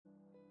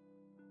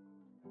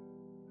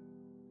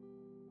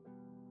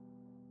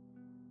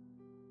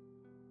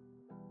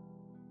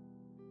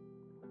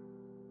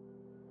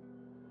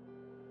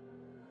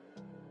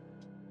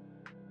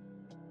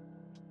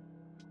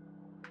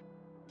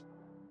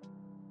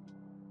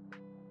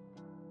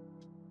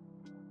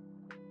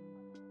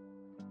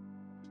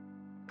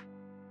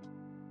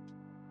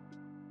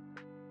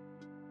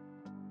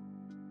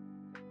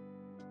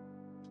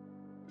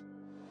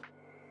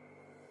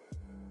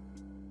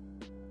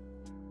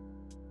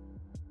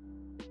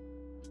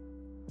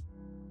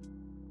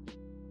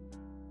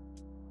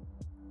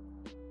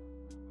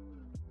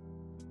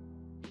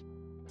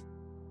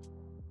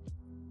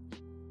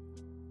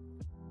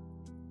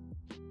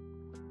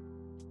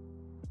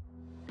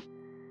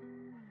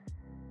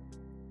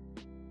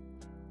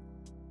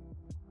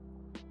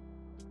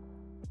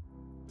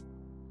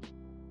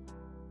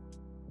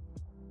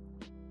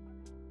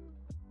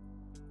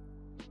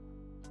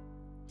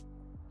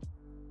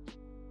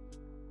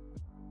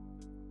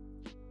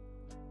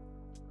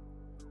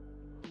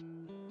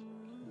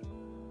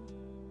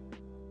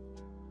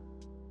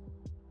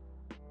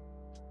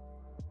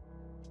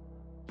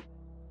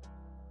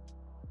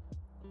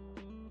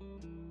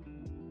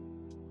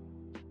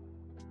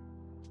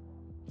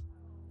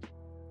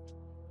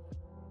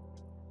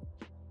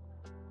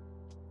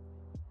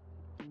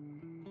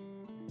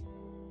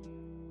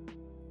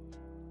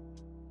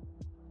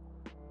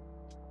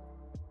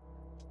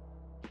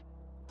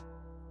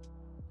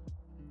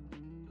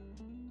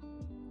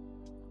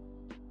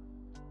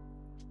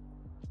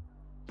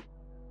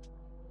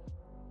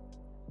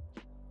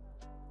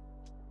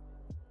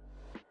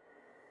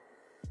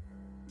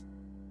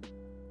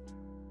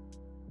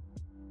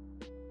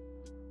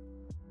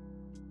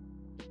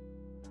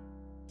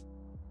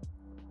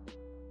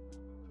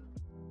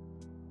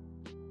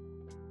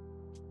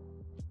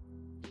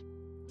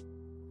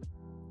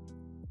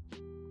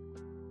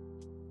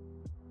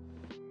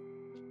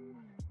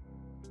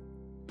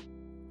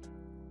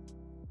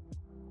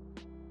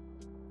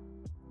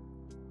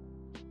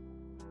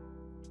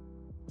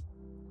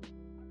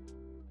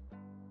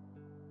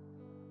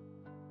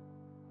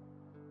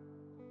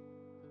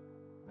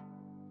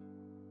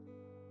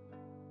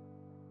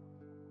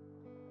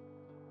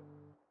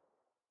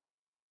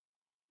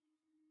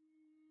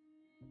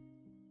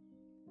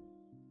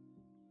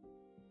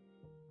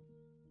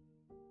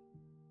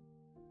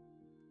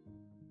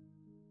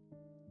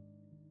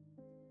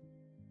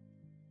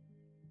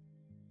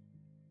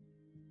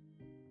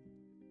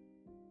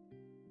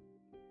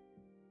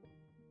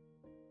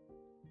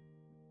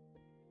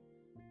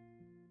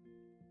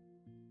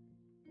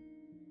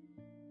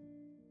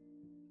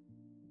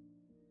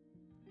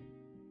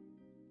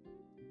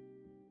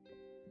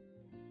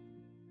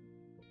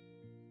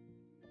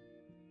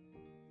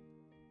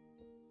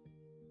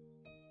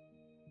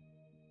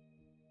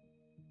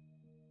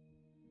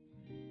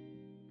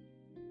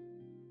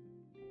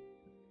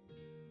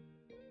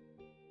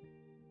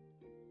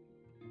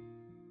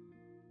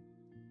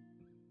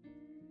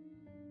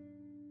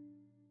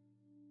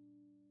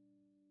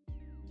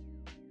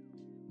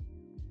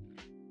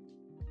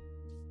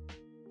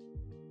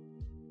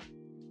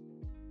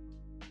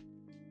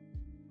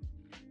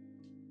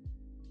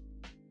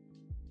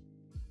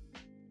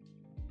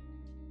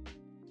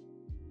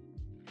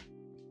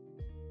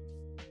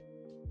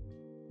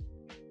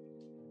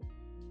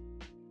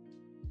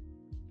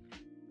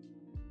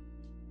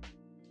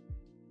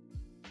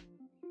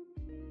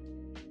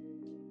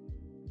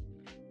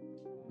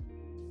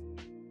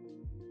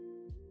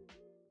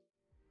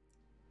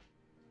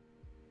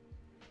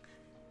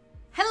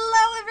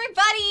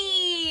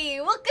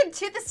welcome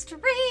to the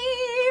stream!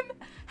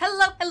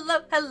 Hello, hello,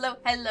 hello,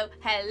 hello,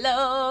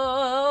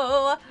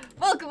 hello!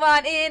 Welcome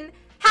on in!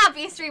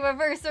 Happy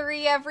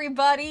Streamiversary,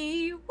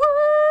 everybody!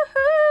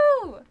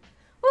 Woohoo!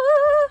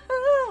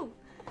 Woohoo!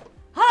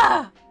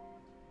 Ah!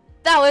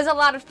 That was a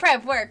lot of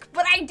prep work,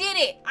 but I did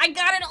it! I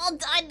got it all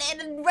done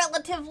and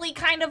relatively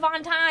kind of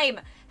on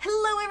time!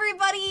 Hello,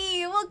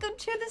 everybody! Welcome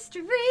to the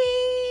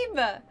stream!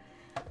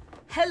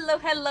 Hello,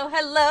 hello,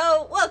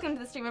 hello! Welcome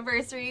to the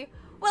Streamiversary!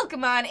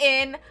 Welcome on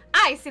in!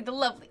 I see the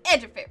lovely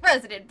Edgefit,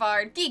 Resident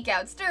Bard, Geek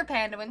Out, Stir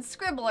Panda, and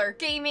Scribbler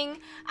Gaming.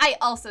 I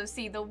also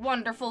see the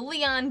wonderful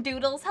Leon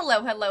Doodles.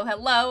 Hello, hello,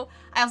 hello.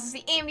 I also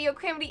see Ambio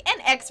Crimity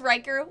and X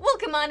Riker.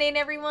 Welcome on in,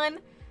 everyone.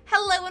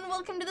 Hello and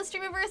welcome to the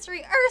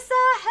Streamiversary. Ursa,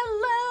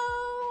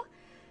 hello!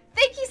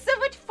 Thank you so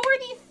much for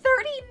the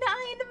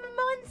 39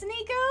 months,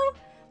 Nico!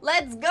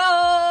 Let's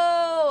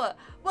go!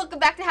 Welcome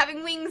back to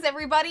Having Wings,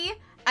 everybody.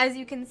 As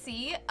you can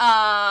see,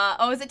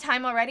 oh, is it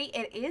time already?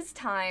 It is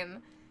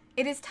time.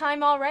 It is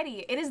time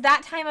already. It is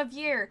that time of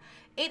year.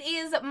 It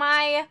is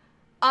my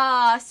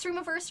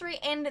Streamiversary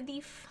and the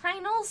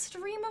final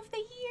stream of the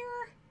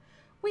year.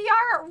 We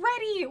are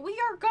ready. We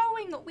are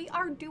going. We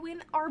are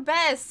doing our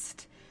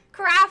best.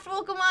 Craft,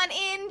 welcome on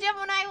in.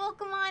 Gemini,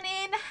 welcome on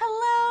in.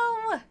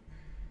 Hello.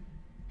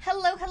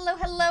 Hello, hello,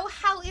 hello.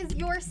 How is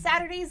your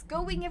Saturdays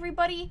going,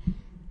 everybody?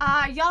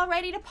 Y'all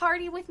ready to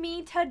party with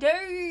me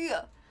today?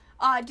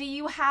 Do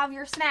you have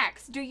your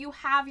snacks? Do you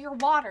have your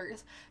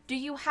waters? Do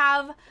you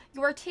have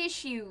your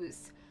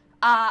tissues?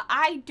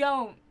 I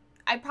don't.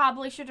 I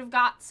probably should have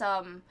got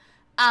some.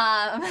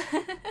 Welcome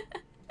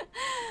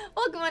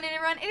on in,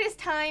 everyone. It is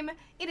time.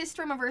 It is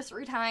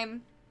Streamiversary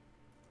time.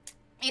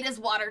 It is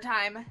water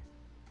time.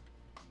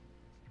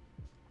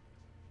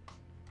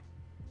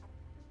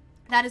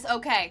 That is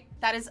okay.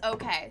 That is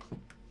okay.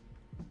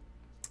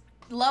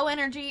 Low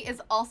energy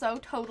is also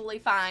totally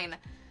fine.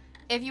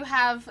 If you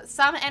have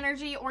some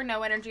energy or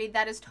no energy,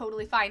 that is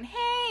totally fine.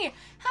 Hey,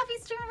 happy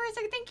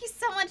Streamiversary! Thank you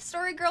so much,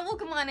 Story Girl.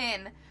 Welcome on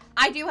in.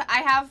 I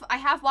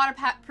have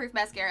waterproof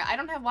mascara. I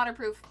don't have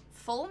waterproof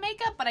full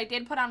makeup, but I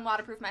did put on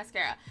waterproof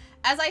mascara.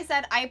 As I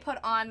said, I put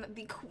on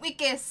the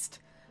quickest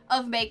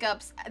of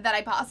makeups that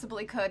I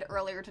possibly could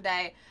earlier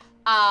today.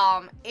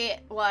 It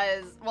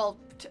was, well,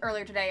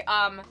 earlier today,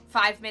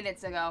 5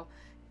 minutes ago.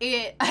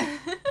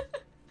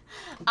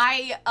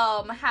 I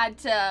had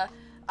to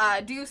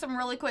do some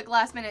really quick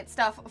last minute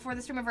stuff for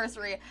the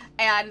Streamiversary,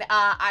 and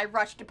I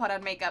rushed to put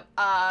on makeup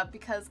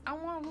because I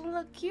want to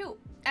look cute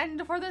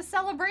and for the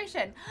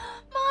celebration.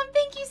 Mom,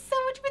 thank you so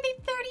much for the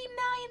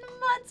 39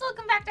 months.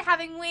 Welcome back to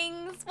Having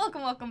Wings.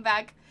 Welcome, welcome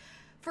back.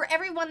 For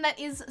everyone that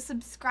is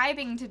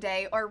subscribing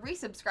today or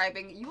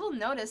resubscribing, you will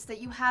notice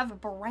that you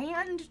have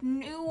brand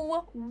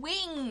new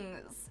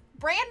wings.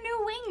 Brand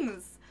new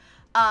wings.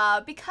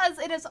 Because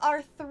it is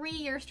our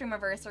 3-year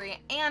Streamiversary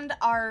and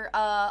our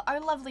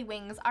lovely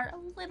wings are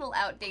a little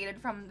outdated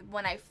from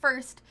when I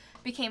first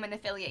became an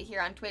affiliate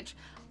here on Twitch,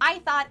 I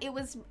thought it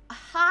was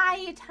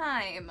high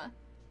time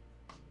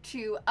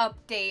to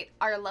update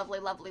our lovely,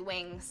 lovely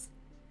wings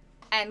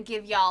and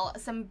give y'all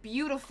some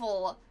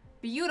beautiful,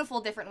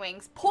 beautiful different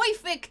wings.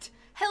 Perfect!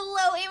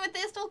 Hello,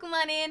 Amethyst, welcome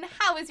on in.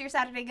 How is your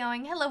Saturday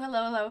going? Hello,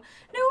 hello, hello.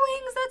 New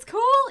wings, that's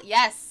cool!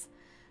 Yes.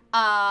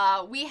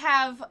 We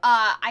have,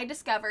 I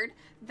discovered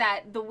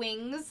that the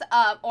wings,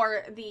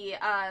 or the,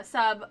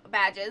 sub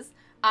badges,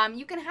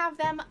 you can have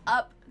them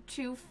up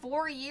to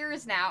 4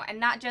 years now, and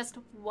not just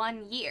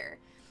 1 year.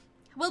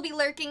 We'll be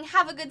lurking,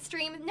 have a good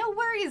stream, no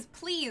worries,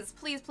 please,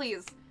 please,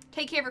 please,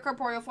 take care of your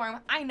corporeal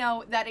form. I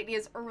know that it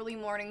is early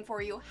morning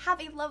for you.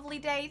 Have a lovely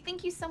day.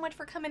 Thank you so much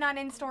for coming on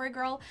in, Story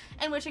Girl,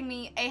 and wishing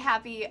me a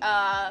happy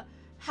birthday,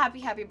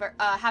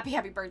 happy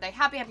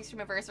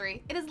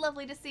Streamiversary. It is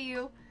lovely to see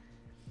you.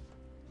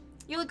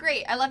 You look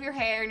great. I love your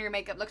hair and your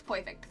makeup looks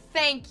perfect.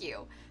 Thank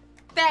you.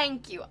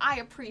 Thank you. I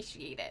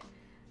appreciate it.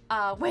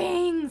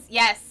 Wings.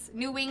 Yes.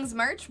 New wings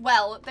merch.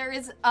 Well, there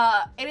is,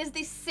 it is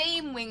the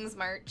same wings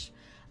merch,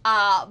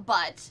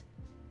 but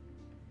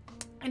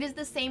it is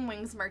the same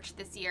wings merch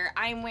this year.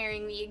 I'm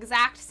wearing the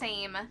exact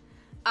same,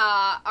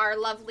 our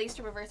lovely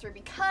Streamiversary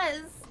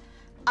because,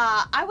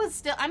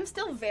 I'm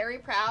still very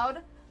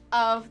proud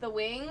of the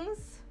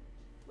wings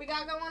we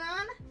got going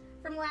on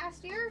from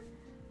last year.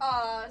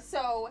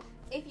 So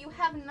if you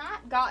have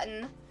not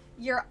gotten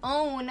your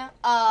own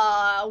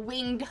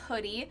winged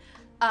hoodie,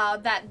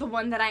 the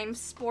one that I'm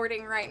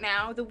sporting right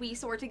now, the We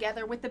Soar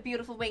Together with the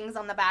beautiful wings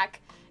on the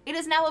back, it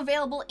is now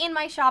available in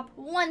my shop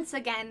once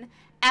again,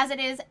 as it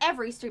is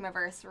every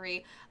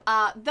Streamiversary.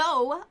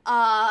 Though,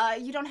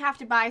 you don't have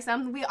to buy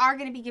some. We are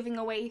going to be giving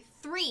away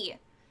 3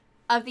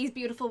 of these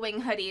beautiful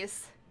wing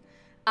hoodies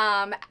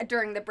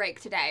during the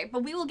break today.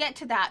 But we will get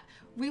to that.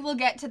 We will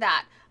get to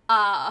that.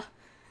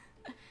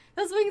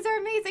 Those wings are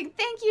amazing.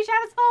 Thank you,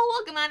 Shadows Fall.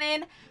 Welcome on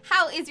in.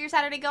 How is your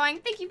Saturday going?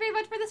 Thank you very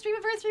much for the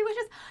Streamiversary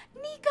wishes.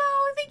 Nico,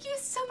 thank you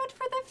so much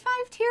for the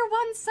 5 tier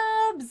 1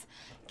 subs.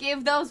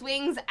 Give those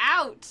wings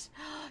out.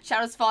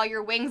 Shadows Fall,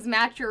 your wings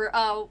match your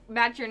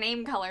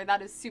name color.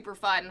 That is super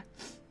fun.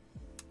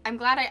 I'm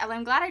glad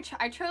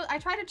I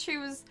try to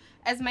choose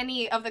as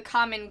many of the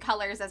common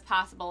colors as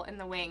possible in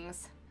the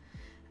wings.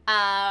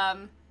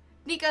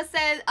 Nico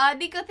says,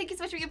 Nico, thank you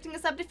so much for gifting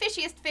us up to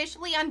Fishiest Fish,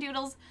 Leon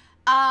Doodles,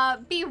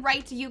 Be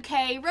Right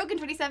UK,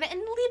 Rogan27, and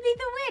Libby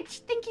the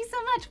Witch. Thank you so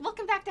much.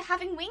 Welcome back to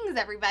Having Wings,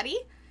 everybody.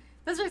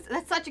 That's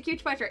such a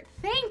cute portrait.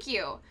 Thank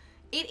you.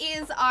 It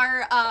is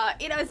our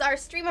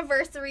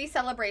Streamiversary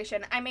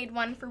celebration. I made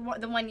one for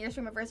the 1-year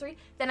Streamiversary,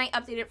 then I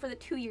updated it for the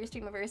 2-year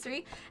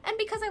Streamiversary, and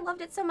because I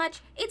loved it so much,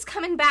 it's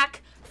coming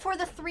back for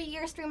the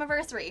 3-year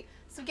Streamiversary.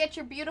 So get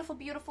your beautiful,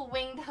 beautiful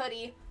winged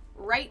hoodie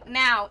right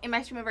now in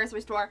my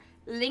Streamiversary store,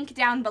 link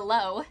down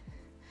below.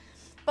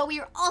 But we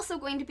are also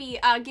going to be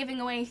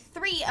giving away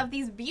 3 of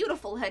these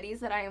beautiful hoodies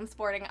that I am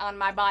sporting on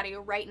my body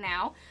right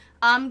now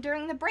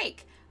during the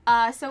break.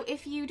 So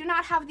if you do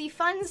not have the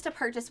funds to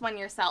purchase one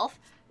yourself,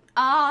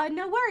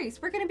 no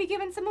worries, we're gonna be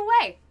giving some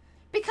away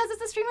because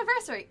it's a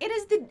Streamiversary.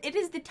 It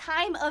is the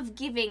time of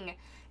giving.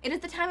 It is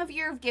the time of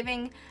year of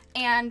giving,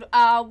 and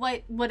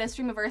what would a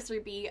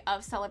Streamiversary be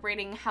of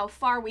celebrating how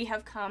far we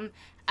have come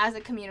as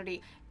a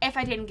community if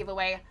I didn't give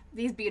away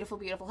these beautiful,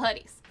 beautiful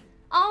hoodies.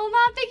 Oh,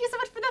 Mom, thank you so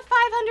much for the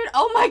 500.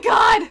 Oh my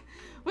God,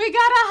 we got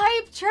a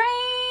hype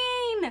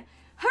train!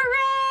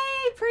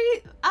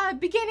 Hooray!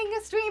 Beginning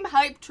a stream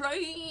hype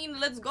train.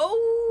 Let's go!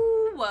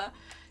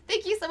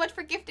 Thank you so much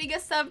for gifting a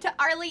sub to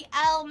Arlie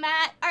L.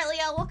 Matt. Arlie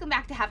L, welcome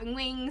back to Having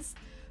Wings.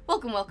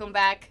 Welcome, welcome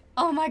back.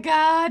 Oh my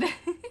God.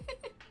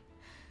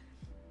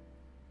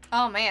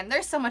 Oh man,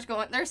 there's so much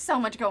going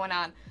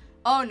on.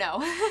 Oh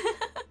no.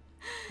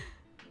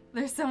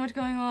 There's so much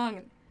going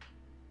on.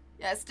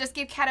 Yes, just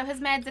give Kato his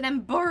meds and then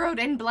burrowed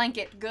in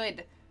blanket.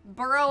 Good.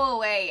 Burrow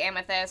away,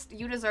 Amethyst.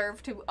 You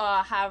deserve to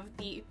have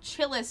the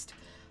chillest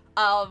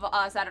of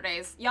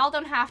Saturdays. Y'all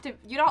don't have to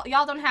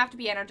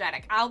be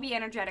energetic. I'll be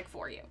energetic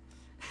for you.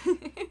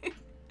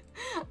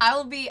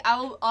 I'll be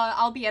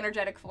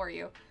energetic for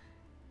you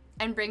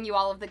and bring you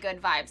all of the good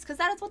vibes, because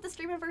that is what the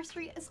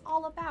Streamiversary is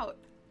all about.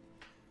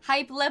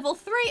 Hype level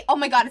 3. Oh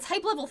my God, it's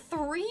hype level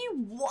 3?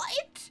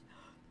 What?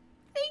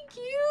 Thank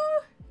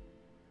you.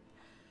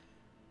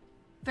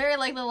 Very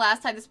likely the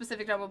last time the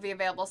specific drum will be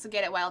available, so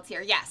get it while it's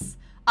here. Yes.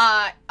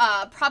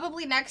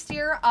 Probably next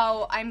year,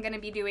 I'm gonna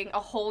be doing a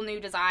whole new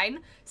design.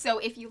 So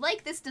if you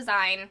like this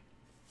design,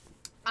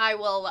 I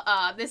will,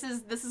 this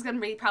is gonna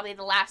be probably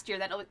the last year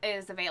that it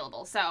is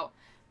available, so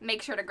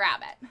make sure to grab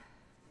it.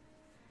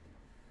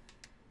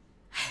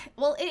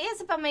 Well, it is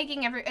about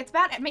making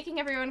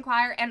everyone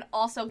inquire and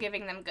also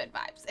giving them good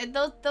vibes.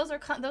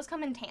 Those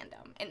come in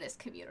tandem in this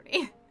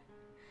community.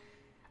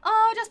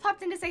 Oh, just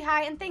popped in to say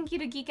hi and thank you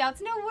to Geek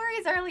Outs. No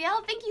worries,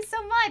 Arliel. Thank you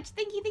so much.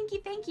 Thank you, thank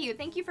you, thank you.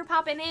 Thank you for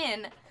popping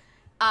in.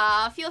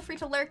 Feel free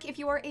to lurk if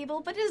you are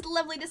able, but it is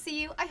lovely to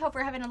see you. I hope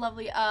we're having a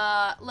lovely,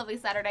 lovely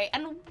Saturday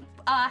and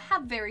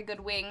have very good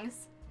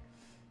wings.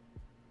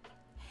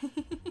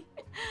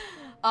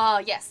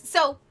 Yes.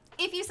 So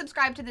if you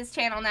subscribe to this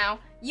channel now,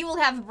 you will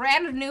have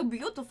brand new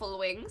beautiful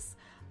wings.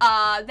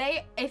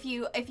 If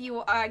you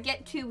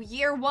get to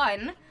year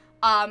 1,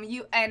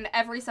 and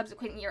every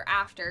subsequent year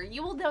after,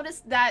 you will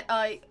notice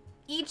that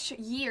each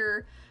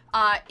year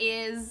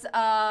is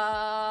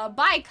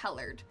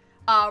bi-colored.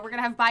 We're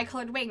gonna have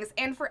bi-colored wings,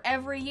 and for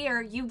every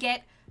year you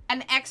get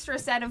an extra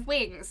set of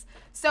wings.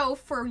 So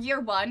for year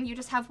 1, you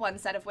just have 1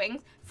 set of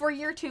wings. For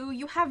year 2,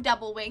 you have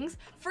double wings.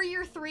 For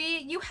year 3,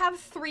 you have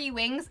 3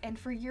 wings, and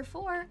for year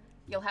 4,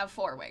 you'll have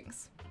 4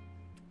 wings.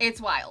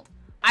 It's wild.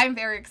 I'm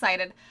very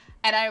excited.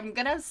 And I'm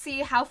gonna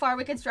see how far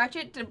we can stretch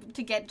it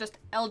to get just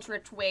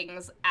eldritch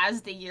wings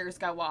as the years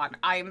go on.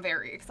 I am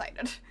very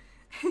excited.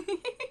 Hey,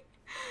 thank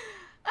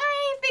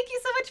you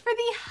so much for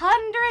the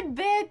 100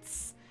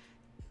 bits.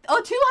 Oh,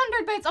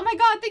 200 bits. Oh my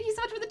God, thank you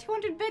so much for the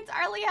 200 bits,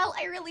 Arliel.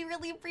 I really,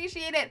 really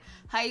appreciate it.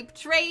 Hype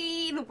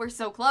train. We're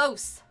so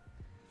close.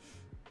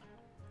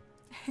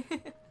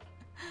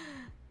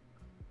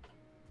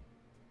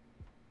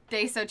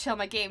 Day so chill,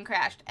 my game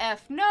crashed.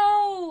 F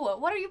no.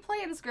 What are you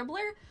playing,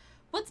 Scribbler?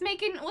 What's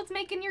making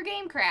your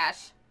game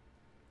crash?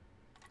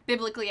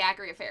 Biblically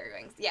accurate fairy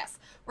wings. Yes.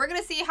 We're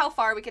gonna see how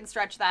far we can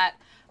stretch that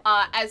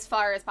as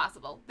far as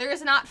possible. There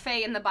is not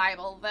fae in the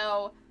Bible,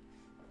 though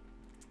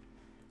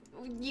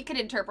you can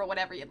interpret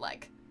whatever you'd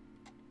like.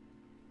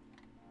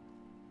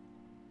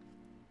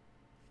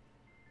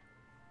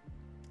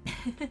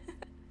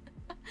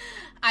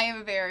 I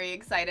am very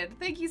excited.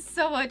 Thank you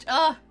so much.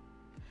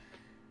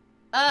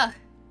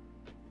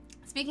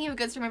 Speaking of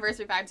good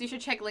Streamiversary vibes, you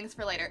should check links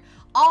for later.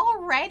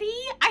 Already?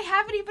 I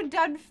haven't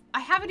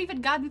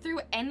even gotten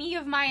through any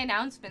of my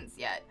announcements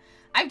yet.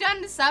 I've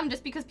done some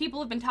just because people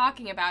have been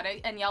talking about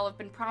it and y'all have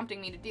been prompting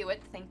me to do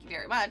it. Thank you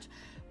very much.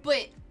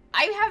 But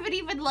I haven't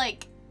even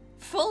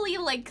fully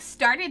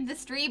started the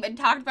stream and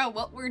talked about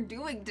what we're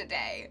doing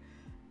today.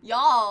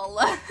 Y'all.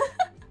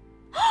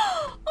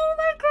 Oh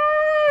my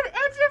God,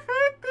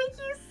 Edgefit, thank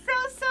you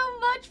so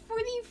much for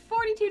the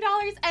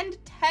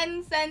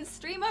 $42.10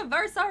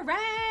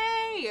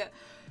 Streamiversary,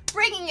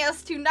 bringing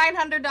us to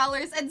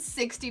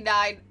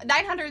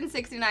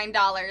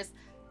 $969.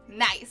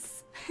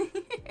 Nice.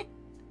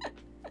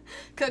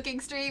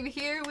 cooking stream,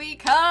 here we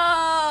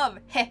come!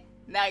 Heh,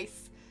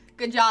 nice.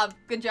 Good job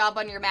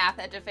on your math,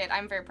 Edgefit.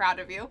 I'm very proud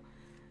of you.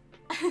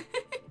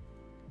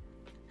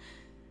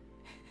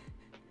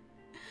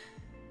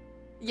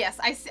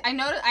 Yes, I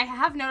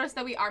have noticed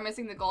that we are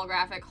missing the goal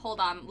graphic. Hold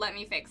on, let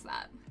me fix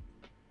that.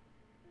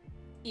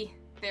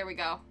 There we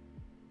go.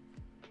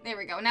 There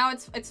we go. Now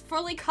it's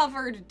fully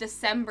covered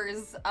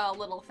December's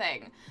little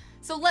thing.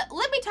 So let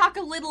me talk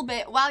a little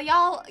bit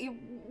while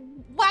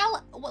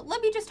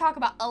let me just talk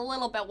about a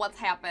little bit what's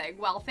happening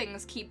while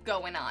things keep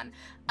going on.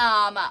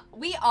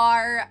 We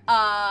are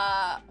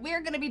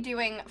going to be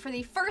doing, for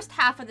the first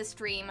half of the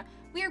stream,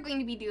 we are going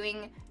to be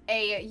doing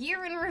a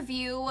year in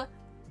review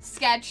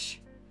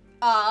sketch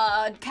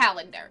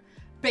calendar,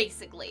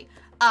 basically,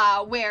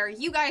 where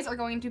you guys are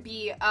going to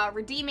be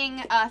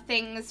redeeming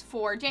things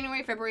for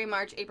January, February,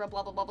 March, April,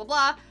 blah blah blah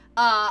blah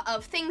blah,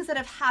 of things that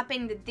have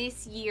happened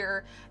this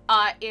year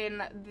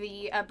in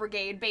the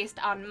brigade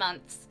based on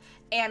months.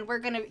 And we're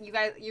gonna, you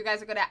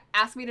guys are gonna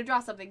ask me to draw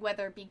something,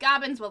 whether it be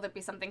goblins, whether it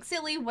be something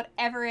silly,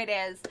 whatever it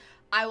is.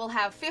 I will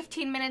have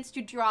 15 minutes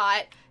to draw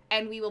it,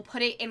 and we will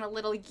put it in a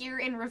little year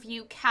in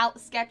review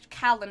sketch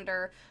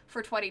calendar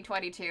for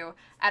 2022,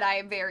 and I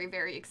am very,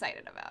 very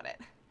excited about it.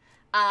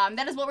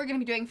 That is what we're going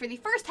to be doing for the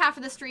first half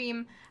of the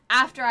stream,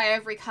 after I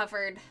have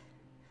recovered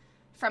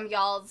from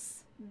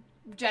y'all's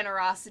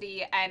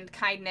generosity and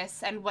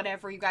kindness and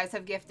whatever you guys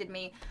have gifted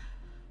me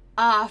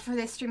for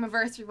this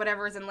Streamiversary,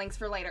 whatever is in links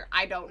for later.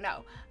 I don't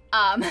know.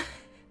 Thank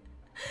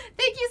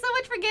you so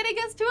much for getting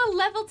us to a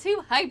level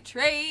 2 hype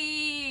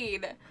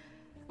train.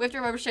 We have to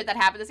remember shit that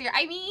happened this year.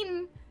 I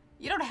mean,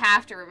 you don't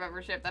have to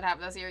remember shit that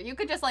happened this year. You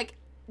could just, like,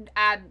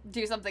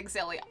 do something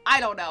silly. I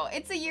don't know.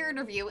 It's a year in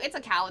review. It's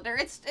a calendar.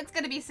 It's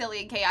gonna be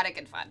silly and chaotic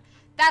and fun.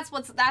 That's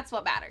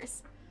what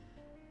matters.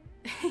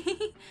 Finn,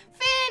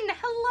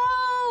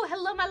 hello!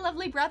 Hello, my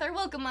lovely brother.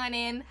 Welcome on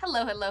in.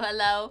 Hello, hello,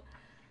 hello.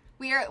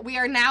 We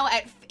are now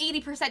at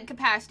 80%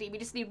 capacity. We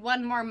just need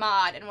one more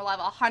mod, and we'll have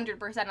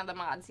 100% of the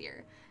mods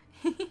here.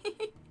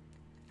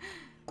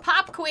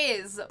 Pop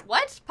quiz.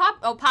 What?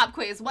 Pop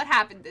quiz. What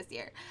happened this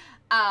year?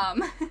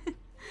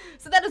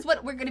 So that is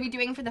what we're going to be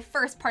doing for the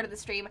first part of the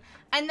stream.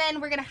 And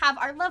then we're going to have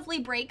our lovely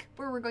break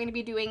where we're going to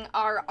be doing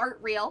our art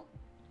reel.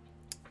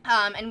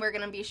 And we're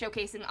going to be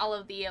showcasing all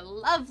of the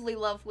lovely,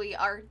 lovely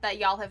art that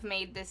y'all have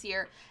made this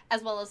year,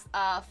 as well as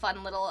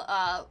fun little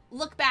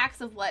look backs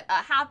of what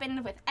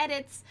happened with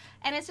edits.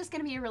 And it's just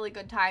going to be a really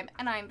good time,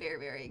 and I'm very,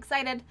 very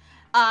excited.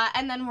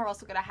 And then we're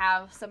also going to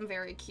have some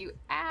very cute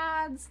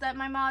ads that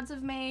my mods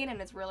have made,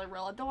 and it's really,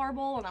 real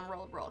adorable, and I'm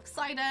real, real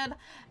excited.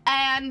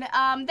 And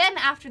then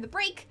after the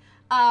break,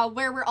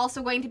 where we're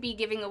also going to be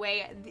giving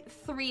away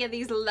 3 of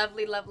these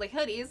lovely, lovely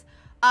hoodies,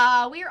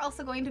 we are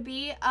also going to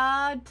be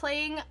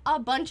playing a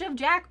bunch of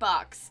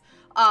Jackbox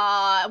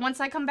once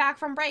I come back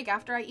from break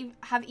after I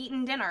have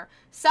eaten dinner.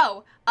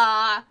 So,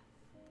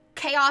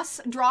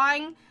 chaos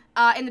drawing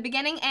in the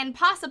beginning, and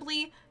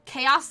possibly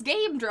chaos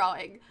game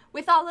drawing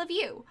with all of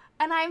you.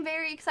 And I'm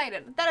very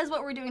excited. That is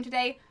what we're doing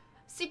today.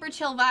 Super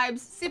chill vibes,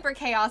 super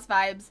chaos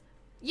vibes.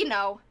 You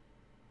know,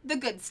 the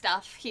good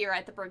stuff here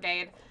at the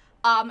Brigade.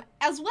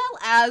 As well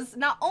as,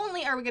 not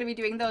only are we going to be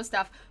doing those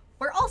stuff,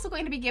 we're also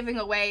going to be giving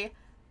away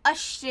a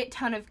shit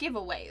ton of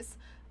giveaways.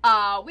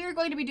 We are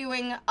going to be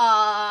doing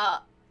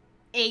a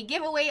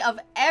giveaway of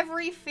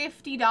every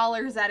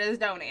 $50 that is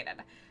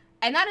donated.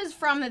 And that is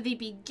from the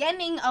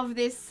beginning of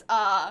this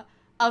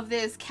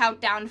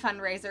countdown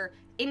fundraiser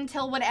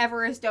until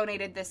whatever is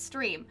donated this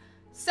stream.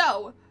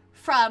 So,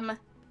 from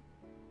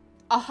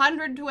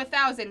 100 to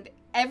 1,000,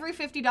 every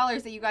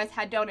 $50 that you guys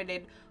had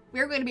donated,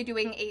 we're going to be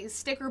doing a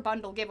sticker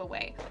bundle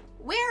giveaway,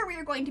 where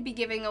we're going to be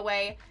giving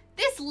away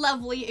this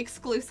lovely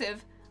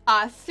exclusive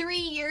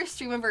 3-year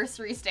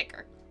Streamiversary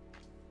sticker.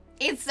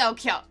 It's so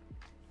cute.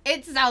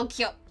 It's so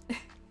cute.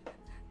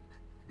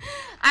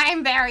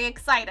 I'm very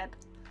excited.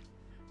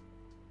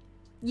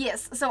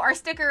 Yes, so our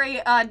sticker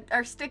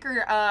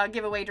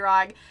giveaway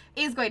drawing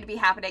is going to be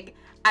happening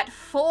at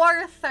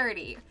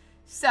 4:30.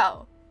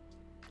 So,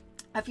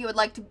 if you would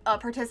like to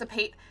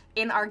participate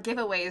in our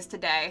giveaways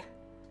today,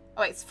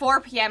 oh wait, it's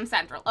 4 p.m.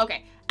 Central.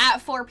 Okay, at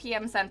 4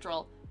 p.m.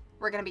 Central,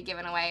 we're going to be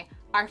giving away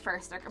our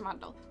first sticker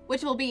bundle,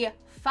 which will be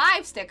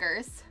 5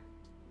 stickers,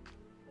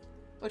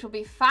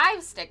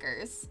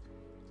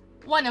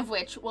 one of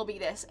which will be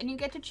this, and you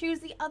get to choose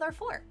the other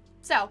 4.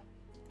 So,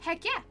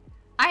 heck yeah,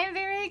 I am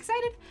very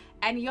excited,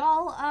 and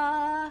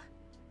y'all,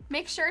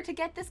 make sure to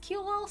get this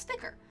cute little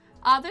sticker.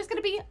 There's going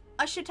to be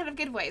a shit ton of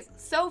giveaways.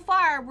 So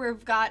far,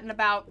 we've gotten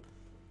about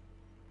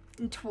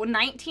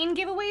 19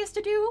 giveaways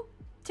to do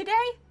today,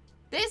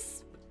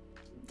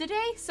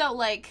 so,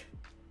 like,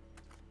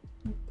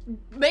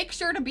 make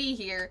sure to be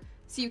here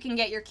so you can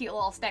get your cute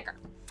little sticker.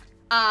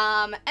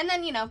 And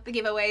then, you know, the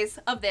giveaways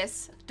of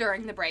this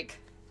during the break.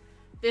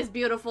 This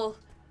beautiful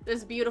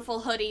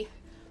hoodie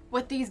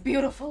with these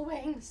beautiful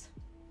wings.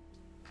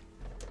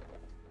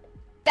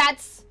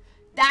 That's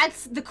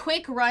the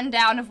quick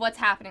rundown of what's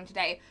happening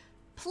today.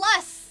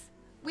 Plus,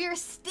 we're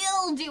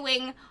still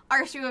doing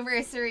our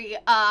Streamiversary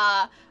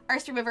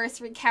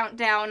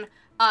countdown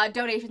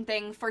donation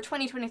thing for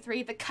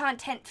 2023, the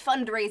content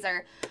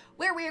fundraiser,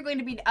 where we are going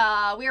to be,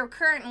 we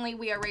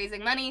are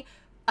raising money,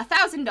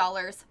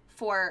 $1,000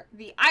 for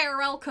the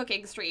IRL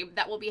cooking stream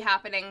that will be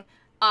happening,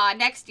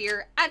 next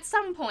year at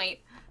some point.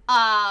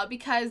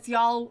 Because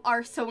y'all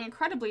are so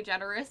incredibly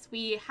generous,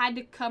 we had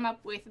to come up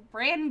with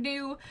brand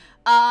new,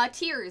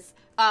 tiers,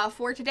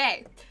 for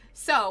today.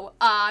 So,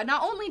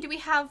 not only do we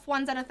have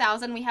ones at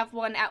 1,000, we have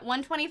one at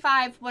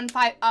 125,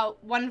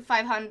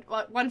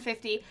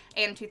 150,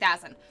 and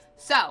 2,000.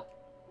 So,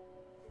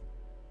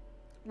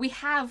 we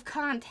have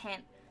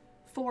content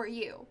for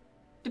you,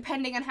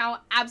 depending on how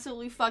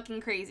absolutely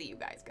fucking crazy you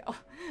guys go.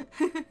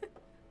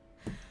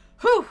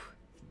 Whew.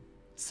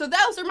 So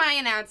those are my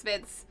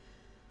announcements.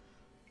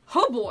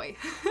 Oh boy.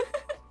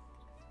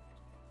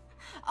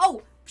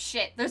 Oh,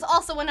 shit. There's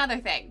also another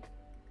thing.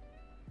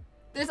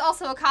 There's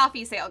also a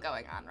coffee sale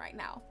going on right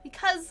now,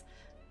 because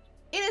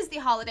it is the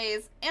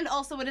holidays, and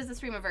also it is the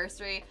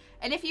Streamiversary,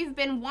 and if you've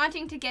been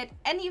wanting to get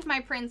any of my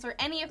prints or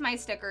any of my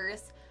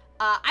stickers,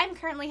 I'm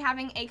currently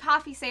having a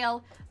coffee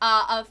sale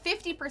of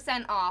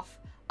 50% off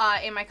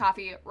in my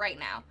coffee right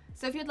now.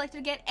 So if you'd like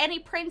to get any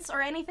prints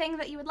or anything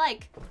that you would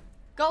like,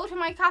 go to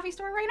my coffee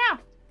store right now.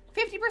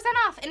 50%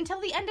 off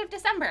until the end of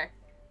December.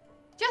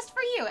 Just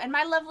for you and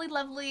my lovely,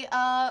 lovely,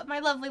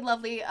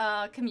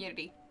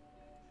 community.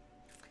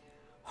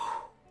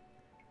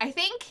 I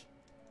think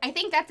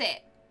that's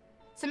it.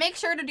 So make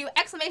sure to do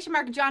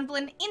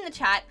 !JohnBlin in the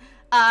chat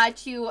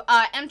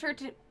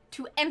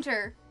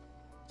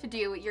to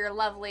do your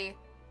lovely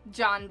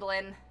John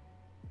Blin.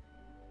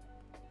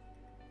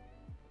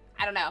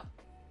 I don't know.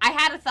 I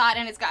had a thought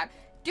and it's gone.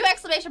 Do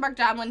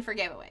 !John Blin for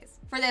giveaways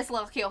for this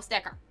little cute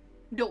sticker.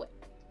 Do it.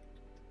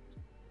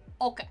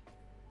 Okay.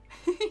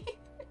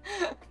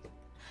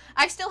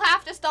 I still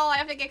have to stall. I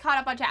have to get caught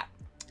up on chat.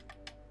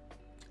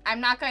 I'm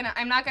not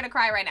gonna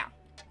cry right now.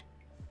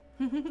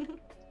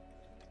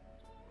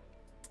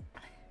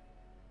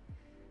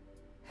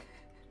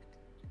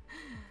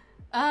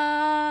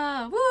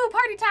 Woo,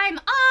 party time.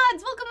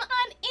 Odds, welcome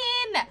on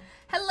in.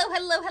 Hello,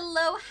 hello,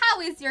 hello.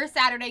 How is your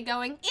Saturday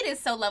going? It is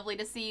so lovely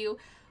to see you.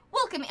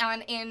 Welcome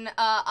on in,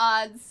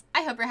 Odds.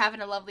 I hope you're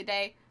having a lovely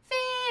day.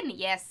 Finn,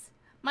 yes.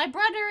 My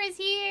brother is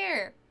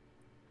here.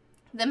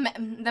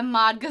 The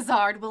mod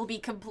Gazard will be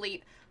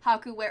complete.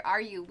 Haku, where are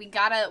you? We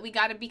gotta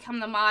become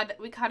the mod.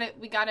 We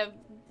gotta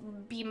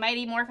be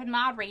Mighty Morphin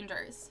Mod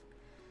Rangers.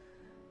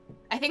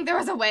 I think there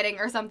was a wedding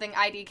or something,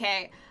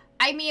 IDK.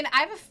 I mean, I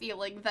have a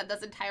feeling that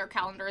this entire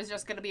calendar is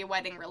just gonna be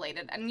wedding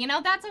related. And you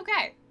know, that's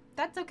okay.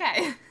 That's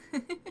okay.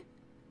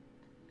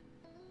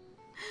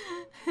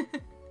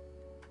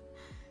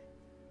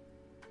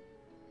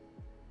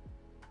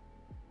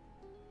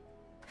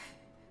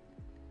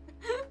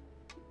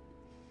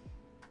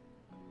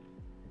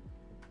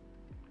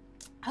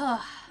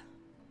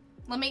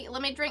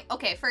 Let me drink.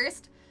 Okay,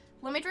 first,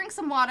 let me drink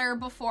some water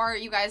before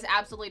you guys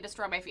absolutely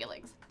destroy my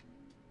feelings.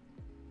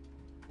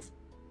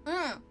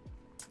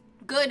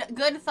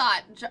 Good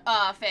thought,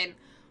 Finn.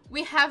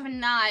 We have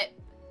not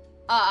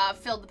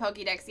filled the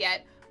Pokédex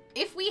yet.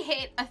 If we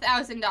hit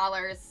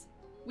 $1,000,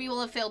 we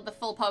will have filled the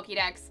full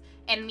Pokédex,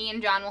 and me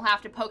and John will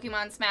have to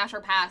Pokemon Smash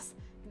or Pass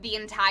the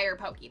entire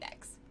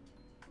Pokédex.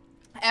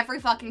 Every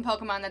fucking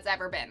Pokemon that's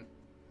ever been.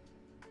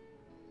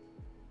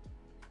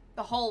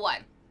 The whole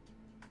one.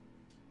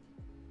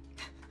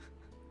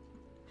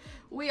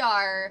 We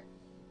are,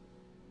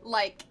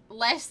 like,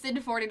 less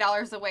than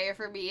 $40 away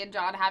from me and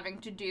John having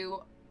to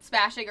do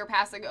smashing or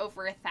passing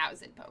over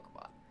 1,000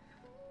 Pokemon.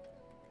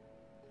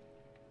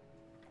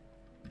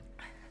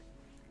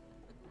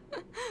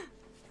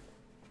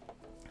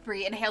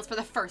 Bree inhales for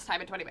the first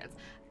time in 20 minutes.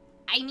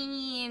 I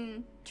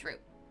mean, true.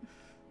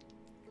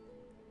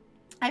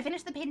 I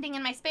finished the painting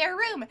in my spare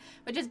room,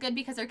 which is good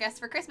because our guests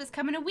for Christmas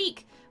come in a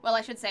week. Well,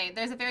 I should say,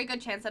 there's a very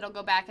good chance that I'll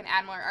go back and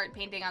add more art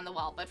painting on the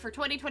wall, but for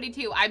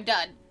 2022, I'm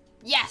done.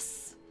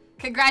 Yes!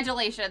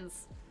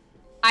 Congratulations.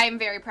 I am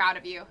very proud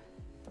of you.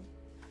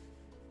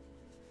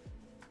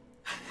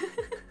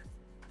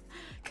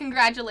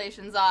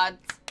 Congratulations, Odds.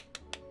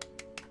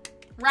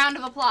 Round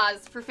of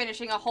applause for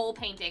finishing a whole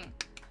painting.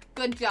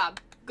 Good job.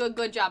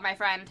 Good job, my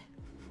friend.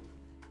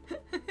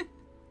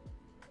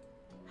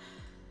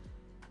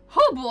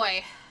 Oh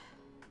boy.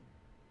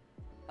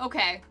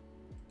 Okay.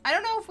 I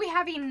don't know if we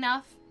have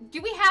enough.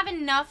 Do we have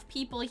enough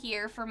people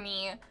here for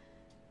me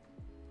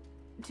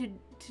to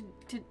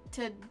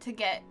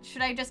get,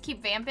 should I just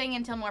keep vamping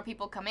until more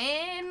people come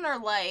in, or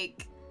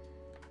like,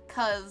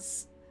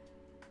 cause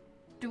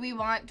do we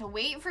want to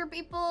wait for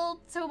people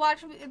to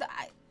watch?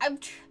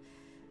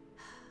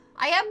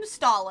 I am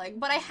stalling,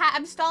 but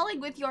I'm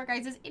stalling with your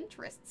guys'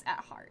 interests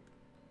at heart.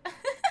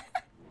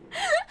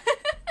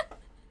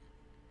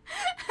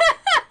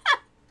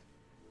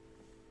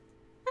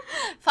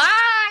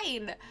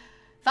 Fine.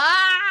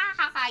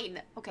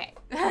 Fine. Okay.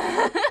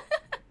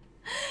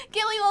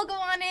 Gilly will go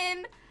on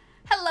in.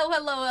 Hello,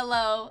 hello,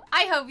 hello.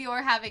 I hope you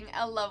are having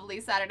a lovely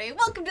Saturday.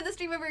 Welcome to the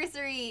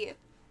Streamiversary.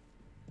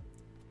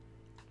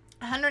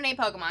 108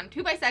 Pokemon.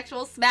 2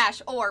 bisexual.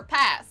 Smash or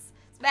pass.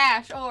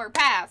 Smash or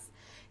pass.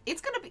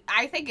 It's gonna be,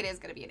 I think it is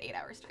gonna be an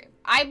 8-hour stream.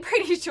 I'm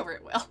pretty sure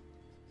it will.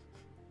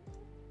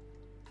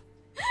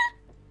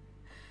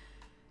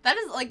 That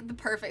is like the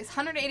perfect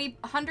 108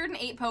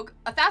 1008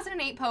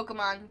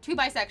 Pokemon, 2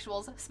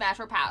 bisexuals, smash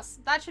or pass.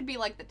 That should be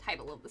like the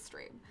title of the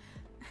stream.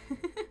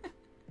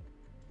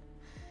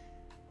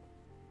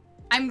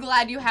 I'm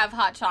glad you have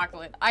hot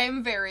chocolate. I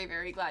am very,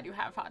 very glad you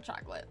have hot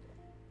chocolate.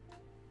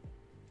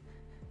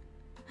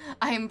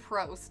 I am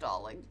pro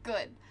stalling.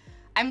 Good.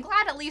 I'm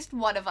glad at least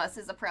one of us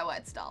is a pro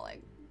at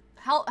stalling.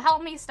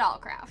 Help me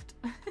stallcraft.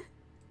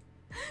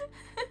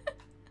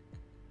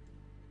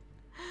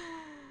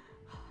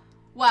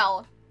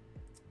 Well,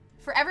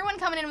 for everyone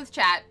coming in with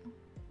chat,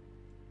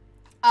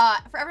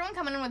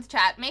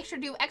 make sure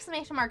to do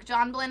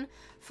 !Johnblin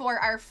for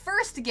our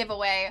first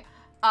giveaway.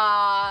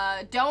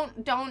 Don't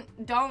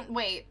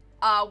wait.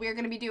 We are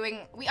gonna be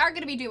doing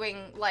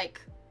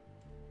like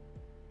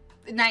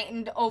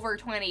over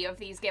 20 of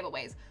these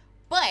giveaways,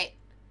 but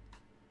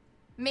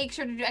make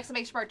sure to do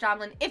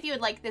 !Johnblin if you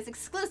would like this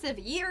exclusive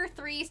Year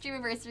 3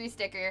 Streamiversary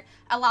sticker,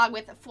 along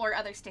with 4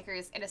 other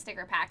stickers in a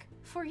sticker pack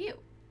for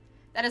you.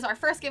 That is our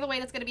first giveaway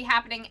that's going to be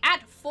happening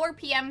at 4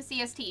 p.m.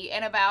 CST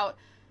in about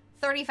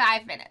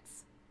 35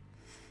 minutes,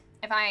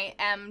 if I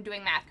am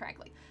doing math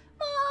correctly.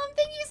 Mom,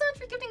 thank you so much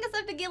for giving us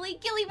up to Gilly.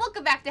 Gilly,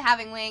 welcome back to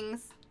Having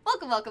Wings.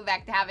 Welcome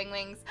back to Having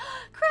Wings.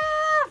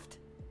 Craft!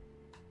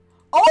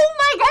 Oh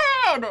my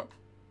god!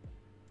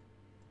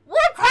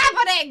 What's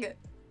happening?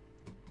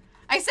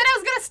 I said I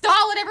was gonna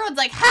stall and everyone's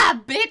like, ha,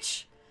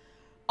 bitch!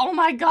 Oh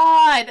my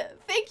god.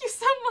 Thank you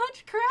so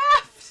much,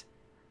 Craft.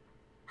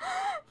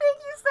 Thank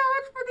you so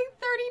much for the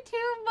 32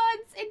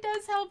 months. It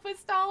does help with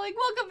stalling.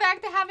 Welcome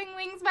back to Having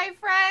Wings, my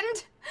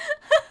friend.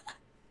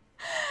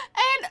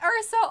 And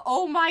Ursa,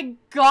 oh my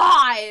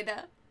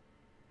god.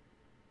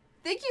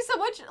 Thank you so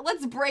much.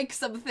 Let's break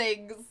some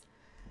things.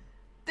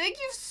 Thank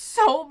you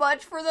so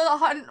much for the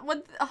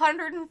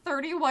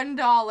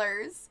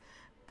 $131.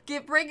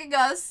 Bringing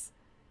us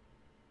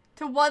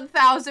to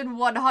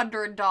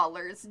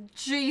 $1,100.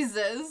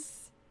 Jesus.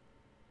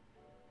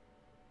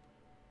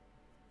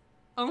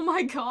 Oh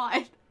my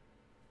god.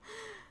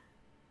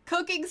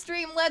 Cooking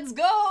stream, let's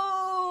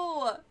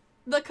go!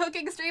 The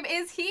cooking stream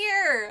is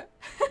here!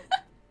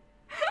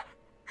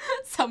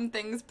 Some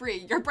things,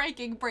 Bree. You're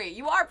breaking Bree.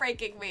 You are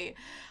breaking me.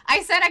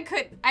 I said I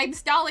could. I'm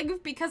stalling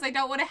because I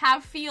don't want to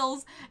have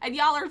feels, and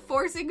y'all are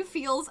forcing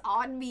feels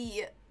on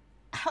me.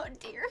 How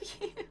dare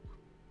you?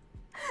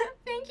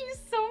 Thank you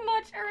so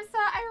much, Ursa.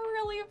 I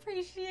really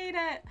appreciate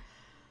it.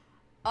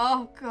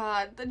 Oh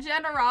god, the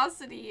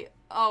generosity.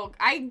 Oh,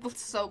 I'm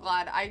so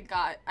glad I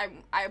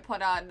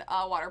put on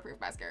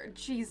waterproof mascara.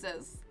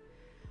 Jesus.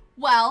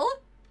 Well,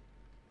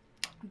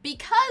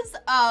 because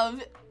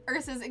of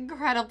Ursa's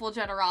incredible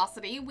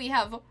generosity, we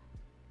have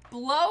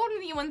blown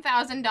the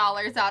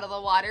 $1,000 out of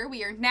the water.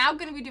 We are now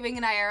going to be doing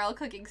an IRL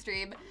cooking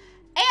stream.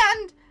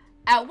 And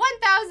at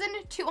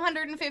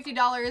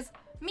 $1,250,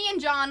 me and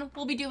John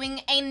will be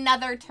doing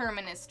another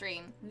Terminus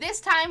stream.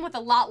 This time with a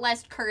lot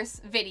less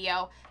curse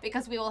video,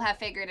 because we will have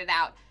figured it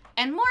out.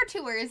 And more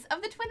tours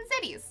of the Twin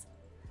Cities.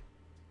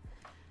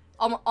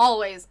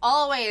 Always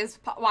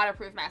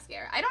waterproof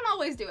mascara. I don't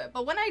always do it,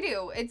 but when I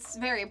do, it's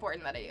very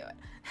important that I do it.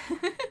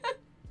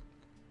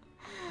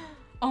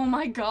 Oh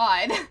my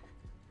god.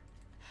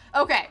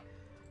 Okay.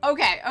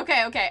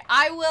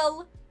 I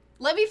will,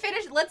 let me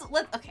finish,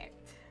 okay.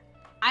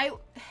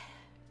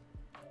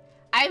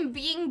 I'm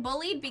being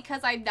bullied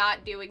because I'm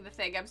not doing the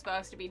thing I'm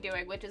supposed to be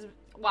doing, which is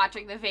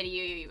watching the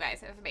video you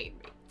guys have made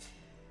me.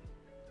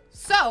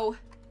 So,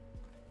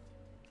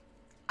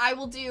 I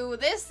will do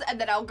this, and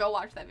then I'll go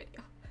watch that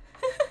video.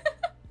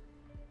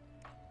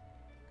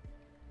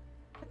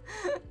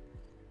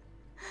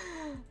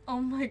 Oh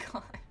my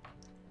god.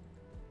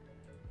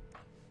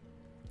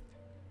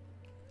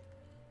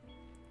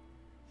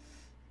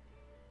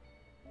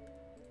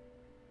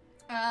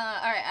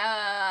 Alright,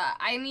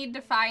 I need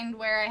to find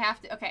where I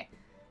have to, okay.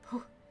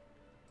 Whew.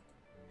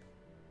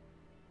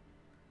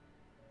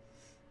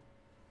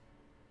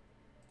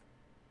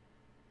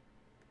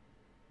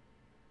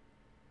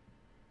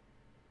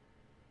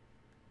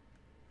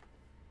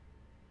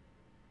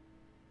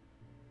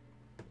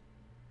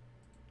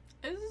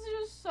 This is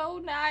just so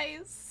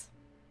nice.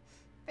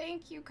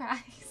 Thank you,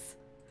 guys.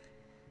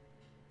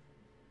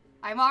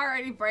 I'm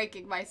already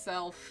breaking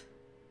myself.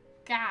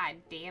 God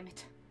damn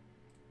it.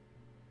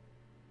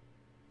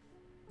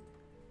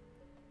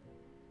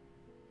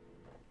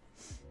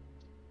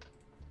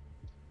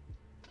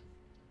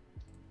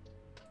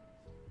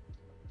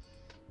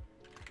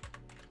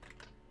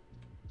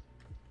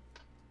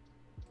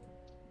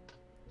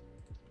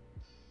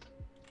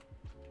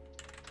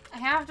 I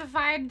have to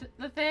find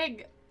the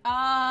thing.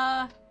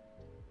 There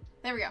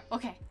we go.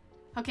 Okay.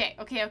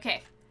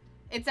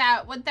 It's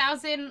at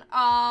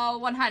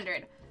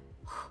 1,100.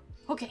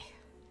 Okay.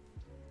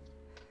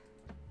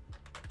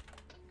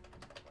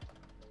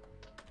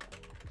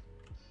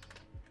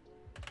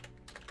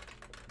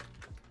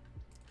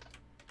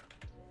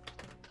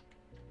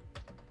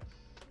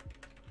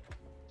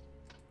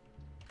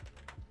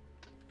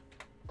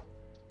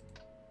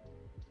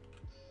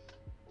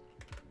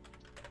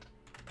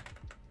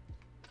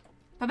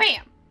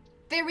 Ba-bam!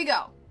 There we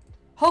go.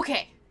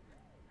 Okay.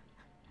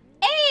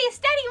 Hey,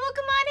 Steady,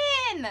 welcome on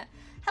in!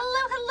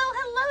 Hello, hello,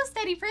 hello,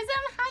 Steady Prism.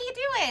 How you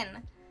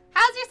doing?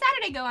 How's your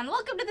Saturday going?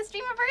 Welcome to the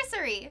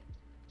Streamiversary.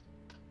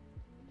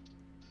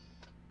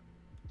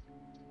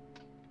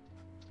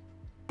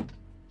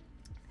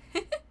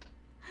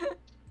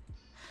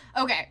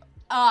 Okay,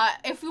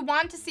 if we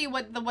want to see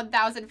what the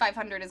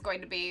 1,500 is going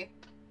to be,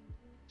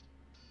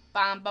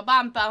 bum ba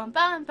bum bum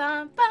bum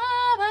bum ba ba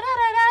da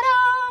da da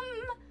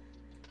dum.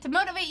 To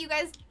motivate you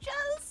guys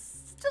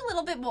just a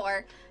little bit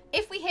more,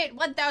 if we hit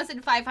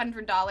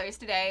 $1,500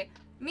 today,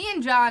 me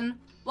and John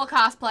will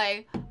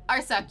cosplay our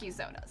Suck You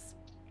Sodas.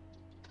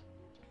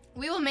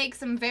 We will make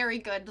some very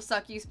good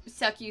Suck You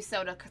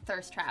Soda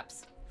thirst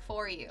traps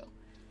for you.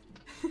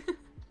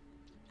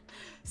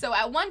 So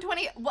at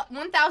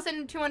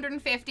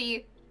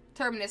 1,250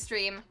 Terminus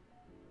stream,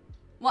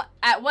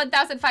 at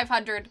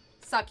 1,500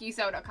 Suck You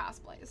Soda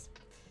cosplays.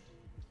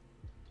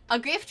 A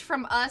gift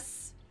from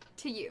us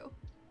to you.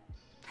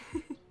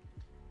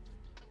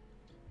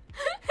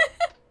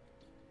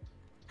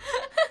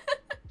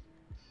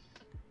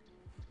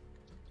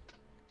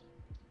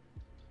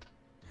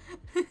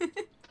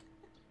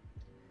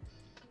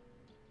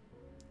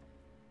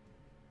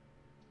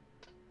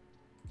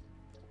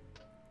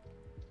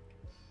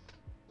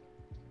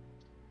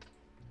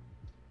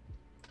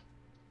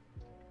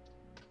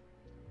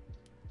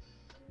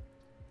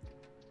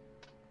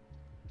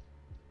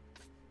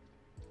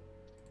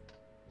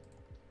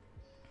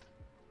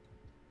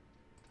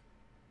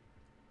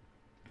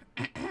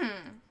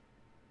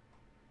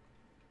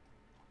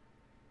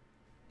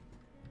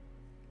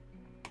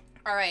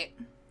 Alright.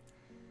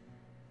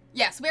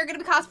 Yes, we're gonna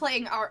be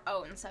cosplaying our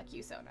own Suck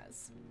You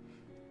Sodas.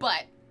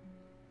 But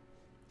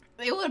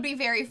it would be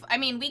very, I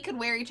mean, we could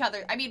wear each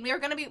other, I mean, we're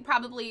gonna be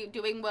probably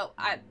doing what,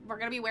 we're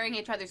gonna be wearing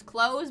each other's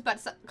clothes, but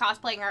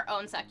cosplaying our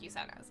own Suck You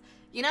Sodas.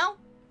 You know?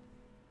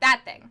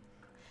 That thing.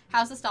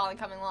 How's the stalling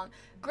coming along?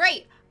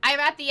 Great! I'm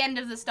at the end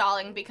of the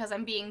stalling because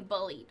I'm being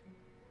bullied.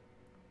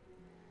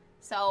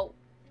 So,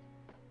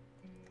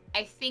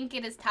 I think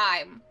it is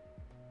time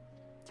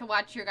to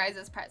watch your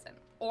guys' present.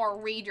 Or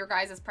read your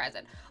guys'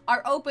 present.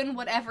 Or open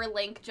whatever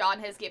link John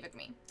has given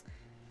me.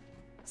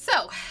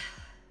 So,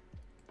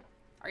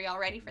 are y'all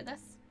ready for this?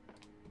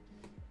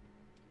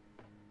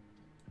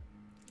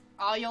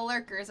 All y'all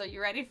lurkers, are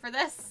you ready for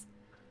this?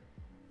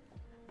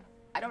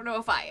 I don't know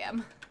if I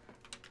am.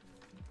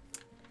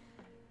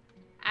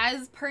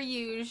 As per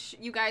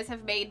usual, you guys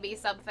have made me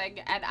something,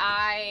 and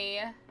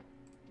I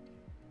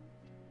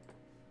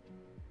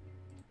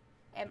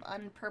am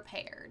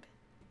unprepared.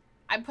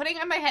 I'm putting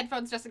on my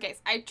headphones just in case.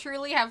 I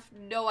truly have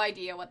no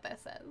idea what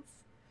this is.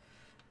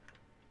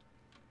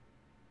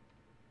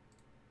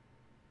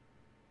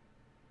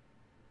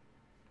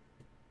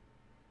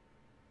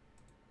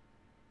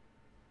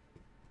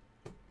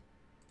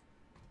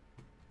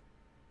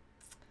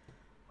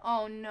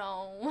 Oh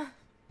no.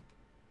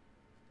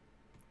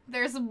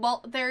 There's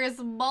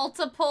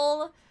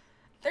multiple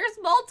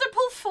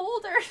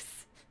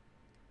folders.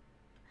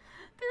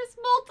 There's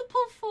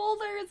multiple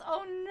folders.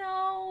 Oh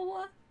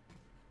no.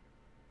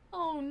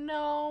 Oh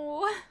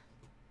no.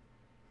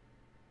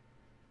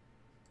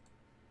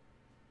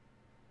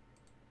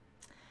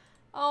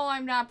 Oh,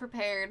 I'm not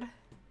prepared.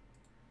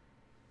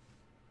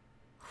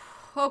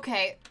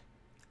 Okay.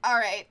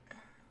 Alright.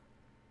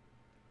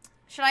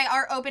 Should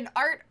I open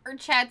art or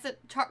chats,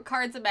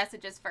 cards and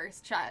messages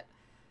first, chat?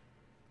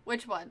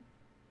 Which one?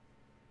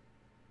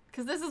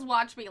 Because this is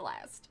watch me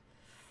last.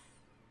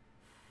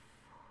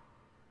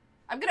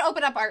 I'm gonna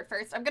open up art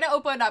first.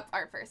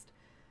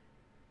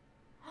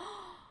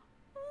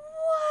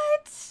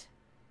 What?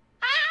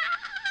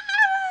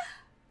 Ah!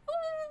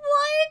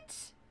 What?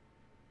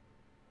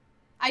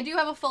 I do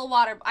have a full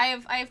water. I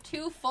have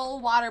 2 full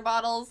water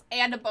bottles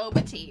and a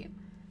boba tea.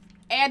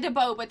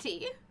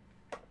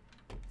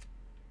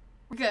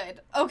 We're good.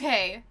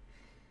 Okay.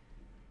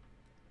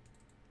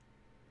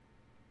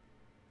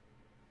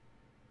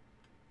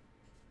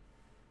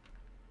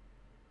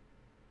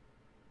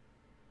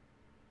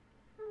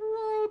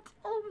 What?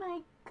 Oh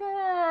my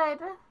god.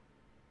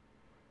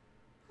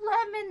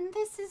 Lemon,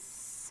 this is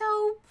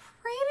so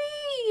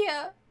pretty.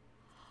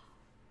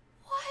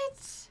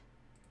 What?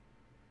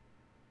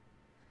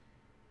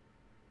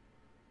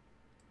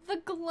 The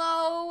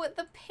glow,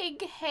 the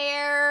pink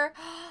hair,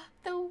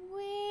 the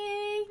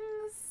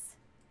wings,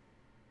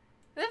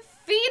 the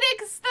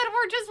phoenix that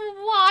we're just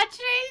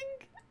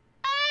watching.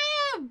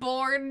 Ah,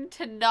 born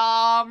to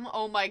Nom.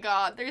 Oh my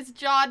god. There's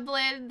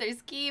Johnblin,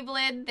 there's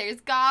Geeblin,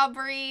 there's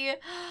Gobri,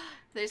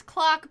 there's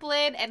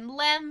Clockblin and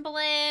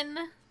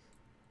Lemblin.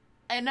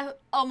 And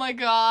oh my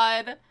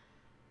god.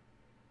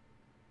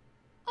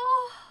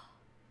 Oh.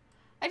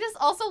 I just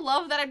also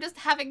love that I'm just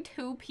having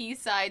 2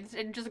 peace signs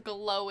and just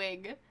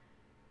glowing.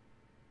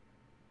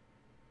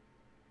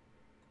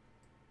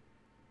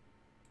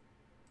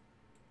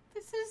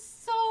 This is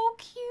so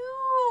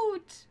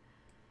cute.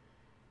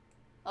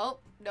 Oh,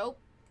 nope.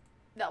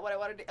 Not what I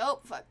want to do. Oh,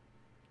 fuck.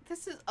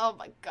 This is, oh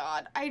my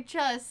god. I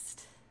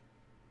just...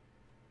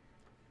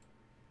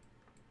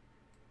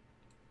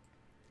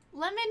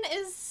 Lemon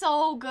is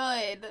so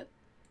good.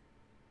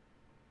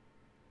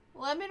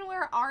 Lemon,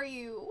 where are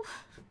you?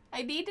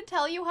 I need to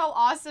tell you how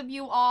awesome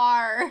you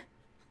are.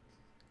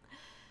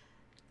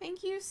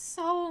 Thank you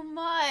so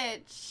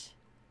much.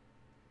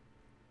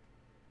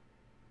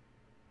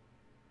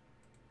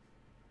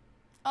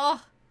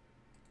 Ugh.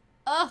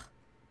 Ugh.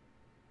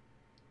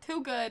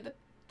 Too good.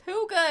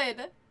 Too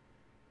good.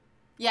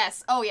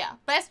 Yes. Oh, yeah.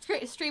 Best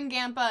stream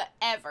Gampa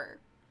ever.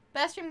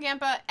 Best stream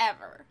Gampa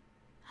ever.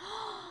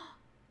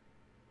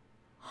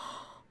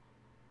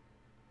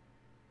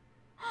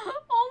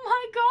 Oh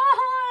my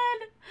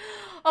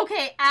god.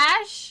 Okay,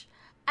 Ash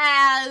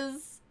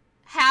as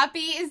Happy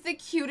is the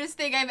cutest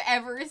thing I've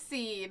ever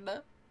seen.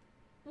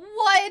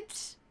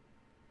 What?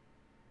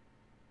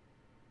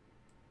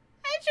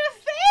 How'd you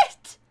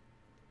fit?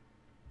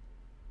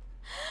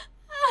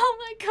 Oh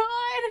my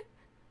god.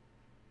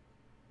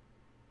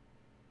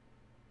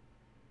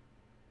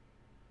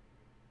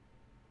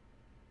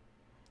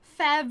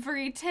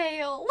 Fabry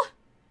tail.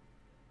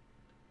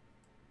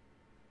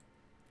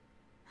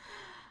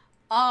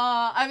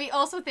 I mean,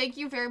 also thank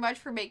you very much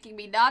for making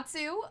me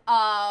Natsu.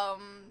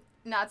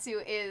 Natsu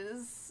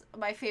is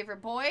my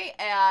favorite boy,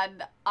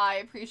 and I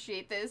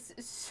appreciate this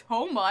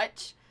so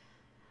much.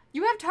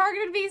 You have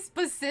targeted me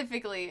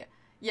specifically.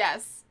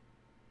 Yes.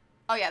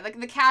 Oh yeah,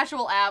 the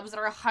casual abs that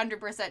are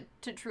 100%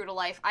 true to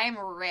life. I am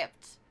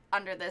ripped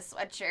under this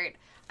sweatshirt.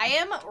 I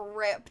am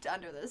ripped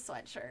under this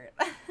sweatshirt.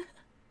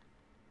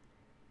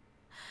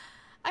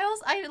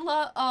 I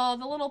love,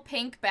 the little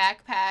pink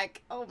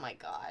backpack. Oh my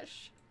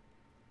gosh.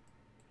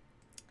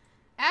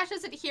 Ash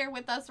isn't here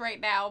with us right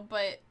now,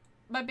 but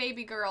my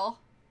baby girl.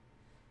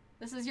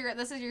 This is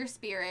your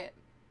spirit.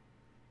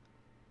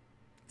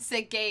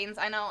 Sick gains.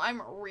 I know,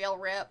 I'm real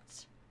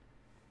ripped.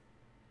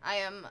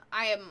 I'm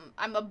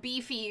a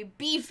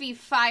beefy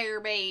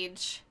fire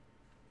mage.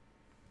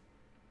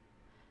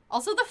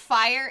 Also the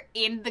fire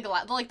in the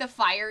the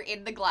fire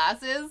in the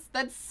glasses.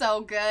 That's so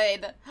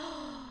good.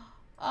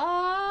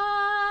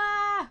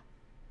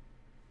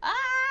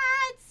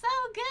 It's so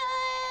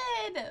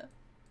good.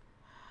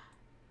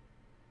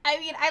 I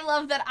mean, I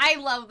love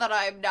that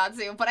I'm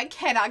Natsu, but I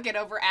cannot get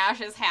over Ash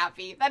as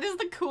Happy. That is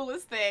the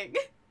coolest thing.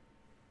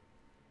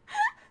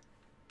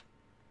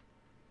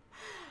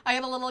 I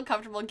got a little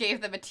uncomfortable,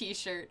 gave them a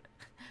t-shirt.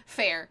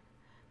 Fair.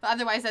 But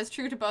otherwise, as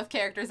true to both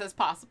characters as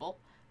possible.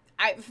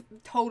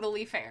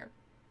 Totally fair.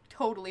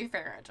 Totally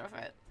fair out of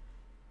it.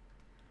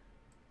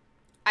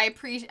 I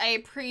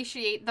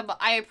appreciate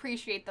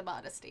the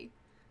modesty.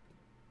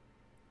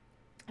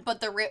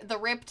 But the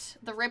ripped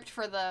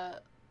for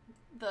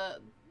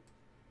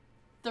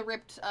the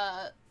ripped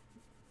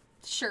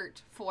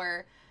shirt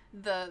for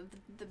the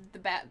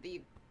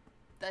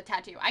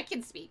tattoo. I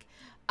can speak.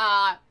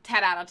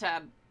 10 out of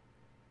 10.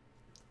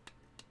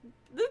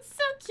 That's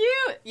so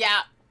cute.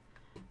 Yeah.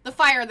 The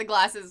fire in the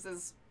glasses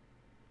is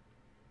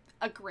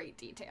a great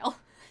detail.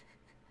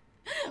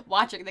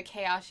 Watching the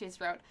chaos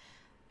she's wrote.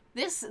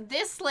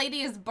 This lady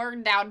has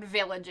burned down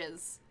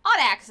villages. On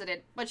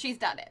accident, but she's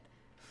done it.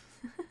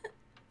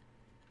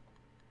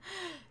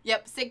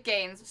 Yep, sick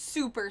gains.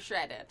 Super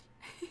shredded.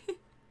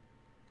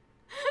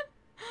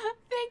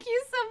 Thank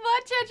you so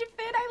much,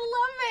 Edgefin. I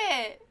love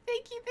it.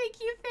 Thank you, thank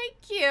you,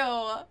 thank you.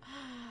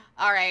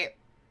 Alright.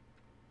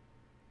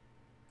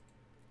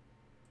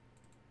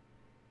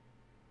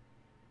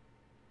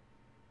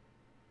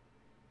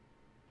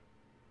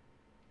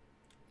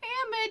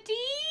 Amity!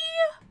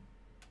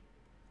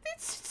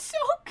 It's so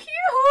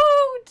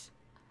cute!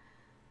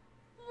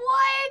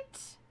 What?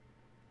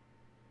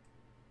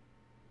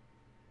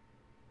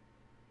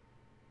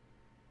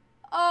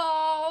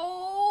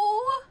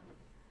 Oh!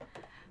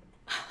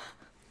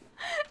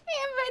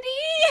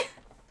 Amity!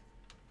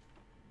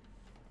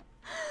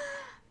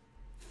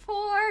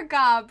 For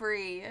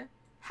Gabri.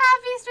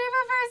 Happy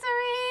Streamiversary!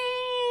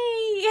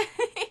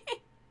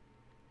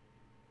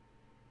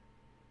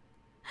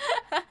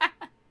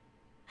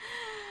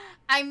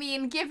 I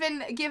mean,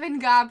 given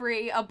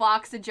Gabri a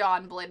box of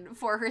John Blend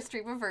for her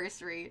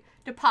Streamiversary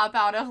to pop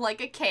out of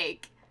like a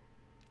cake,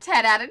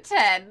 10 out of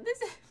 10.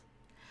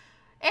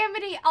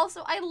 Amity,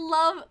 also, I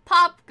love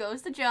Pop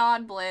goes to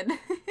John Blend.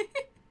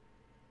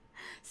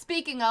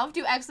 Speaking of,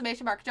 do !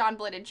 John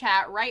Blend in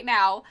chat right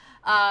now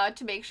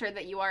to make sure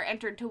that you are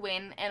entered to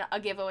win a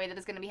giveaway that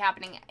is going to be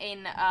happening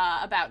in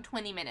about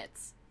 20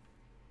 minutes.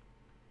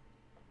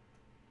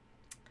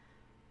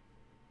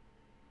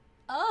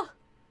 Oh.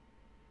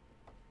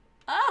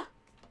 Ah!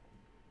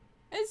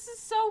 This is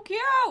so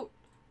cute!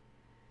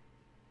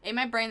 In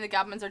my brain, the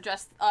goblins are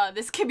just,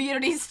 this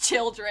community's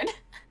children.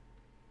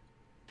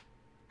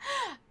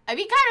 I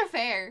mean, kind of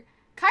fair.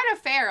 Kind of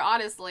fair,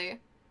 honestly.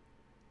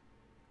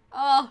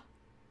 Oh.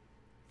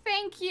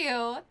 Thank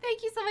you.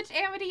 Thank you so much,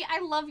 Amity. I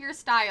love your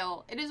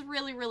style. It is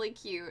really, really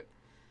cute.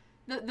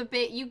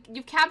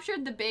 You've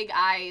captured the big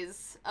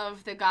eyes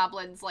of the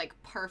goblins, like,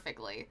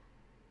 perfectly.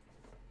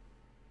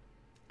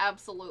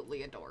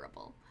 Absolutely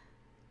adorable.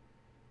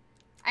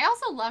 I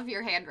also love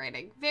your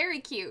handwriting. Very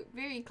cute.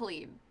 Very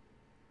clean.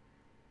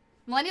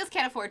 Millennials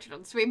can't afford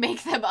children, so we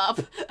make them up.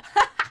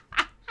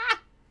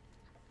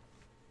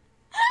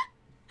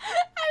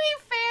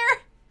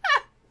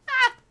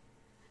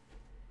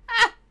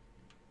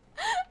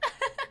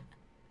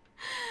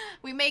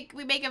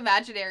 make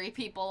imaginary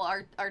people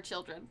our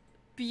children.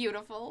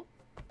 Beautiful.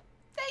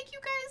 Thank you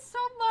guys so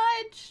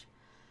much.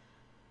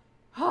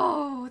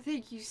 Oh,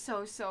 thank you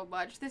so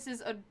much. This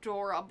is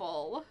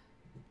adorable.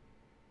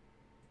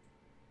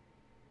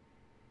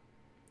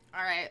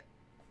 All right.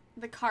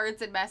 The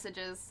cards and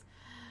messages.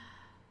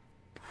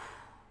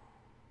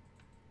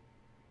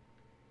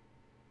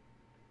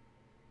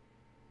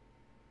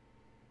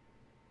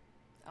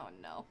 Oh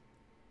no.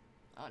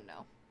 Oh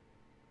no.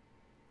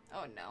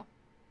 Oh no.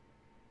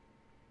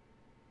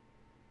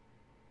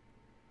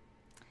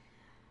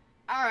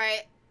 All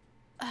right.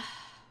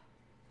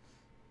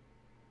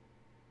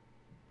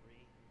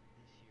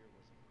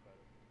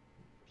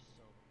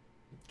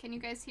 Can you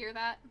guys hear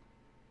that?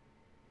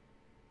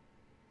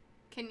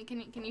 Can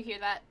you hear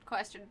that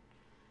question?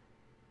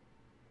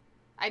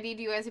 I need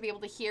you guys to be able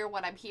to hear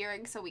what I'm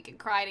hearing so we can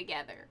cry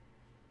together.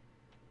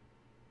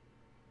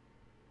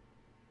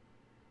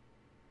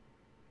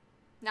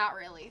 Not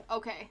really.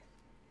 Okay.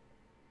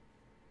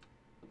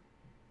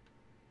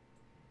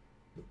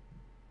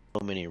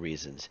 So many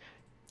reasons.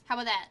 How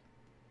about that?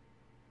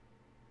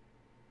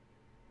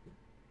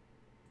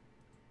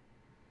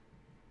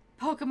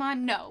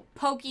 Pokemon, no.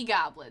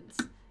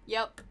 Pokegoblins.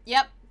 Yep,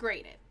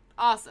 graded.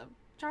 Awesome.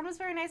 John was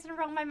very nice and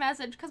wrote my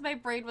message because my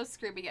brain was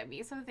screaming at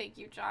me, so thank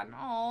you, John.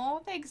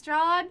 Oh, thanks,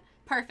 John.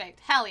 Perfect.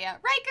 Hell yeah.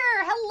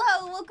 Riker,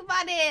 hello. Welcome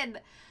on in.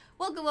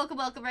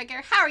 Welcome,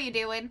 Riker. How are you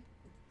doing?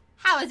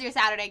 How is your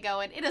Saturday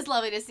going? It is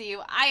lovely to see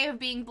you. I am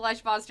being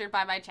blush monstered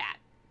by my chat.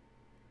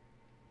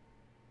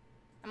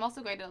 I'm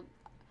also going to...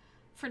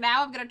 For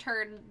now, I'm going to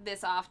turn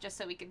this off just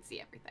so we can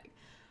see everything.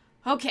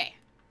 Okay.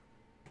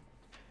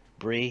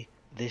 Bree,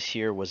 this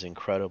year was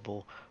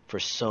incredible for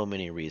so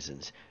many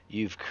reasons.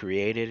 You've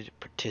created,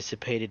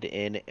 participated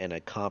in, and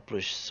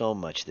accomplished so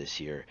much this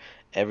year.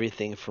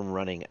 Everything from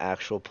running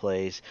actual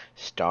plays,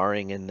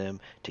 starring in them,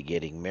 to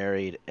getting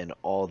married, and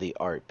all the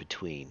art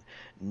between.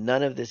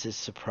 None of this is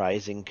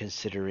surprising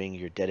considering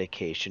your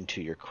dedication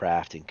to your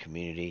craft and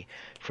community,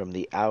 from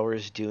the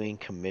hours doing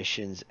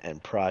commissions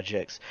and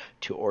projects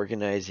to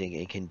organizing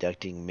and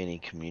conducting many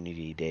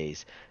community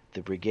days.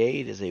 The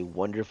Brigade is a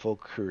wonderful,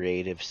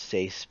 creative,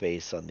 safe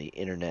space on the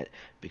internet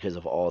because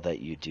of all that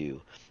you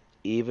do.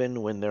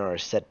 Even when there are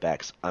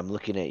setbacks, I'm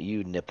looking at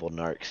you, nipple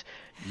narcs.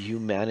 You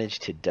manage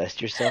to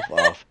dust yourself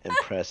off and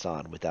press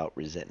on without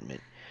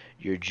resentment.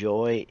 Your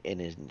joy and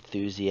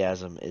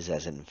enthusiasm is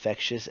as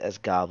infectious as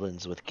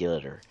goblins with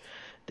glitter.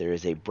 There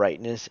is a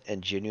brightness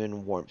and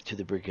genuine warmth to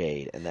the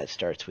Brigade, and that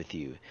starts with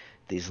you.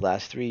 These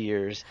last 3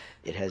 years,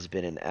 it has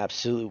been an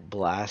absolute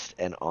blast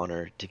and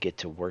honor to get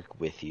to work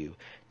with you,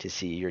 to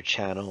see your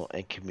channel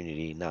and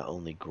community not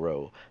only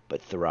grow,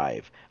 but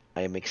thrive.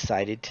 I am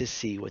excited to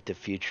see what the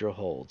future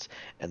holds,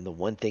 and the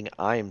one thing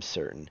I am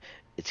certain,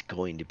 it's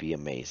going to be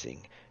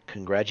amazing.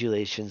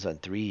 Congratulations on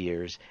 3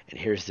 years, and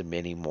here's to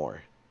many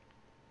more.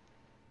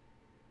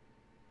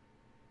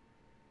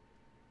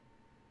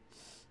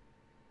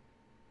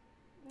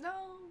 No.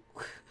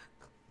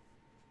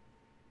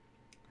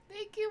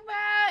 Thank you,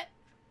 Matt.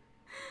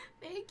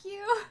 Thank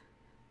you.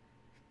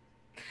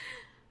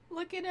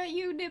 Looking at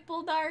you,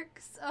 nipple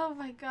darks. Oh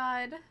my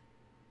god.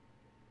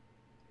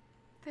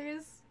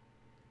 There's...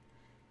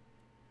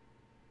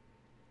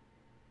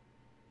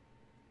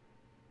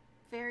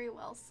 Very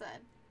well said.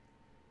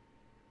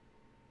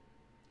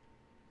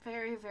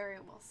 Very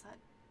well said.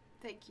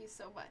 Thank you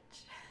so much.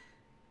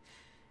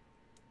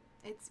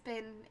 It's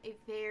been a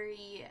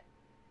very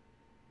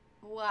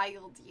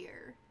wild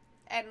year,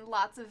 and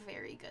lots of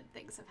very good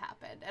things have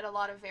happened, and a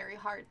lot of very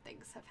hard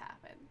things have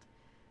happened.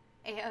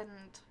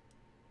 And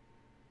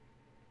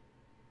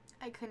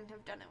I couldn't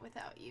have done it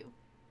without you.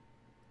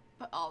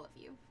 But all of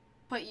you.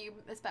 But you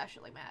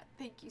especially, Matt.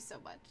 Thank you so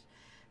much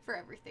for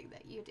everything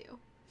that you do.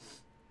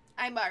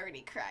 I'm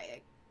already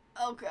crying.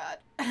 Oh god.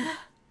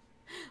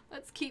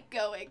 Let's keep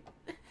going.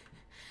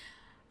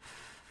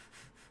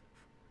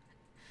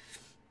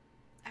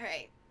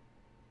 Alright.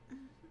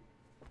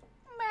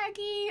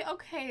 Maggie,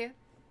 okay.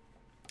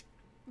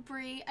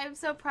 Bree, I'm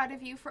so proud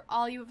of you for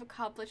all you have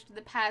accomplished in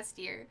the past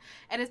year,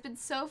 and it's been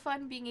so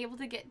fun being able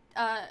to get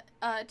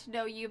to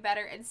know you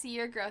better and see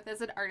your growth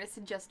as an artist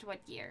in just 1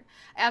 year.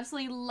 I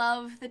absolutely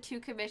love the 2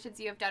 commissions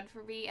you have done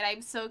for me, and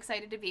I'm so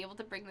excited to be able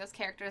to bring those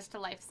characters to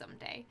life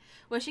someday.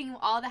 Wishing you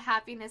all the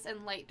happiness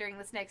and light during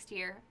this next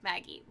year,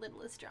 Maggie,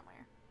 Littlest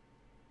Drummer.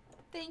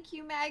 Thank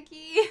you,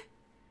 Maggie.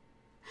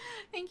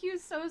 Thank you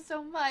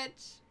so much.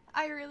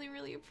 I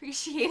really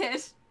appreciate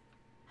it.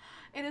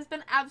 It has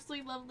been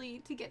absolutely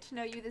lovely to get to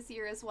know you this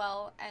year as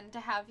well, and to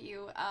have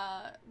you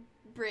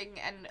bring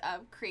and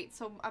create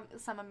some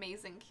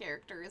amazing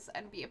characters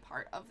and be a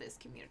part of this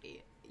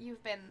community.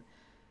 You've been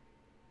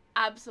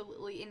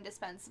absolutely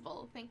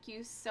indispensable. Thank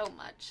you so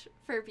much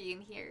for being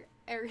here.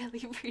 I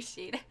really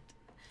appreciate it.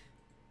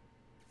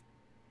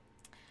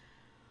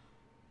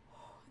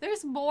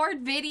 There's more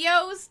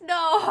videos?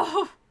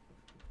 No!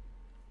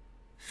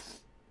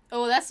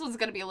 Oh, this one's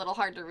gonna be a little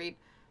hard to read.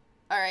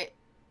 Alright.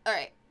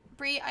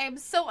 Bree, I am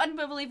so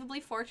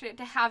unbelievably fortunate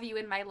to have you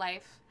in my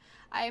life.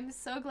 I am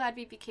so glad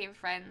we became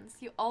friends.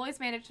 You always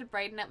manage to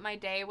brighten up my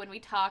day when we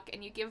talk,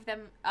 and you give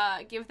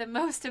the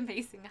most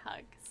amazing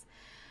hugs.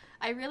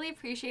 I really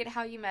appreciate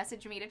how you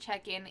message me to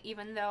check in,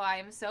 even though I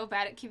am so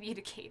bad at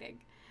communicating.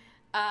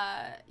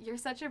 You're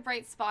such a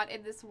bright spot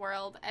in this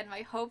world, and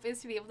my hope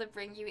is to be able to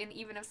bring you in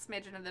even a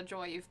smidgen of the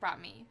joy you've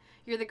brought me.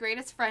 You're the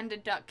greatest friend a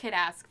duck could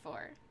ask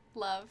for.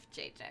 Love,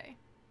 JJ.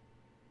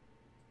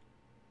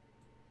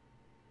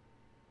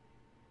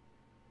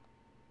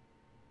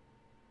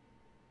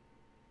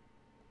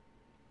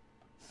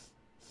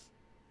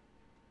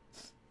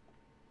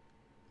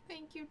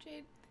 Thank you,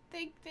 Jade.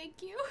 Thank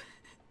you.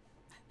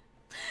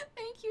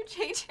 Thank you,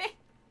 JJ.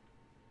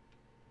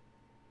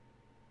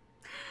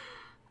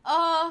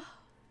 Oh,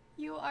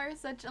 you are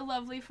such a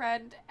lovely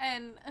friend,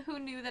 and who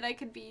knew that I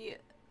could be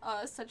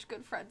such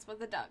good friends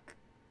with a duck.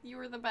 You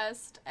were the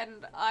best,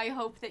 and I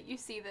hope that you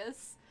see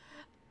this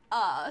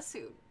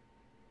soon.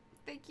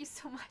 Thank you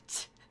so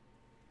much.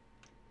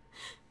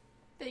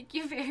 Thank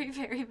you very,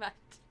 very much.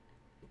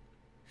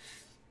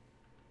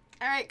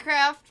 Alright,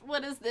 Craft,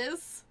 what is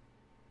this?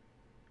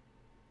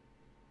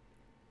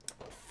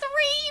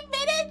 3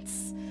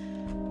 minutes?!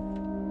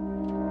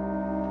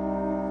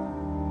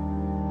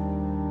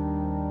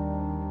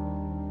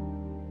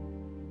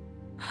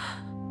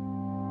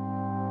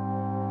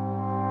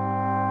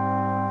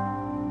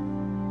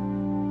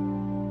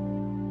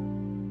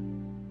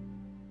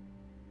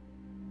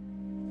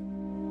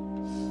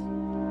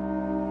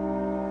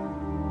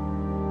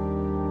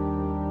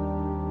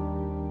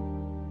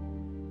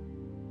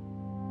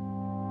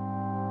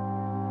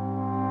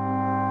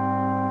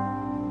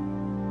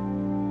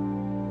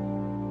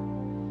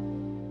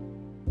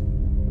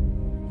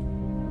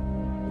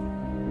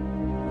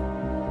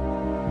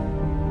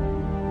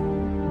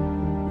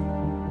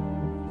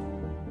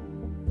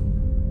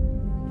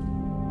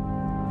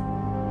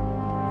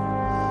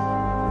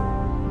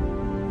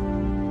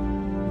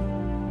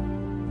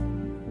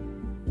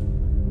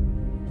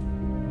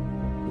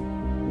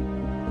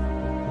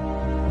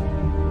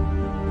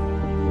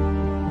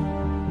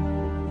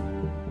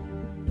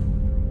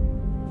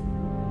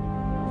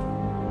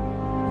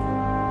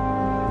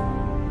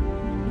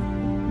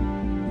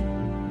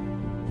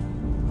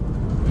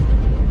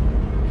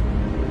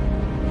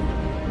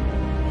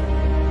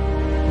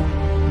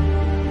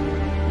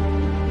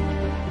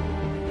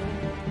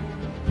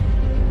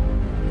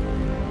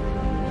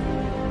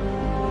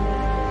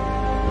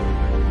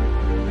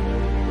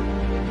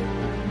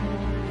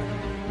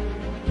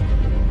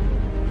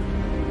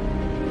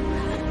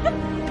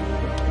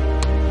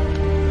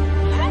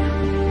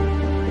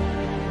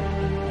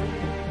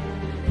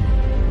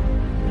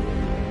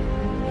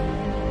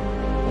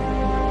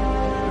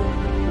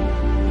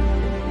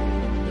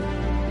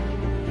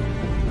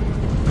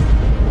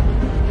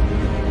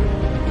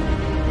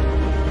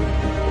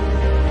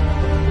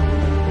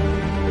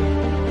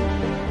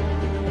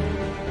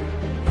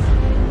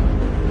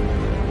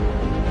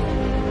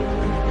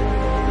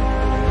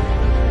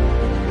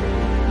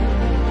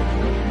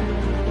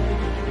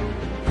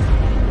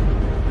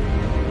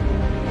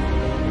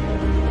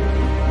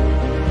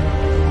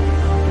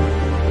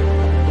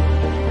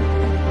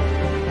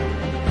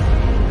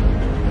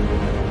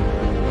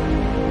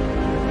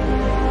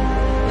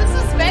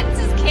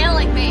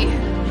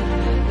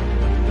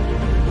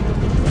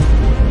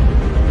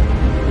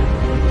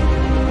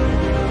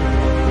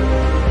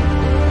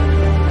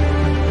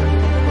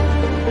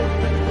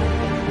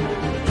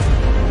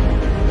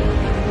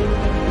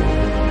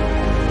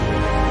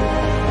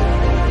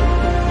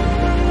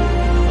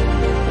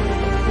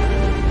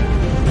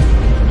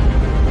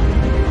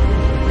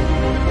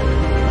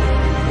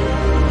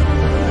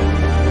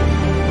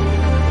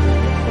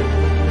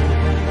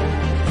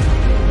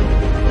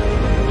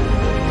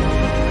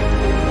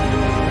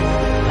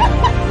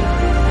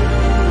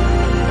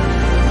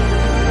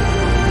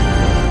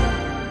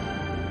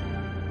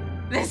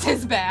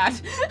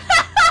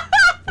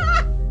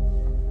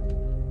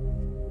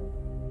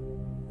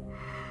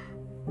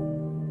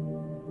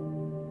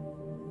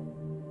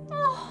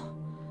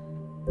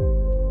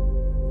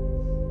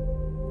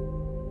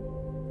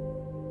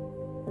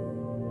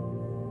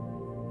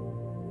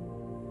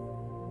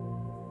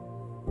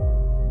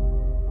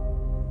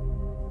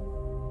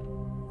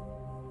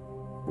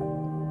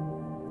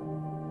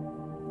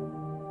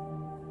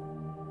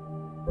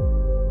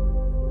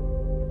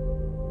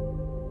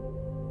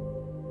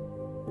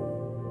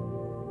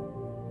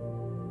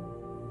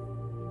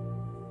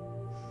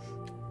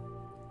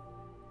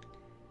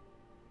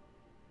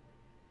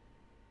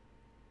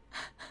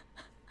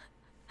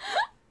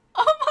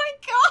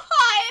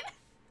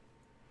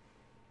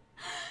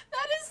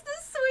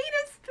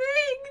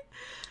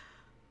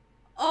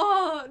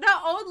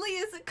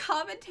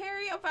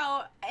 commentary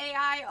about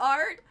AI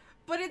art,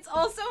 but it's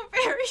also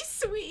very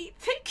sweet.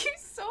 Thank you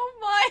so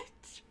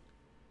much.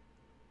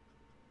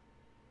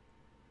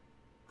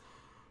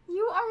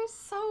 You are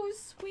so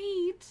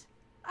sweet.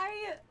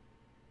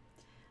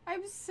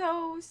 I'm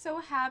so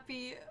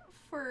happy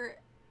for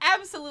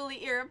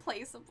absolutely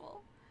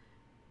irreplaceable.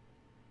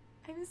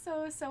 I'm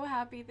so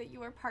happy that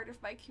you are part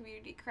of my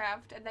community,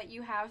 Craft, and that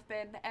you have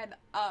been and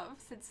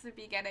since the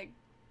beginning.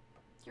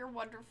 You're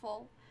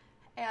wonderful,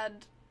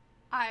 and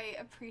I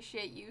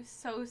appreciate you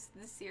so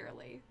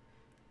sincerely.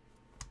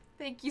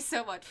 Thank you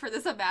so much for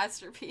this a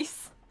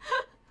masterpiece.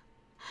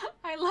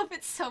 I love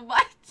it so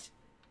much.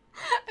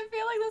 I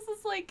feel like this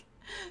is like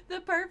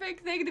the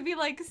perfect thing to be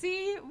like,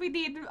 see, we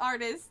need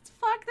artists.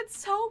 Fuck, that's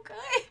so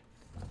good.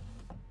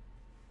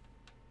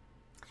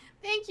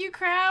 Thank you,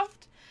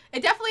 Craft.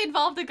 It definitely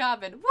involved a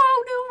goblin.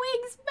 Whoa, new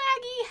wings,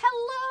 Maggie.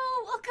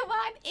 Hello. Welcome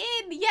on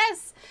in.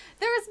 Yes,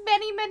 there's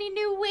many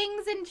new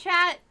wings in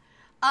chat.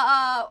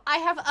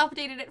 I have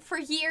updated it for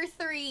year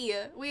 3.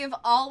 We have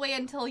all the way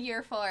until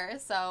year 4,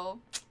 so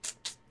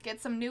get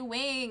some new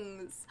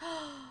wings.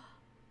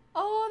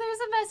 Oh, there's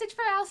a message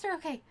for Alistair.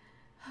 Okay.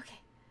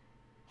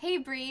 Hey,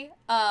 Bree.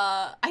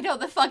 I know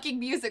the fucking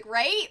music,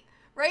 right?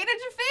 Right,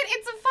 Fit?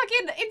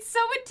 It's so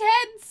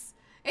intense.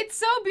 It's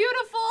so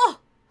beautiful.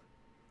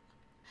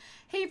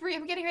 Hey, Bree,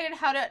 I'm getting ready to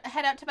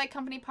head out to my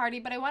company party,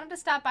 but I wanted to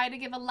stop by to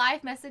give a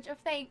live message of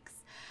thanks.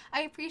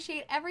 I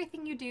appreciate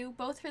everything you do,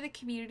 both for the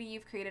community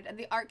you've created and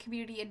the art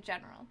community in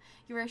general.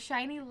 You are a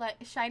shining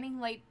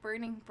light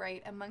burning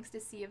bright amongst a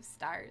sea of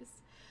stars.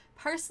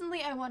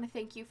 Personally, I want to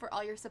thank you for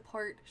all your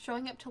support,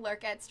 showing up to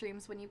lurk at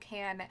streams when you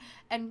can,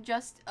 and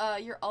just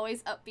your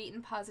always upbeat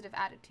and positive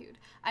attitude.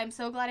 I'm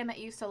so glad I met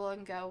you so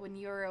long ago when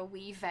you were a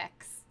wee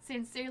Vex.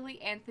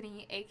 Sincerely,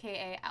 Anthony,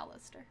 aka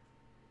Alistair.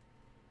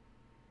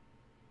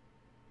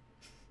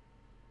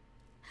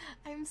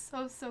 I'm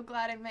so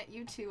glad I met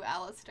you too,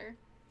 Alistair.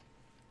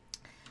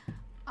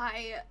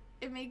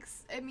 It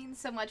means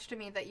so much to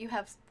me that you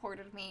have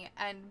supported me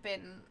and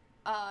been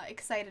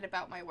excited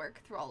about my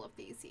work through all of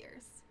these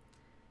years.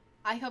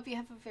 I hope you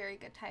have a very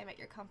good time at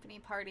your company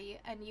party,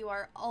 and you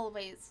are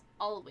always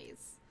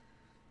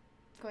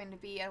going to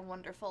be a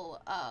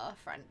wonderful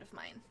friend of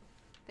mine.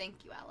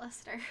 Thank you,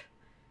 Alistair.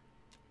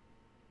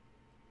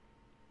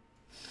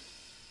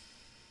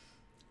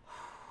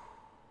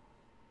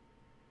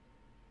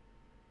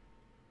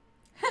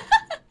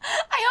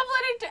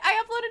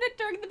 I uploaded it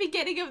during the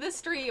beginning of the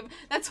stream.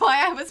 That's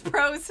why I was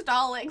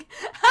pro-stalling.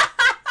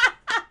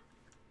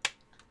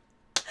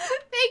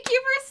 Thank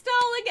you for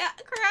stalling,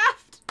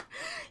 Craft.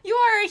 You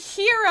are a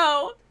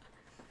hero.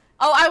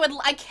 Oh,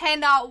 I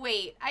cannot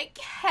wait. I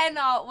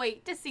cannot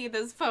wait to see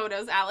those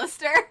photos,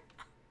 Alistair.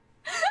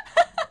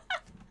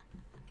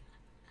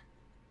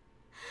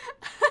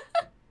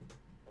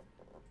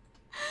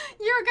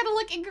 You're gonna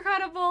look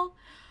incredible.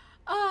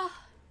 Oh,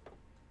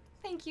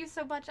 thank you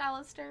so much,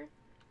 Alistair.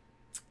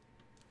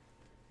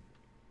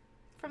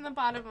 From the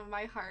bottom of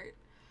my heart.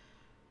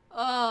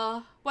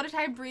 What a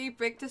time Bree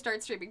bricked to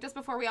start streaming, just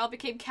before we all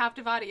became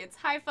captive audience.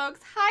 Hi, folks.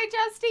 Hi,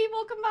 Justy.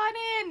 Welcome on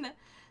in.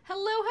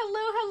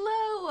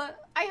 Hello.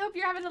 I hope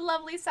you're having a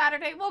lovely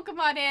Saturday. Welcome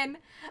on in.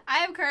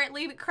 I am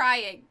currently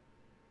crying.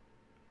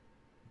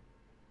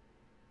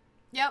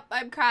 Yep,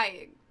 I'm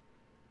crying.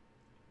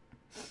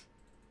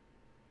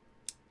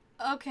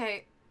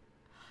 Okay.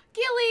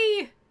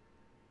 Gilly!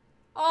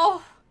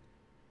 Oh.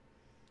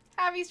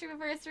 Happy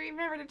Streamiversary.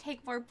 Remember to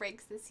take more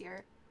breaks this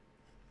year.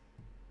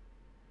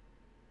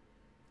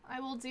 I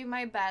will do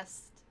my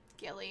best,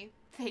 Gilly.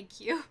 Thank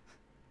you.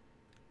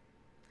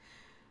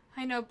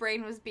 I know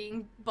Brain was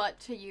being butt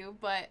to you,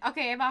 but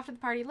okay, I'm off to the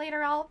party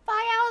later.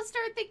 Bye,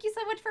 Alistair. Thank you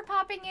so much for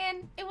popping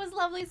in. It was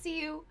lovely to see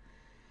you.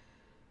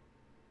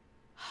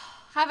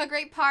 Have a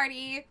great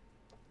party.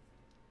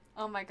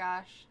 Oh my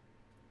gosh.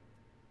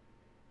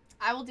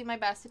 I will do my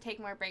best to take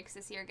more breaks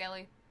this year,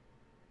 Gilly.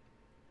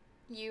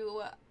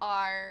 You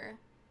are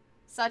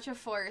such a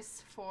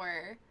force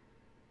for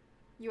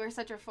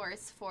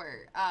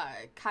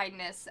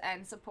kindness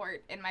and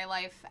support in my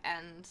life,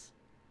 and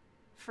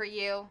for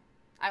you,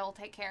 I will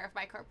take care of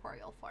my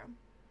corporeal form.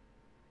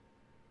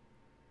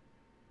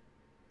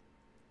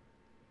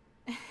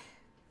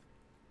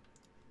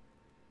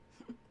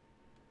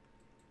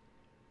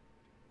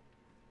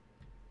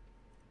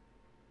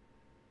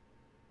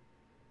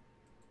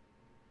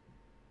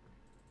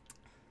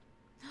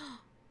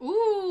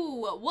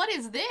 Ooh, what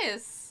is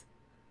this?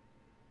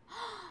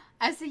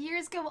 As the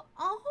years go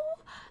on,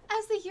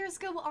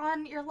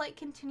 your light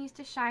continues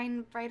to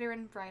shine brighter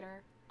and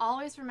brighter.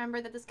 Always remember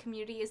that this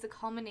community is the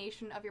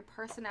culmination of your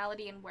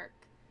personality and work.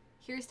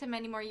 Here's to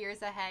many more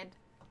years ahead.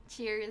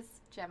 Cheers,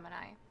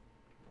 Gemini.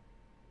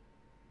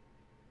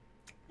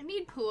 I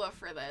need Pua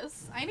for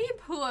this.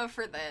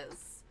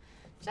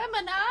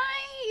 Gemini!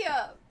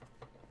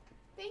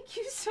 Thank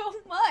you so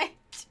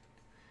much.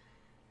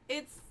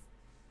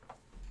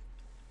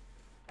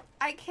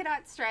 I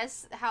cannot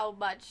stress how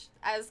much,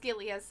 as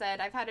Gilly has said,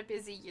 I've had a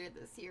busy year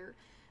this year.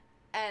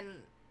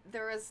 And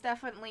there was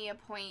definitely a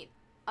point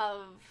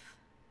of,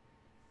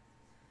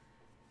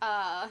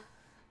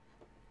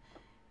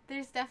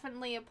 there's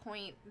definitely a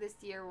point this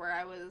year where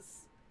I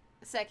was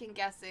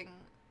second-guessing,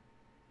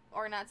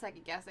 or not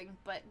second-guessing,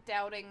 but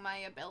doubting my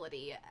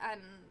ability and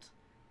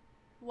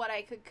what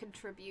I could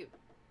contribute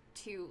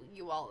to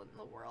you all in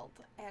the world.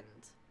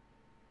 And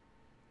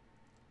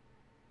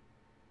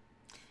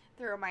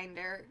the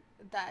reminder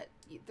that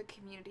the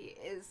community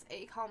is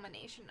a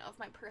culmination of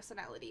my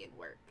personality and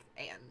work,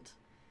 and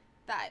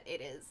that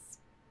it is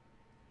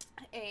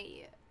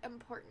a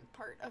important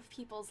part of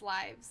people's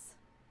lives.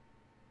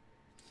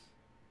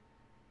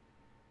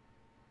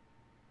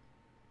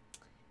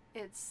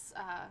 It's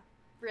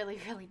really,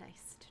 really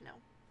nice to know.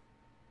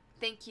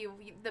 Thank you,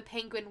 the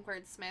Penguin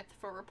Wordsmith,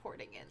 for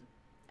reporting in.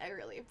 I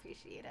really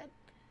appreciate it.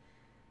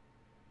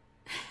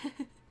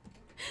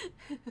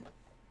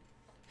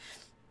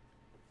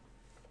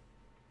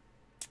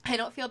 I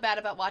don't feel bad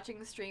about watching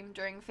the stream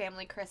during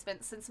family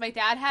Christmas since my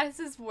dad has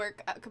his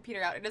work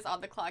computer out and is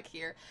on the clock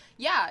here.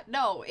 Yeah,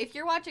 no, if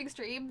you're watching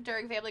stream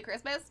during family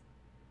Christmas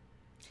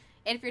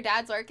and if your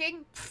dad's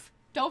working,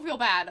 don't feel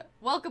bad.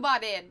 Welcome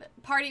on in.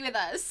 Party with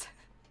us.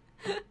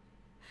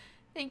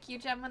 Thank you,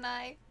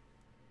 Gemini.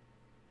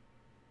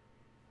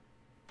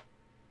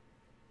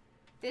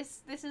 Here's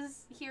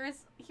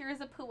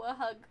a Pua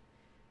hug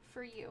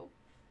for you.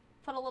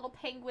 Put a little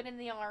penguin in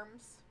the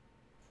arms.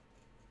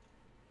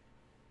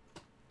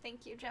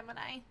 Thank you,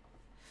 Gemini.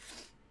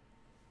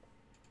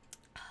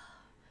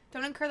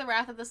 Don't incur the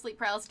wrath of the sleep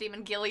paralysis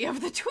demon Gilly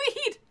of the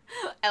tweed.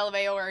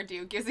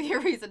 LMAOR gives you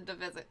a reason to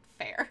visit.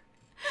 Fair.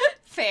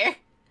 Fair.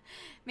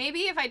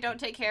 Maybe if I don't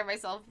take care of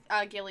myself,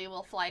 Gilly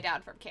will fly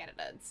down from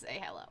Canada and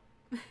say hello.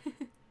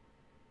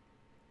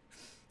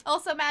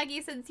 Also,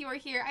 Maggie, since you are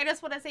here, I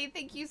just want to say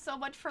thank you so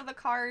much for the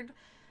card.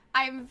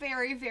 I'm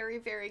very, very,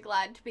 very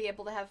glad to be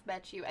able to have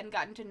met you and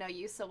gotten to know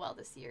you so well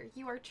this year.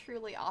 You are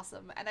truly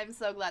awesome, and I'm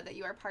so glad that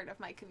you are part of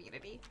my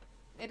community.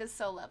 It is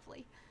so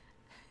lovely.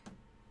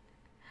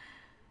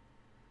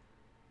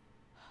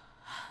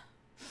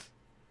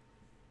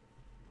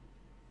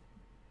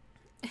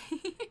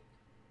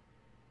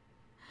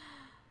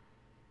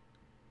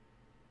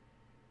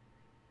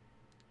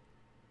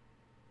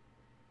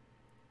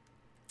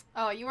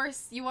 Oh,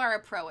 you are a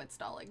pro at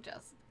stalling,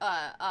 Jess.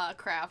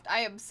 Craft.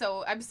 I'm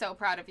so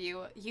proud of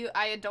you.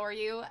 I adore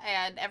you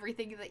and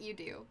everything that you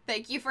do.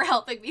 Thank you for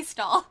helping me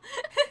stall.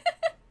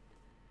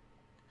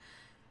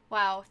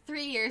 Wow,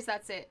 3 years,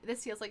 that's it.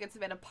 This feels like it's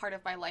been a part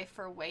of my life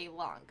for way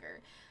longer.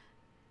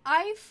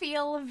 I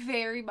feel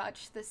very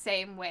much the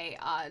same way,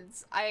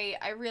 Odds.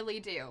 I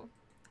really do.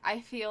 I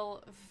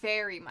feel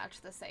very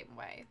much the same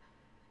way.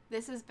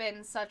 This has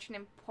been such an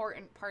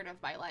important part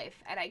of my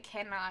life, and I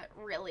cannot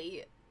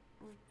really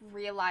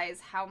realize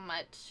how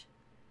much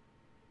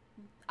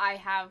I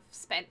have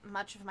spent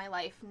much of my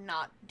life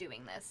not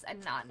doing this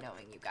and not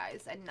knowing you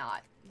guys and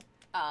not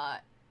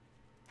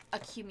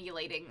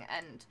accumulating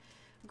and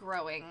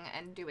growing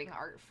and doing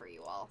art for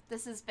you all.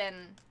 This has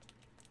been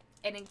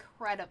an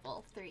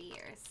incredible 3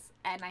 years,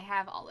 and I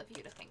have all of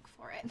you to thank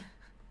for it.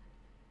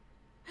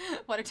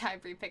 What a time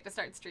Bree picked to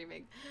start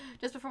streaming.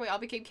 Just before we all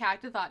became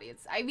captive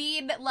audience. I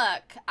mean,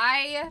 look,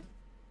 I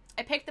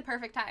picked the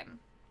perfect time.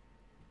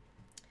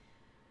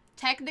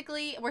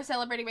 Technically, we're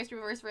celebrating my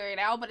Streamiversary right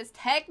now, but it's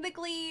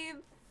technically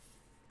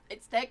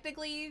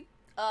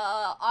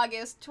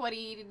August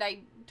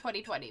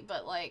 2020,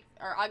 but like,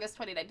 or August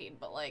 2019,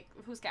 but like,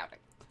 who's counting?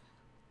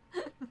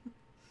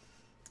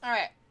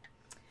 Alright.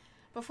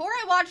 Before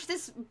I watch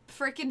this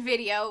freaking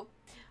video,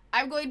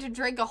 I'm going to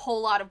drink a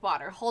whole lot of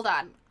water. Hold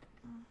on.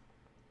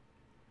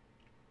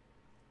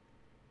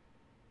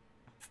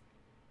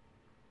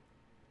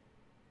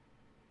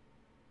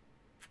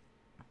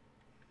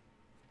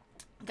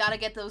 Gotta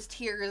get those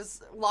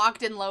tears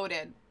locked and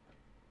loaded.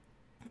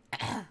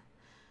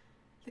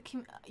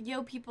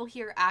 Yo, people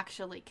here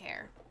actually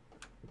care.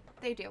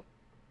 They do.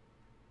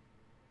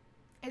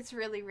 It's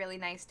really, really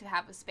nice to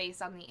have a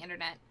space on the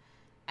internet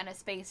and a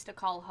space to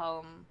call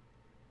home.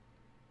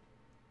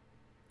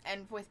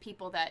 And with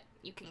people that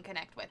you can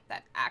connect with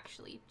that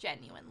actually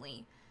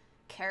genuinely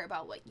care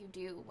about what you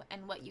do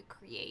and what you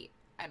create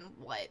and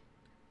what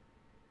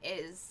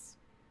is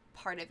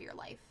part of your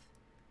life.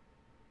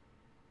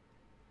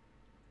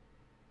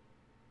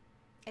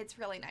 It's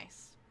really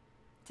nice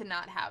to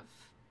not have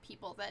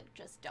people that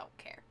just don't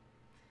care.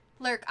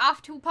 Lurk,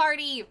 off to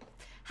party!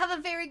 Have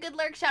a very good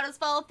Lurk, Shadows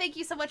Fall. Thank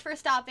you so much for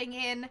stopping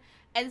in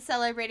and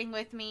celebrating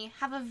with me.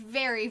 Have a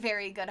very,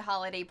 very good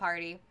holiday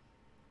party.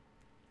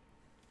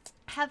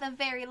 Have a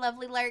very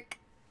lovely Lurk.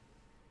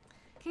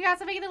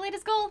 Congrats on making the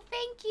latest goal.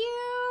 Thank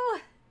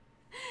you!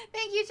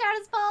 Thank you,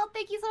 Shadows Fall.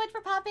 Thank you so much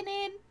for popping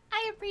in.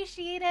 I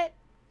appreciate it.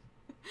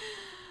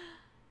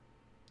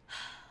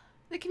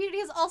 The community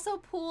has also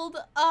pooled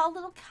a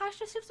little cash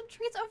to ship some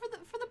treats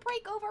for the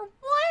breakover.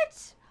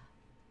 What?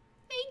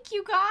 Thank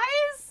you,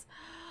 guys.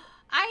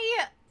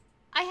 I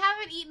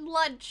haven't eaten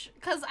lunch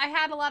because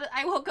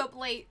I woke up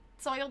late,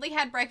 so I only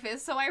had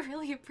breakfast, so I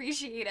really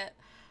appreciate it.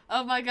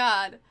 Oh my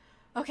god.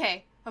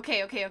 Okay.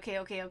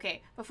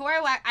 Before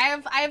I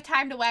have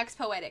time to wax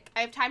poetic. I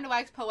have time to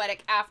wax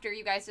poetic after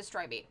you guys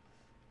destroy me.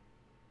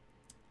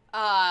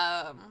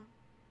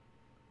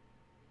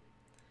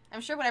 I'm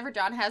sure whatever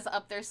John has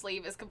up their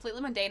sleeve is completely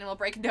mundane and will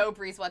break no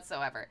breeze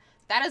whatsoever.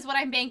 That is what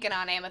I'm banking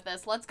on,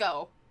 Amethyst. Let's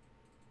go.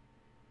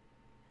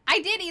 I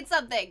did eat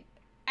something.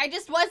 I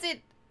just wasn't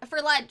for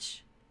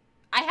lunch.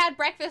 I had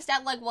breakfast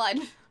at like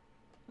 1.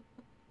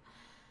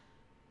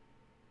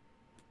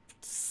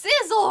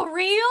 Sizzle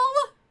reel?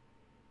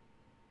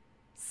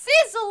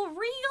 Sizzle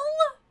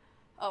reel?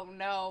 Oh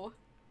no.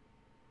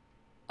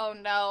 Oh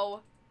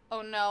no.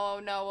 Oh no, oh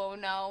no, oh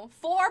no.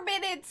 4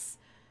 minutes!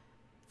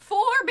 4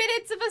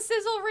 minutes of a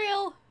sizzle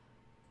reel!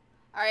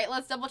 Alright,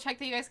 let's double check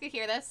that you guys can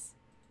hear this.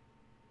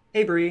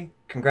 Hey Bree,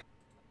 congrats.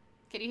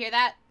 Can you hear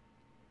that?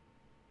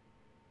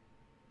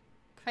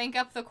 Crank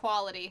up the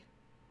quality.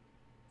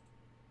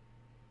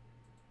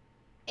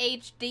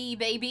 HD,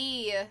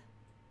 baby!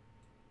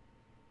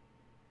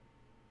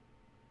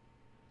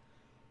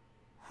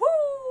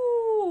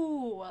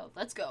 Whoo!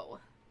 Let's go.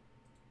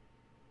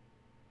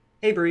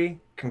 Hey Bree,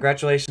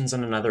 congratulations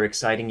on another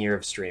exciting year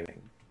of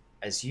streaming.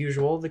 As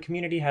usual, the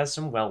community has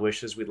some well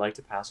wishes we'd like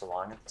to pass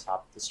along at the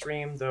top of the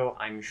stream, though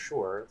I'm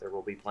sure there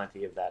will be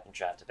plenty of that in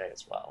chat today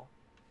as well.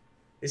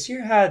 This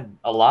year had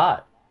a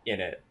lot in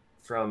it,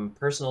 from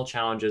personal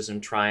challenges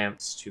and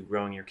triumphs to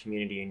growing your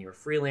community in your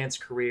freelance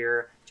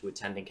career, to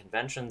attending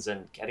conventions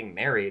and getting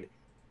married.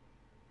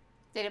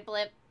 Did it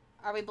blip?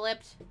 Are we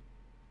blipped?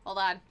 Hold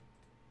on.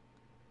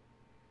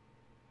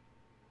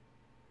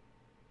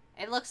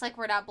 It looks like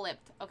we're not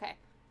blipped. Okay.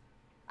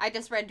 I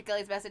just read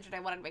Gilly's message and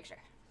I wanted to make sure.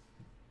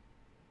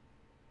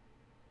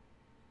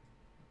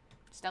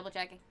 Just double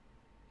checking.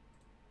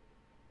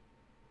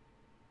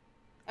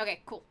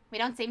 Okay, cool. We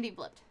don't seem to be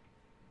blipped.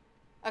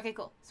 Okay,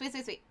 cool. Sweet,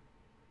 sweet, sweet.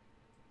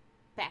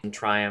 Back. From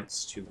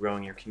triumphs to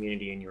growing your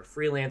community in your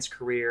freelance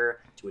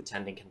career, to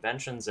attending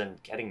conventions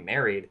and getting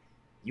married,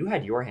 you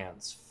had your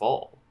hands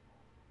full.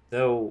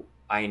 Though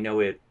I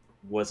know it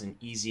wasn't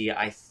easy,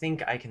 I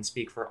think I can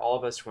speak for all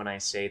of us when I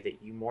say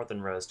that you more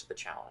than rose to the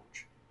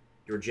challenge.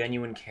 Your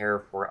genuine care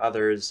for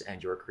others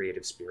and your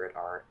creative spirit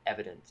are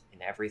evident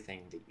in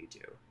everything that you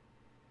do.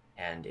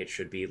 And it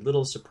should be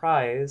little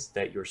surprise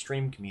that your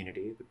stream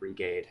community, the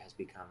Brigade, has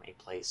become a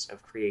place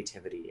of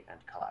creativity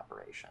and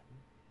collaboration.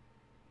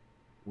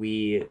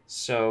 We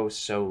so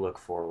look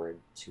forward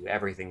to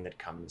everything that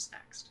comes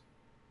next.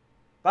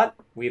 But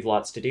we've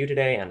lots to do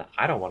today, and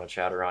I don't want to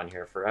chatter on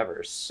here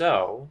forever,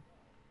 so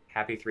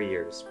happy 3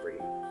 years, Bree.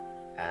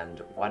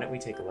 And why don't we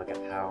take a look at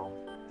how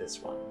this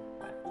one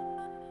went.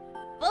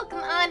 Welcome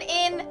on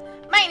in!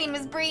 My name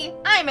is Bree,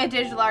 I'm a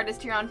digital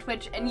artist here on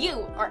Twitch, and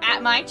you are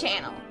at my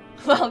channel.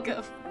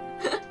 Welcome.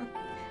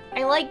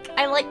 I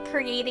like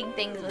creating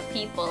things with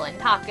people and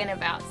talking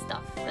about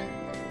stuff and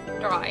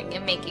drawing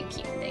and making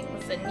cute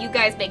things, and you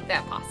guys make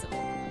that possible.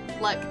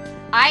 Look,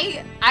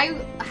 I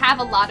have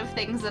a lot of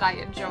things that I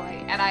enjoy,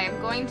 and I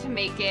am going to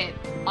make it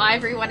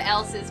everyone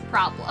else's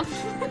problem.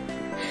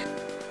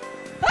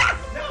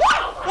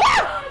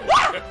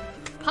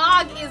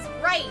 Pog is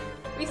right.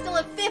 We still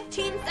have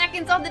 15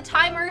 seconds on the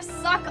timer.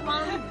 Suck on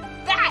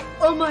that.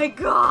 Oh my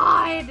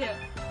god.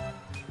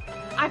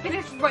 I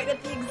finished right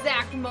at the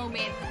exact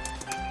moment.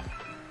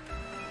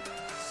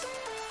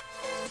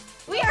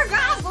 We are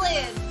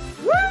goblins.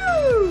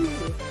 Woo!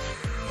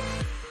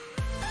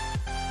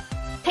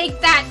 Take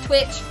that,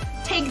 Twitch.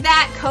 Take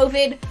that,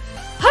 COVID.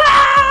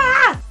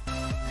 Ah!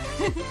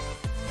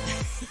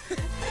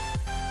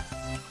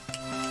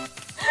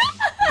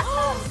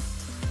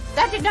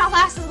 That did not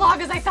last as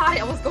long as I thought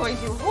it was going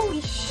to. Holy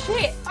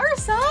shit,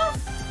 Ursa!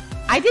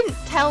 I didn't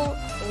tell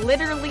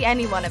literally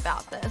anyone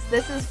about this.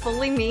 This is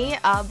fully me,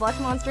 Blush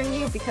Monstering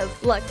you, because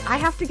look, I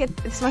have to get,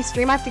 it's my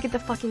stream, I have to get the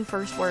fucking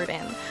first word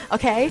in,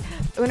 okay?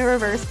 I'm gonna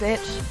reverse,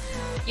 bitch.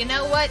 You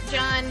know what,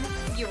 John?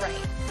 You're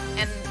right,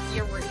 and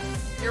you're rude.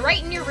 You're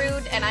right and you're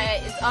rude, and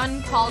it's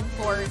uncalled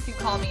for to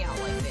call me out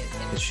like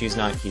this. She's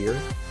not here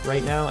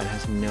right now and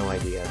has no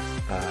idea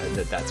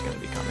that that's going to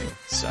be coming,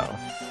 so...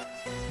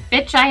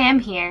 Bitch, I am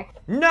here.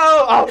 No!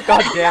 Oh,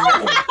 god damn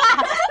it!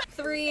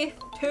 3,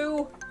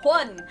 2,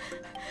 1.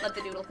 Let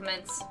the doodle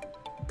commence.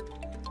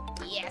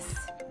 Yes.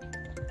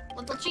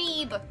 Little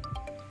Cheeb.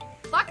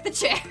 Fuck the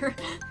chair.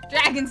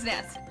 Dragon's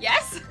Nest.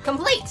 Yes?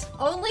 Complete.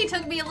 Only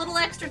took me a little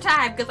extra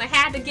time because I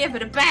had to give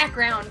it a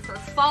background for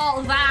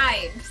fall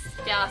vibes.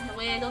 Just a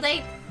wiggle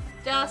date.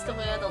 Just a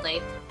wiggle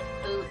date.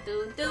 Do,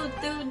 do, do,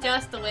 do,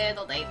 just a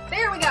wiggle date.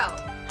 There we go.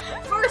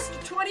 First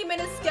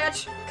 20-minute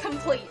sketch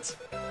complete.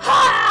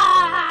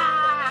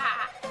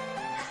 Ha!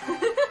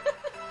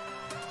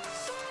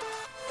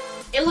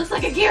 It looks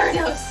like a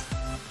Gyarados.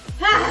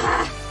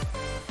 Ha!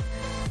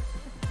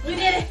 We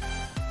did it.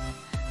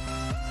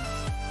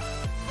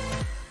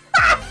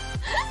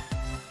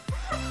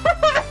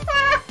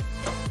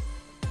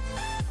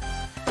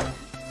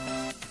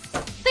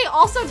 They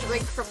also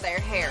drink from their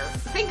hair.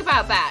 Think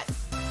about that.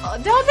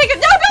 Don't think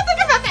about that. Don't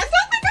think about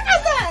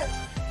that.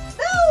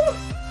 No.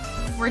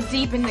 We're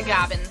deep in the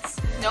goblins.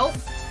 Nope.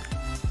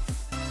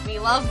 We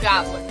love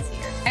goblins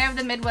here. I have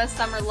the Midwest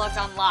summer look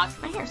on lock.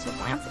 My hair's so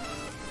fancy.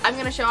 I'm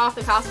gonna show off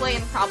the cosplay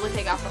and probably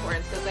take off the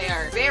horns because they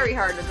are very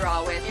hard to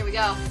draw with. Here we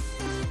go.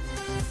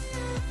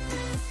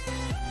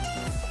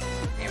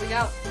 There we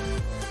go.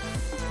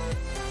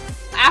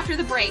 After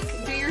the break,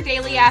 do your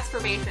daily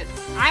affirmations.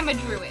 I'm a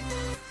druid.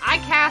 I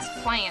cast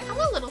plant.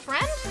 Hello, little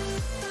friend.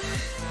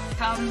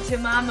 Come to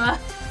mama.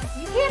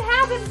 You can't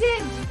have him, Dig.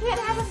 You can't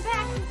have him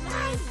back. He's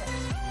mine.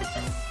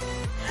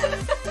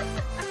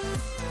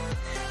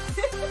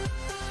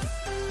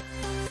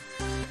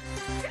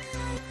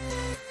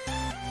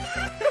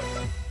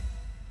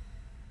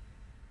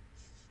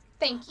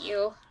 Thank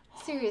you.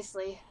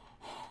 Seriously.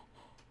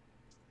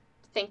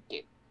 Thank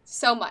you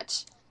so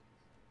much.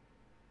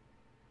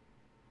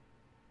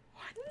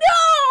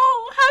 No!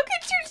 How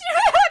could you do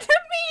that to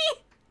me?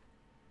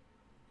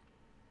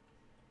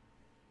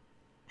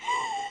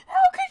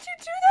 How could you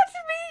do that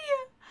to me?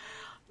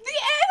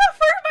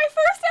 My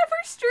first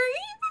ever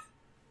stream?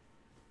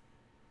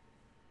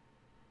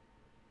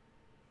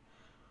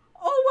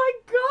 Oh my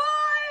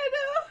god!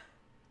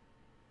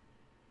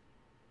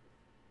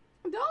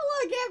 Don't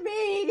look at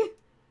me!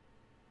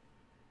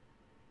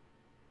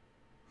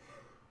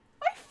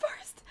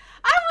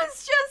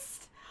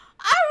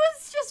 I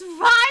was just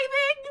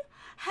vibing,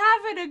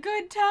 having a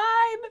good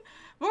time,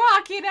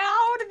 rocking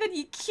out, and then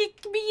you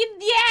kicked me in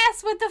the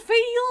ass with the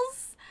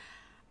feels.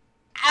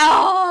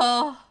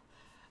 Oh,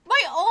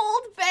 my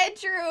old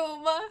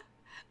bedroom,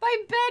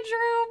 my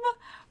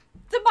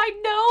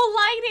no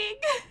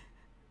lighting,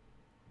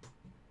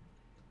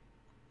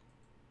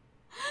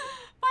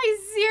 my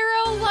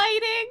zero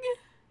lighting,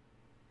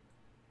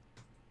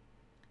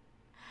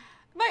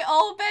 my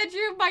old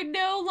bedroom, my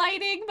no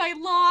lighting, my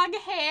long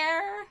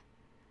hair.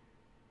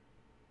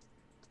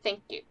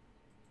 Thank you.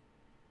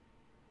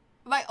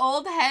 My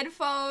old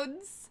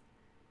headphones.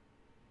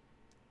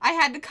 I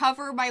had to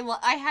cover my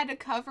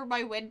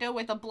window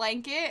with a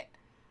blanket.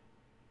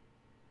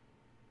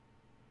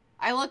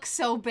 I look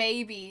so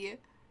baby.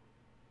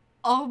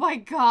 Oh my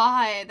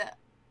god.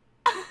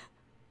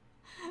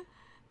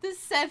 The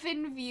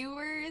 7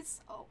 viewers.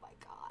 Oh my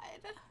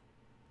god.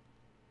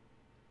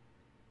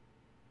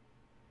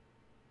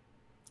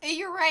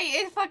 You're right,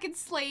 it fucking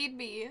slayed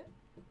me.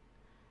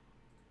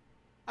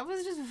 I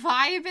was just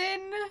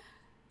vibing.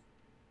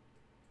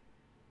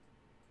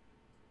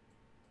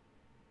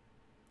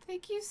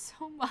 Thank you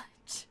so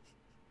much.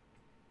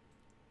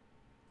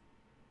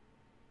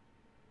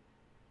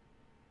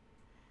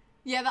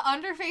 Yeah, the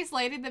underface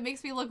lighting that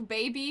makes me look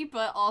baby,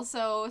 but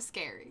also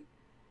scary.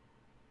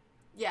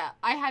 Yeah,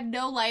 I had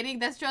no lighting.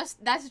 That's just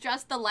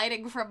the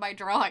lighting from my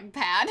drawing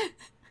pad.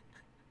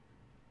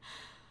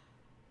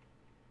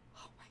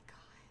 Oh my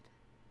god.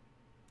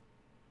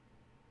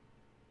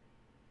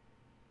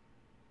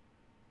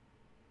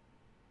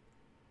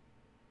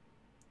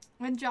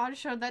 When John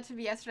showed that to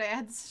me yesterday, I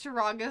had the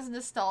strongest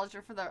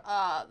nostalgia for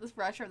this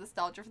retro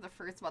nostalgia for the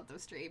first month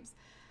of streams.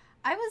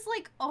 I was,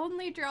 like,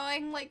 only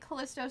drawing, like,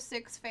 Callisto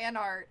 6 fan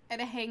art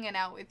and hanging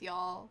out with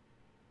y'all.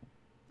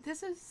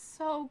 This is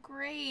so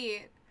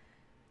great.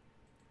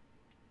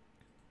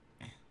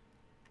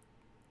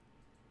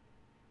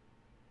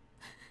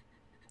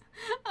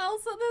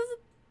 Also,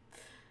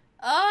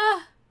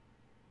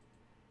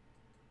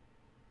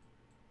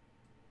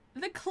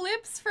 the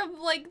clips from,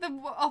 like,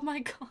 oh my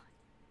god.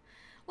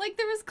 Like,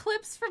 there was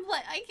clips from,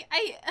 like,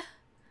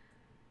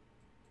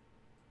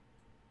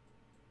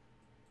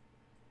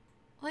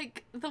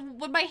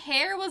 when my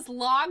hair was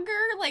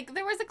longer, like,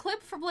 there was a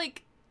clip from, when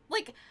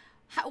was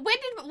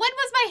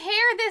my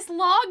hair this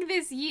long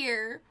this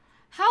year?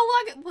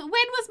 When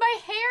was my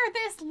hair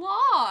this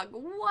long?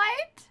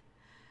 What?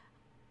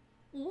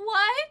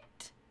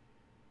 What?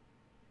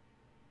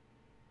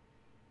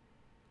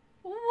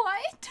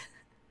 What?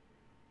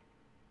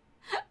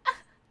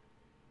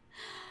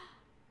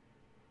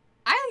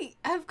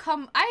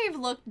 I've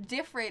looked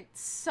different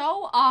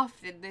so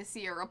often this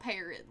year,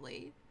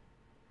 apparently.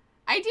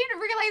 I didn't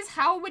realize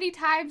how many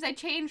times I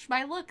changed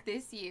my look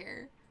this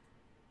year.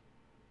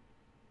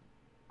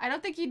 I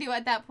don't think you knew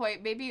at that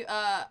point. Maybe,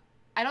 I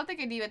don't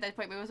think I knew at that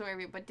point, maybe I was aware of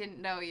you, but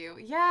didn't know you.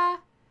 Yeah,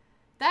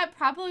 that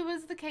probably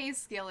was the case,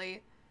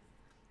 Skilly.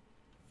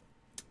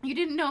 You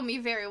didn't know me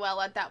very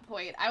well at that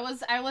point. I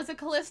was a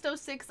Callisto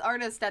 6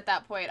 artist at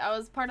that point. I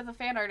was part of the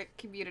fan art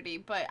community,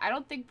 but I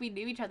don't think we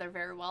knew each other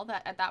very well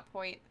at that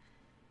point.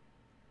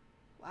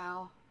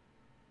 Wow.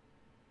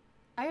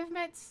 I have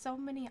met so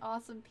many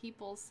awesome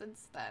people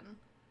since then.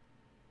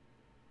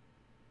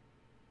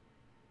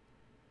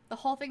 The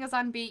whole thing is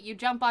on beat. You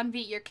jump on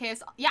beat, your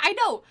kiss. Yeah, I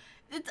know.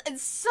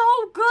 It's so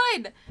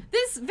good.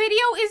 This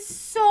video is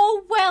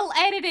so well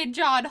edited,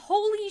 John.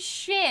 Holy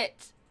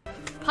shit.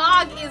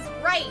 Pog is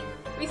right.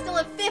 We still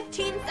have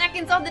 15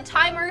 seconds on the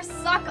timer.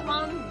 Suck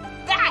on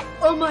that.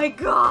 Oh my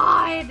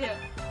god.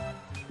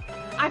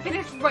 I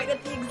finished right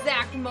at the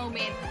exact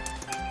moment.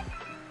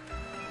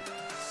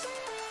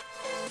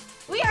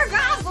 We are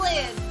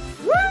goblins.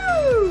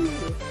 Woo!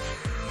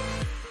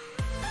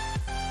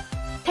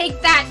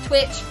 Take that,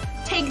 Twitch.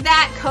 Take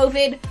that,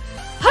 COVID.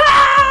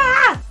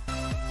 Ah!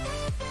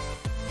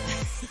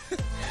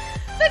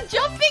 The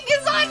jumping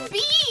is on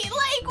beat.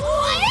 Like,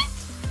 what?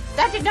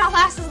 That did not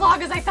last as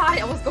long as I thought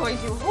it was going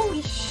to.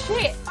 Holy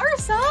shit.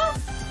 Ursa!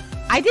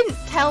 I didn't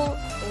tell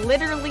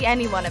literally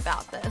anyone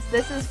about this.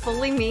 This is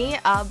fully me,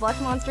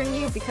 Blush Monstering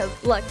you, because,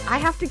 look, I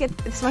have to get,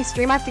 it's my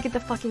stream, I have to get the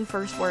fucking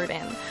first word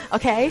in,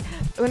 okay?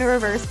 I'm gonna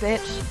reverse,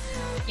 bitch.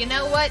 You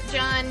know what,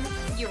 John?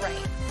 You're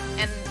right.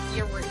 And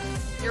you're rude.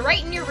 You're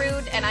right and you're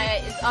rude, and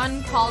it's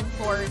uncalled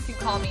for to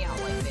call me out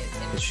like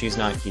this. She's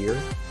not here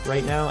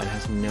right now and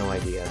has no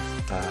idea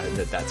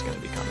that that's gonna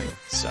be coming,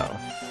 so...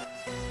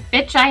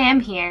 Bitch, I am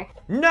here.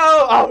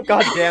 No! Oh,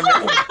 god damn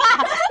it.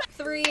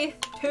 3, 3,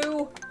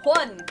 2,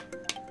 1.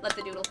 Let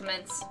the doodle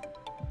commence.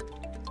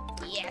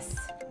 Yes.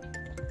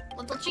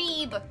 Little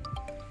Cheeb.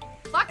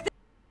 Fuck this.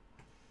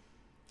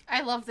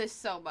 I love this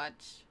so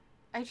much.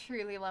 I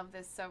truly love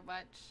this so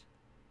much.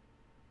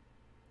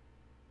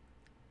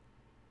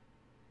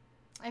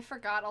 I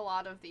forgot a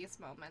lot of these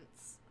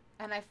moments.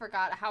 And I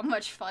forgot how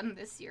much fun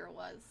this year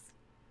was.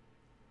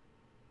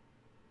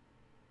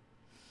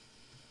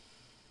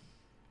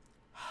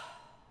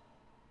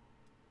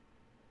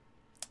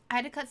 I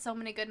had to cut so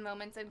many good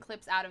moments and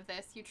clips out of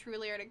this. You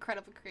truly are an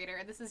incredible creator,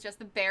 and this is just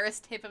the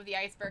barest tip of the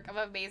iceberg of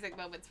amazing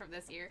moments from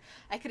this year.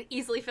 I could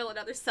easily fill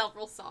another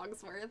several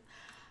songs worth.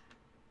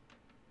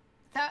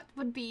 That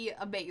would be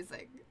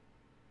amazing.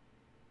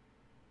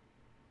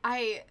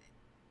 I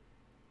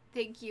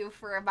thank you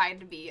for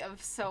reminding me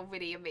of so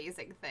many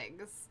amazing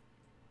things.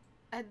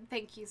 And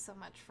thank you so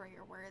much for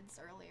your words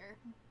earlier.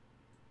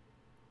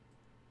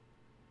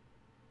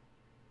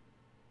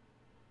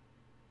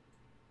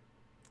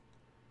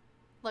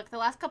 Look, the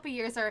last couple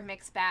years are a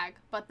mixed bag,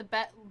 but the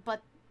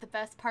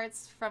best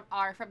parts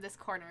are from this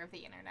corner of the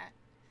internet.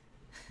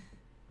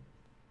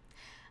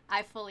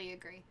 I fully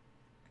agree.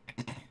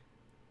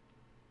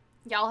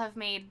 Y'all have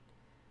made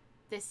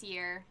this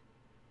year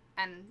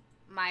and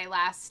my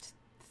last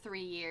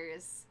 3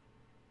 years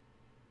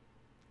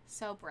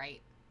so bright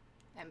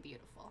and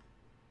beautiful.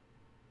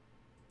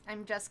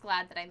 I'm just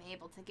glad that I'm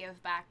able to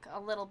give back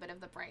a little bit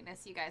of the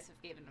brightness you guys have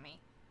given to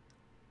me.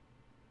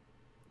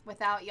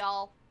 Without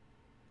y'all,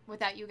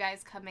 without you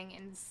guys coming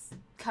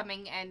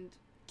and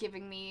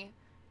giving me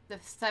the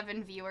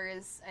 7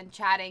 viewers and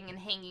chatting and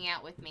hanging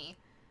out with me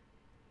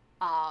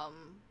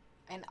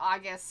in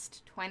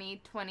August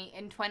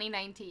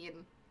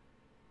 2019,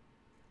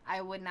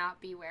 I would not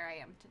be where I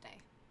am today.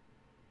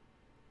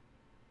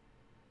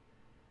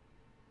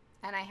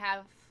 And I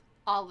have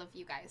all of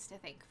you guys to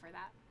thank for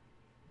that.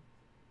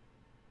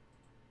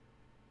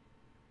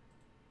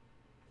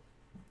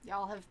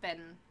 Y'all have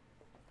been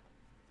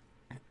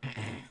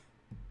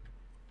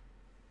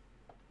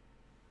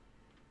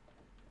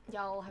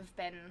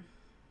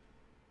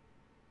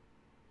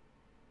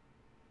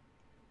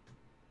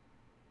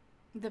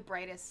the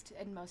brightest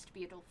and most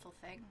beautiful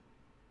thing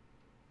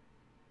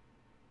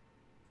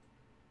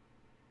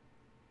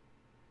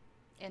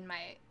in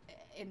my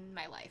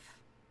life.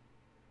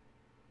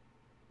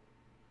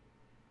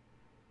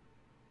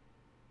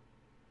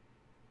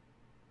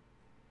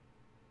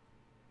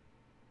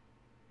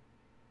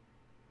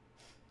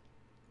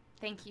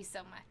 Thank you so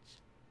much.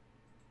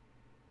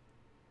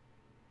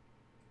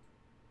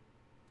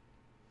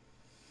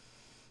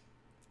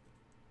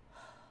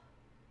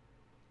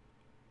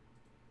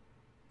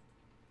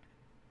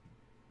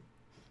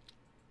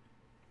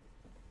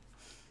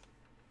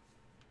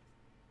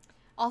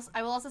 Also,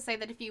 I will also say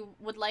that if you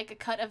would like a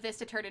cut of this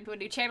to turn into a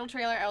new channel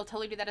trailer, I will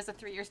totally do that as a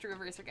 3-year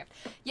Streamiversary gift.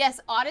 Yes,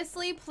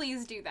 honestly,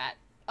 please do that.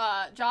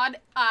 John,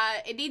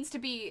 it needs to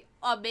be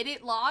a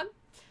minute long,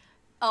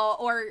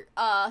 or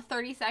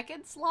 30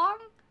 seconds long.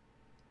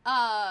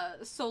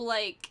 So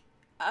like,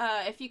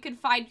 if you could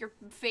find your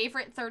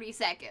favorite 30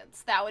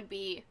 seconds, that would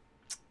be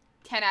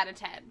 10 out of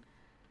 10.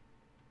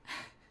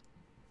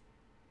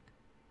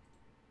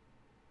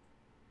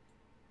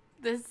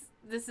 This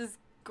is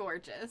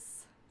gorgeous.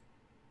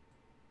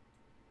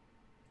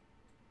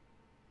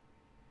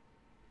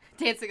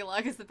 Dancing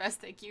along is the best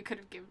thing you could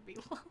have given me.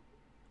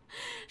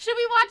 Should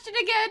we watch it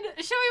again?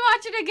 Should we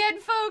watch it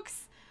again,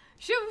 folks?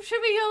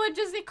 Should we go and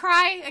just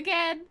cry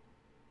again?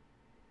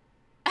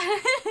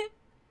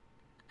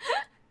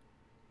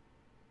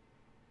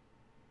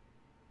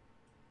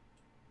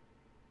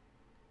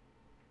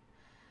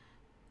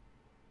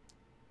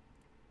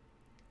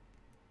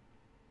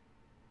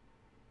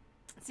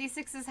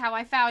 C6 is how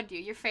I found you.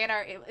 Your fan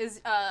art is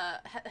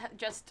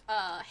just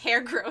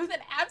hair growth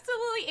and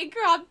absolutely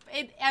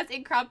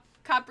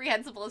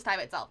incomprehensible as time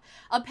itself.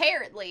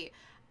 Apparently,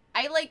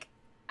 I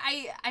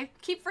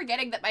keep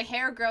forgetting that my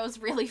hair grows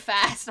really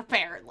fast.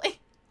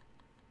 Apparently,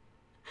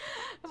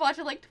 I've watched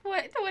it like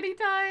 20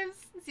 times.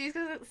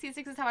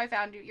 C6 is how I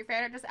found you. Your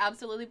fan art just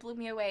absolutely blew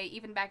me away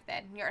even back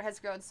then. Your art has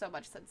grown so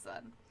much since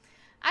then.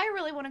 I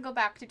really want to go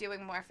back to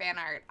doing more fan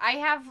art. I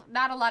have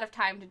not a lot of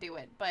time to do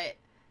it, but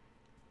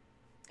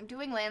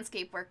doing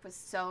landscape work was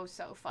so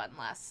fun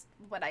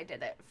when I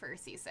did it for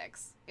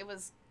C6. It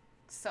was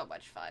so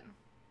much fun.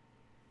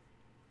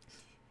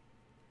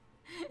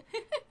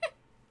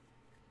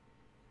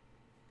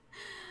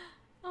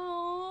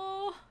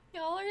 Oh,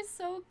 y'all are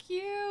so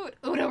cute.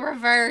 Uno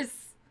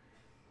reverse.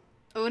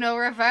 Uno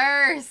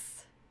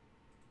reverse.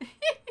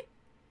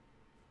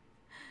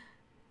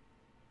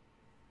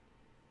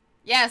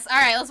 Yes,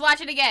 alright, let's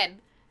watch it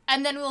again.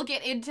 And then we'll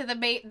get into the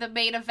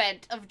main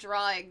event of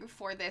drawing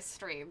for this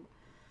stream.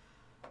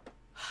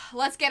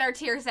 Let's get our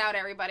tears out,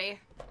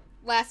 everybody.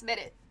 Last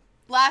minute.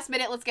 Last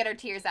minute, let's get our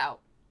tears out.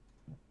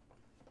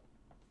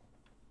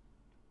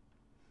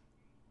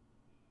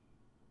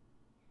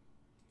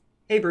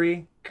 Hey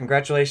Bree,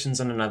 congratulations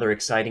on another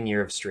exciting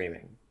year of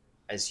streaming.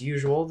 As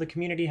usual, the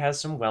community has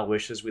some well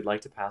wishes we'd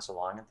like to pass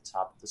along at the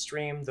top of the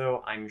stream,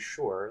 though I'm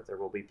sure there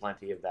will be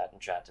plenty of that in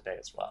chat today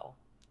as well.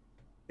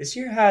 This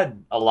year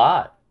had a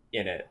lot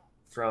in it,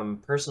 from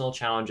personal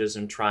challenges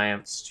and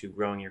triumphs to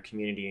growing your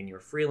community in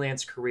your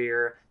freelance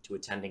career to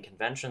attending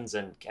conventions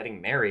and getting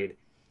married.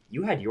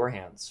 You had your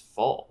hands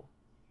full.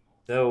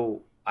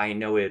 Though I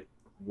know it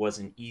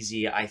wasn't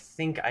easy, I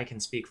think I can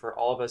speak for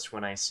all of us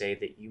when I say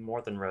that you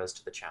more than rose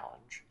to the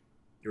challenge.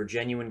 Your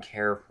genuine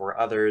care for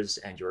others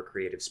and your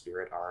creative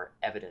spirit are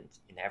evident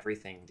in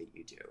everything that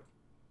you do.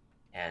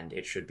 And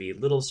it should be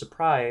little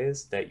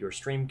surprise that your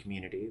stream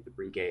community, the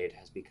Brigade,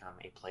 has become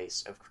a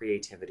place of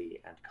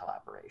creativity and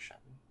collaboration.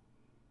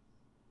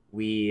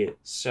 We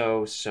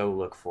so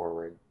look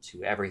forward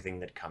to everything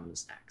that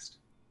comes next.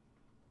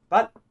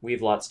 But we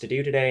have lots to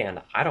do today,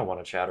 and I don't want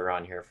to chatter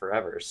on here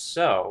forever,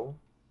 so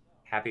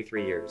happy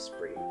 3 years,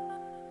 Bree.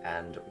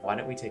 And why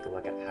don't we take a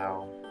look at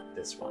how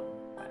this one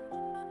went.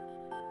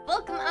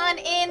 Welcome on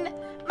in.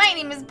 My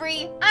name is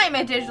Bree. I'm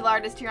a digital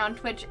artist here on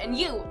Twitch, and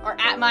you are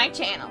at my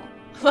channel.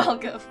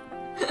 Welcome.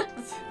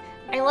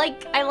 I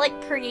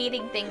like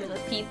creating things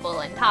with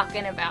people and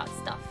talking about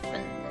stuff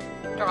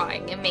and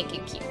drawing and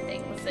making cute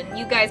things, and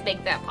you guys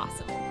make that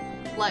possible.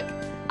 Look,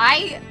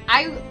 I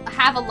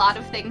have a lot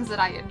of things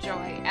that I enjoy,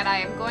 and I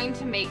am going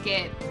to make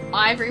it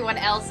everyone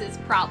else's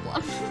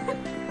problem.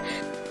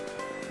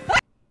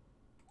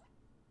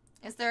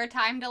 Is there a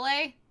time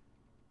delay?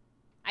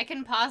 I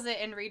can pause it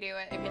and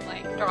redo it if you'd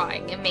like.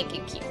 Drawing and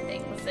making cute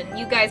things, and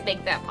you guys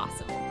make that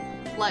possible.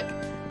 Look,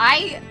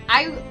 I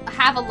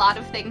have a lot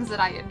of things that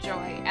I enjoy,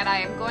 and I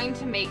am going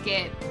to make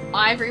it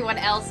everyone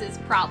else's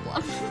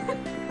problem.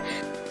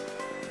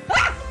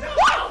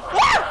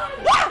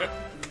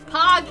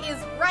 Pog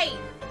is right.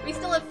 We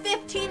still have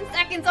 15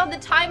 seconds on the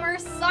timer.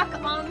 Suck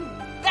on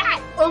that.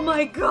 Oh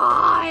my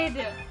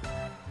god.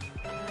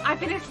 I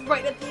finished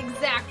right at the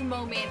exact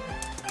moment.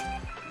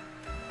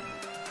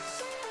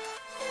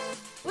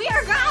 We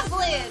are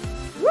goblins.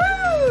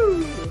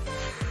 Woo!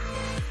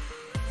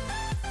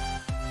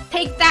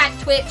 Take that,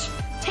 Twitch.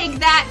 Take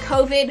that,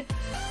 COVID.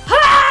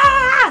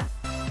 Ah!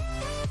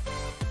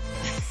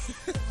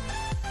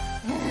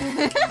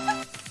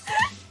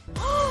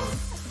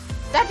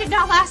 That did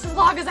not last as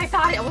long as I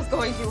thought it was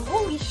going to.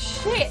 Holy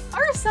shit,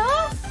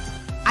 Ursa!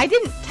 I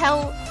didn't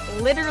tell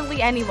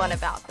literally anyone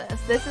about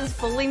this. This is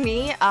fully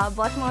me,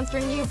 blush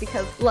monstering you,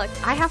 because look,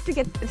 I have to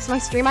get, it's my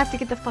stream, I have to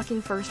get the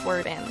fucking first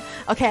word in,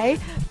 okay?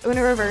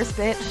 Una reverse,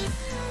 bitch.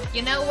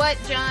 You know what,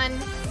 John?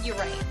 You're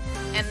right.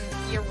 And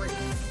you're rude.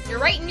 You're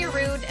right and you're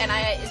rude, and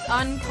it's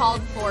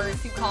uncalled for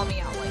to call me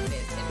out like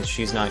this. Because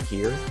she's not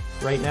here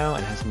right now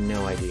and has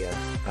no idea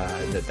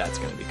that that's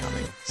going to be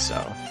coming,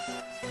 so...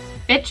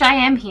 Bitch, I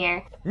am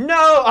here.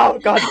 No! Oh,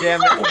 god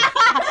damn it.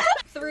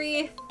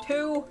 3,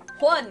 2,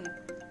 1.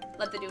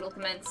 Let the doodle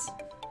commence.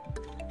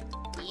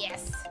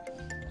 Yes.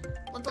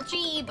 Little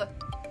Cheeb.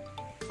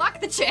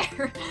 Fuck the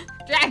chair.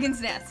 Dragon's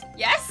Nest.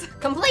 Yes?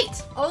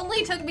 Complete.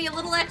 Only took me a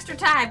little extra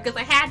time because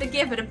I had to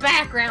give it a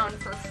background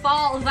for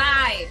fall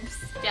vibes.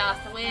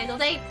 Just a wiggle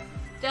date.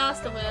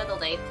 Just a wiggle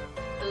date.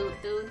 Do,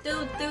 do,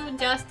 do, do,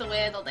 just a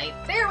wiggle date.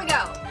 There we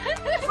go.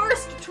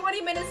 First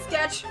 20-minute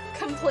sketch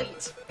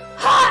complete.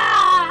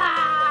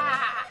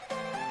 Ha!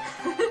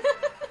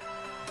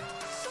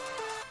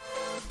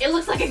 It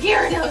looks like a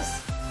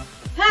Gyarados.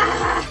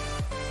 Ha!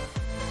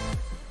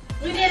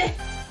 We did it.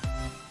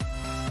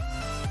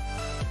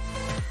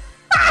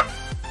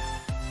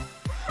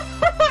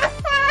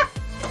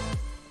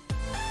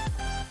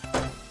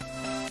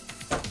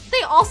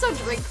 They also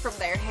drink from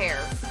their hair.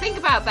 Think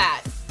about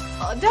that.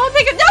 Don't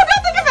think about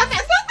that. Don't think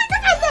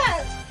about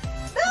that.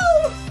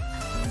 No.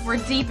 We're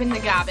deep in the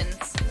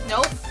goblins.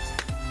 Nope.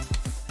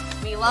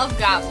 We love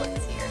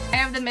goblins here. I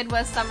have the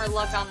Midwest summer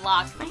look on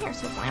lock. My hair's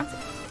so fancy.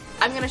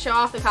 I'm gonna show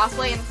off the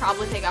cosplay and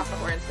probably take off the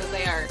horns because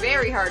they are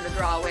very hard to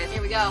draw with.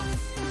 Here we go.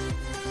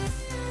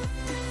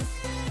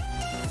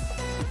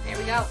 There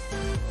we go.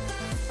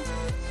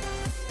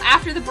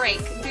 After the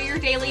break, do your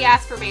daily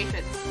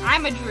affirmations.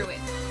 I'm a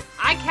druid.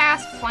 I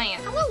cast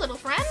plants. Hello, little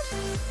friend.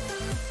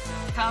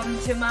 Come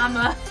to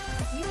mama.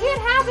 You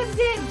can't have him,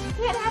 Din. You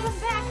can't have him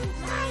back. He's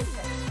mine.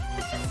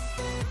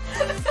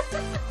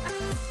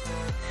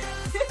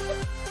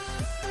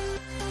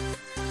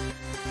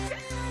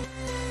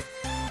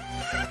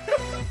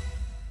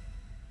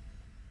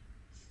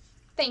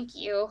 Thank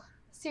you.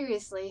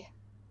 Seriously.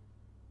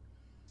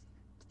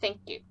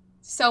 Thank you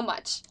so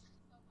much.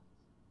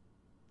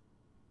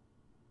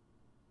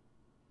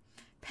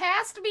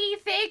 Past me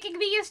thanking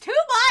me is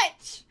too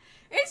much!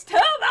 It's too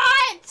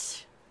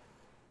much!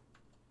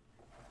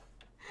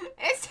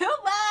 It's too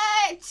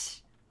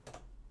much!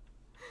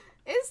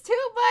 It's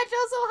too much,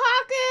 also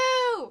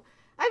Haku!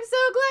 I'm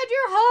so glad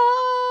you're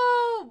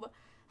home!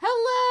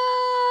 Hello!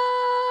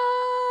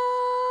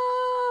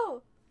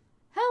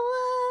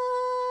 Hello!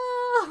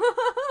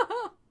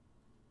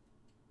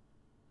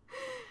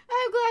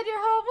 I'm glad you're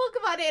home.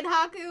 Welcome on in,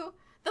 Haku.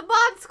 The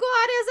mod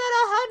squad is at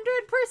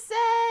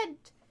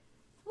 100%!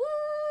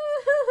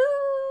 Woo-hoo-hoo!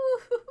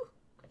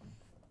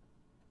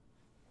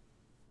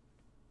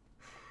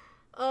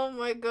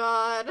 my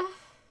god.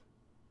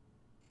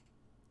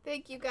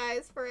 Thank you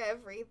guys for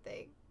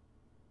everything.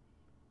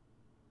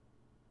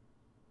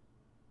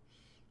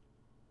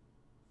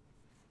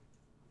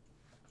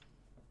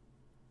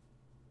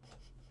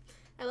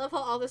 I love how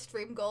all the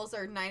stream goals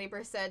are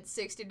 90%,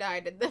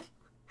 69 in them.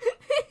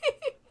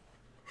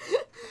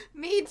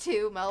 Me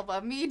too,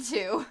 Melba, me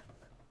too.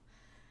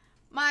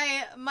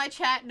 My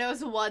chat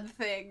knows one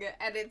thing,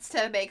 and it's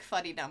to make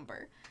funny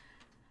number.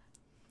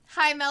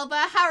 Hi, Melba.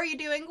 How are you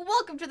doing?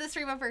 Welcome to the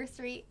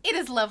Streamiversary. It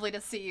is lovely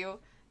to see you.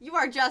 You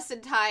are just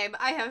in time.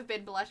 I have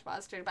been blush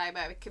monstered by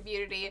my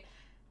community,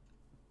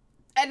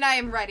 and I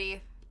am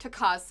ready to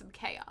cause some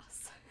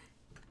chaos.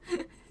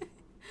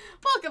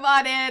 Welcome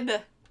on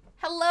in.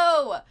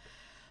 Hello.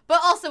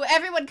 But also,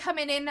 everyone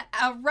coming in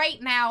right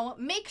now,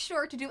 make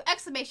sure to do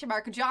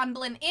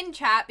 !JohnBlin in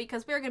chat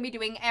because we're going to be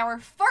doing our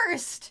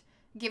first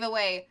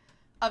giveaway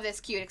of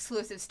this cute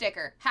exclusive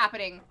sticker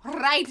happening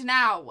right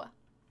now.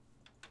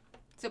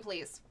 So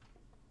please,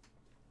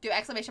 do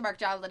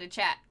 !JohnBlin in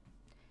chat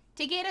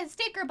to get a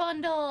sticker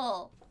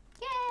bundle.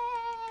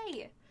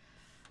 Yay!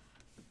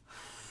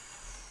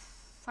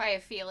 I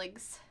have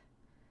feelings.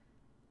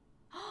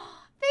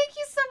 Thank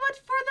you so much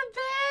for the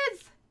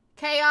bits!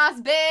 Chaos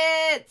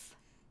bits!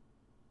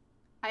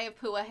 I have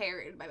Pua hair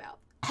in my mouth.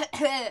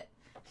 Thank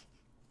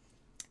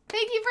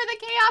you for the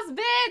chaos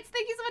bits!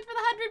 Thank you so much for the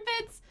 100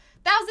 bits!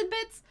 1,000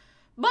 bits!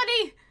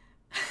 Money!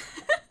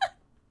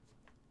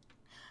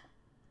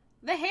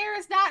 The hair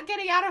is not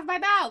getting out of my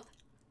mouth.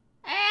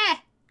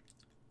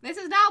 This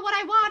is not what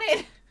I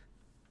wanted.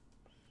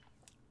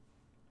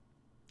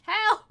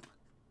 Help!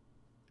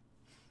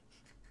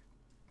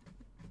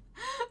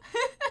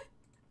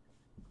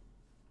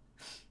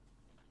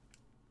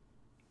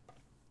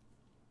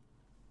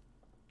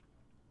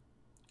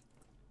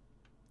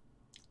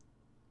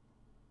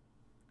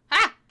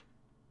 Ha!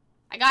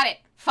 I got it.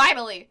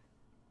 Finally.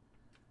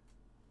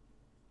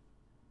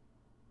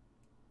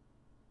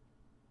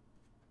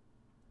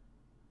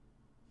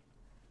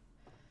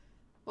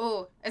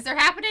 Ooh, is there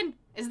happening?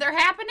 Is there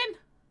happening?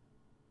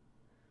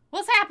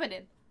 What's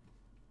happening?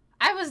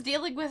 I was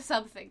dealing with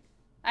something.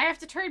 I have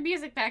to turn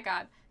music back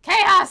on.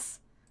 Chaos!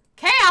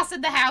 Chaos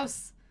in the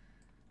house!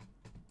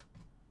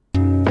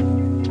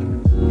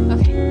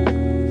 Okay.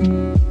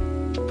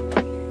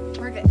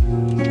 We're good.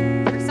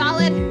 We're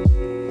solid.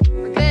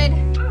 We're good.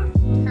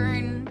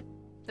 Turn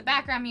the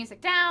background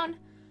music down.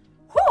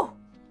 Whew!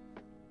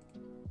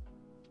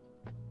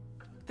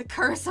 The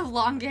curse of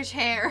longish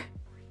hair.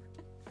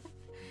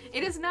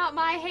 It is not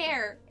my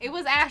hair. It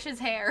was Ash's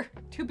hair,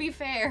 to be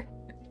fair.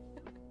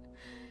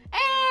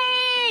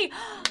 Hey!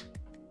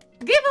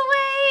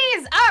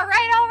 Giveaways!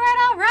 Alright, alright,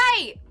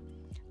 alright!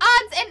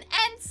 Odds and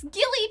Ents,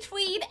 Gilly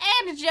Tweed,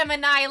 and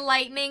Gemini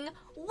Lightning,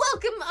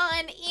 welcome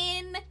on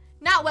in.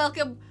 Not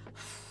welcome.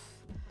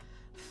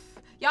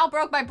 Y'all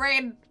broke my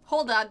brain.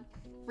 Hold on.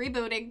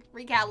 Rebooting.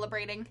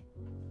 Recalibrating.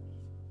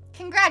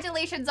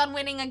 Congratulations on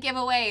winning a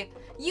giveaway.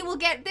 You will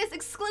get this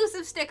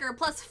exclusive sticker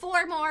plus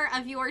 4 more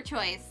of your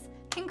choice.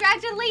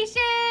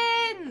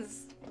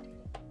 Congratulations!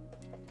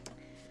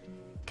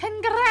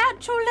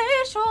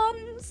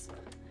 Congratulations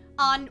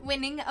on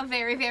winning a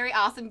very, very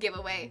awesome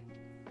giveaway.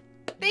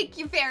 Thank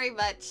you very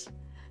much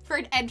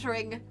for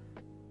entering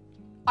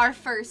our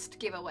first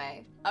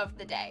giveaway of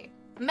the day.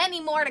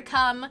 Many more to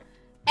come.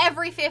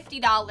 Every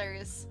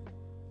 $50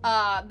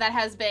 that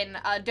has been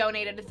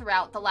donated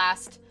throughout the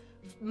last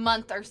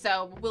month or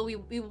so, we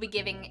will be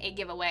giving a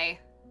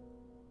giveaway.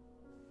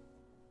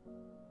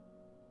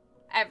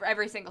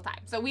 Every single time.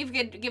 So we've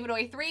given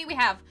away 3. We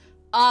have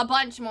a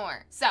bunch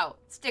more. So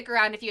stick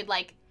around if you'd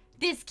like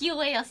this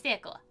giveaway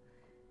sticker.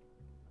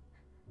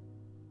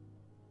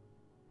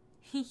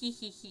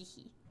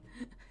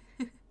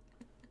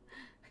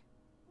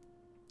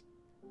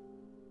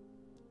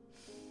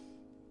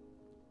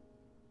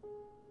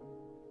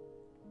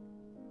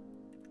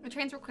 The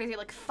trains were crazy.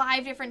 Like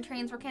 5 different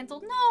trains were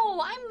canceled. No,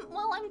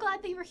 I'm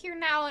glad that you were here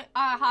now,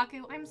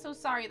 Haku. I'm so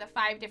sorry that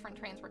 5 different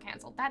trains were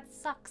canceled. That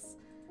sucks.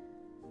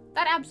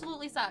 That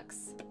absolutely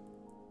sucks.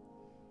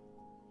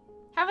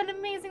 Have an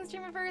amazing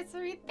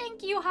Streamiversary.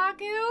 Thank you,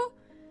 Haku.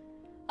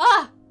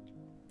 Ah,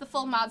 the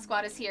full mod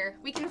squad is here.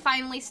 We can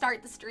finally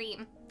start the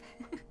stream.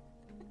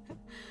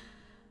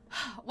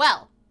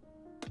 Well,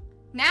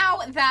 now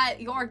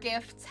that your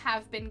gifts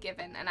have been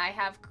given and I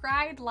have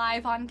cried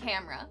live on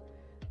camera,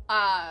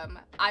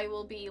 I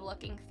will be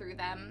looking through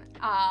them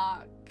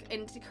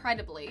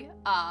incredibly,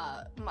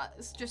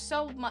 just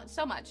so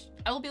much.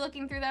 I will be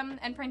looking through them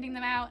and printing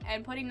them out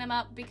and putting them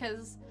up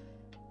because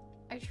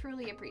I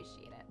truly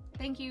appreciate it.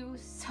 Thank you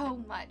so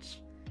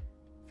much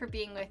for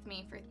being with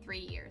me for 3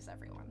 years,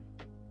 everyone.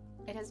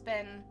 It has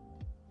been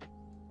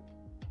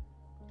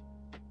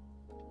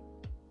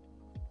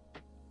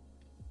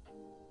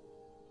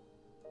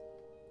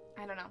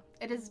I don't know.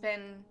 It has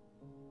been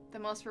the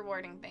most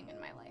rewarding thing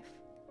in my life,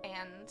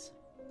 and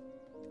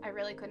I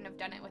really couldn't have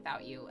done it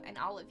without you and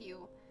all of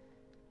you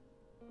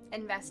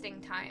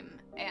investing time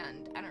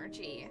and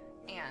energy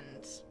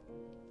and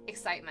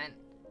excitement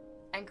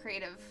and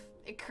creative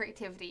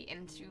creativity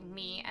into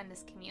me and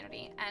this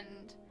community,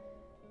 and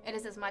it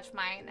is as much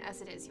mine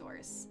as it is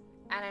yours.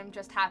 And I'm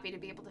just happy to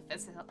be able to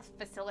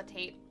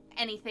facilitate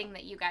anything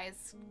that you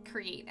guys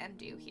create and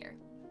do here.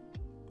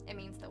 It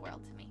means the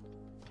world to me.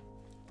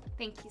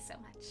 Thank you so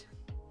much.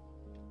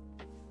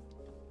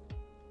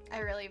 I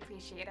really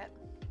appreciate it.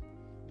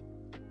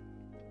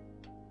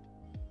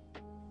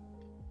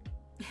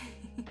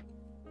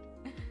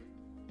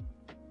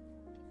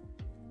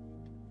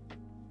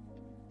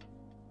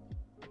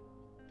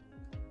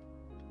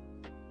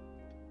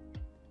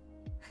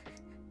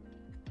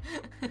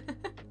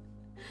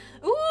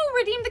 Ooh,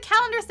 redeem the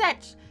calendar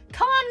set!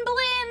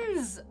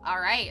 Conblins!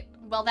 Alright,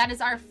 well that is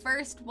our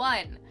first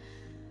one.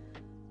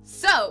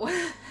 So...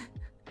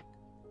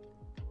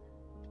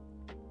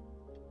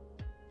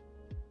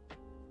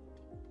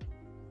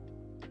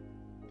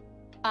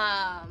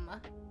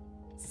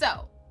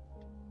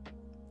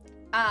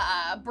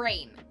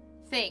 brain,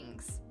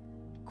 things,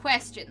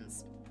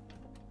 questions.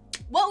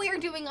 What we are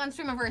doing on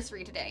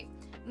Streamiversary today,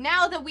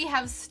 now that we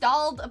have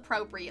stalled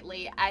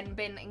appropriately and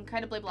been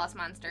incredibly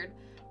Blossom-monstered,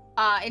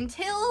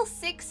 until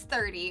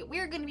 6:30, we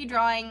are going to be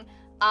drawing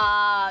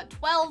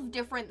 12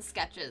 different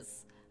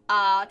sketches.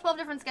 12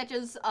 different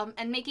sketches,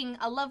 and making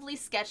a lovely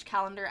sketch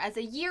calendar as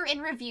a year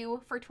in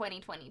review for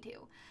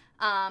 2022.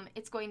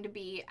 It's going to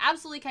be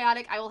absolutely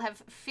chaotic. I will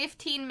have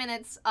 15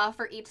 minutes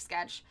for each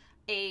sketch.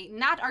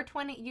 Not our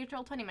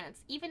usual 20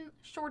 minutes, even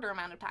shorter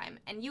amount of time,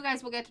 and you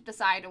guys will get to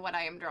decide what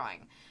I am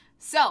drawing.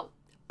 So,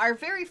 our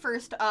very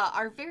first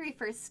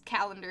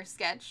calendar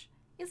sketch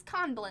is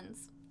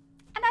Conblins,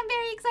 and I'm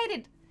very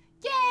excited.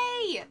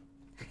 Yay!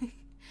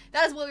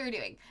 That is what we were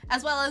doing,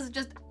 as well as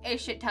just a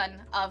shit ton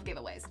of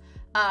giveaways.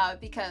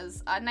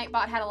 Because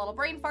Nightbot had a little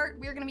brain fart,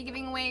 we are going to be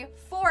giving away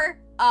 4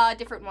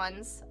 different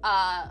ones,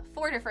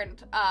 4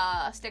 different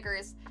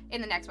stickers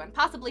in the next one,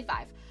 possibly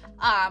 5.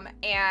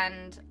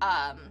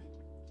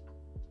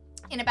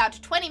 In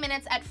about 20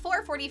 minutes at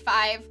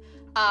 4:45,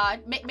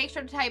 make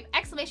sure to type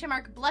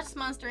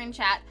 !Blessmonster in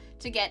chat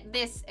to get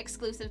this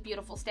exclusive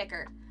beautiful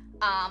sticker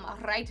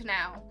right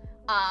now.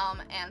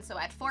 And so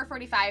at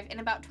 4:45, in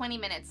about 20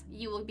 minutes,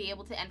 you will be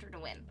able to enter to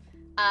win.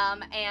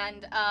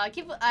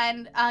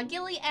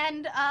 Gilly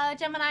and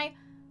Gemini,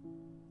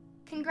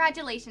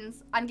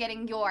 congratulations on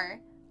getting your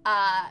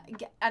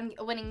on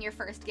winning your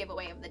first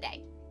giveaway of the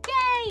day.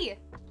 Yay!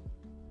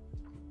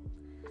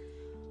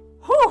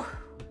 Whew.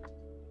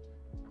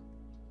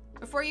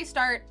 Before you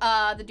start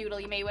the doodle,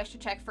 you may wish to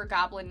check for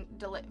goblin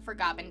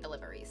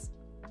deliveries.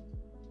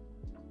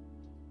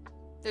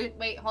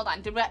 Wait, hold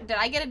on. Did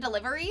I get a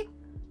delivery?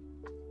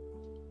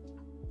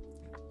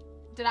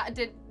 Did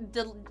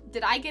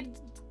I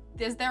get?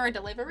 Is there a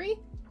delivery?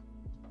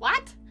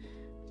 What?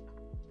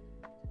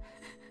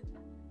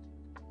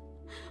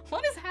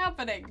 What is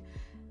happening?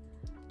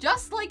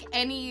 Just like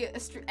any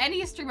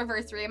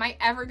Streamiversary, am I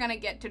ever gonna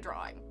get to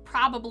drawing?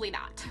 Probably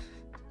not.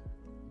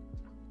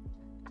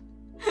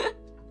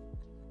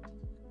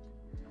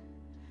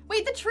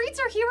 Wait, the treats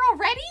are here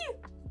already?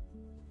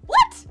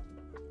 What?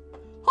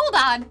 Hold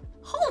on.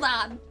 Hold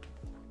on.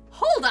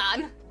 Hold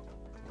on.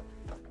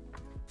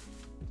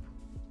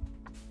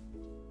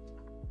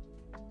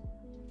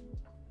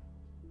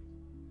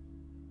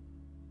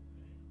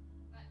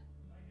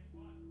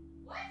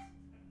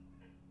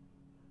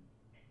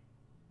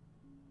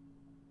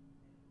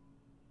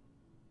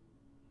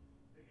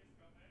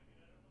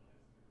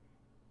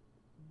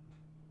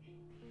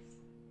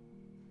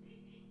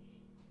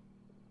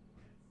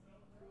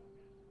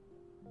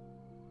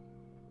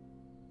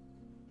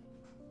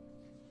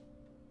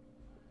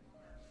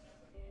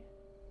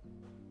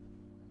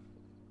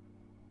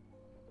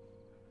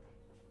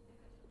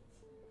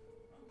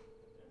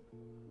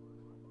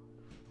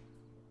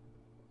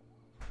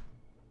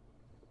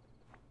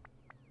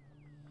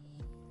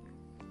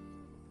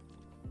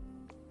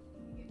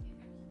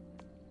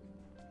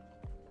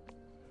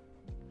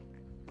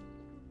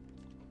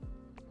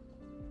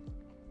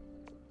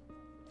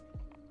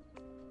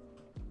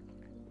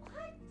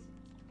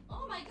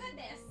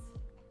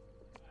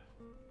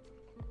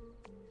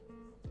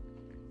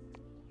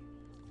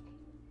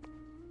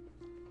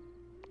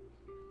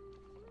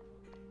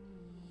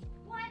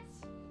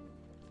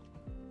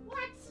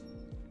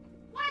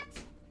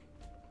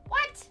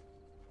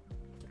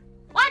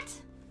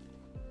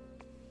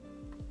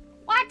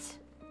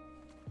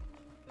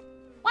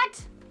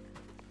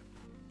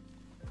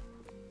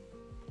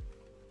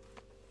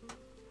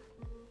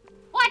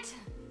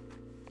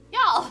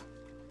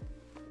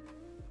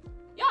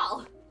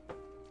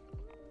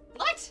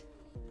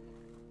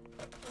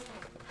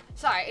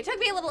 Sorry, it took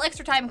me a little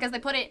extra time because they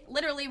put it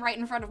literally right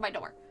in front of my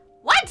door.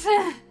 What?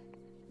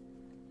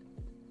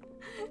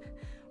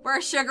 We're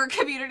a sugar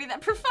community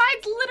that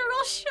provides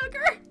literal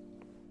sugar.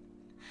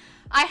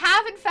 I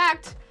have, in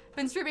fact,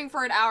 been streaming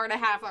for an hour and a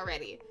half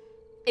already.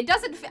 It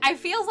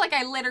feels like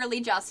I literally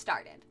just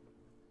started.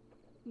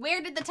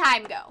 Where did the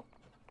time go?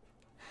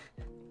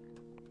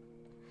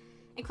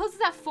 It closes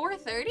at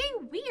 4:30?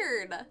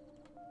 Weird.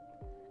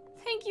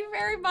 Thank you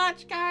very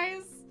much,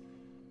 guys.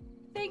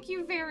 Thank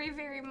you very,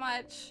 very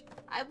much.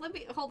 Let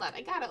me, hold on,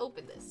 I gotta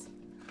open this.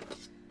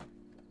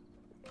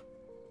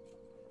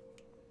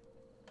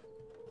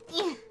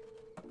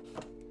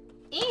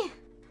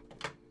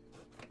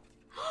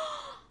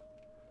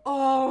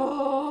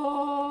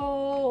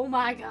 Oh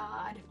my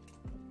god.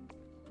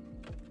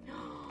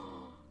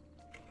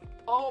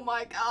 Oh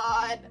my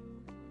god.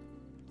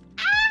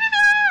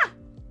 Ah!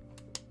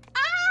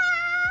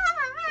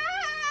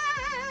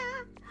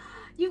 Ah!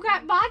 You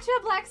got matcha,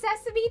 black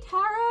sesame,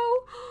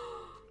 taro.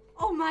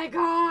 Oh my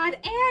god,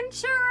 and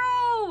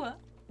churro.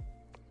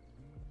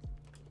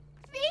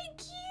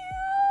 Thank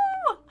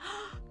you.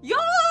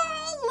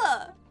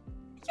 Y'all.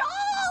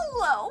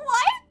 Y'all,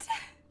 what?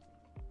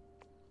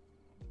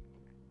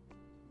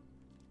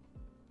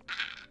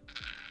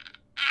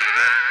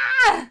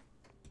 Ah!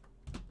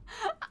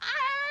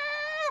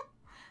 Ah!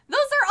 Those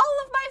are all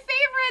of my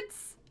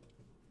favorites!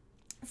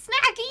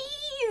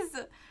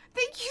 Snackies!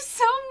 Thank you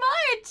so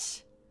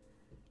much!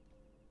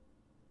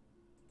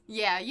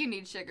 Yeah, you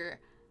need sugar.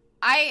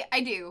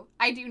 I do.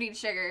 I do need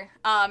sugar.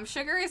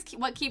 Sugar is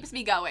what keeps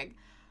me going.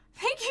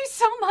 Thank you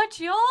so much,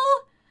 y'all!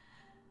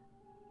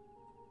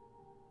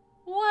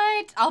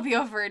 What? I'll be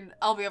over in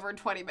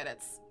 20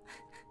 minutes.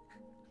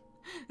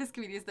 This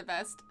community is the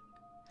best.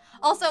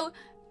 Also,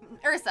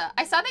 Ursa,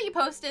 I saw that you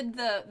posted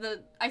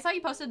the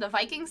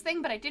Vikings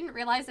thing, but I didn't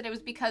realize that it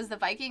was because the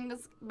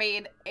Vikings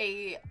made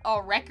a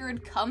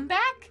record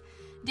comeback.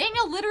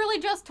 Daniel literally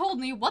just told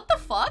me, what the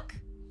fuck?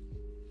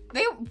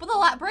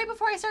 Right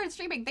before I started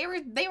streaming, they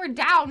were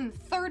down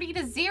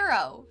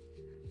 30-0.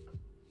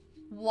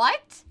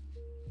 What?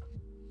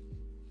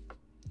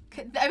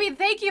 I mean,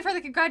 thank you for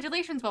the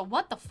congratulations, but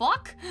what the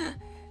fuck?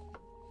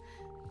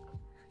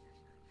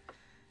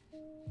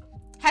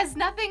 Has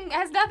nothing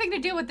to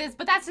do with this,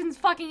 but that's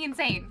fucking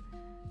insane.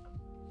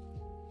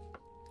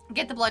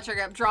 Get the blood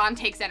sugar up. Drawing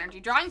takes energy.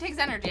 Drawing takes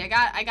energy.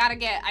 I gotta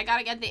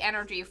get the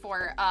energy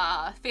for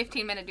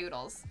 15-minute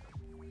doodles.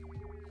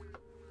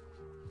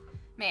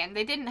 Man,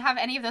 they didn't have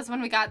any of those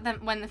when we got them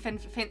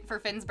for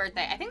Finn's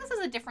birthday. I think this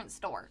is a different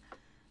store.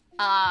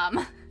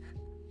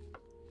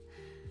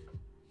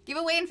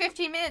 Giveaway in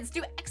 15 minutes.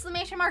 Do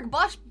exclamation mark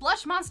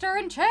blush monster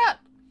in chat.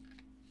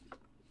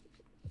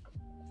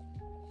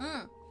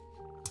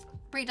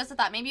 Bree, just a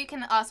thought. Maybe you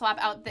can swap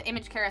out the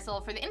image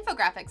carousel for the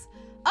infographics.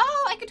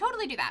 Oh, I could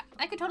totally do that.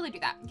 I could totally do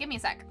that. Give me a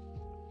sec.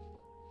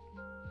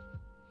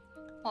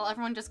 Well,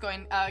 everyone just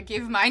going,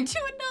 give mine to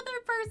another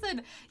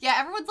person. Yeah,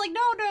 everyone's like,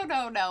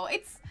 no.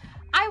 It's,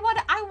 I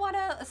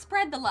wanna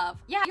spread the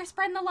love. Yeah, you're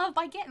spreading the love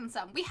by getting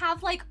some. We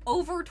have like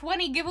over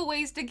 20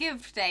 giveaways to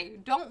give today.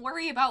 Don't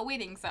worry about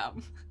winning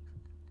some.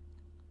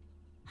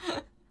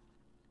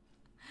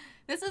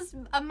 This is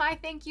my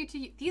thank you to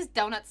you. These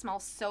donuts smell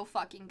so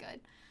fucking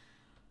good.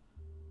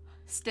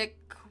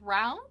 Stick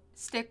around?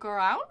 Stick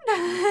around?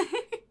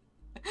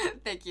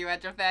 Thank you,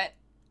 Edrefet.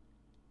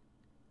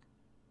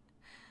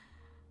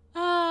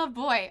 Oh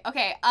boy.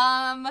 Okay,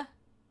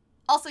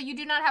 also you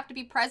do not have to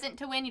be present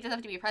to win, you just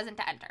have to be present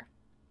to enter.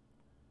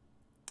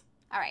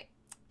 Alright.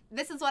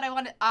 This is what I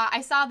wanted. I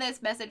saw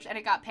this message and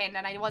it got pinned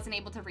and I wasn't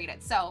able to read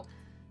it. So,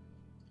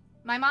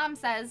 my mom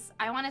says,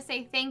 I want to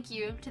say thank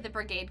you to the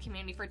Brigade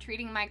community for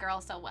treating my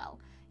girl so well.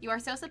 You are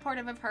so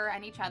supportive of her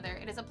and each other.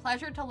 It is a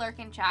pleasure to lurk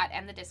in chat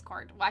and the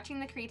Discord, watching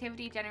the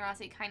creativity,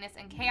 generosity, kindness,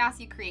 and chaos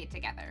you create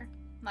together.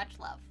 Much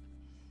love.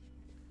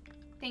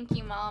 Thank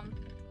you, Mom.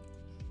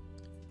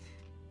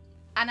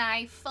 And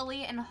I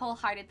fully and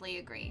wholeheartedly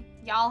agree.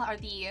 Y'all are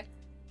the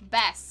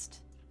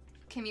best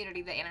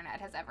community the internet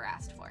has ever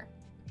asked for.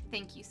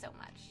 Thank you so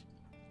much.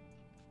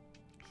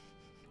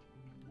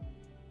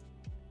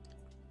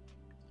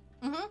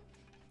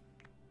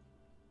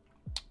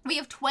 We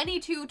have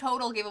 22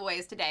 total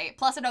giveaways today,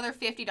 plus another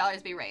 $50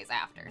 to be raised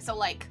after. So,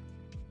 like,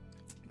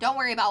 don't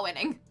worry about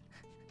winning.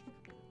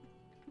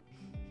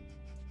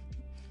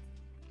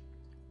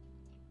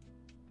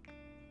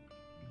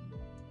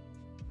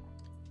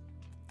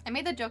 I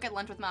made the joke at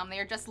lunch with Mom. They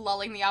are just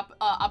lulling the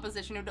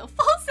opposition into a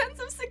false sense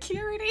of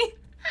security.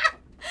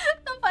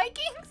 The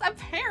Vikings,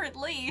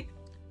 apparently.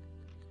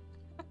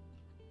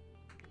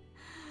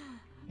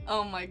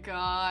 Oh my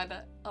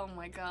god. Oh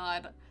my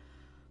god.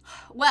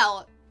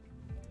 Well,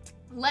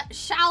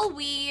 shall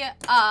we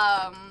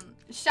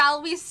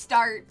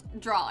start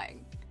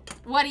drawing?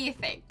 What do you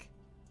think?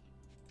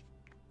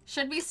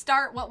 Should we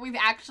start what we've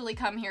actually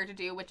come here to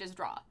do, which is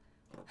draw?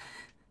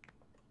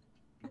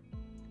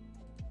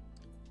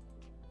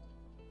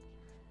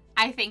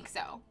 I think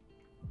so.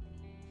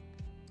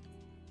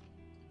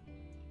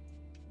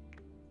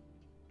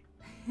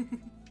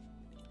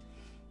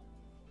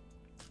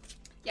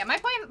 Yeah, my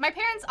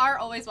parents are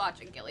always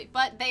watching Gilly,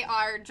 but they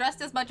are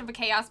just as much of a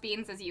chaos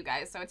beans as you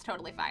guys, so it's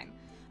totally fine.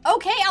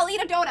 Okay, I'll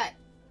eat a donut.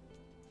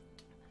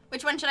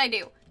 Which one should I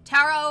do?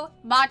 Taro,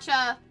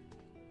 matcha,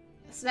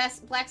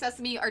 black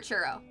sesame, or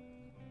churro?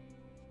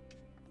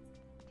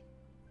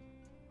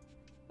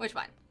 Which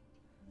one?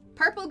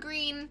 Purple,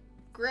 green,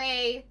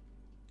 gray,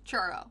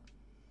 churro.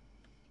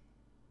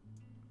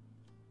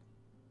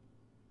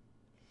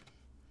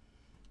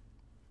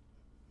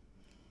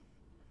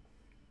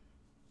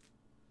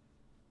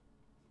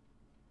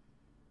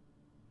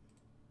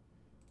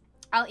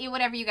 I'll eat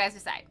whatever you guys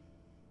decide.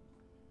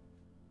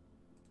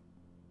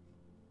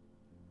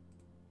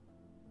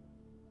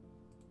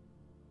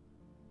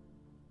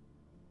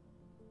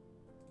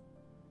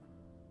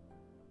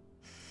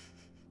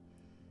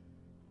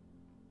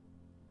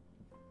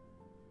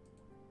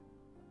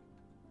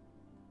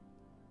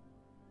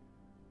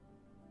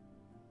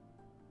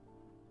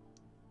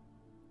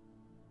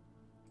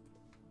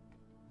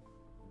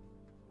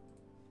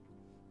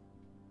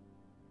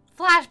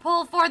 Flash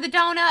pull for the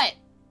donut.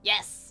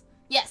 Yes.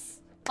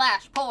 Yes.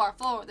 Flash pull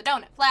for the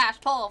donut. Flash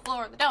pull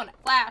for the donut.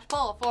 Flash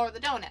pull for the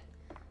donut.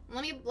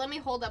 Let me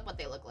hold up what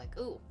they look like.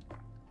 Ooh.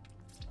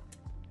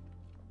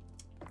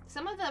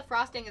 Some of the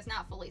frosting is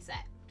not fully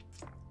set.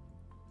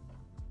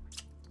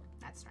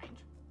 That's strange.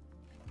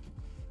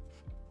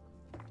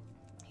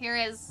 Here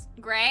is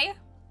gray.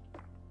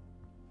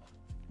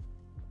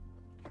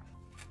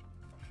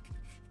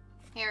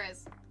 Here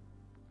is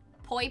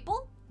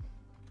purple.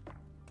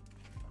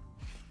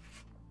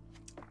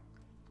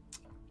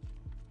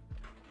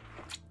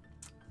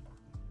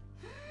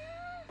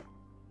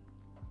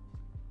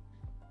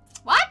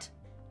 What?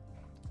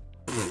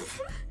 Alright,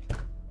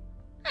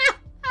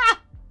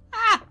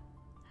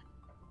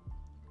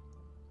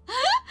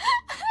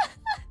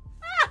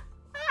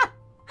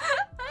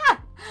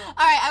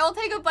 I will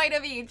take a bite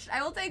of each.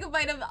 I will take a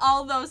bite of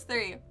all those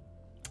three.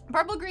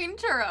 Purple green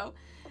churro.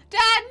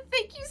 Dad,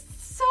 thank you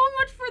so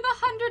much for the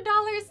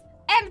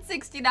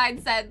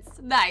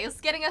 $100.69.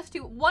 Nice. Getting us to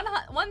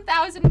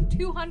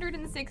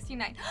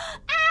 1,269.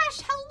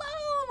 Ash,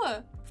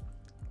 hello!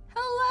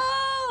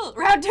 Hello!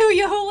 Round 2,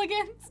 you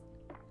hooligans!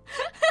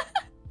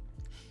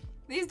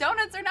 These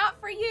donuts are not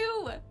for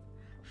you!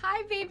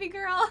 Hi, baby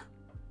girl.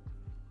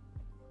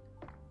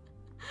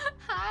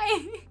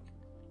 Hi.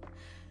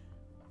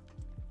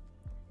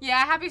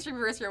 Yeah, happy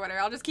Streamiversary or whatever.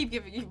 I'll just keep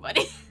giving you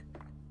money.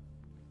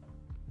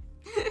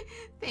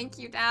 Thank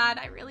you, Dad.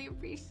 I really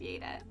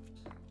appreciate it.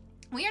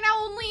 We are now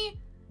only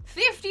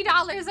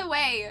 $50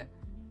 away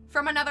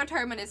from another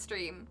Terminus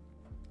stream.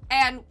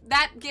 And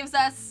that gives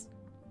us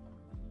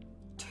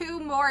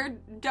two more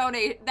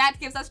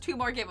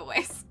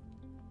giveaways.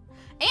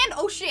 And,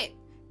 oh shit,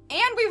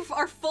 and we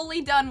are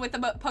fully done with the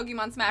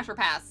Pokemon Smasher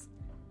Pass.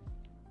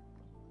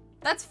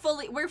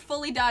 We're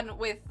fully done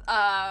with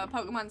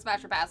Pokemon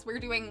Smasher Pass. We're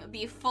doing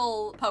the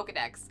full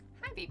Pokedex.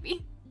 Hi,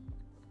 baby.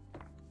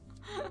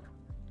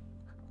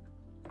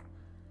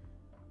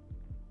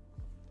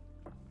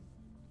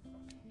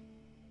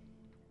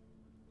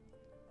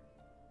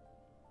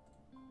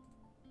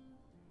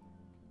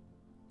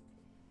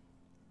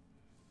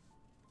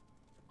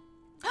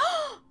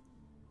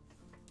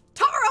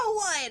 Taro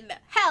won!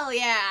 Hell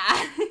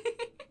yeah!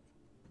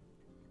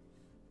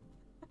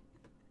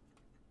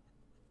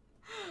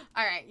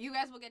 All right, you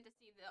guys will get to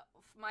see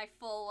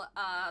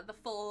the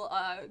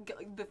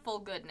full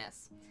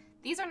goodness.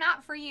 These are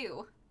not for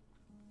you.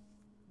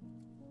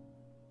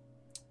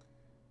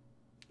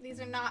 These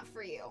are not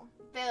for you.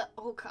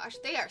 Oh gosh,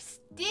 they are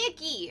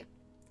sticky.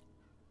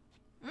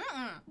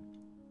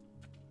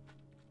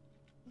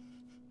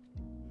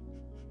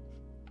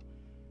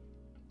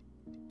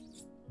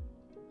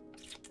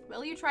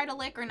 Will you try to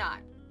lick or not?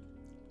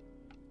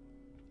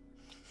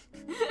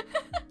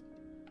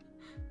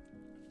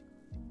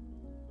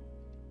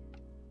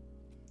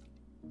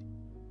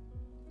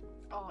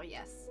 Oh,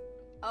 yes.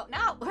 Oh,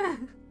 no!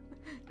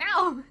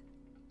 No!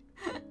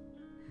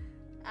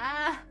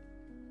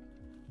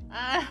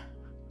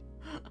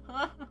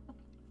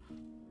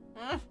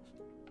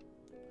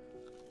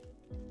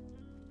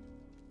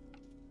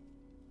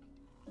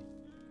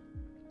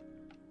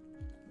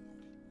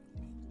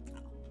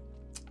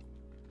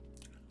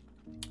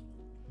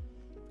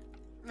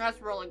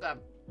 That's really good.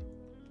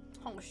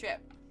 Oh shit.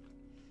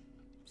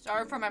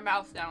 Sorry for my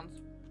mouth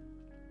sounds.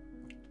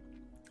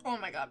 Oh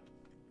my god.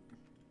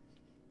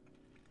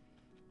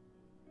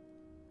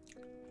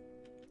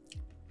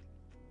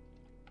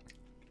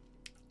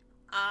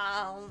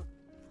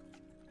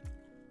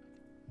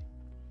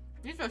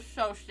 These are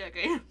so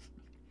sticky.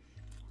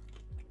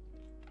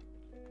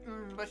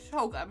 But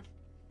so good.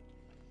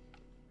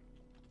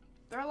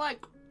 They're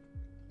like,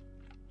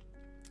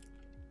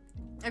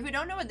 if you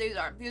don't know what these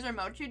are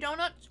mochi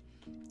donuts.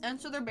 And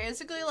so they're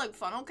basically like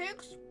funnel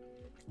cakes,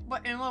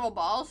 but in little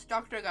balls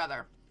stuck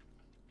together.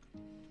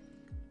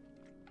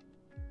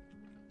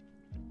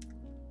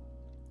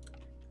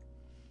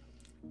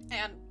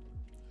 And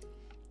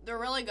they're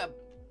really good.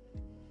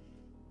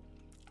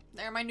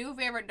 They're my new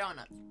favorite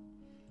donuts.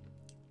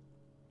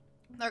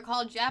 They're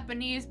called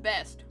Japanese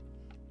Best.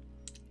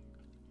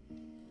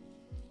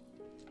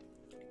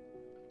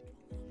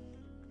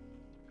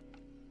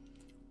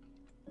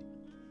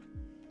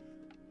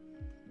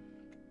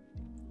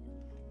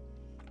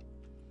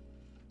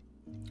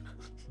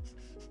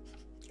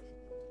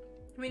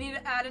 We need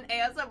to add an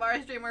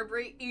ASMR stream where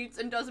Brie eats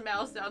and does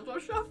mouse sounds while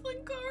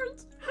shuffling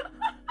cards.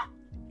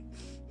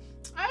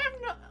 I have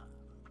no...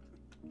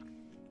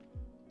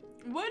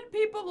 Would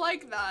people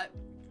like that?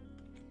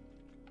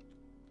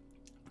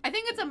 I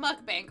think it's a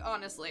mukbang,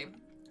 honestly.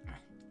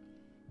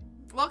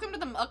 Welcome to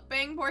the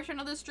mukbang portion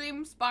of the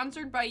stream,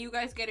 sponsored by you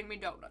guys getting me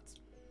donuts.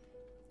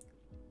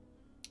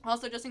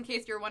 Also, just in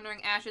case you're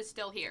wondering, Ash is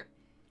still here.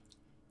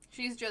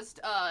 She's just,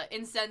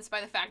 incensed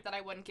by the fact that I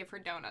wouldn't give her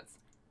donuts.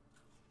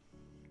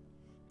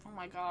 Oh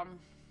my god.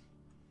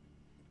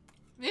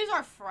 These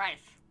are fresh.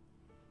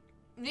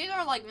 These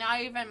are, like, not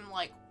even,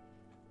 like,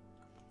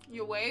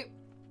 you wait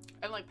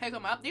and, like, pick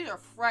them up. These are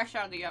fresh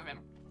out of the oven.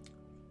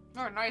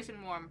 They're nice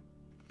and warm.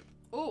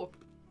 Ooh.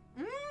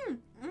 Mmm.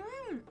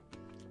 Mmm.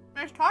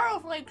 There's taro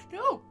flakes,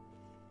 too.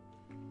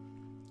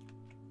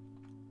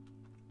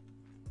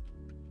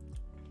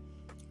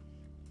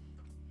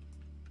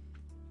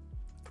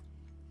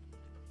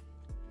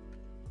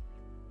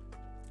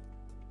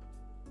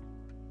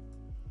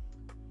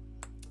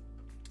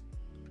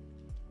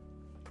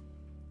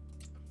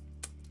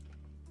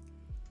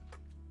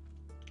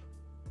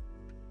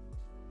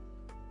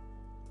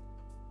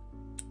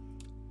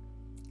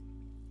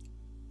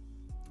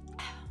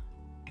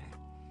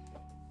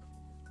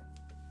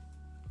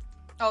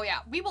 Oh yeah,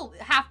 we will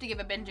have to give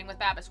a binging with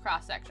Babas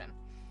cross section.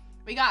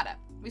 We gotta.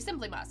 We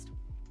simply must.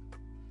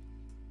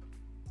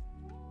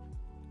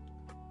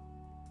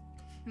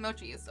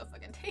 Mochi is so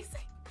fucking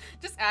tasty.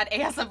 Just add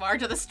ASMR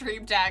to the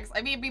stream tags.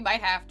 I mean, we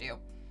might have to.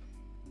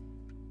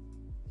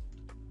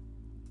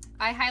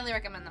 I highly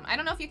recommend them. I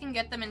don't know if you can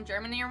get them in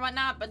Germany or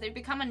whatnot, but they've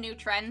become a new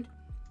trend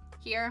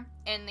here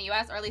in the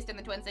US, or at least in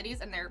the Twin Cities,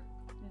 and they're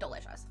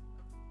delicious.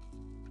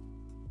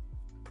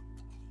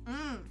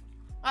 Mmm.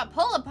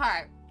 Pull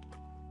apart.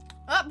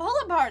 Pull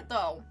apart,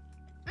 though.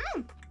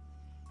 Mmm.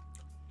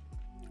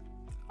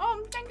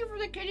 Thank you for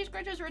the Kitty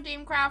Scratches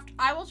Redeem Craft.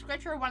 I will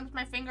scratch her once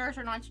my fingers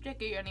are not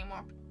sticky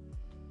anymore.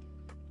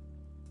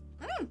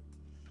 Mmm.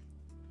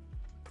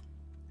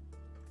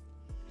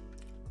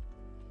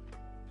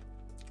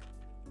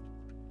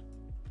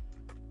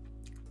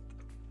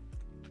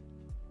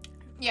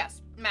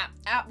 Yes, Matt.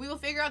 We will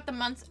figure out the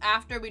months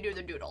after we do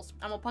the doodles,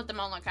 and we'll put them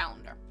on the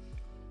calendar.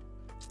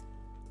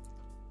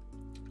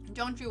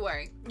 Don't you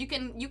worry. You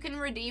can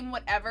redeem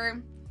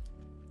whatever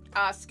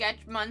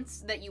sketch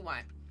months that you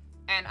want,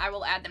 and I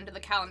will add them to the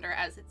calendar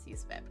as it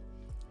sees fit.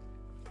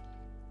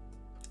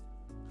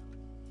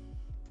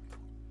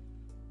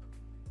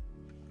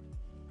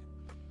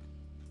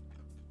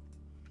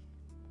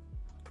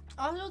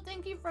 Also,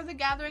 thank you for the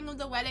Gathering of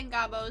the Wedding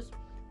Gabos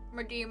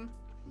redeem.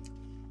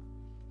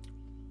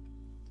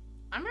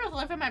 I'm just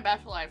living my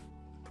best life.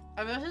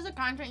 If this is the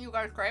content you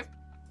guys crave,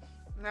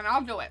 then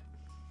I'll do it.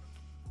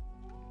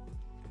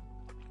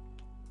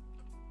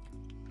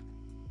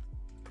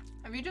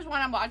 If you just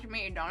want to watch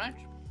me eat donuts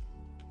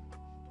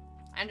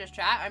and just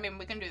chat, I mean,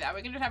 we can do that.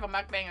 We can just have a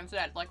mukbang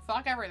instead. Like,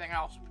 fuck everything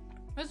else.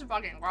 This is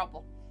fucking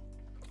incredible.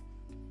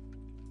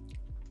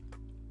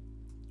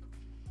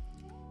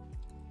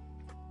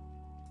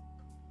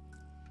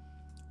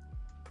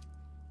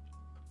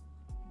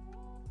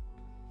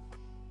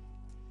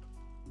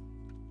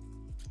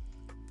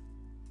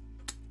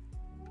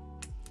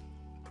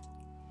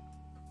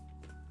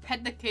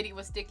 Pet the kitty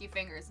with sticky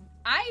fingers.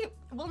 I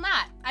will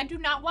not. I do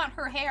not want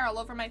her hair all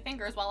over my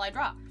fingers while I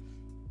draw.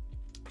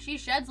 She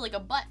sheds like a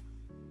butt.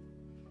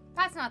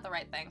 That's not the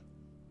right thing.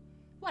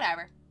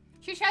 Whatever.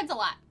 She sheds a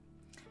lot.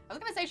 I was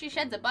gonna say she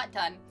sheds a butt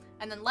ton,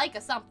 and then like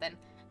a something,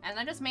 and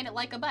I just made it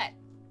like a butt.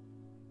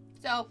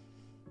 So,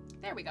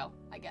 there we go,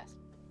 I guess.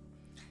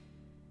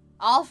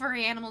 All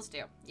furry animals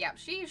do. Yeah,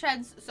 she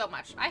sheds so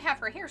much. I have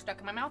her hair stuck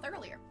in my mouth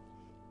earlier.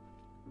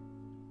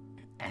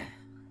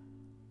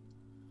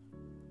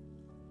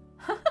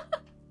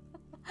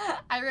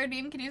 I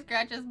redeemed kitty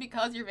scratches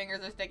because your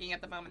fingers are sticking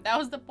at the moment. That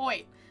was the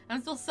point.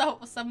 I'm still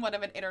somewhat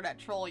of an internet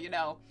troll, you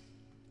know.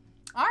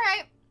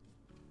 Alright.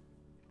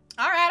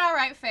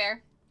 Alright,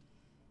 fair.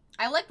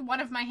 I licked one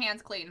of my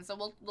hands clean,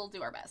 so we'll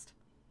do our best.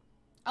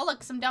 Oh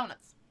look, some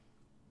donuts.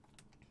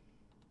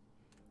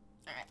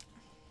 Alright.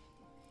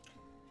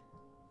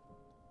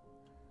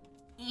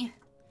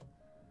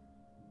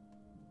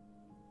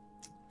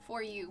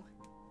 For you.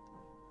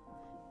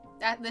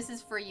 This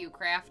is for you,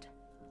 Craft.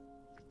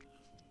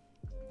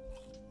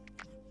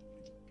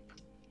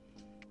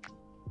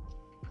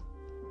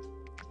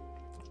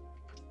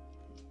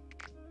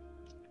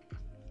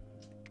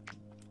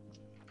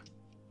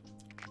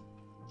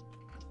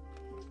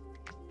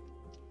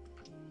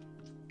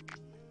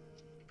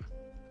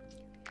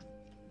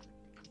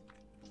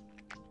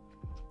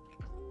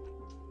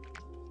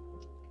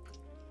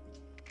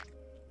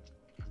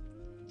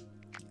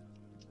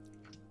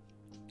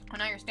 Oh,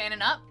 now you're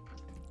standing up?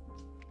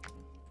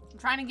 I'm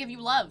trying to give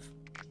you love.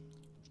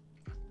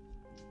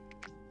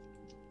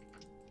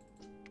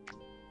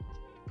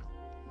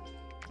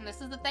 And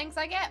this is the thanks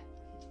I get.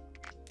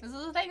 This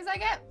is the thanks I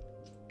get.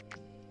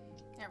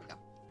 There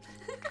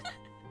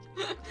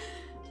we go.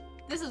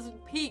 This is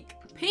peak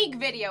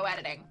video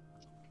editing.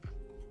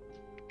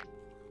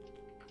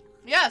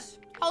 Yes.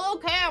 Hello,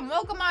 Cam.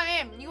 Welcome on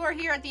in. You are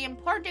here at the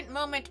important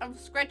moment of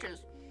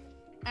Scritches.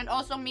 And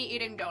also me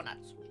eating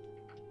donuts.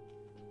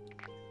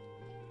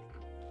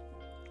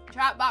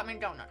 Chat bought me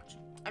donuts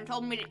and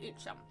told me to eat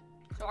some,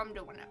 so I'm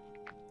doing it.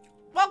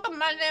 Welcome,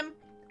 Madim.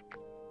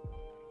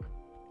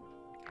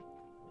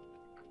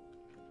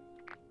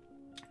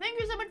 Thank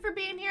you so much for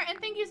being here, and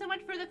thank you so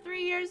much for the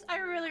 3 years. I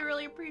really,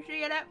 really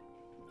appreciate it.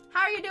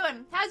 How are you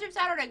doing? How's your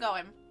Saturday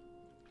going?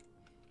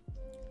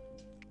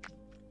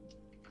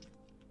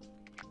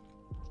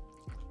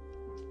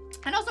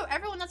 And also,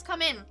 everyone that's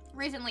come in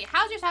recently,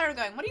 how's your Saturday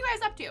going? What are you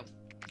guys up to?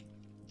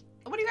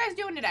 What are you guys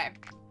doing today?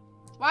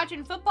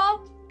 Watching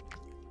football?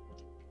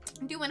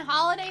 Doing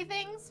holiday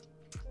things?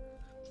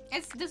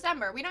 It's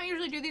December. We don't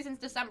usually do these in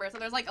December, so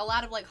there's like a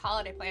lot of like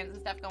holiday plans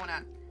and stuff going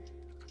on.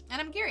 And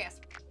I'm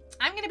curious.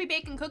 I'm gonna be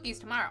baking cookies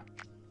tomorrow.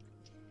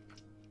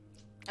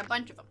 A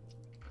bunch of them.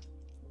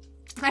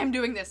 I'm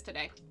doing this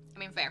today. I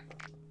mean, fair.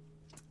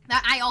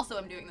 That I also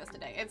am doing this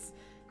today. It's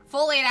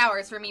full 8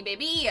 hours for me,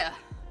 baby.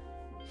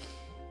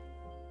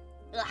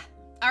 Ugh.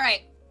 All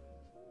right.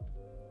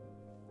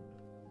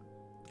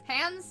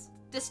 Hands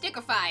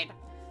destikified.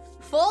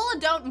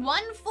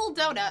 One full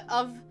donut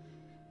of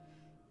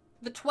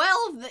the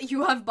 12 that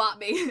you have bought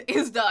me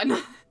is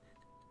done.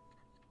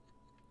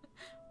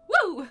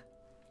 Woo!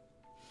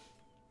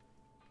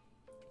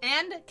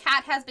 And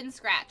cat has been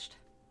scratched.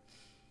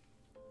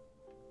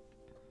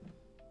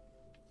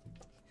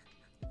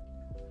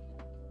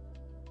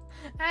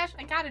 Ash,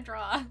 I gotta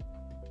draw.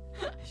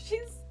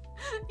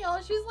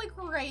 Y'all, she's like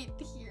right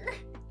here.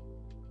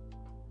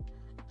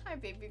 Hi,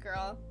 baby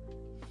girl.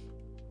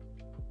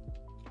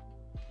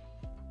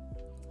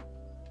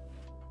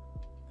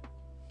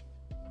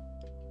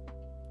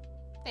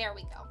 There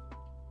we go.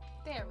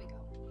 There we go.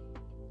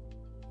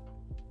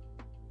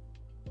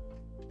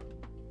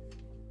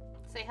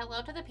 Say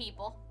hello to the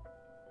people.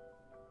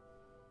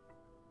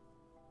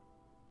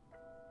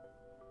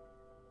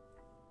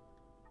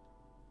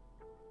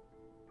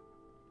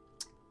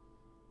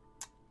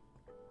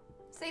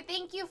 Say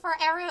thank you for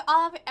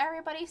all of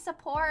everybody's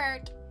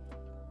support.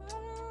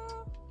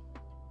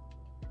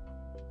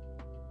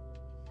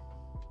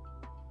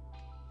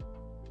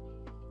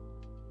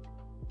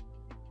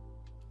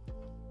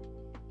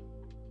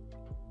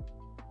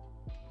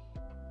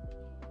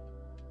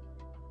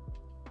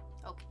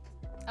 Okay.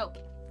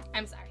 Okay.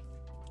 I'm sorry.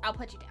 I'll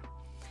put you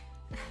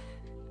down.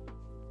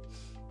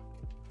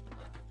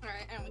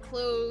 Alright, I'm gonna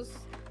close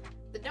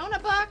the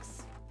donut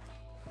box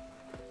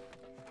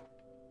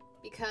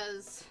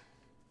because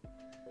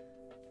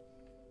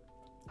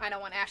I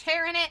don't want ash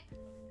hair in it.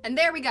 And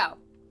there we go.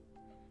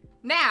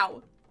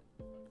 Now,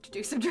 to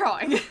do some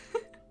drawing.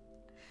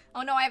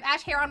 Oh no, I have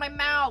ash hair on my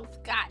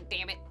mouth. God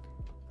damn it.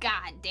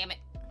 God damn it.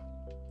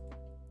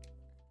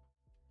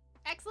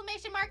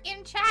 Exclamation mark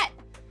in chat.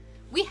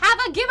 We have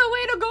a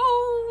giveaway to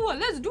go.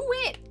 Let's do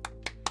it.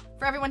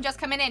 For everyone just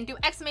coming in, do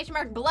exclamation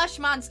mark blush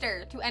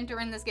monster to enter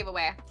in this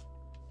giveaway.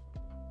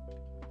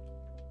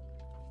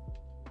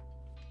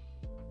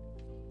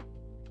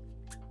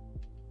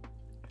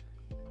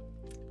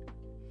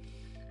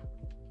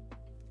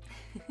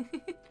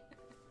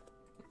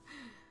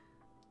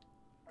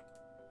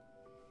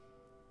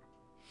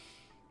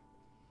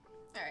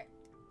 All right.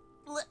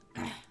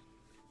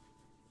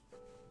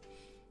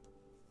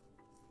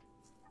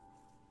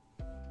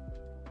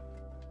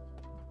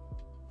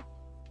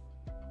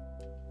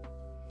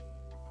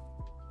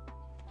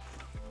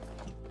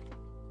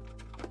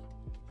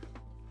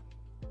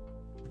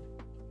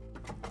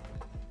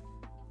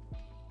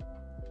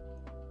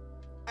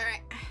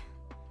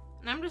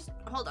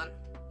 Hold on.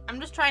 I'm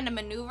just trying to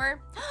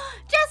maneuver.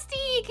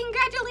 Justy,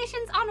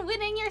 congratulations on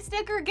winning your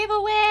sticker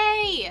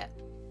giveaway.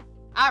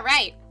 All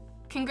right.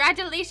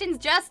 Congratulations,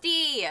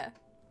 Justy.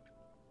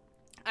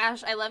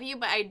 Ash, I love you,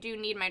 but I do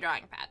need my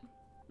drawing pad.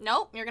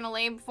 Nope, you're gonna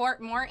lay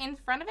more in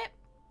front of it.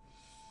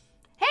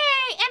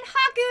 Hey, and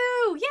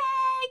Haku!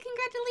 Yay,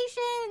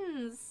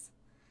 congratulations.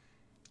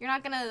 You're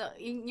not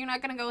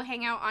gonna go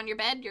hang out on your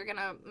bed. You're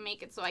gonna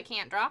make it so I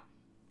can't draw.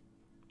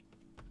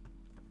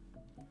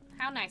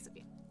 How nice of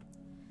you.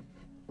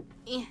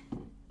 Eh.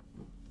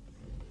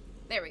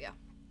 There we go.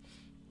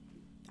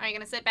 Are you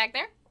gonna sit back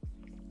there?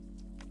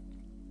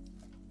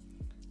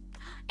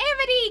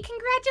 Amity,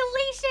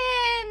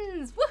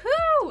 congratulations!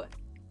 Woohoo!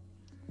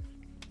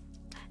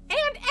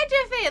 And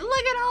Edgefit,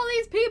 look at all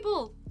these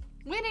people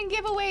winning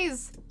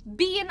giveaways,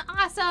 being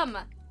awesome.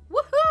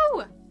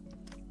 Woohoo!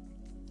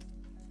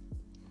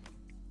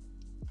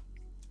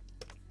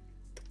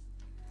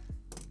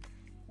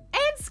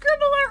 And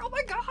Scribbler, oh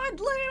my god,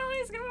 look at all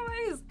these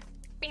giveaways.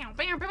 Bam,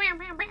 bam, bam,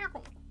 bam, bam.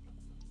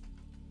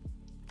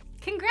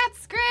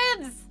 Congrats,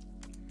 Scribs!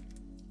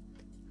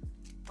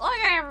 Look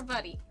at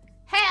everybody.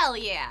 Hell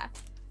yeah.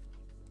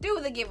 Do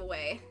the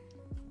giveaway.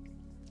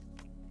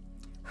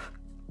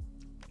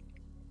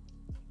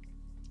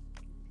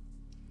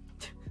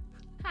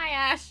 Hi,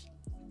 Ash.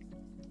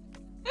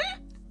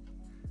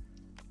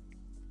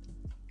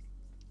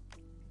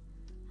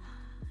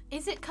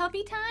 Is it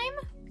cubby time?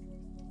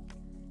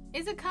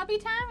 Is it cubby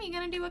time? You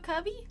gonna do a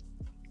cubby?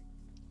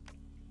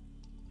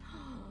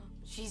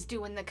 She's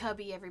doing the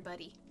cubby,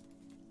 everybody.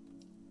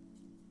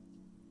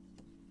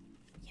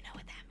 You know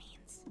what that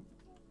means.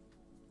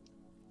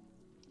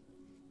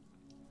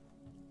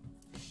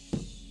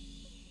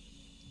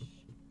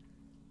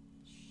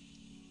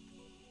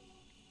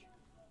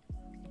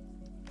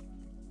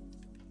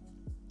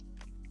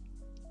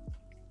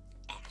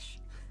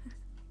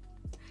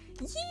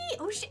 Yee!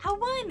 Oh shit, I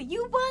won!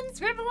 You won,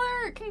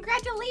 Scribbler!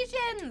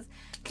 Congratulations!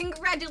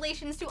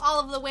 Congratulations to all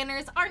of the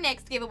winners. Our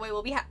next giveaway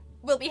will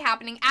be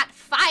happening at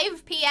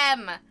 5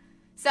 p.m.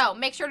 So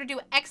make sure to do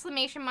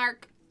exclamation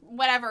mark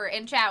whatever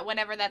in chat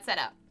whenever that's set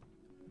up.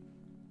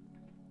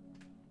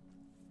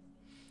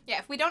 Yeah,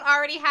 if we don't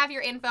already have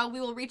your info, we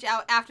will reach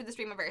out after the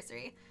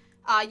Streamiversary.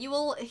 You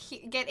will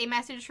get a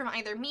message from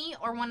either me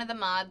or one of the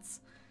mods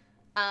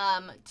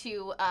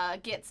to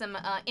get some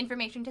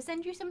information to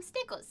send you some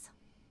stickers.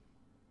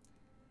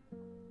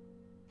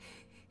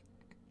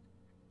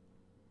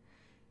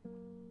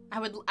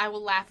 I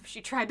will laugh if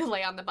she tried to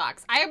lay on the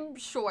box. I am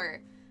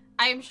sure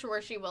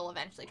she will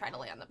eventually try to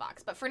lay on the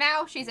box. But for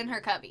now, she's in her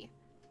cubby.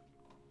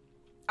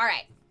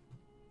 Alright.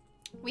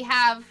 We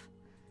have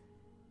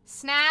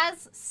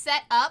Snaz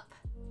set up.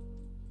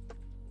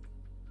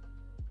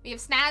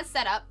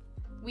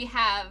 We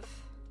have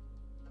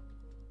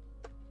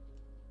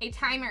a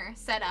timer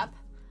set up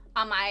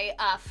on my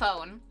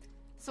phone.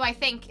 So I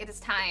think it is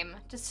time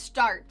to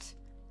start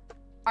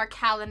our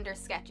calendar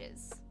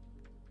sketches.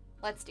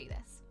 Let's do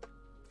this.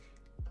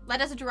 Let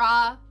us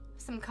draw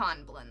some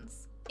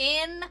conblins.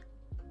 In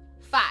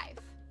 5,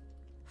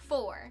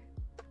 4,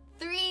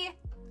 3,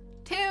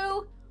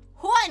 2,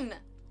 1.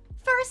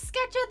 First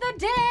sketch of the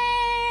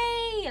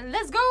day.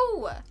 Let's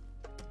go.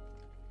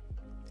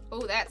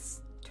 Oh,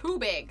 that's too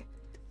big.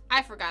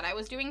 I forgot I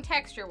was doing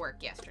texture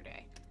work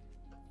yesterday.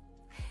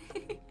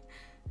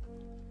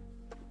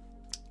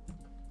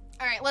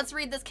 Alright, let's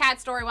read this cat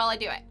story while I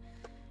do it.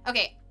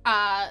 Okay,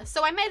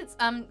 so I made,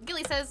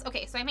 Gilly says,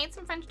 okay, so I made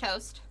some French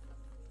toast.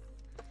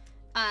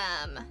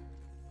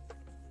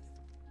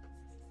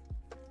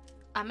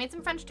 I made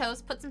some French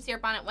toast, put some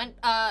syrup on it, went,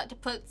 to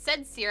put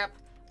said syrup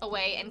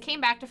away, and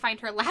came back to find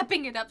her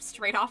lapping it up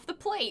straight off the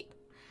plate.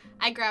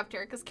 I grabbed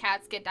her, because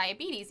cats get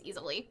diabetes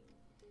easily.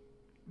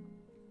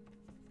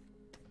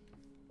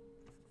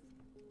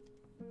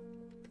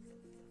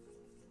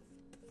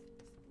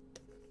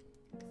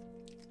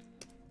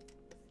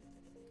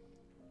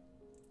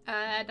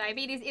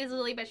 Diabetes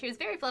easily, but she was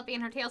very fluffy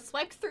and her tail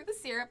swiped through the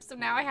syrup, so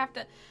now I have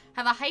to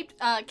have a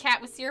hyped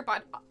cat with syrup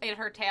in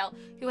her tail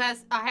who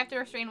has I have to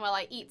restrain while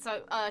I eat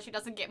so she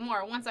doesn't get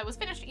more. Once I was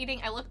finished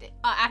eating, I looked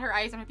at her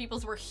eyes and her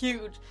pupils were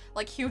huge,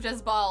 like huge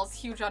as balls,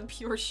 huge on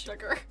pure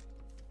sugar.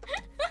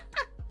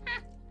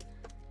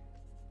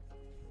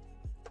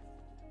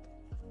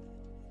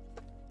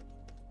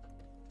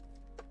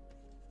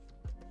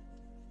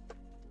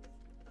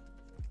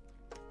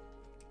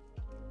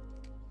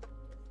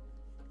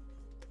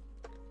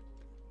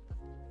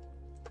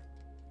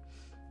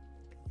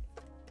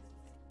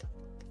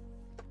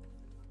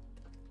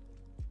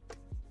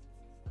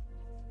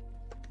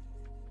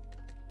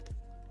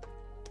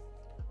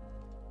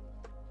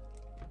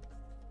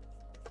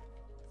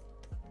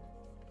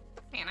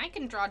 Man, I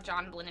can draw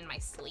John Blinn in my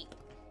sleep.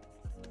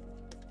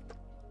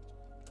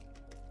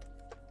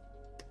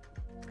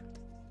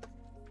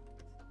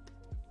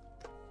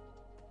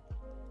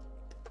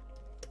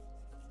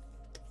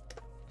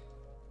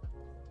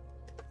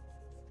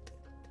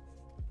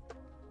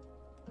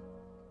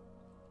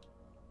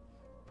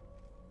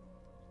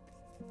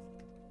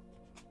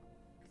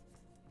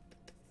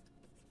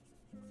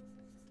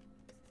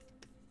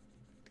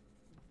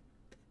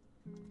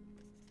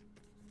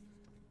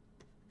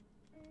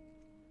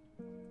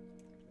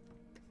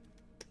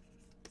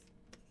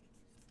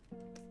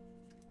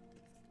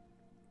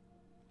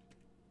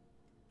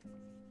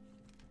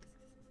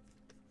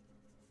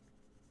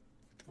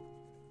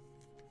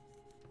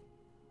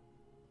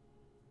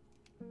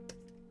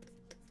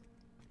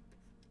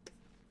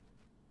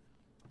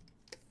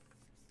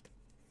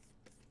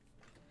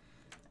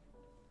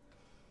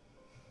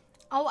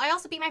 Oh, I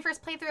also beat my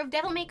first playthrough of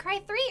Devil May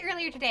Cry 3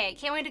 earlier today.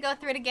 Can't wait to go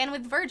through it again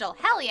with Virgil.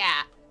 Hell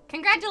yeah!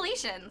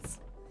 Congratulations!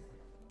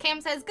 Cam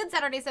says, good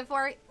Saturday so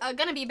far.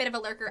 Gonna be a bit of a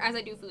lurker as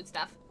I do food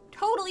stuff.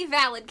 Totally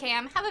valid,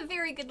 Cam. Have a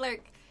very good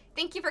lurk.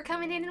 Thank you for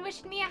coming in and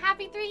wishing me a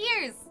happy 3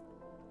 years.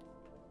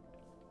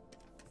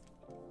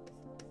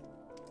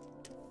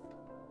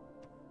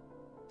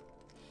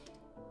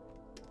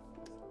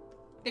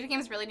 Video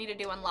games really need to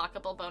do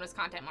unlockable bonus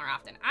content more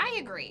often. I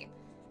agree.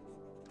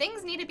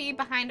 Things need to be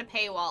behind a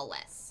paywall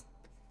less.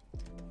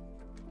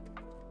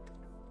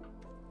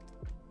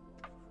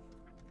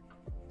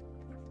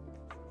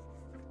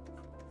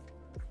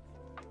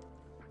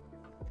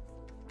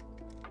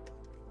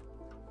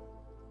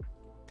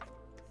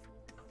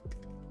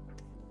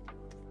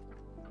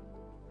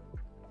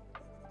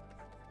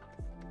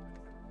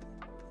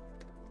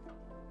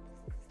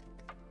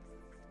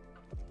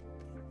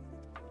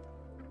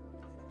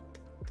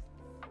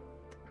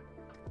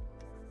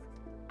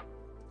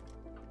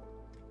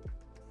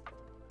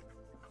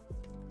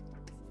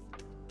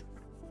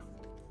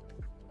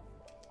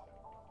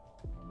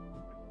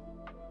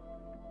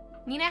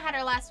 Nina had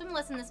her last swim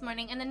lesson this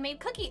morning and then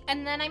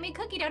I made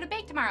cookie dough to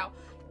bake tomorrow.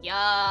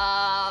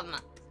 Yum!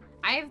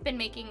 I've been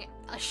making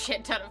a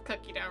shit ton of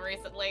cookie dough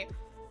recently.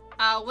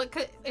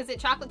 Is it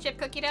chocolate chip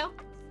cookie dough?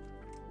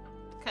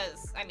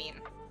 Cause, I mean,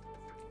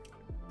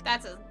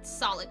 that's a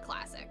solid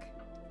classic.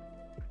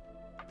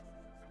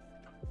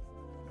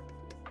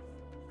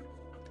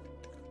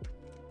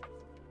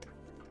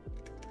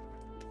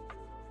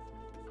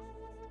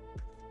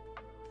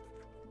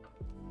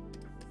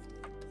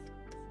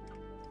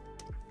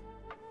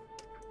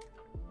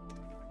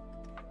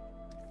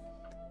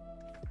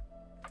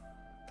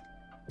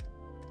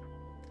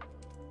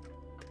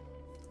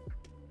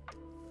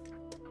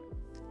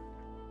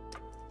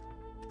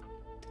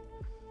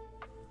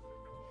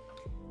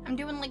 I'm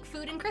doing like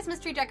food and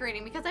Christmas tree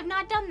decorating because I've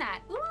not done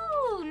that.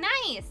 Ooh,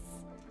 nice.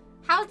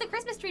 How's the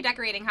Christmas tree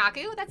decorating,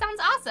 Haku? That sounds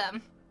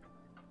awesome.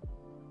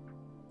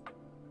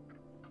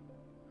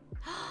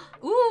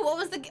 Ooh,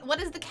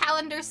 what is the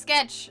calendar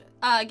sketch,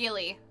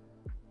 Gilly?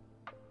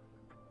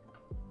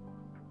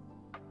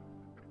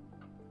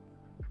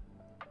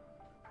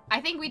 I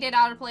think we did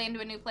autoplay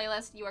into a new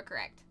playlist. You are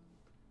correct.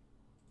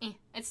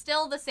 It's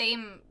still the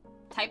same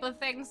type of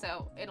thing,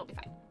 so it'll be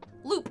fine.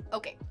 Loop.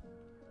 Okay.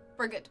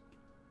 We're good.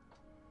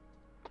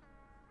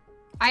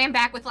 I am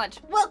back with lunch.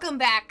 Welcome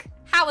back.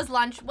 How was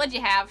lunch? What'd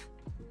you have?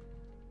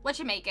 What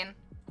you making?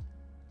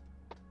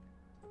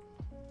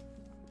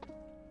 I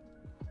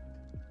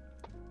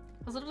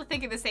was literally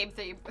thinking the same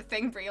thing,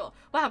 Brielle.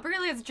 Wow,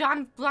 Brielle has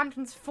John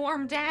Blunton's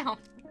form down.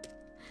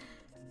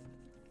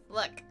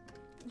 Look.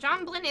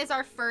 John Blinn is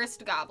our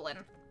first goblin.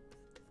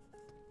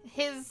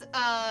 His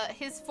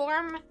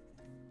form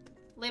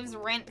lives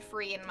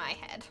rent-free in my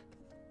head.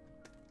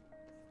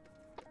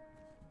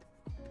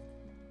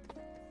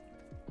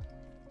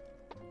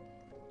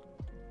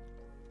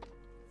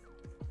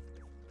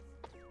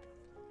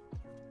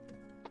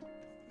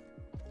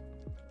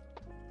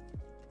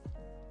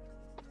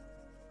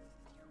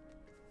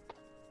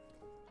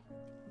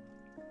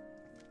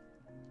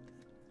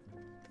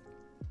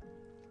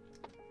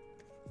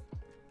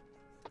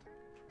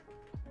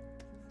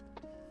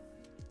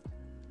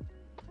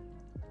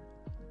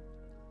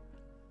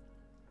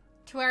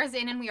 Two hours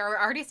in and we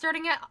are already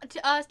starting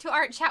to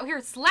art chat. We are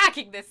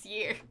slacking this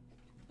year.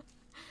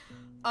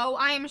 Oh,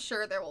 I am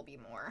sure there will be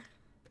more.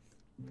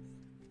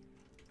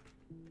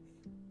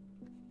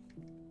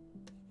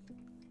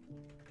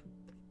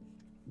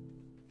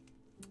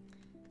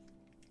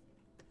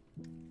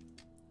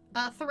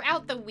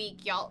 Throughout the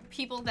week, y'all,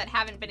 people that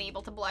haven't been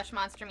able to blush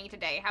monster me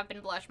today have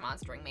been blush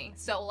monstering me.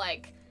 So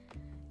like,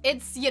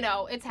 it's, you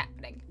know, it's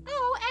happening.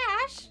 Oh,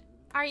 Ash,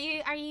 are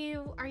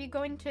you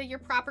going to your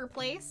proper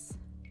place?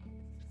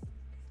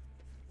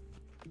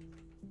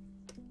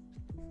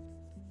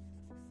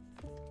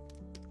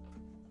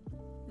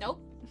 Nope.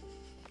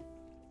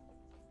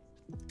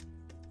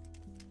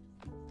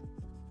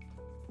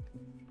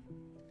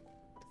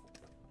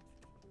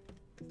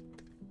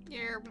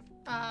 You're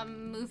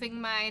moving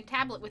my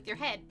tablet with your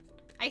head.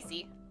 I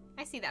see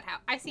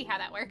how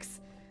that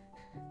works.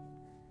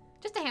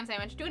 Just a ham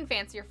sandwich, doing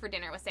fancier for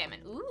dinner with salmon.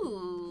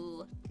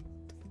 Ooh.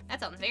 That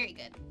sounds very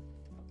good.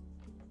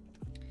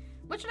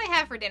 What should I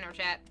have for dinner,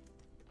 chat?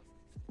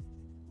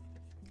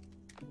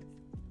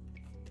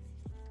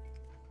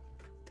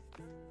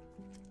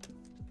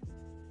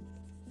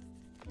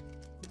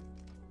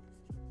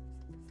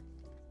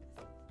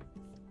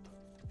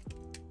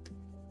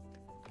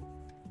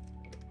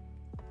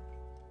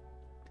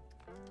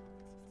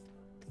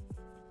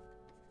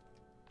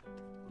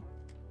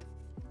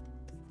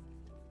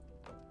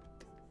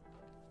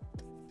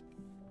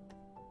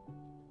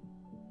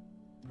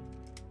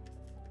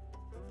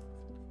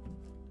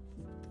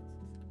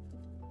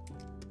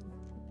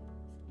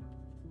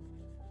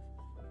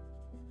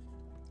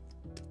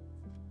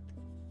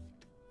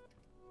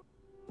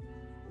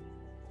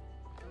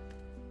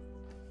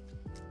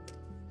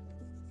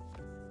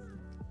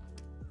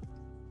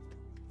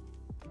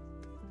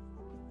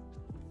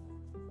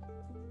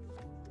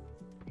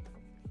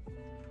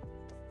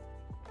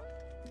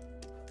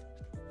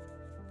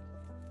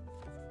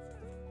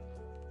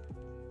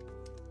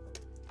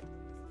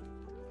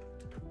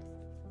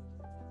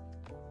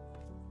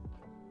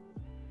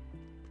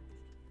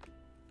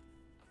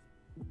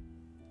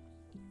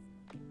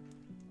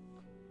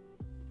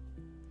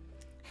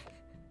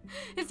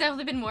 It's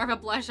definitely been more of a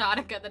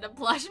blushotica than a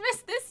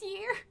blushmas this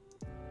year.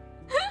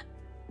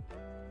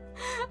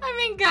 I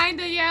mean,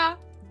 kinda, yeah.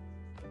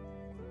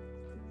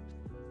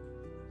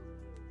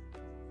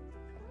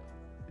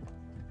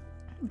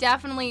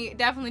 Definitely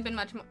been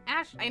much more.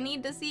 Ash, I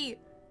need to see.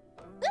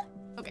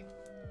 Okay.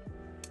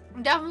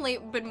 Definitely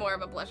been more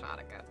of a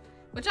blushotica,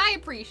 which I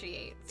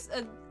appreciate.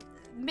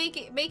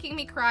 Making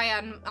me cry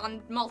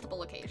on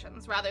multiple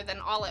occasions rather than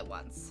all at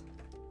once.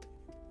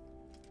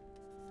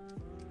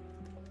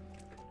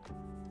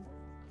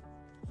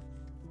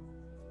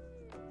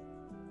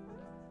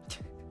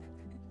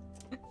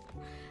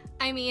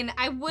 I mean,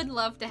 I would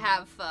love to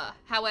have pho.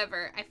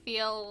 However,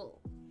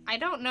 I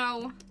don't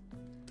know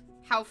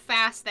how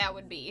fast that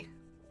would be.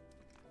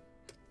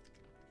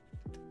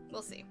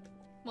 We'll see.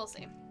 We'll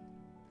see.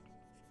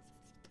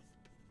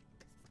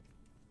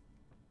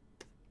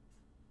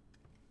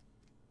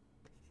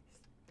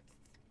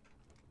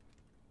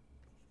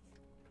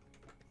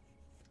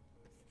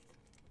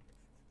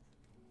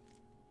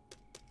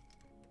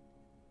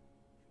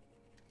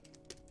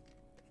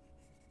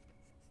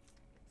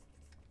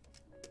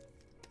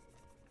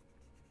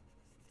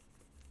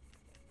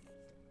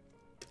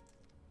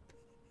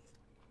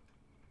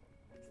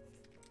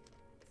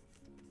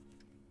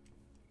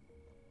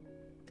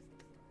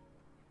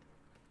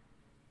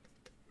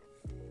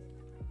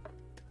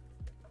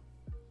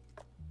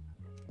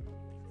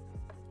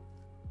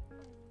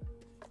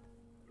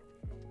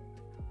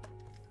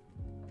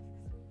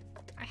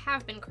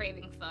 have been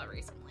craving pho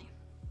recently.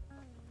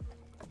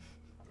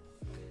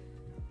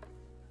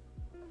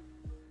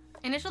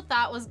 Initial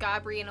thought was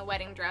Gabri in a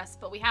wedding dress,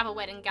 but we have a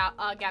wedding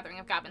gathering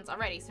of goblins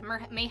already, so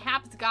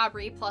mayhaps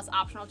Gabri plus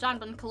optional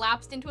Jonbun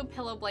collapsed into a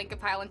pillow blanket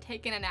pile and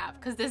taken a nap,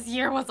 because this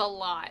year was a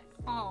lot.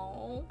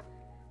 Oh.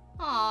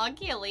 Aw,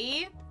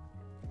 Gilly.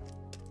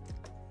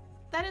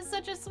 That is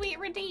such a sweet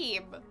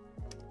redeem.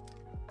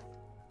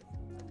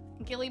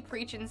 Gilly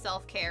preaching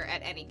self-care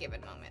at any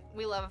given moment.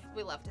 We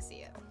love to see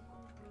it.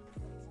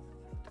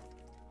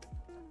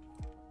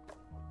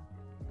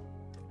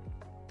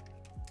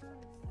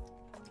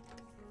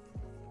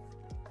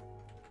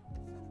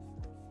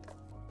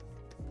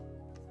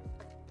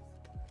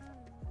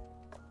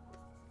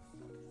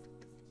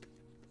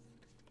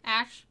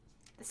 Ash,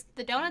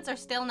 the donuts are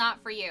still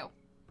not for you.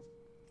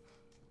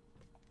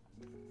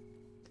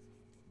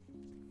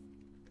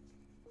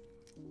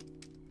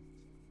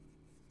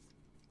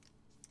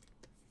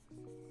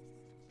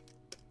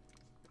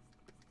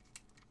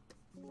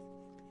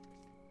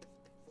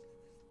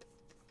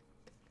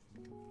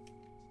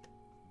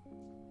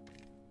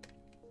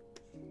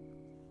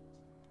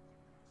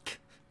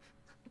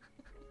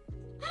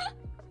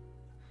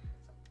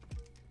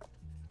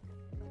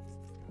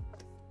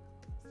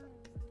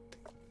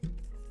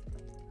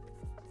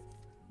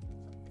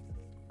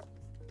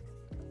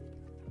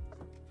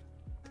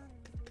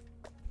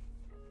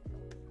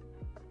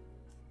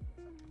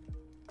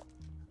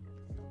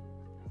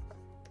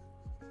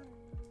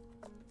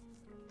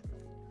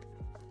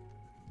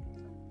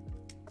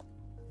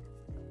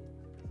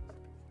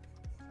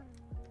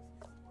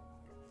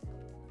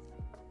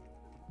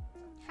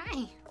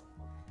 Hi.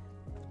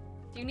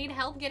 Do you need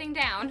help getting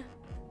down?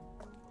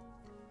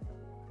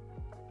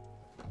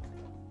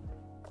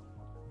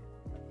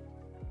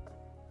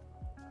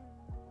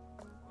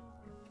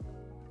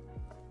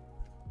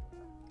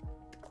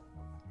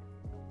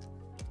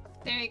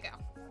 There you go.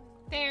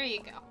 There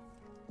you go.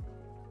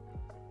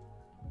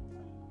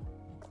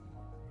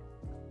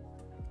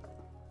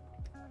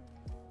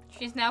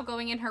 She's now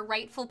going in her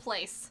rightful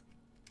place.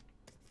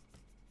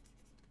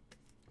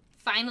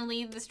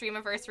 Finally, the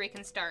Streamiversary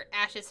can start.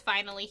 Ash is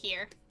finally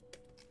here.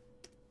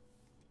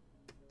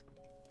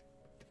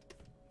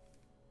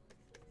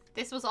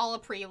 This was all a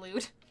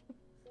prelude.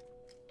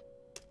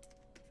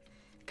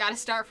 Gotta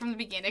start from the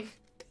beginning.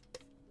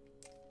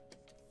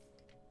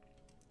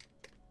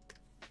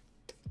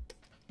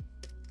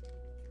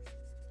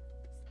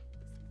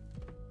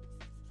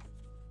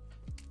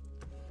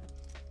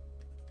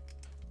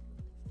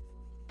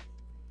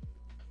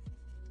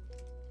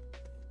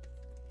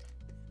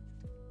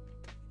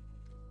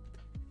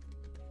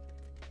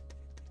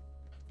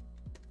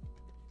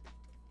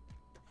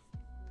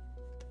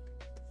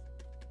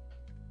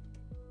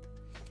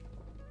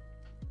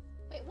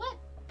 Wait, what?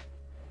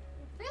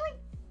 Really?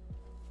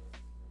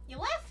 You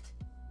left?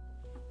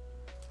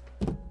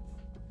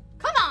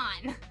 Come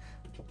on!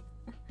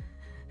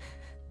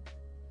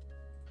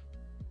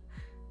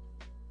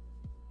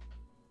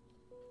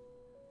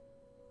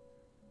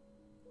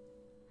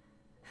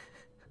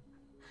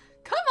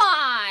 Come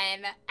on!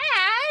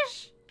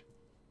 Ash!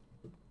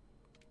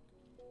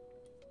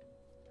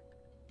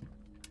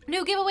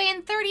 New giveaway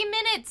in 30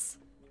 minutes!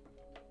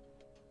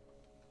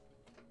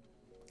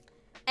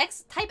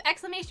 Type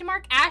exclamation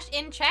mark Ash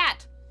in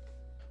chat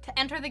to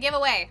enter the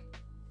giveaway.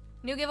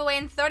 New giveaway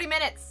in 30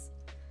 minutes.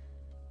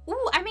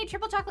 Ooh, I made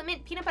triple chocolate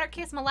mint, peanut butter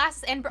kiss,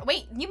 molasses, and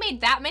wait, you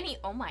made that many?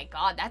 Oh my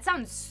god, that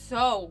sounds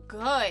so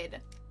good.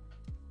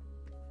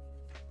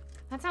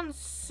 That sounds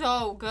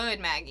so good,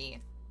 Maggie.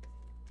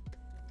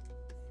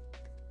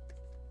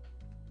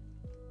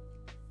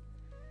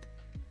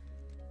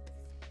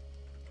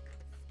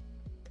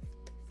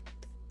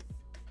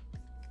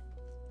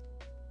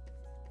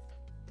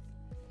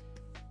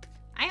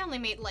 I only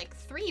made like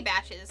 3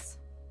 batches.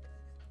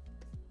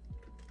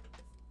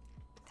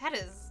 That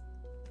is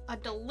a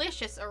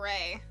delicious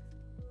array.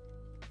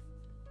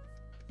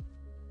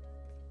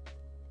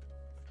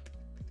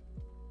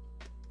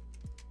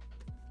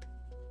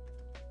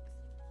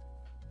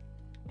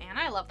 Man,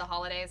 I love the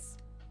holidays.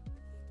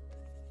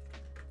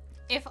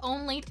 If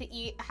only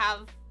to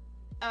have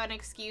an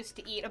excuse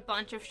to eat a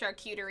bunch of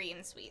charcuterie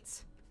and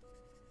sweets.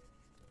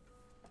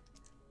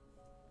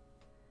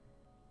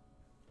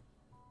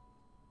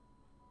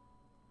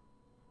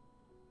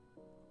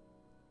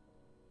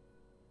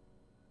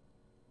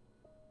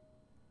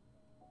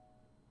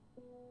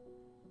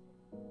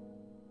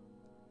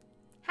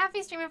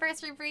 Happy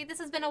Streamiversary, Bree. This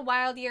has been a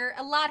wild year.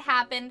 A lot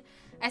happened.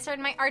 I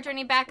started my art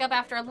journey back up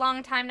after a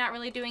long time not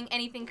really doing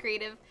anything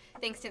creative,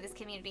 thanks to this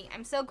community.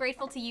 I'm so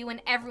grateful to you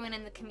and everyone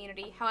in the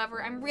community.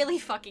 However, I'm really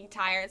fucking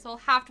tired, so I'll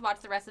have to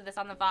watch the rest of this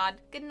on the VOD.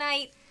 Good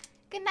night.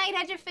 Good night,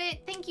 Edgefit.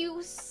 Thank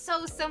you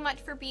so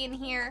much for being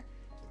here.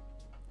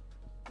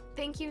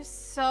 Thank you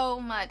so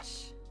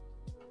much.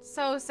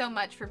 So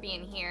much for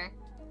being here.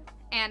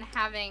 And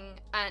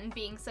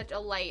being such a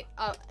light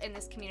in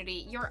this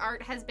community. Your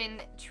art has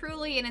been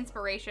truly an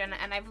inspiration,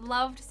 and I've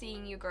loved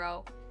seeing you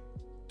grow.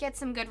 Get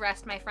some good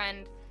rest, my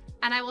friend,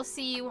 and I will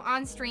see you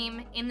on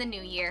stream in the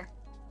new year.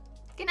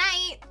 Good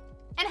night.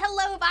 And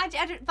hello, VOD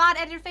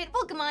Editor Fit.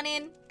 Welcome on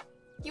in.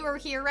 You were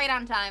here right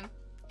on time.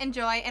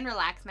 Enjoy and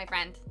relax, my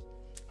friend.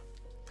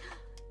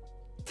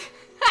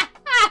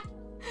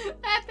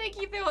 Thank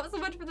you so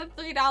much for the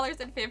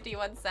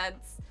 $3.51.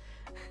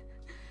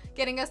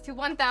 Getting us to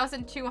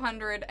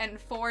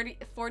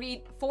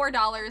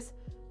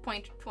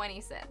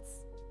 $1,244.20.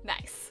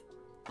 Nice.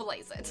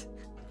 Blaze it.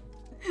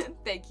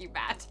 Thank you,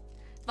 Matt.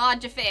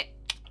 Vodjafit.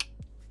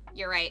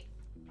 You're right.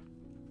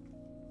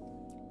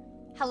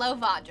 Hello,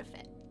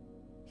 Vodjafit.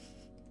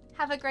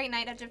 Have a great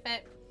night,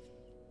 Edjafit.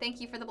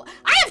 Thank you for the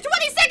I have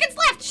 20 seconds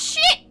left!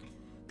 Shit!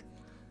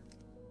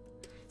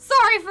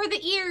 Sorry for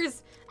the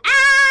ears.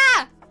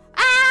 Ah! Ah!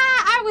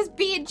 I was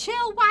being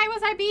chill. Why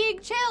was I being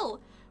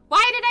chill?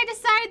 Why did I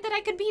decide that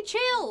I could be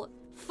chill?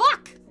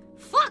 Fuck!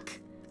 Fuck!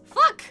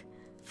 Fuck!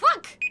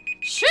 Fuck!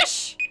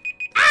 Shush!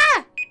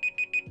 Ah!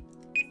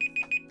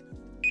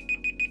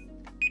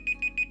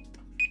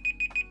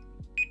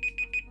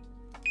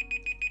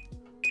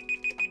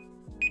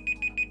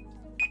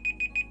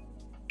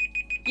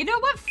 You know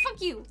what?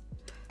 Fuck you!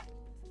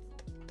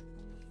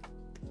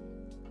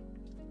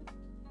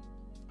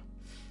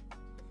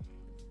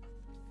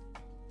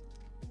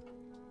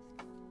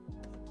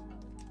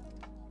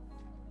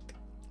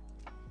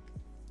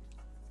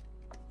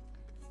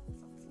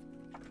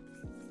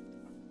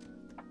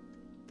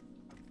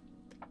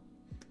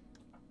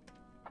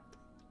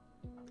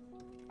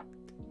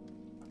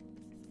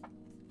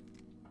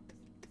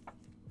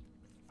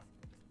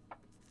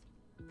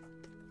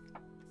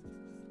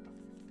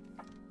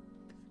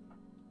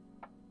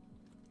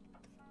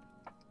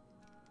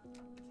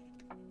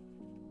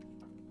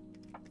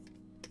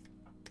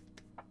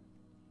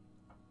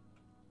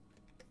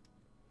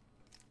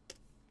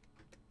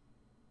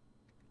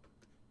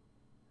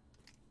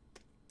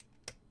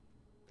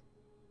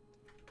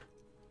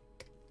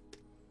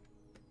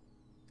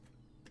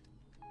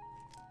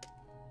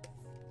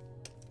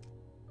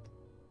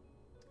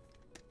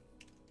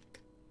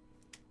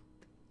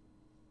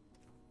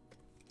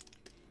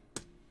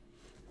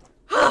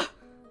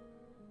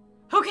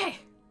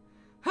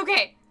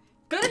 Okay.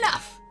 Good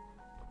enough.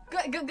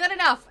 Good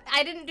enough.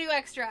 I didn't do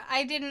extra.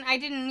 I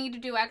didn't need to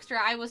do extra.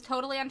 I was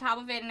totally on top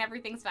of it and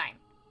everything's fine.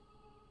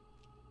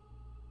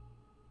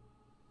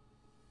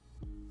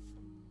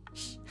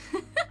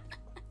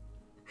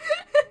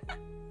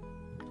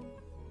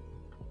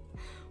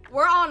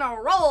 We're on a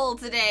roll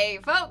today,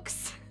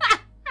 folks.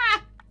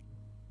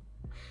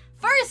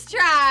 First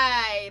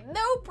try.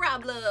 No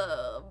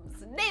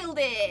problems. Nailed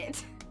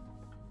it.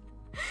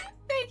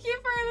 Thank you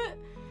for the...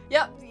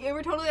 Yep, you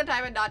were totally on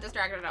time and not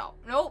distracted at all.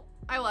 Nope,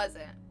 I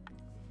wasn't.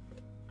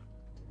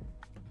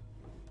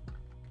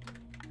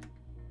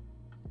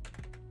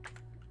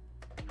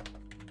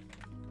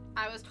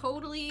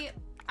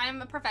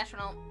 I'm a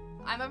professional.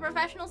 I'm a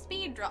professional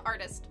speed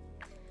artist.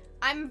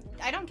 I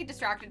don't get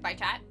distracted by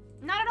chat.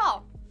 Not at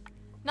all.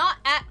 Not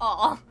at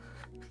all.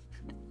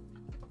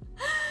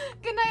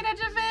 Good night,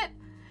 Edgefit.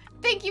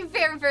 Thank you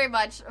very, very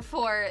much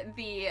for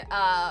the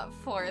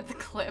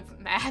clip,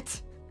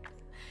 Matt.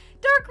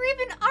 Dark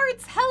Raven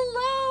Arts,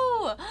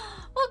 hello!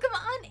 Welcome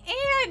on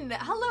in!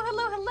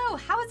 Hello.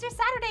 How is your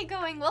Saturday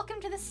going? Welcome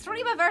to the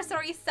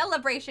Streamiversary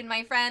celebration,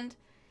 my friend.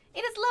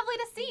 It is lovely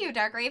to see you,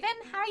 Dark Raven.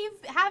 How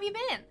have you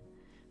been?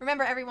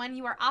 Remember, everyone,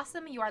 you are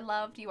awesome, you are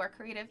loved, you are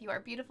creative, you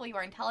are beautiful, you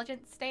are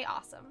intelligent. Stay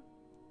awesome.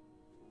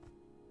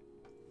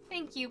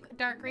 Thank you,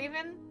 Dark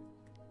Raven.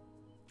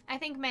 I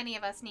think many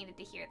of us needed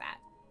to hear that.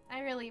 I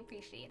really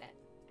appreciate it.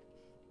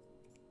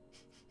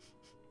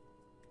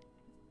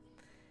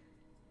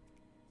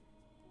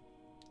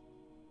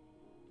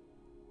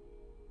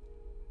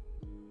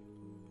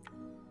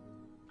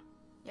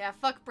 Yeah,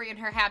 fuck Brie and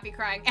her happy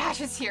crying. Ash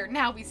is here.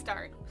 Now we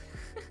start.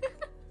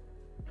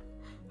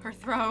 Her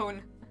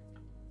throne.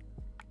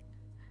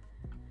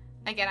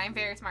 Again, I'm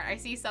very smart. I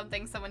see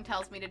something someone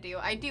tells me to do.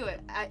 I do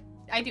it.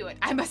 I do it.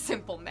 I'm a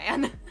simple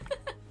man.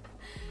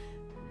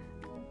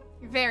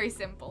 Very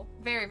simple.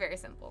 Very, very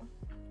simple.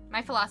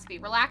 My philosophy,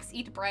 relax,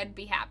 eat bread,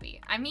 be happy.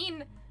 I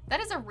mean, that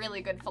is a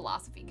really good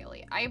philosophy,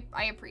 Gilly. I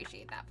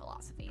appreciate that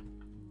philosophy.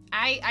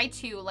 I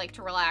too like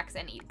to relax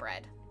and eat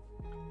bread.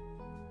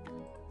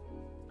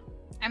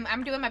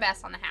 I'm doing my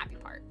best on the happy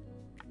part.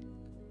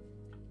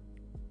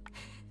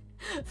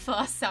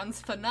 Fuss sounds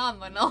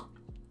phenomenal.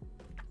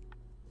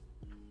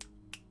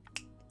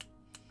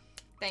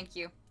 Thank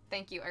you,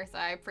 Ursa.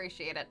 I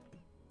appreciate it.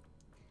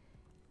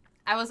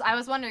 I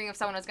was wondering if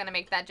someone was gonna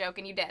make that joke,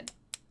 and you did.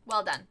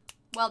 Well done.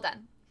 Well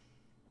done.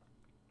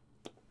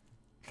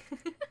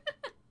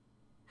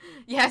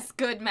 Yes,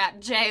 good, Matt.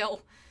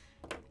 Jail.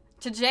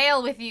 To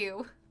jail with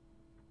you.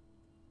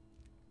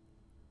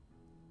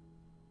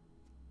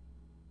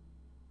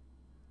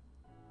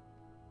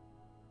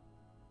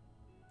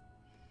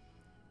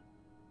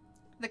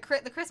 The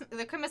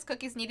Christmas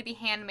cookies need to be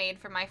handmade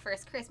for my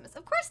first Christmas.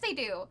 Of course they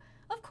do.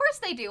 Of course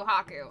they do,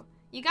 Haku.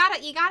 You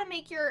gotta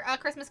make your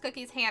Christmas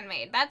cookies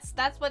handmade. That's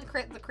what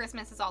the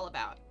Christmas is all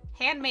about.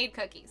 Handmade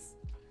cookies.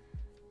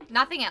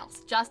 Nothing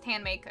else. Just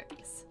handmade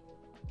cookies.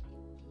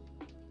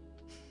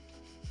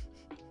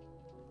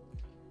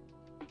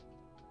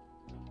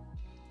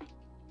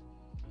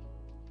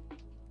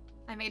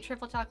 I made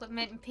triple chocolate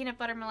mint, peanut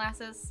butter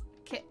molasses,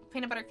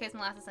 peanut butter kiss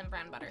molasses, and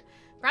brown butter.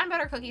 Brown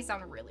butter cookies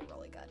sound really,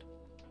 really good.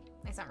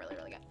 They sound really,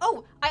 really good.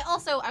 Oh, I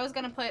was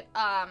gonna put,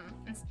 on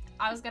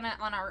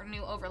our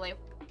new overlay.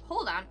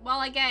 Hold on, while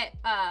I get,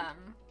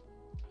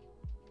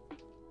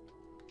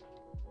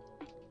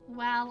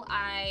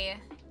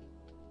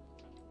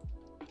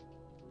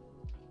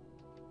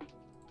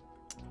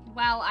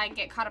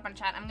 get caught up on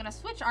chat, I'm gonna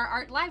switch our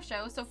art live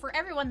show. So for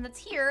everyone that's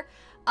here,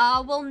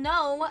 will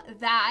know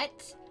that,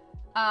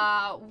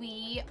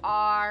 we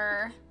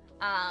are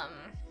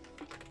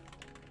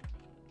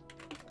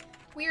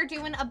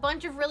doing a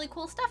bunch of really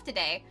cool stuff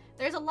today.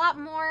 There's a lot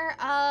more,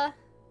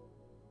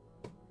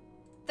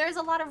 there's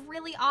a lot of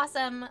really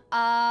awesome,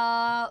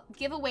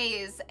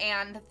 giveaways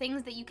and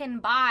things that you can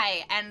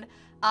buy and,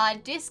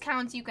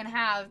 discounts you can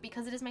have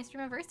because it is my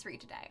Streamiversary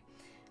today.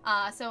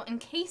 So in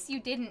case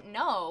you didn't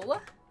know,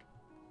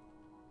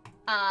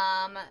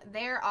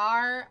 there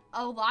are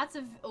lots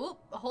of, oh,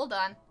 hold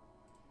on.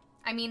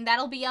 I mean,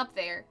 that'll be up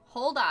there.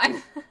 Hold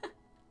on.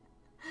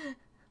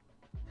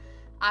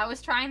 I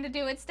was trying to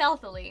do it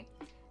stealthily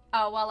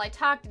while I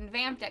talked and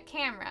vamped at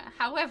camera.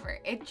 However,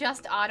 it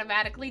just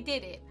automatically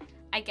did it.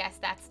 I guess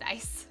that's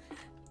nice.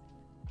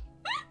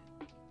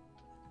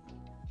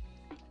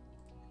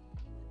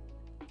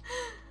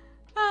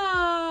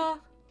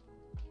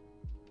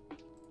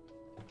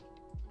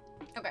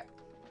 Okay.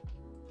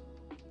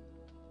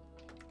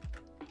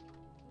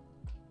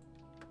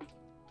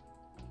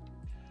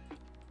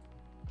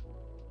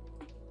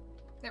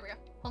 There we go.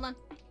 Hold on.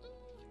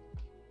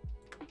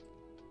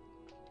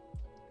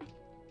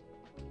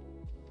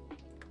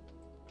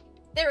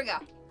 There we go.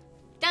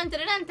 Dun dun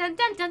dun dun dun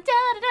dun dun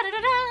dun dun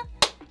dun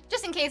dun.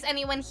 Just in case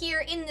anyone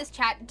here in this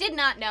chat did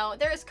not know,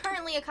 there is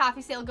currently a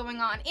coffee sale going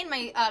on in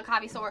my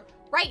coffee store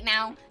right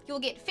now. You'll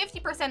get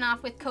 50%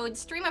 off with code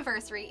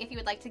Streamiversary if you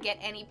would like to get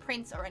any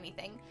prints or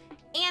anything.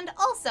 And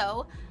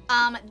also,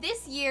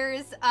 last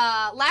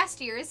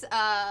year's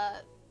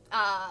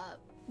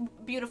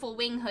beautiful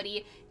wing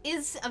hoodie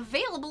is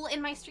available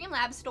in my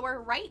Streamlabs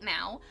store right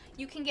now.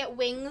 You can get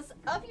wings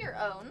of your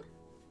own.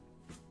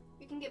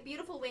 You can get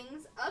beautiful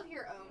wings of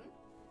your own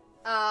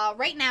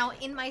right now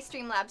in my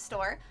Streamlabs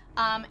store.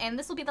 And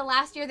this will be the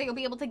last year that you'll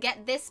be able to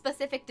get this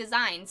specific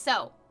design.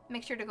 So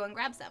make sure to go and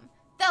grab some.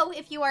 Though,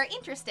 if you are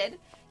interested,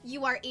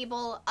 you are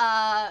able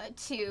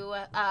to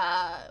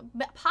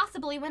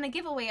possibly win a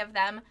giveaway of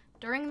them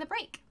during the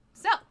break.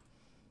 So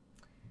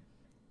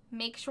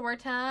make sure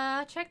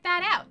to check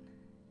that out.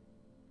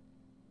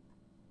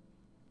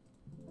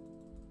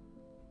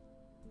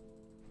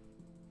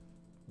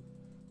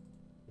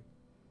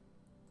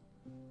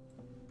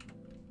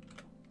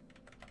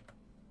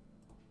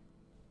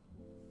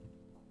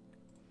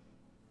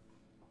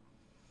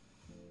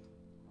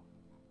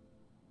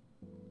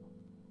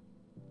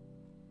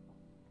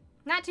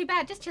 Not too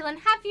bad, just chillin'.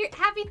 Happy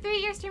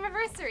 3-year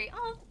Streamiversary.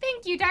 Oh,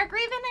 thank you, Dark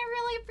Raven. I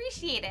really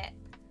appreciate it.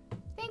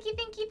 Thank you,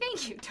 thank you,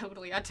 thank you.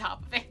 Totally on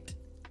top of it.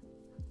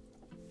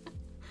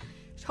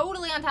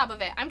 Totally on top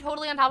of it. I'm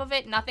totally on top of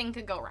it. Nothing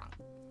could go wrong.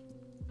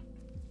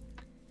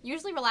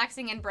 Usually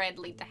relaxing and bread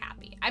lead to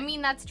happy. I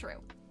mean, that's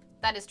true.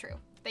 That is true.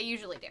 They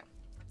usually do.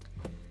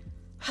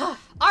 All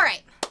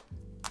right.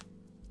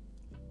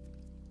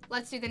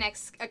 Let's do the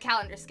next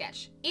calendar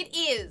sketch. It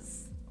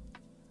is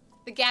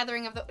the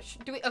Gathering of the...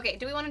 Do we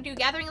want to do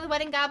Gathering of the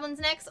Wedding Goblins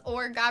next,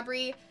 or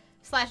Gabri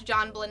 /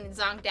 John Blinn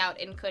zonked out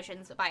in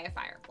cushions by a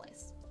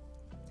fireplace?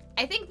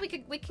 I think we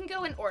can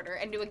go in order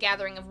and do a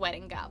Gathering of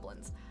Wedding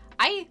Goblins.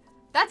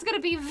 That's gonna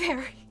be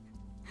very...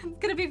 it's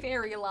gonna be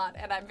very a lot,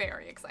 and I'm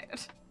very excited.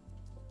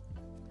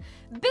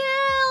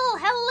 Bill!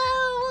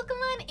 Hello! Welcome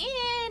on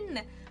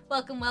in!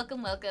 Welcome,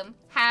 welcome, welcome.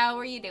 How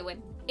are you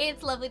doing?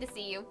 It's lovely to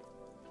see you.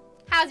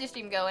 How's your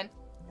stream going?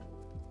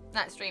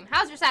 Not stream.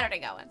 How's your Saturday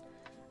going?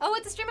 Oh,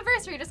 it's a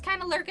Streamiversary, just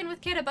kind of lurking with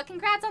Kiddo, but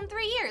congrats on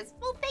 3 years.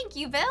 Well, thank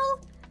you, Bill.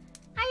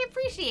 I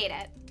appreciate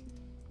it.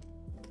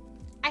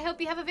 I hope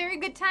you have a very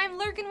good time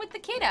lurking with the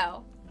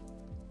kiddo.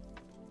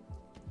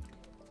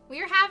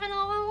 We're having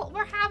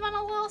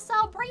a little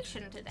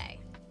celebration today.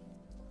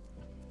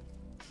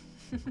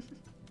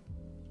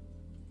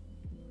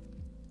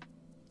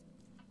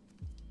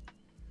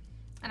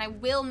 And I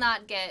will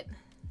not get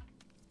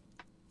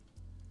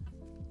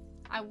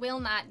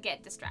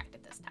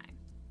distracted this time.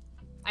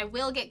 I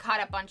will get caught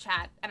up on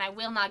chat, and I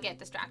will not get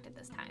distracted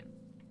this time.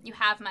 You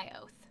have my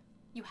oath.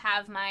 You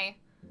have my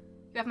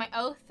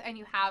oath, and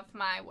you have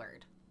my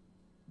word.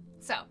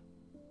 So,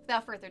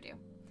 without further ado,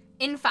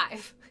 in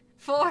 5,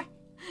 4,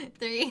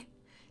 3,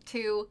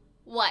 2,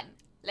 1,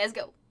 let's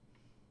go.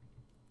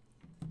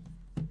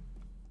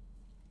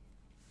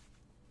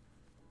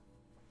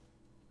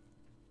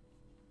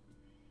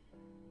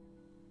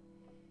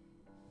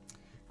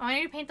 I want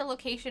you to paint the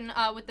location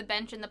with the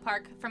bench in the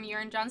park from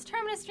your and John's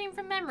Terminus stream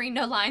from memory.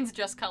 No lines,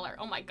 just color.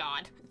 Oh my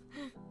god.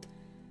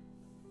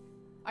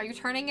 Are you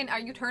turning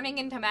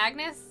into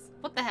Magnus?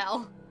 What the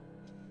hell?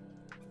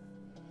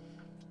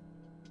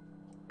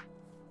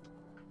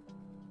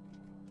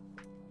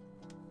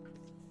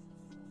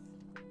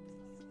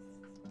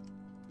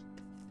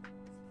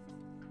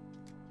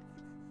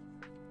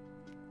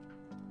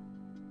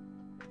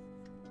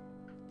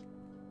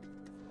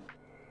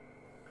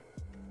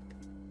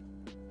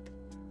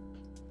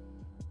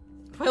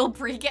 Will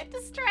Bree get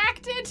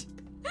distracted?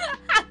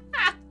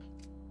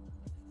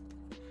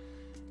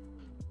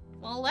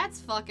 Well,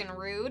 that's fucking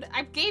rude.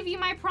 I gave you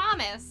my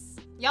promise.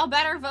 Y'all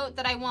better vote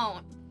that I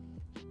won't.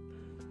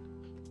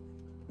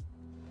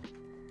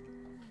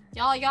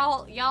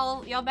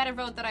 Y'all better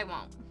vote that I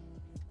won't.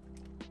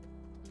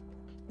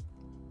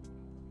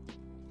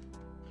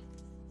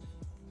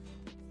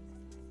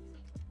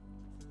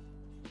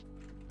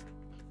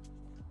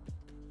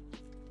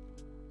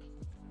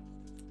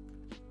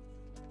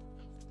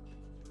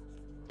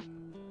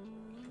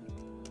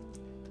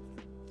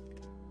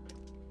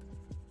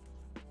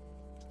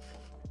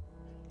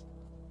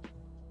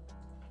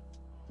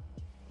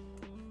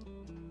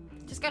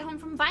 Just got home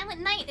from Violent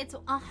Night. It's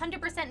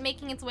 100%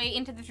 making its way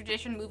into the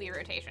tradition movie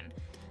rotation.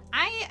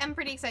 I am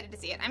pretty excited to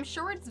see it. I'm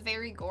sure it's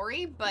very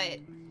gory, but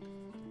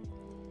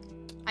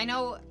I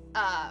know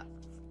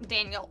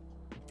Daniel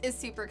is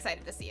super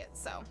excited to see it,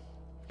 so.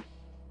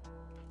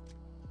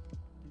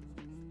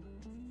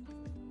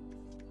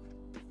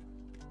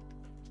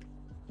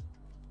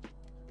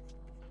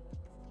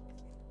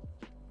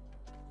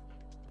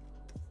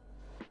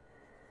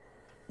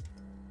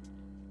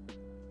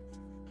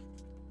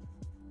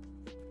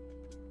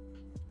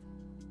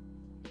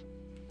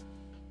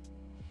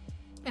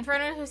 And for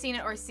anyone who's seen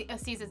it or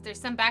sees it, there's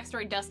some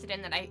backstory dusted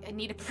in that I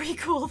need a pretty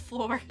cool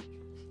floor.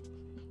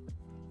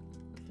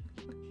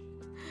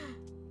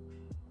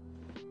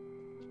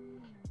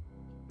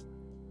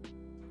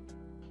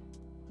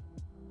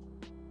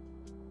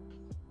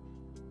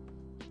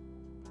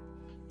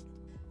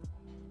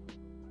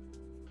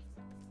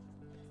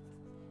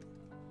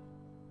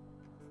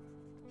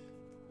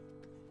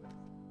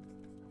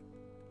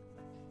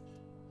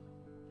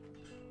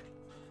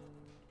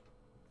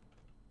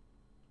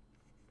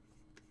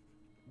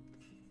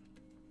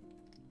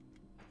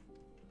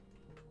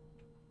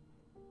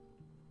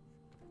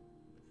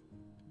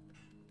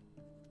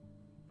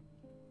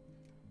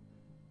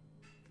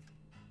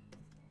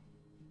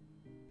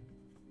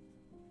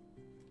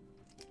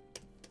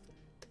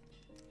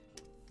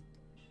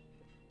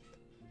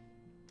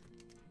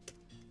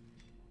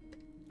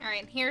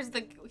 Alright, here's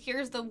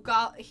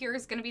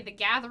gonna be the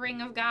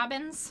gathering of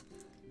goblins.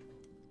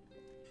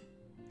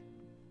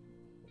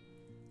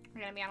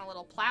 We're gonna be on a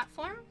little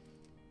platform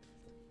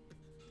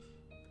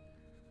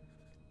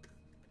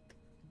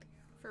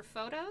for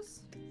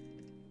photos.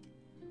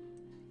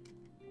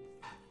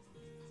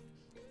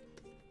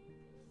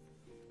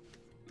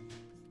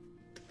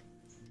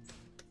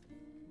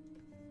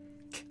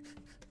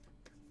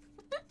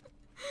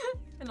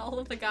 And all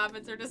of the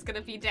goblins are just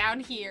gonna be down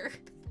here.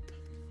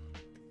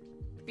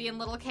 Being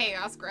little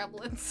chaos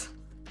gremlins.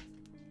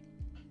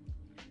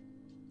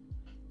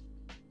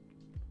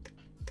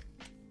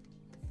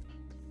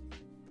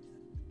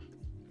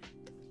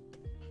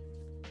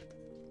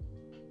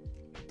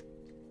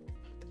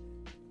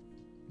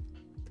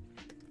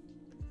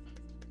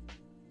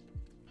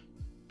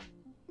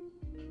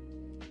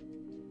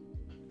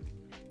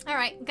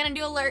 Alright, gonna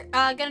do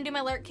my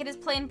alert. Kid is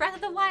playing Breath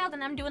of the Wild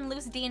and I'm doing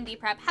loose D&D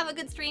prep. Have a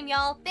good stream,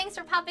 y'all. Thanks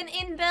for popping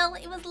in, Bill.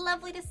 It was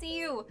lovely to see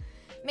you.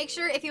 Make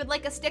sure if you would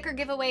like a sticker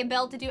giveaway,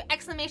 Bill, to do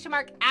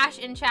 !Ash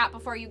in chat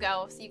before you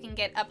go so you can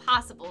get a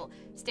possible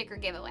sticker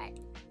giveaway.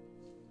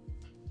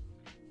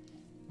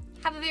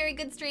 Have a very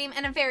good stream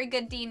and a very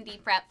good D&D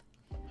prep.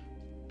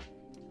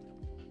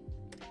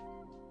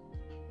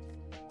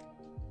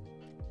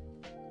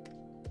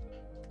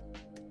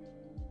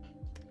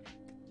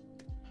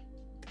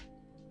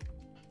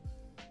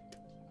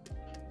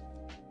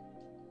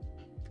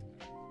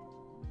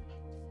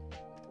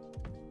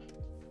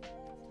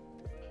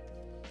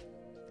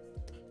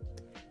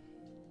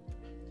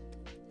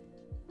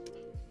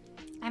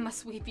 I'm a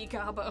sweepy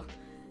gobbo.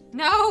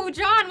 No,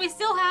 John, we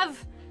still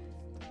have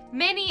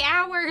many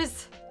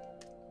hours.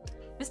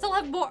 We still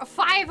have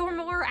 5 or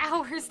more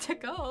hours to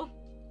go.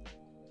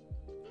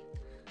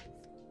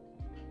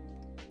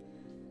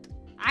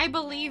 I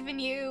believe in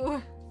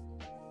you.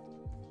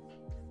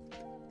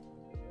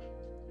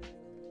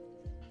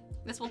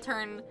 This will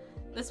turn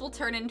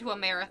into a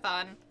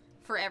marathon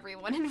for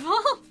everyone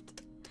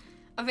involved.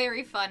 A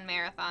very fun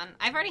marathon.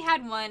 I've already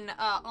had one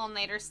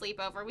all-nighter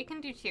sleepover. We can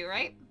do 2,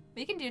 right?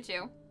 We can do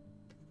 2.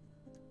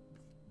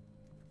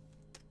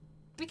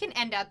 We can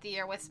end out the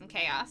year with some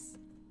chaos.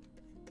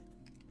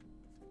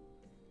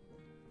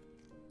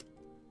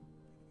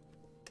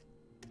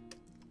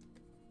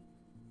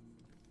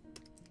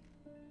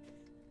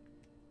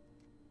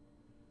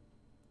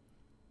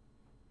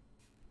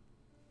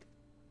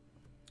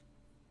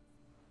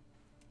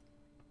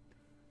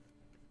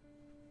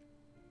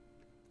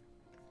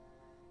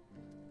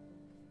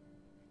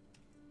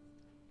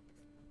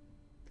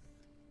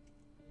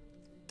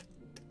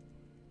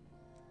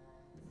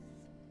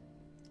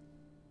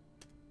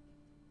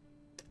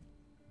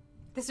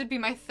 This would be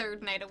my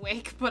 3rd night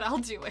awake, but I'll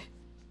do it.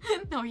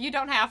 No, you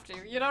don't have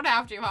to. You don't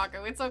have to,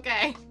 Haku. It's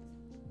okay.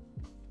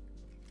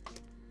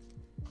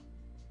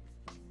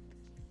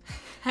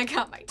 I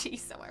got my tea,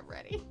 so I'm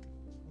ready.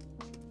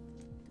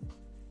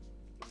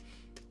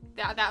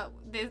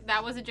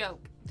 That was a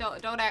joke.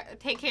 Don't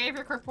take care of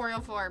your corporeal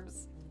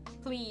forms,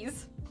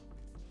 please.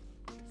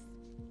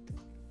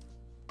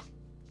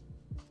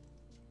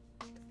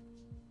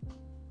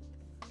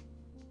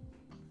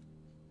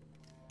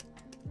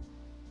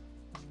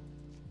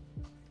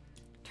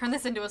 Turn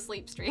this into a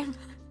sleep stream.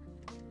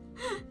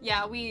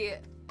 Yeah, we're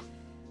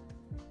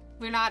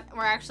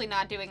actually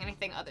not doing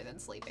anything other than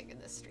sleeping in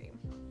this stream.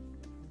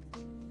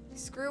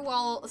 Screw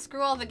all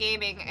the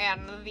gaming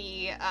and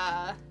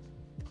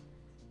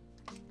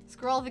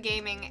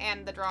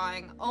the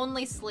drawing.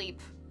 Only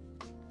sleep.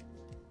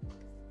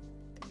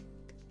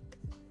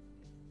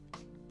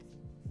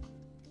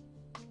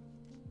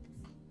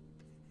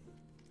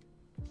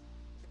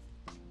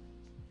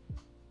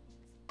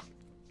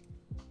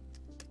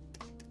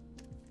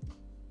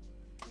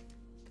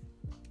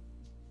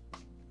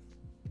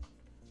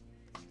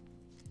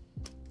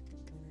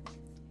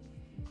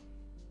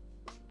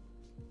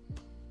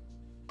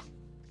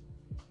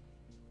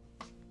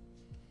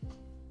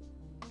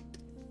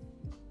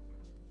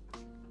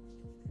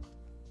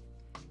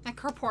 My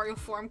corporeal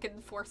form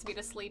can force me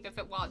to sleep if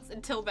it wants.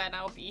 Until then,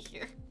 I'll be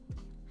here.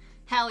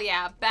 Hell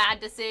yeah, bad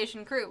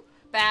decision crew.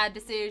 Bad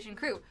decision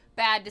crew.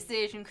 Bad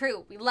decision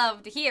crew. We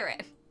love to hear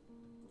it.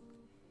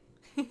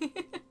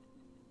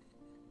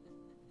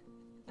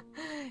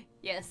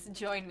 Yes,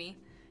 join me.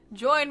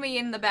 Join me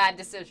in the bad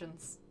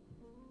decisions.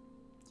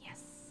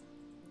 Yes.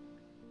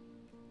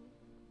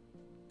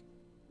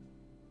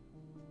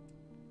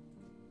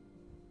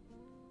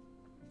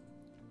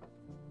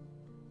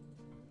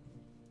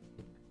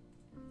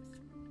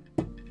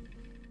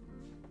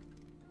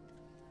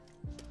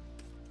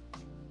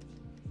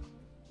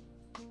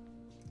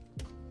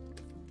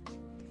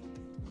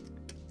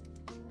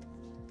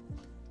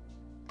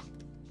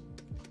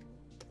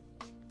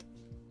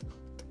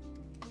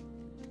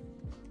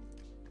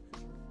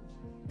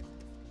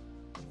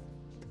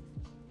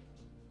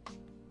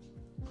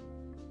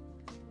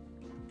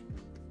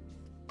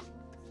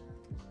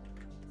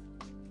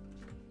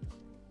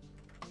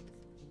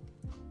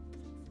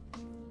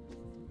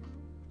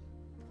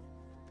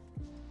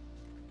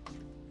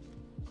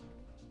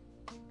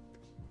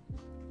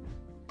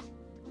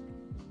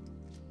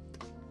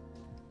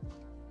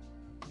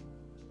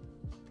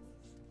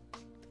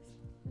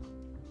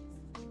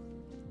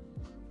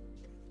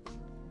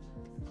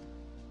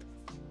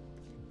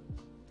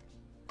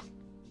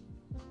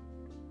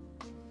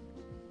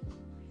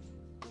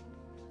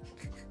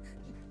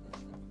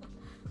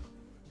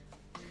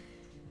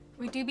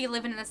 We do be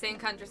living in the same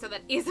country, so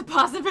that is a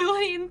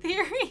possibility in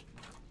theory.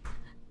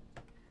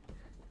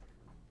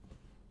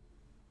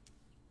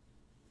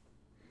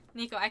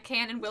 Nico, I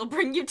can and will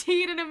bring you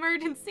tea in an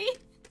emergency.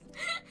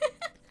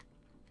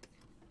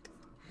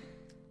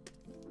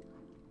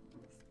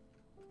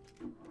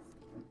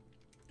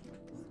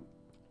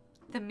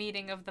 The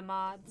meeting of the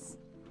mods.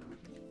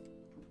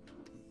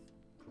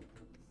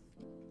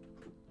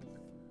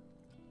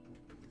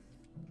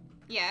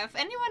 Yeah,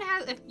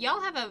 if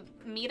y'all have a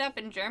meetup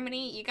in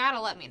Germany, you gotta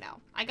let me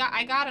know. I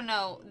gotta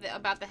know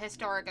about the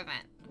historic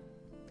event.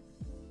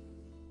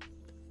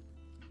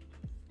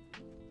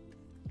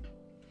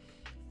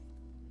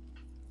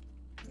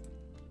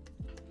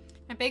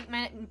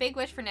 My big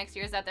wish for next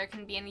year is that there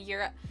can be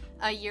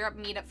a Europe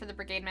meetup for the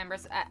brigade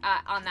members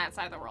on that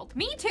side of the world.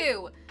 Me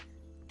too!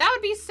 That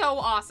would be so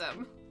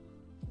awesome.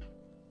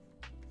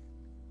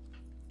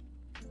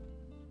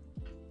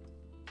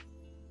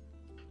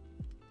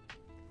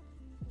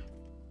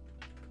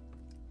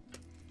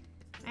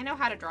 I know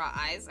how to draw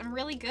eyes. I'm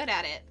really good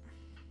at it.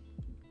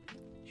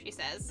 She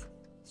says,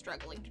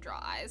 struggling to draw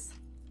eyes.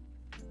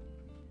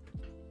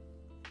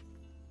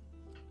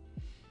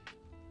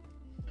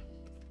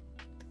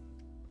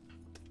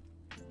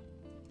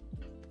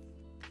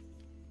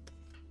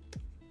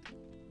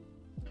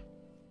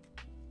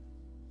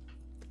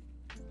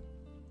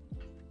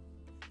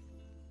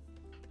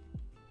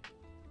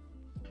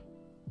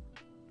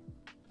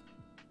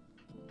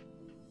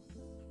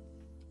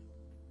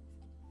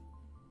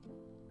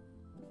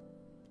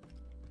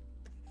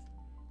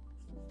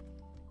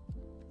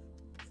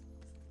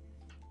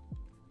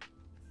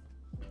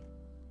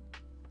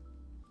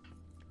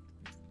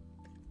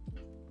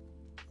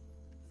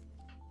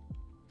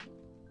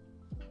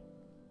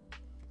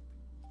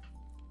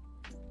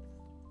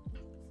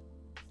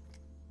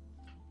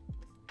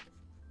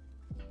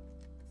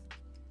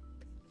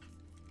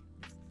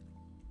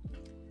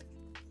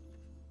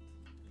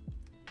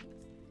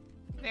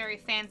 Very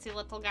fancy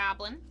little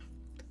goblin.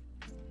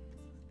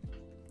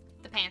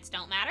 The pants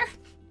don't matter.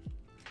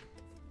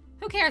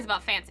 Who cares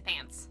about fancy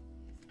pants?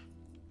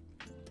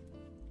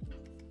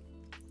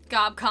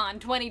 GobCon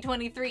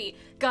 2023.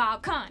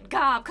 GobCon,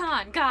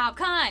 GobCon,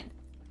 GobCon.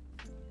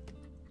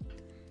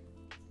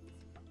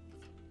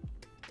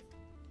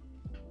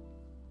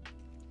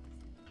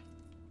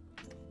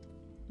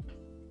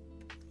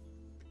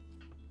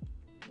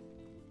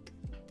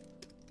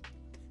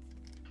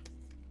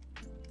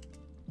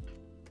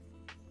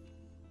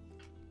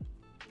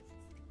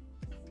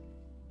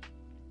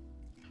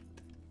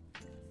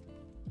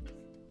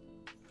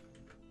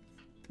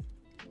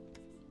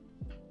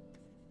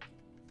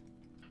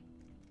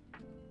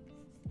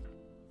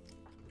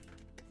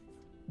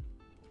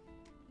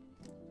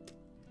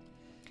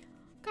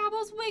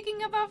 just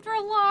waking up after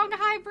a long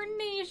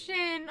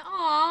hibernation.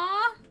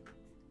 Aww.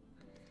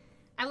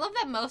 I love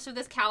that most of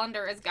this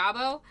calendar is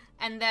Gabo,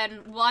 and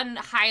then one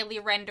highly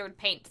rendered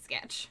paint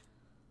sketch.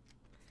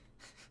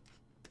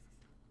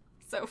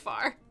 So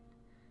far.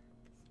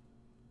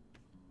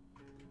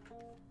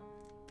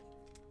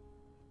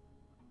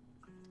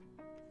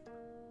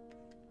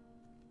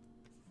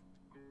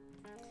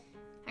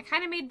 I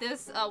kind of made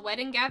this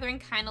wedding gathering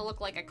kind of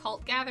look like a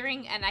cult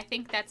gathering, and I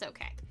think that's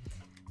okay.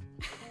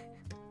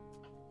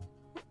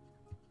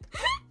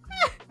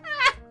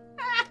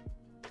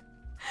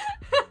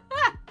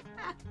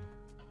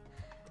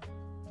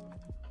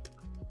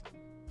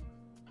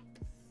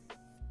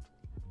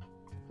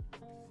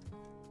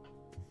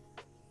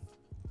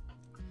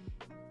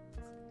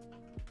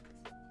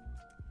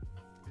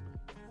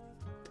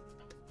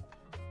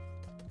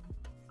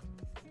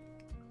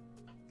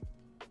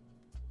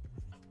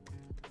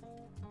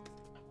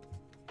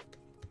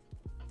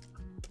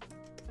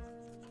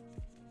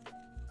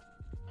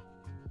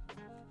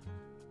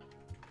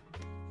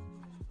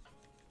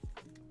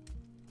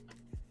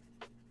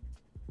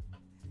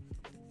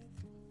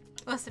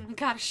 Listen, we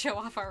gotta show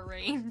off our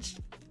range.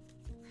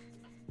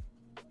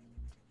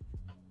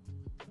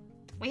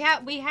 We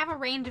have a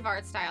range of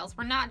art styles.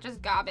 We're not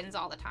just goblins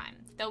all the time,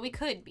 though we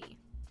could be.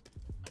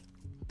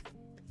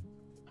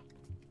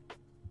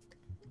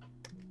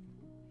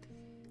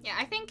 Yeah,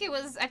 I think it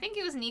was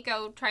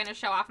Nico trying to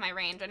show off my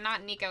range and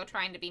not Nico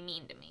trying to be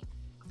mean to me.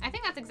 I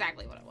think that's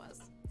exactly what it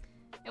was.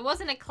 It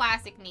wasn't a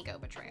classic Nico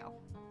betrayal.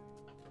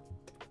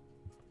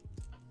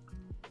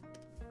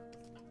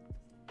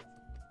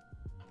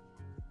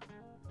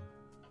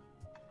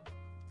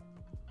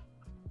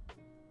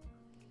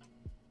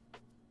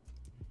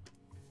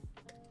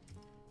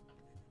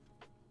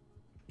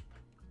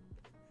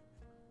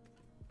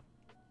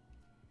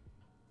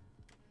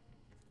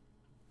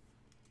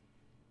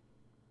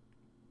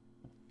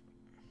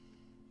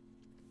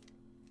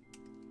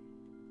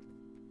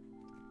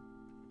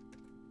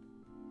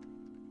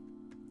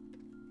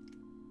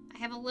 I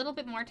have a little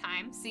bit more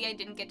time. See, I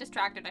didn't get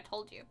distracted, I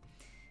told you.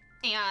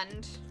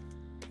 And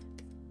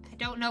I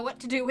don't know what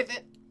to do with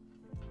it.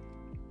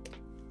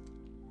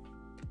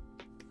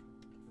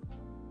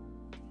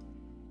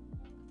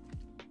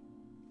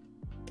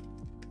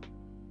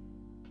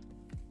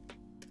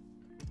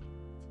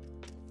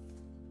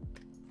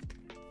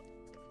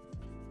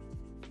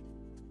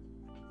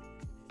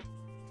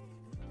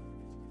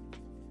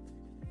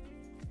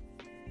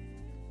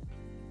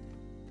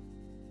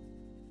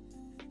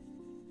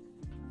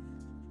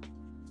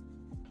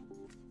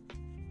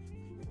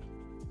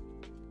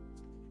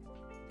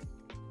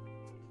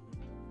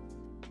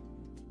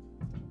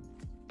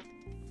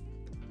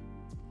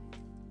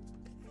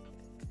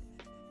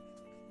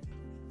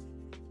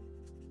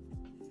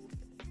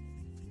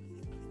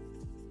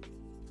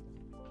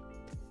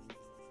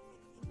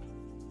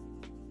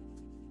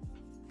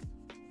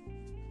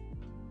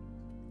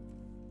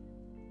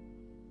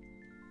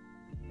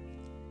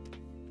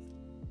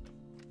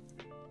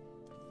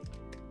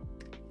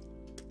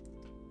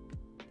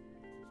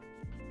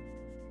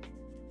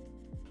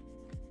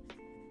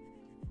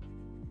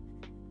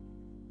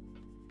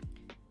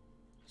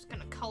 Just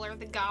gonna color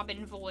the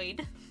Goblin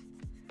Void.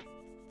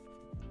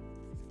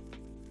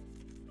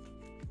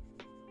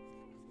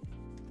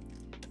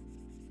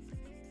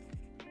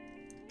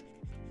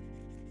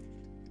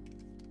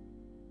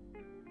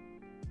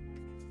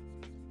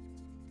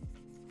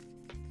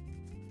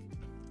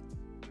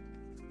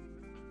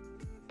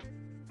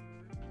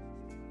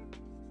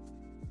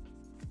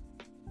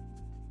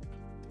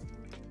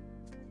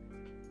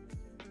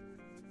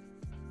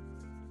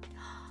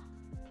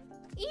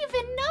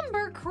 Even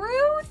number,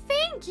 crew!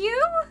 Thank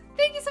you!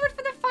 Thank you so much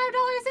for the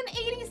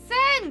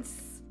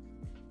 $5.80!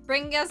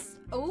 Bring us,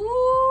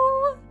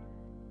 ooh,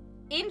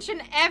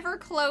 inching ever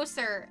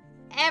closer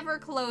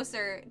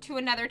to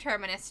another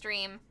Terminus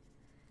stream.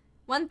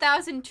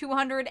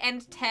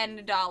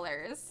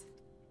 $1,210.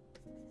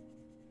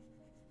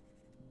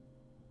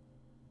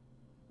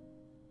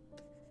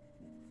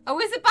 Oh,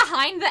 is it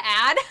behind the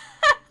ad?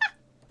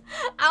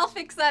 I'll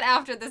fix that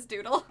after this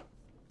doodle.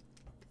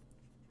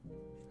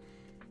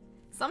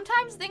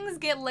 Sometimes things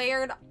get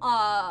layered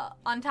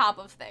on top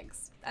of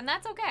things, and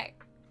that's okay.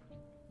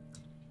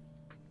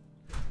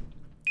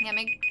 Yeah,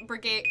 make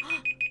brigade.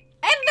 And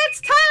that's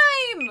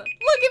time! Look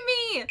at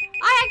me!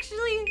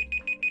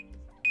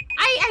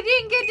 I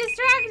didn't get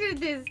distracted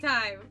this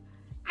time.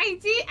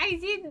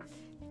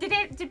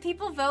 Did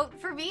people vote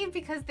for me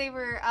because they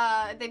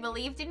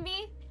believed in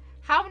me?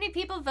 How many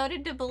people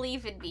voted to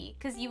believe in me?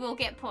 Because you will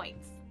get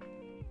points.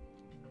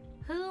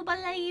 Who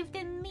believed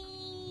in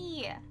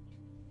me?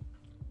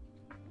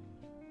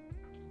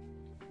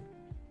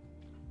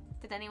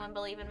 Did anyone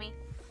believe in me?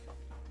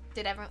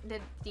 Do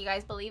you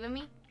guys believe in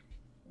me?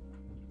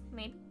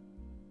 Maybe.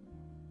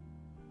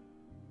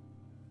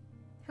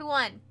 Who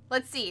won?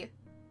 Let's see.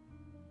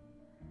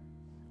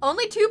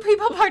 Only 2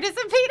 people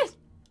participated.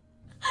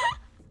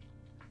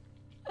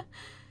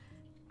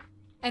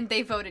 And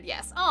they voted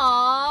yes.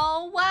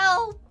 Oh,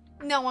 well,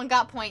 no one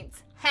got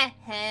points. Heh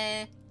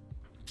heh.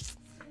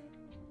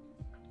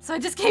 So I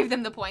just gave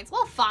them the points.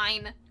 Well,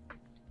 fine.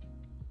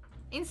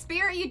 In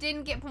spirit, you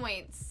didn't get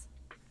points.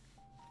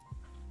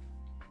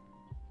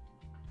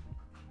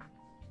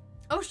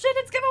 Oh shit,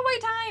 it's giveaway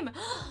time!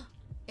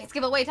 It's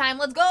giveaway time,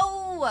 let's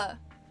go!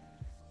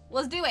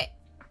 Let's do it.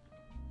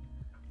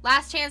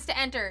 Last chance to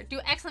enter.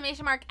 Do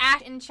exclamation mark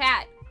 @ in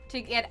chat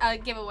to get a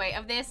giveaway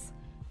of this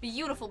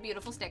beautiful,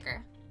 beautiful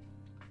sticker.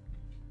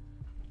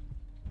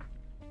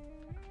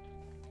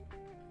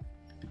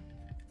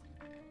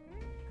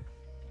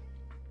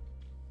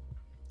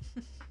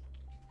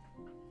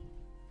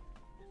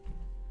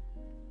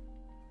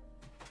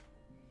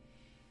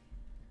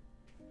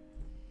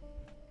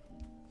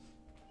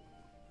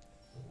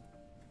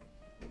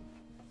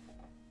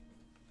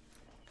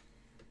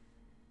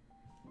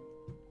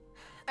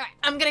 Alright,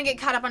 I'm gonna get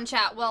caught up on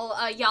chat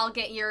while y'all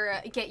get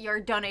your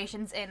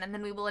donations in, and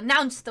then we will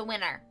announce the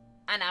winner.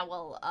 And I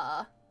will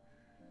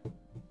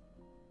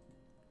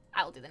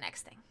do the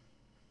next thing.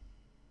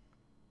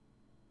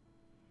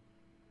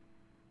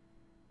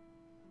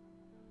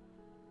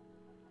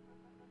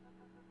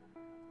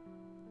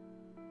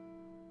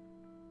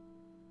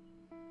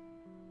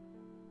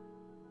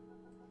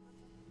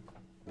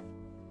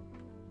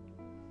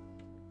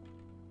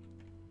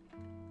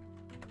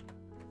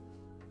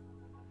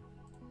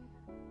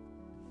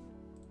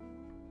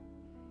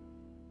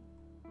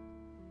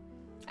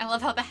 I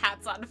love how the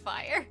hat's on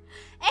fire.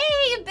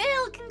 Hey,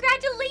 Bill,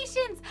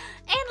 congratulations!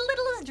 And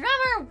Littlest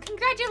Drummer,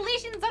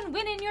 congratulations on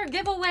winning your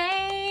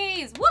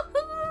giveaways!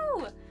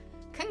 Woohoo!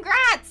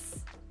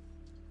 Congrats!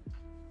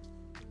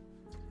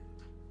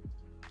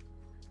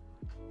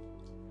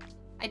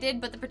 I did,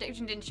 but the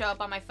prediction didn't show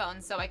up on my phone,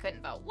 so I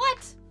couldn't vote.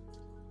 What?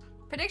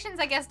 Predictions,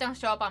 I guess, don't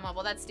show up on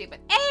mobile. That's stupid.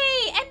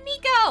 Hey, and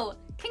Nico!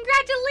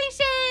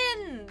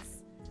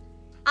 Congratulations!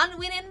 On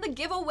winning the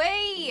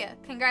giveaway!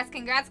 Congrats,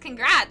 congrats,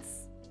 congrats!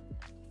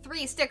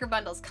 3 sticker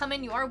bundles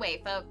coming your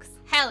way, folks.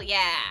 Hell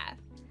yeah!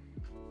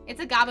 It's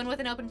a goblin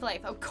with an open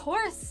flame. Of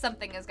course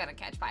something is gonna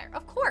catch fire.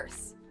 Of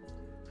course!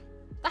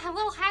 The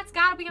little hat's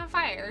gotta be on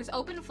fire. There's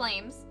open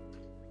flames,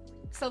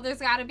 so there's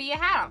gotta be a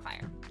hat on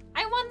fire.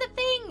 I won the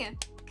thing!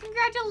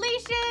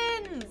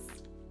 Congratulations!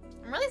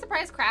 I'm really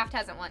surprised Kraft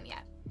hasn't won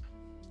yet.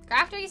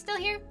 Kraft, are you still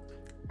here?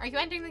 Are you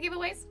entering the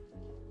giveaways?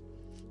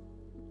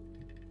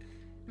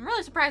 I'm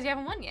really surprised you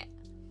haven't won yet.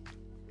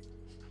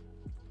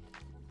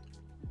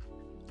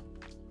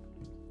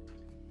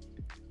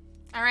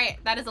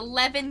 Alright, that is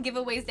 11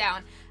 giveaways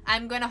down.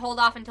 I'm gonna hold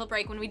off until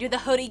break when we do the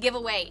hoodie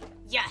giveaway.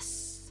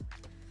 Yes!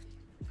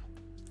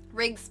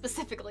 Rigged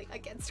specifically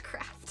against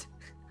Kraft.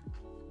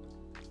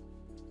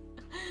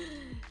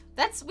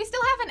 We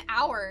still have an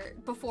hour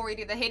before we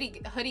do the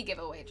hoodie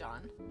giveaway,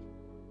 John.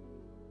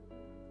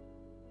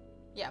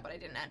 Yeah, but I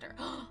didn't enter.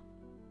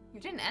 You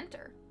didn't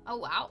enter? Oh,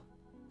 wow.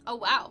 Oh,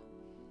 wow.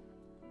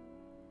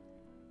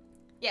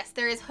 Yes,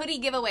 there is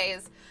hoodie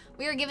giveaways.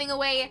 We are giving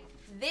away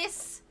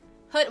this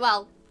hood,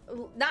 well,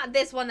 not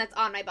this one that's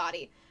on my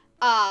body,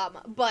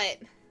 but,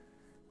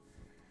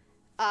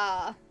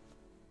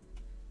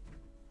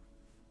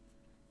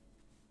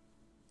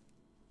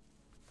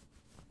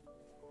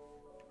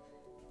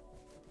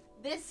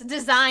 this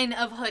design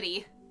of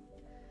hoodie,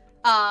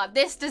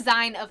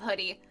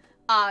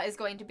 is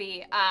going to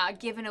be,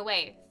 given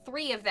away.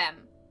 3 of them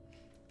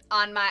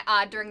on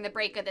my, during the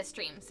break of the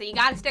stream. So you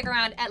gotta stick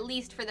around at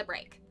least for the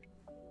break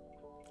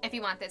if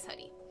you want this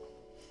hoodie.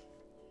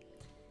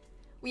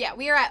 Yeah,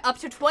 we are at up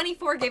to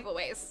 24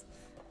 giveaways,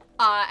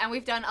 and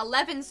we've done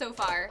 11 so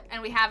far,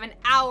 and we have an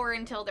hour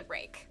until the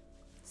break.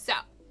 So,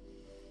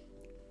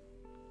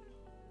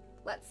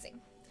 let's see.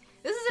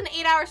 This is an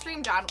 8-hour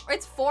stream, John.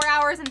 It's 4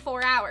 hours and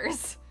 4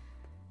 hours.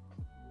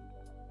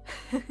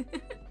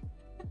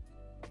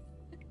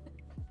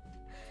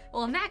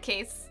 Well, in that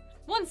case,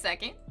 1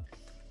 second.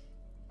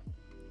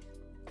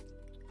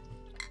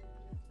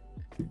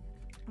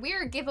 We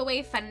are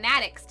giveaway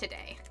fanatics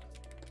today.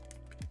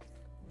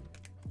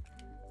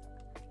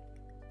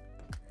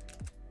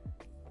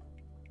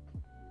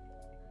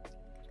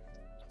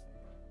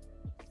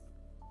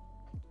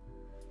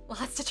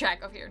 Lots to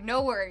track of here.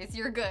 No worries,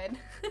 you're good.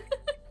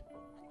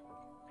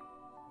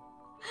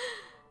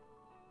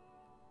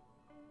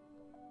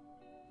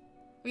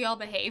 We all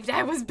behaved.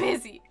 I was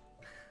busy.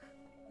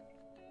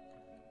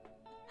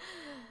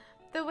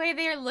 The way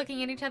they are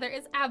looking at each other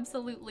is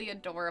absolutely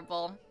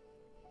adorable.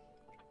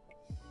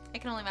 I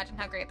can only imagine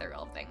how great the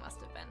real thing must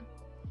have been.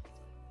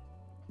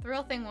 The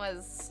real thing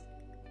was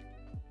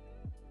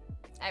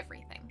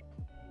everything.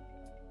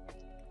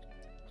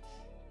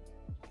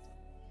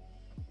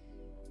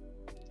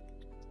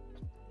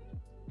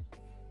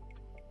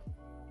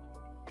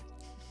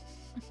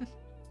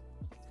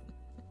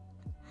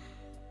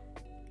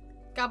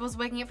 Gobble's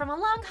waking up from a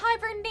long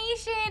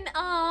hibernation.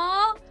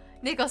 Aww.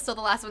 Nico's still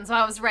the last one, so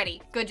I was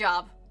ready. Good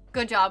job.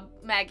 Good job,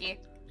 Maggie.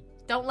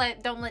 Don't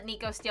let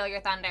Nico steal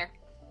your thunder.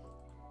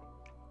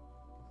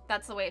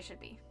 That's the way it should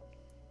be.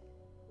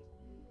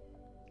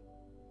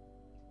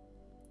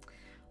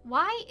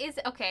 Why is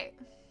it okay?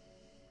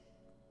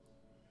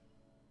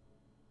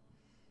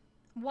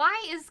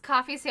 Why is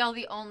Coffee Sale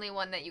the only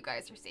one that you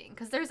guys are seeing?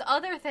 Because there's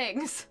other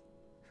things.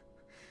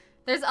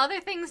 There's other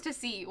things to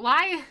see.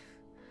 Why?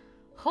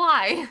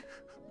 Why?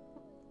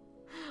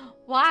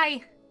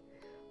 Why?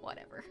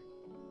 Whatever.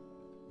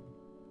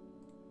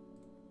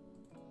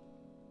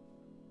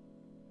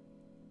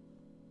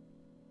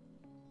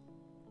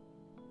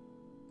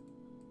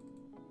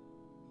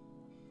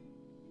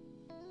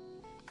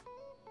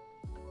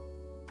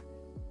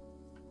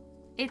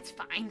 It's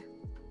fine.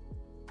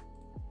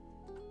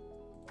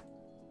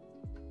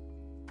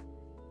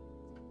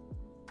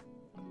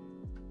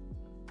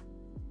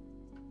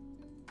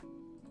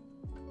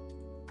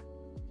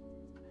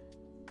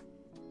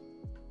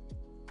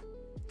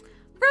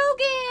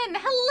 Rogan!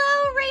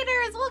 Hello,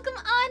 Raiders! Welcome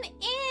on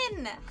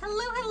in!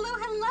 Hello, hello,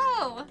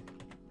 hello!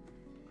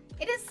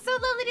 It is so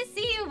lovely to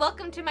see you!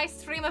 Welcome to my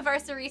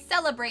Streamiversary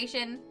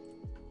celebration.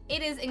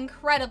 It is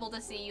incredible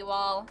to see you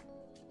all.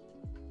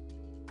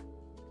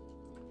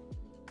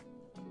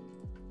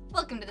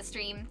 Welcome to the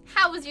stream.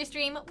 How was your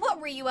stream? What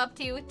were you up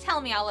to?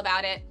 Tell me all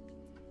about it.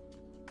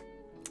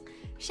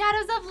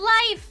 Shadows of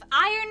Life!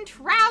 Iron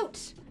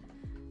Trout!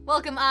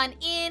 Welcome on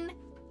in.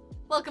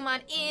 Welcome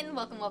on in.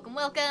 Welcome, welcome,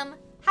 welcome.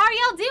 How are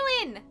y'all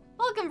doing?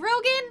 Welcome,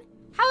 Rogan.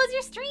 How was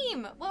your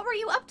stream? What were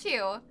you up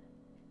to?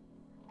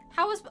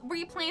 Were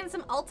you playing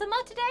some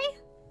Ultima today?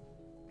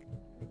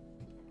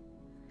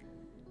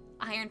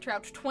 Iron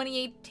Trout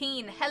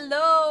 2018.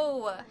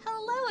 Hello.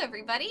 Hello,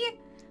 everybody.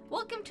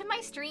 Welcome to my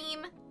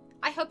stream.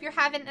 I hope you're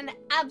having an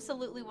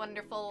absolutely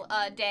wonderful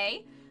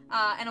day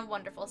and a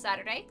wonderful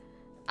Saturday.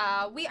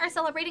 We are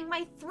celebrating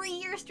my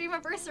 3-year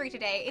Streamiversary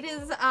today.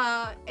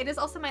 It is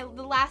also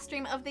the last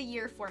stream of the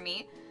year for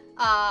me.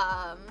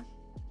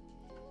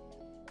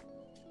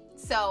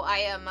 So I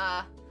am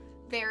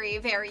very,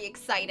 very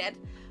excited.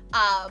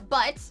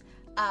 But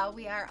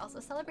we are also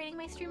celebrating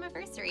my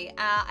Streamiversary.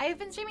 I have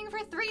been streaming for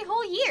 3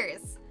 whole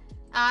years.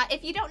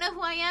 If you don't know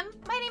who I am,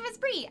 my name is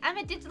Bree. I'm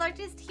a digital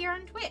artist here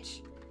on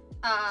Twitch.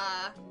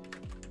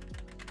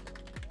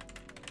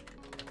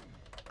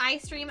 I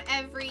stream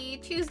every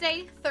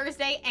Tuesday,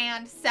 Thursday,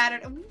 and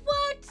Saturday.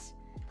 What?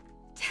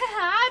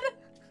 Dad?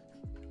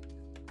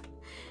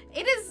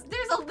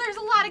 There's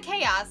a lot of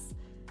chaos.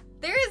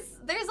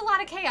 There's a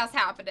lot of chaos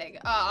happening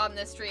on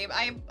this stream.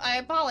 I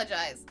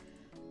apologize.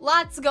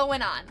 Lots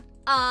going on.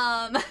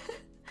 Lemon,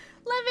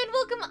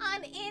 welcome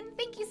on in.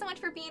 Thank you so much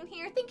for being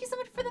here. Thank you so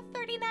much for the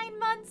 39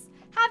 months.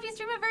 Happy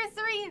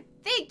Streamiversary.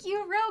 Thank you,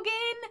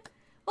 Rogan.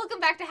 Welcome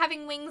back to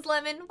Having Wings,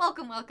 Lemon.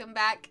 Welcome, welcome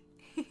back.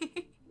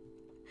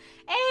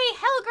 Hey,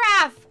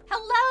 Hellgraph!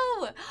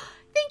 Hello!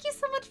 Thank you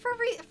so much for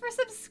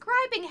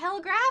subscribing,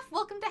 Hellgraph.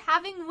 Welcome to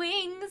Having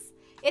Wings.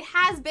 It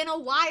has been a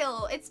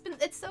while. It's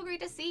so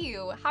great to see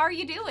you. How are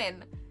you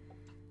doing?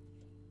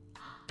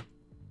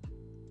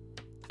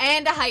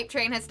 And a hype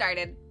train has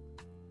started.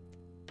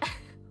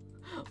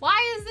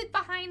 Why is it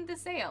behind the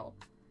sail?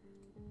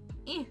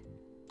 Eh.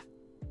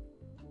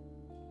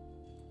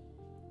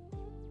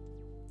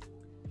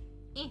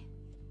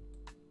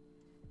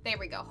 There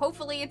we go.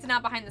 Hopefully it's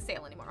not behind the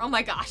sail anymore. Oh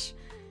my gosh.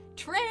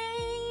 Train!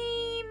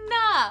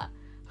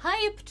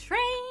 Hype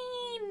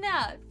train!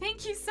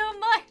 Thank you so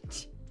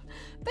much.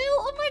 Bill,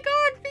 oh my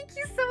god, thank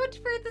you so much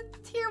for the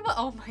tier 1.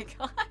 Oh my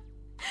god.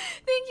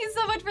 Thank you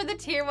so much for the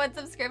tier 1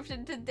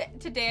 subscription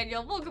to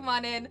Daniel. Welcome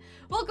on in.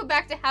 Welcome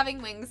back to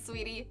Having Wings,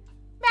 sweetie.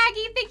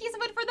 Maggie, thank you so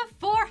much for the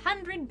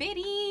 400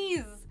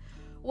 biddies.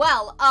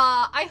 Well,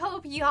 I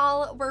hope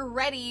y'all were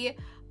ready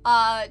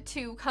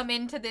to come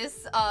into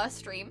this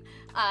stream.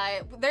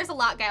 There's a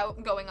lot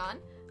going on.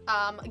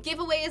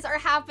 Giveaways are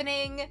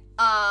happening.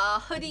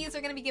 Hoodies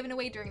are going to be given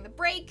away during the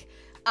break.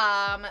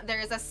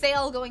 There's a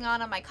sale going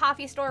on my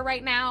coffee store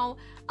right now.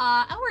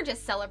 And we're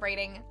just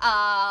celebrating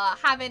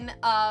having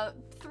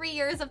 3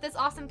 years of this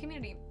awesome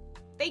community.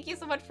 Thank you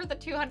so much for the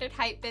 200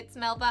 hype bits,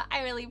 Melba.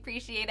 I really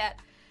appreciate it.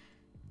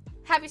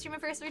 Happy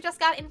Streamiversary. We just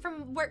got in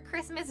from work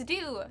Christmas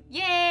due.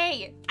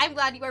 Yay! I'm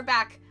glad you are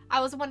back. I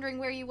was wondering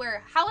where you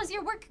were. How was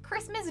your work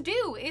Christmas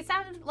due? It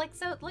sounded like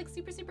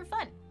super, super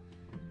fun.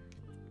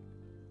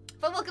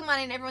 But welcome on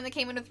in, everyone that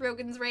came in with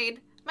Rogan's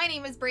Raid. My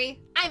name is Bree.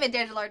 I'm a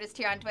digital artist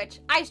here on Twitch.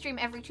 I stream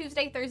every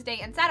Tuesday,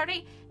 Thursday, and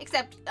Saturday,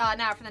 except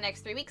now for the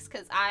next 3 weeks,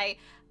 because I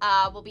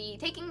will be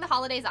taking the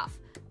holidays off.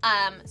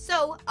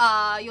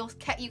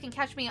 You can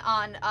catch me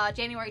on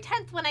January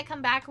 10th when I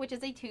come back, which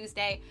is a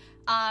Tuesday.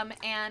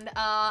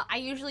 I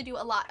usually do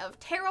a lot of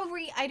tarot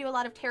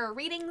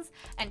readings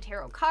and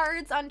tarot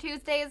cards on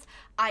Tuesdays.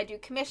 I do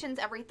commissions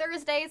every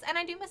Thursdays, and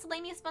I do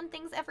miscellaneous fun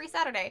things every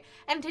Saturday.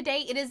 And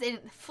today it is a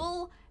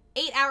full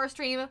 8-hour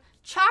stream,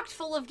 chocked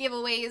full of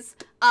giveaways,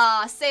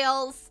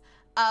 sales,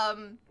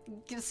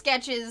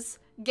 sketches,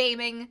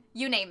 gaming,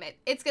 you name it.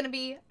 It's gonna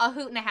be a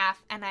hoot and a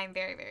half, and I'm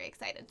very, very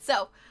excited.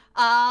 So,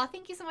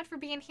 thank you so much for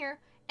being here.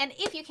 And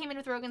if you came in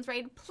with Rogan's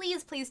Raid,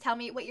 please, please tell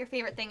me what your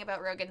favorite thing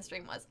about Rogan's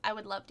stream was. I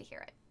would love to hear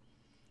it.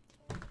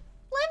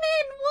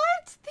 Lemon,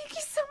 what? Thank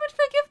you so much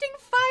for gifting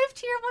 5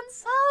 tier 1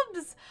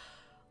 subs.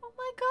 Oh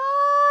my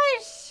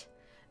gosh.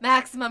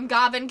 Maximum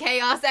Goblin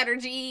Chaos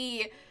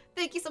Energy.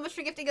 Thank you so much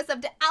for gifting a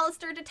sub to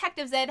Alistair,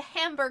 Detective Zed,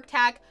 Hamburg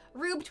Tack,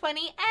 Rube20,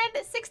 and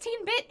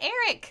 16-Bit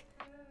Eric.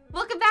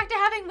 Welcome back to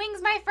Having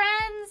Wings, my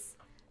friends.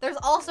 There's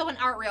also an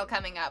art reel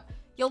coming up.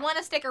 You'll want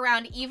to stick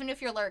around even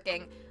if you're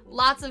lurking.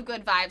 Lots of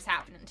good vibes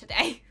happening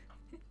today.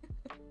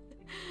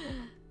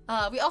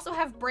 We also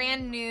have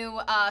brand new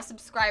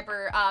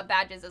subscriber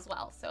badges as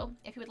well. So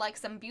if you would like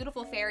some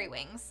beautiful fairy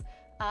wings,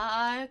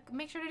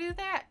 make sure to do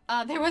that.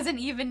 There was an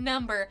even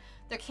number.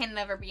 There can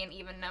never be an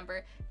even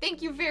number.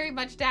 Thank you very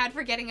much, Dad,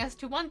 for getting us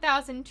to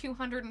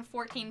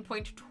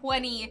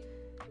 $1,214.20.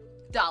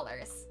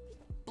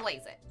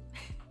 Blaze it.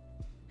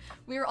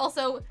 We are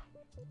also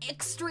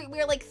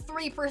we're like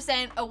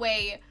 3%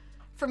 away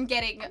from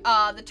getting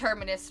the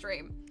Terminus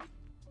stream.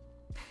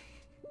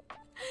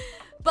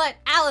 But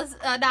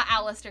not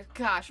Alistair,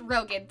 gosh,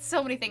 Rogan,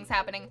 so many things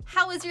happening.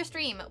 How was your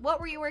stream? What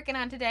were you working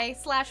on today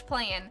 /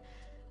 playing?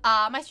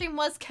 My stream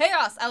was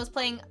chaos. I was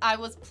playing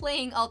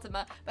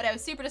Ultima, but I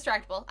was super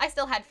distractible. I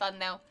still had fun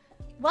though.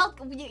 Well,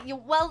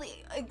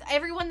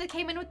 everyone that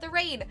came in with the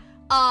raid,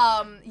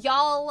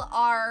 y'all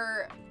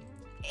are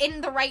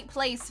in the right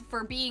place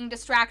for being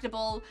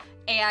distractible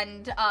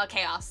and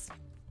chaos.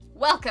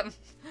 Welcome.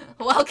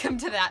 Welcome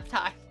to that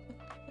time.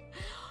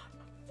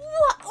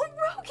 What,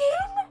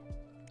 Rogan?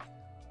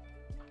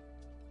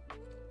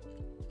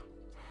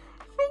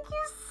 Thank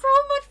you so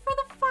much for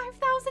the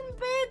 5,000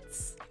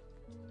 bits.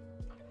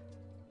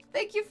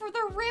 Thank you for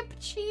the rip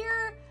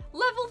cheer.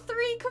 Level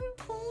 3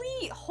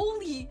 complete.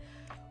 Holy.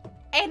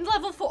 And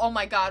level 4. Oh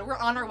my god, we're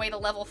on our way to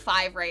level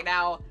 5 right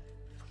now.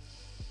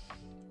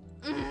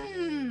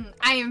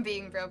 I am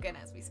being broken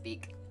as we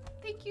speak.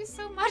 Thank you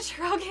so much,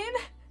 Rogan.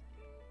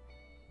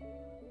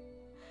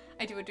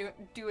 I do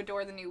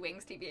adore the new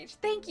wings, TBH.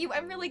 Thank you,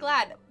 I'm really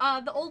glad.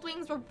 The old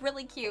wings were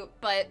really cute,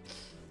 but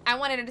I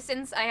wanted to,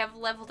 since I have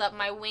leveled up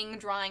my wing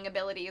drawing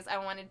abilities, I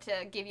wanted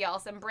to give y'all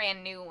some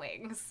brand new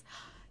wings.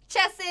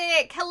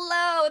 Chessick,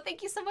 hello!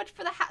 Thank you so much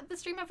for the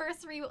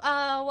Streamiversary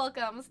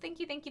welcomes. Thank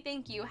you, thank you,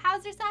 thank you.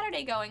 How's your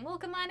Saturday going? Well,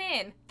 come on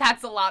in.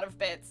 That's a lot of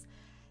bits.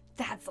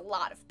 That's a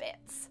lot of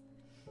bits.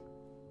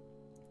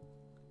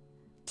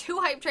 2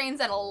 hype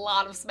trains and a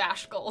lot of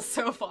smash goals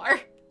so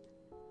far.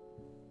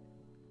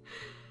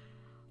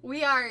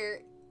 We are...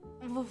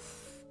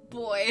 Oof,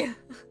 boy.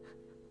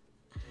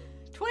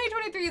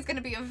 2023 is going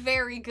to be a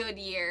very good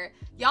year.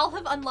 Y'all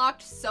have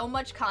unlocked so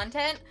much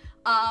content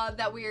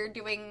that we're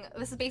doing.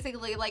 This is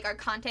basically like our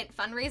content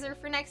fundraiser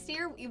for next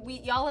year.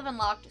 Y'all have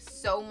unlocked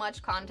so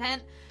much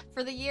content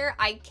for the year.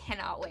 I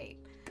cannot wait.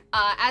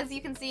 As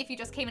you can see, if you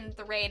just came into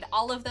the raid,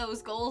 all of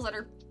those goals that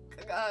are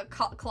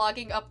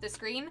clogging up the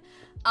screen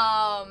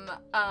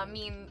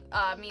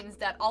means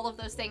that all of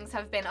those things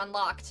have been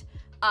unlocked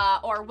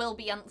or will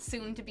be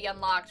soon to be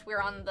unlocked.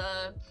 We're on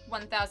the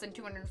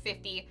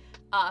 1,250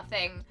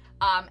 thing.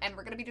 And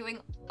we're going to be doing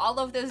all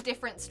of those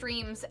different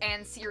streams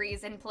and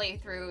series and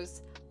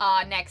playthroughs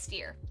next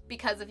year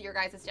because of your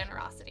guys'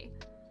 generosity.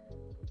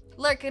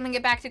 Lurk, gonna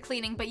get back to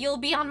cleaning, but you'll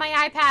be on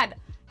my iPad.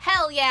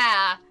 Hell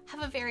yeah!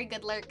 Have a very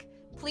good lurk.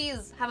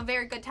 Please have a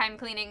very good time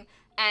cleaning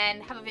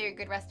and have a very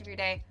good rest of your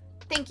day.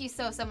 Thank you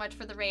so much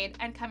for the raid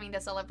and coming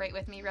to celebrate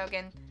with me,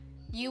 Rogan.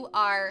 You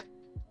are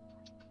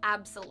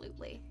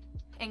absolutely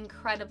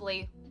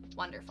incredibly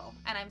wonderful,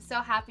 and I'm so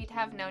happy to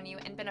have known you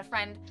and been a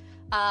friend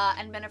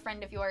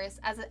of yours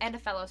and a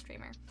fellow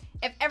streamer.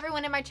 If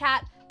everyone in my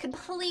chat could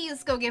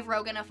please go give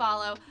Rogan a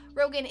follow.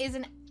 Rogan is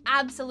an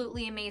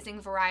absolutely amazing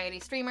variety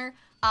streamer.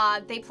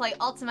 They play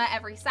Ultima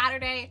every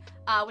Saturday,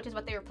 which is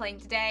what they were playing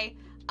today.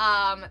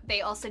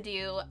 They also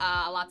do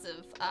lots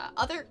of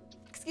other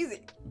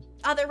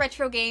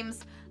retro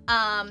games.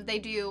 They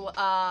do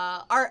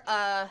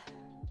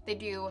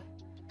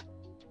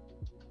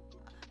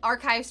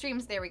archive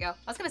streams. There we go. I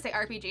was gonna say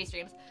RPG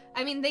streams.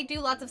 I mean, they do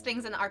lots of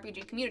things in the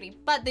RPG community,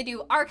 but they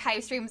do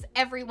archive streams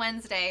every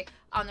Wednesday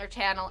on their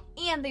channel,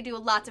 and they do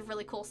lots of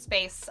really cool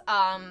space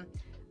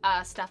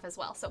stuff as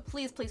well. So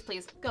please, please,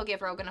 please go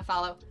give Rogan a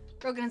follow.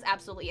 Rogan is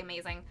absolutely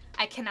amazing.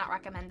 I cannot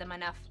recommend them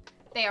enough.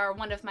 They are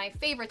one of my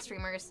favorite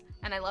streamers,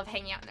 and I love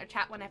hanging out in their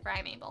chat whenever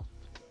I'm able.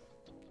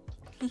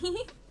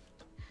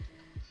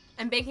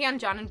 I'm banking on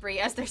John and Bree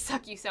as their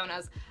suck you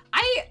sonas.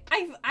 I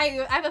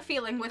have a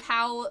feeling with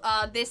how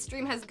this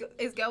stream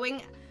is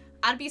going,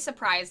 I'd be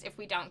surprised if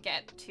we don't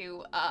get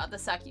to the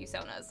suck you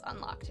sonas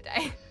unlocked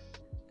today.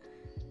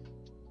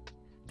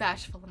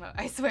 Bashful emote.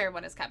 I swear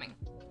one is coming.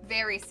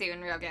 Very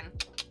soon, Rogan.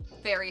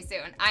 Very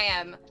soon. I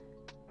am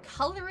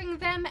coloring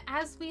them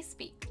as we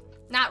speak.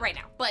 Not right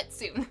now, but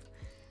soon.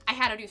 I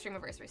had to do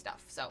Streamiversary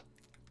stuff, so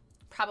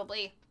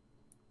probably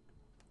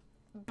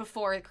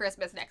before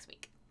Christmas next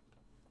week.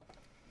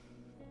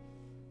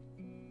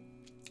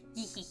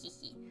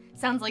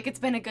 Sounds like it's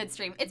been a good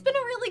stream. It's been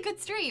a really good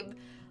stream.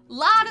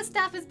 Lot of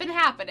stuff has been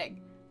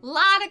happening.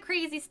 Lot of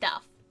crazy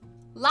stuff.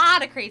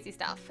 Lot of crazy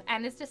stuff.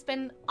 And it's just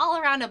been all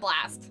around a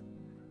blast.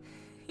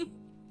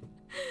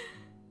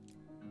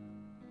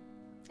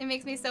 It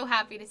makes me so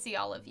happy to see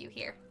all of you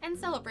here and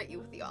celebrate you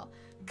with you all.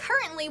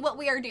 Currently, what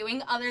we are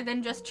doing, other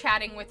than just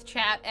chatting with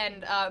chat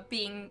and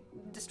being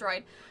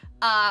destroyed,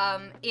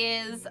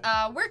 is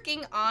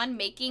working on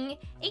making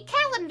a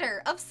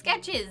calendar of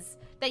sketches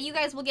that you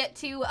guys will get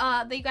to,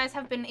 that you guys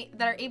that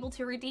are able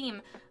to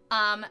redeem.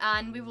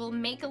 And we will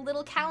make a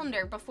little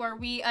calendar before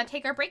we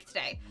take our break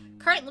today.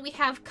 Currently, we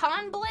have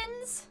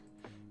Conblins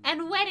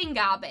and Wedding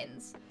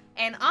Gobbins.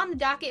 And on the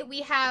docket,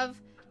 we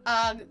have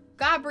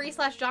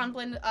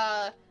Gobri/Johnblin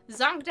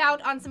zonked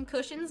out on some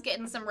cushions,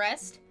 getting some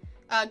rest.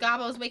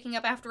 Gobbo's waking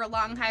up after a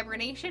long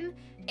hibernation.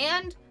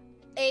 And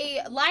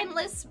a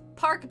lineless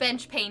park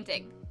bench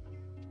painting.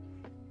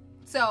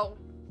 So,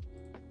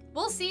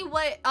 we'll see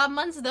what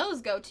months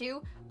those go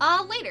to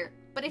later.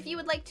 But if you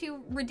would like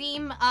to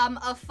redeem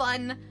a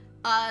fun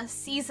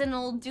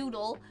seasonal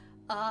doodle,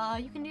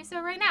 you can do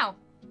so right now.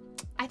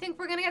 I think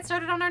we're gonna get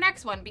started on our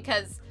next one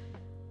because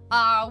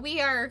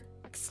we are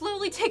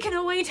slowly taking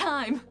away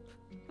time.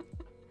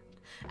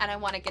 And I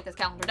want to get this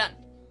calendar done.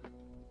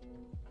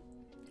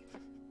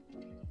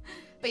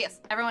 But yes,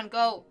 everyone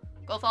go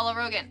follow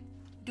Rogan.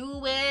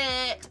 Do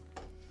it!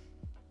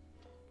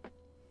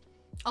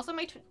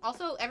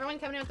 Also, everyone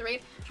coming in with the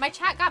raid, my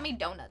chat got me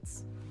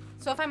donuts.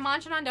 So if I'm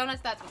munching on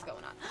donuts, that's what's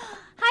going on.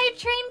 Hype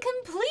train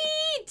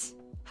complete!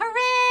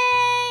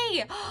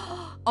 Hooray!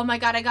 Oh my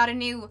god, I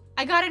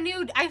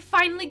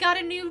finally got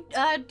a new,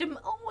 oh,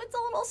 it's a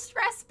little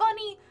stress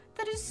bunny.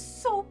 That is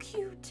so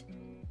cute.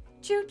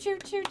 Choo, choo,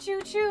 choo,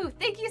 choo, choo.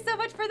 Thank you so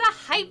much for the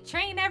hype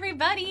train,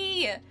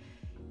 everybody.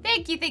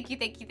 Thank you, thank you,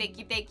 thank you, thank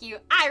you, thank you.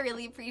 I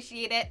really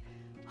appreciate it.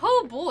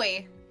 Oh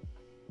boy.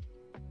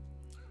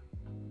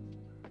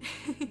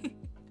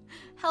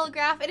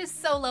 Hellgraph, it is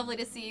so lovely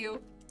to see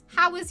you.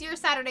 How is your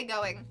Saturday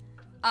going?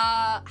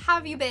 How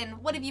have you been?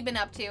 What have you been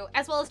up to?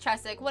 As well as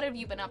Tressic, what have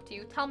you been up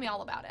to? Tell me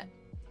all about it.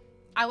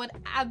 I would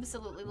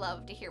absolutely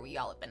love to hear what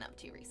y'all have been up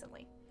to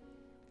recently.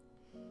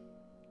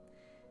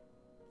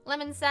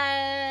 Lemon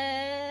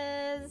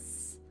says...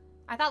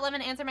 I thought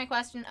Lemon answered my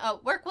question. Oh,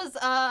 work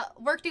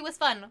due was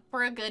fun.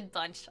 We're a good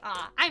bunch.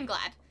 I'm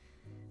glad.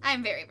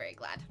 I'm very, very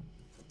glad.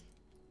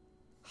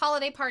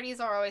 Holiday parties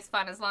are always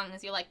fun as long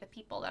as you like the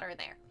people that are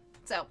there.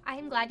 So, I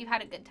am glad you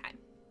had a good time.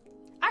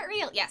 Art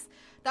Reel, yes.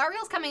 The Art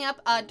Reel's coming up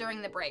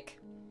during the break.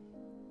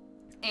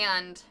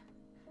 And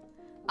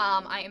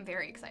I am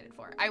very excited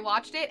for it. I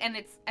watched it and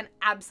it's an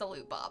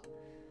absolute bop.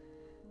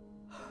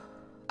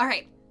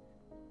 Alright.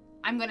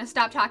 I'm gonna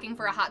stop talking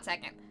for a hot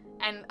second.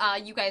 And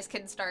you guys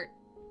can start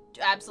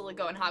absolutely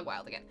going hog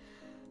wild again.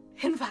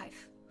 In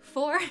 5,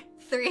 4,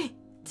 3,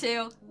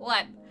 2,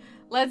 1.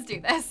 Let's do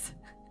this.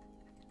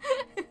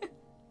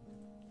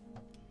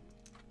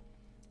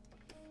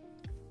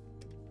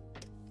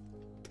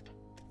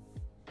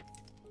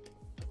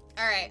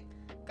 Alright.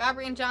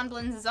 Gobri and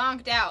Johnblin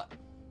zonked out.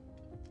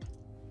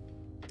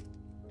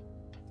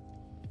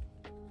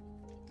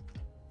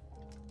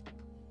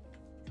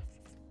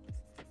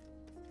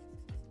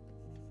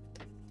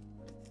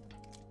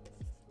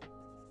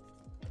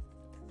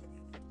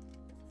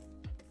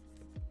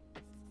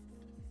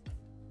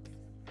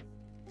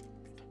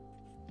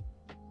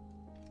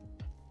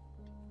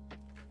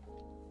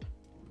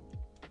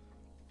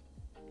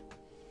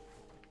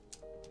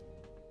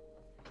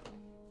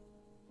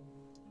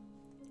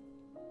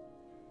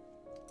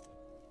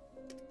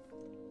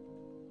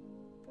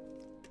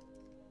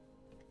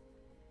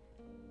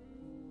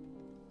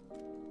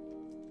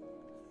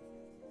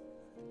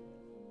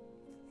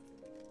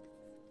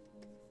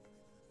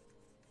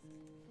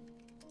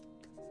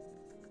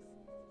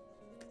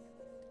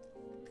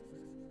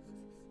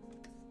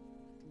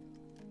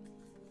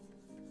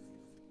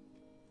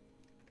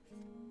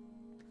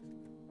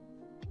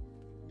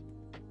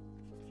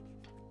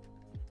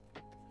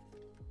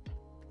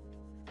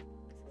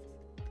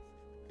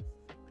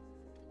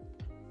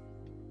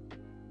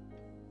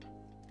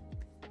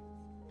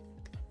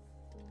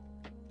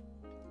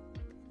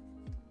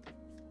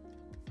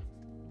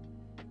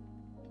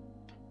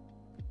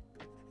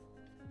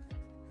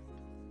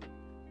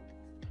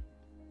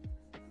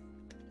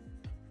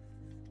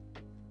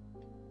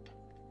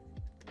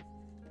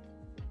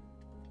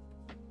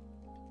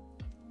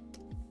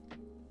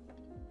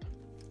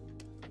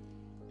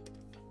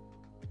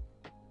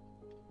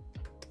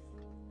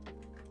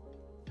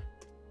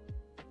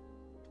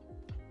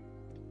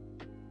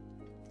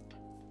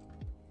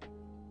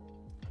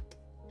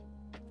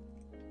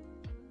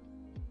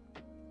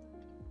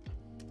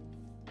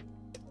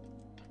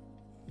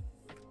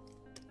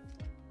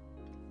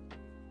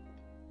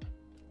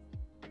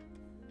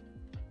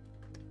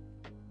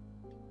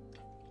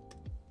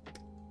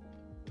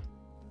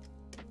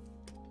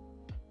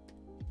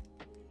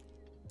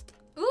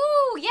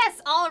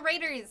 Yes, all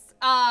raiders.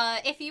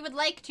 If you would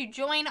like to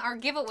join our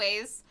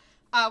giveaways,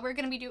 we're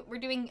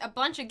doing a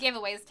bunch of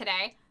giveaways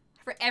today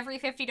for every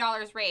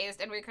 $50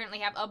 raised, and we currently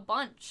have a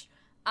bunch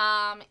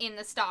in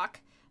the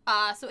stock.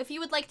 So if you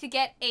would like to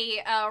get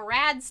a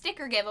rad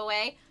sticker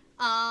giveaway,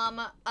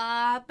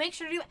 make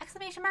sure to do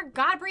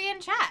 !Gobri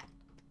in chat.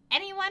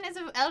 Anyone is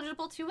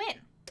eligible to win.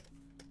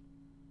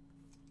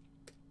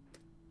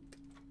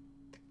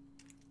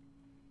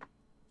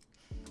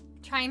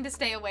 trying to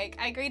stay awake.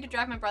 I agreed to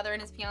drive my brother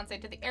and his fiance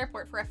to the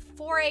airport for a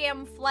 4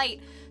 a.m.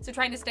 flight, so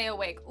trying to stay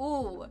awake.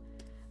 Ooh.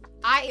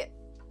 I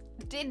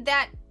did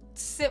that.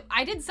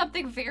 I did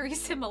something very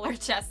similar,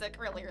 Jessic,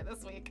 earlier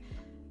this week.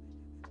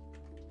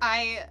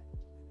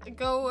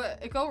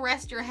 Go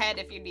rest your head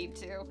if you need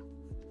to.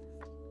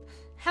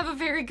 Have a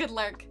very good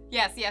lurk.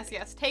 Yes, yes,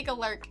 yes. Take a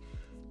lurk.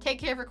 Take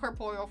care of your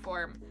corporeal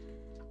form.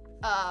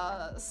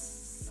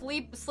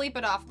 Sleep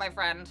it off, my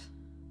friend.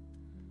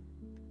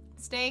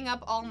 Staying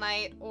up all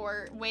night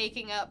or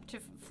waking up to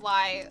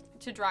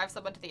drive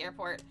someone to the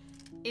airport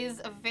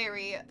is a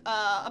very,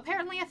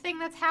 apparently a thing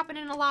that's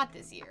happening a lot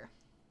this year.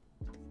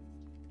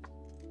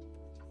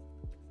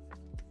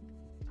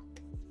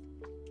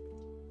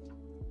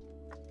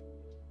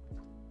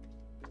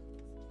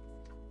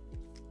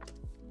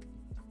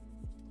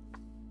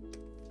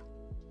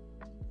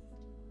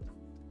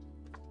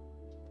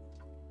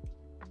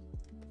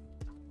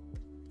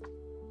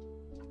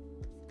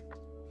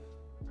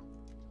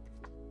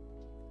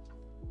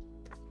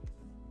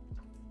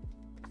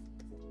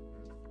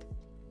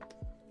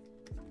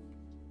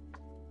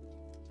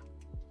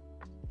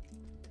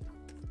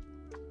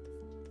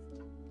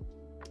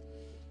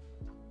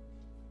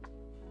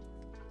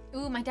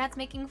 Ooh, my dad's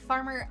making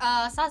farmer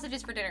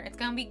sausages for dinner. It's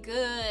gonna be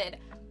good.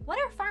 What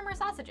are farmer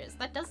sausages?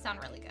 That does sound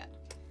really good.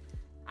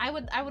 I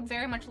would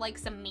very much like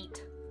some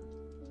meat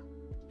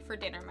for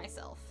dinner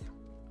myself.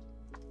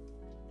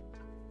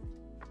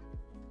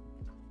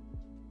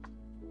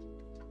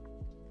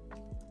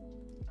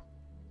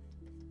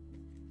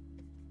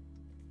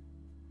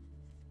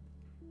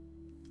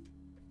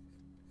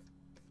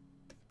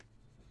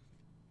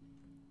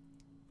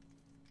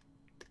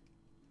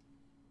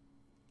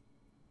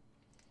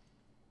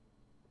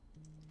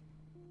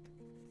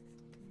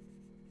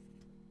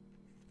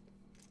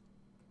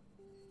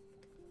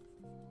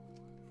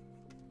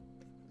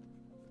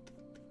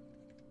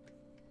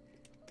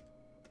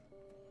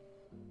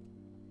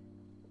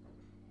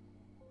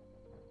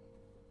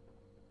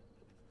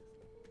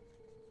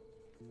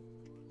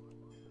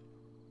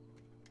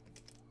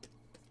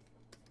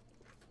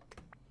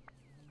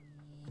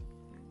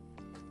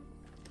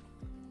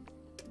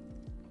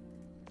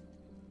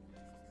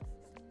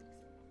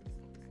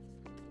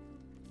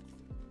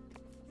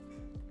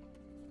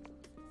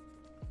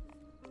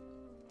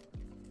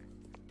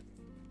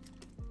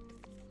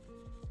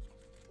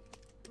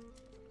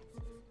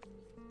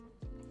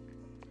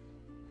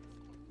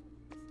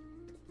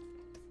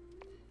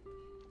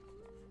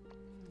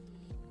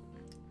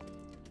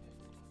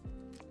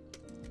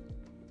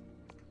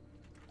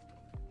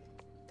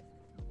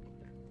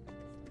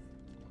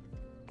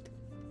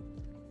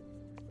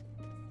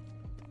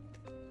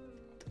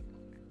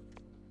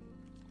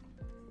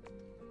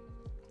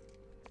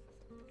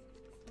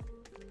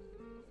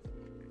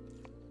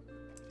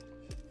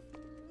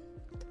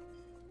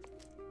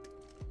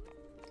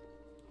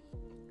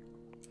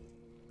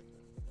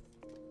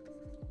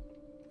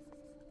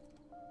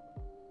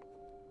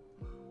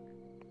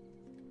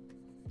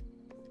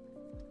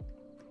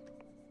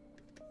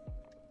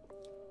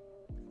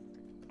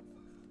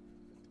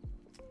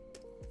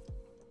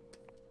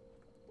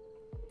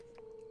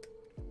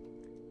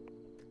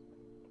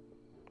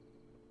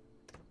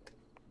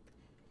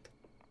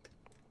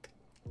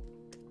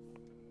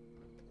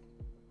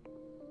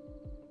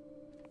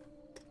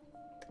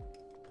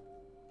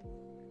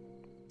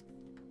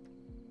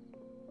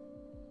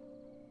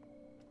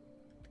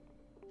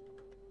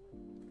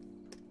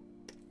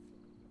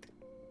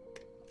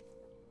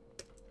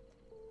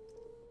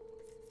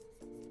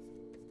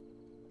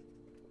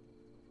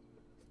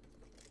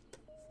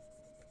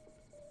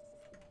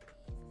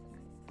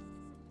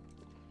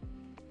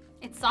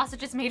 It's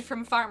sausages made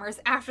from farmers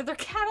after their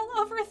cattle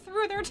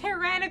overthrew their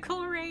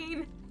tyrannical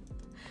reign.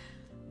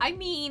 I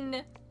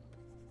mean...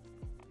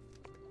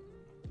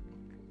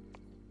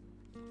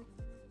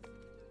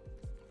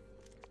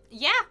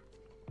 Yeah.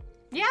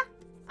 Yeah.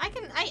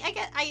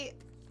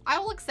 I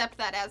will accept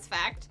that as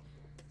fact.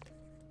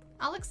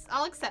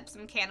 I'll accept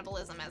some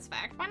cannibalism as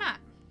fact. Why not?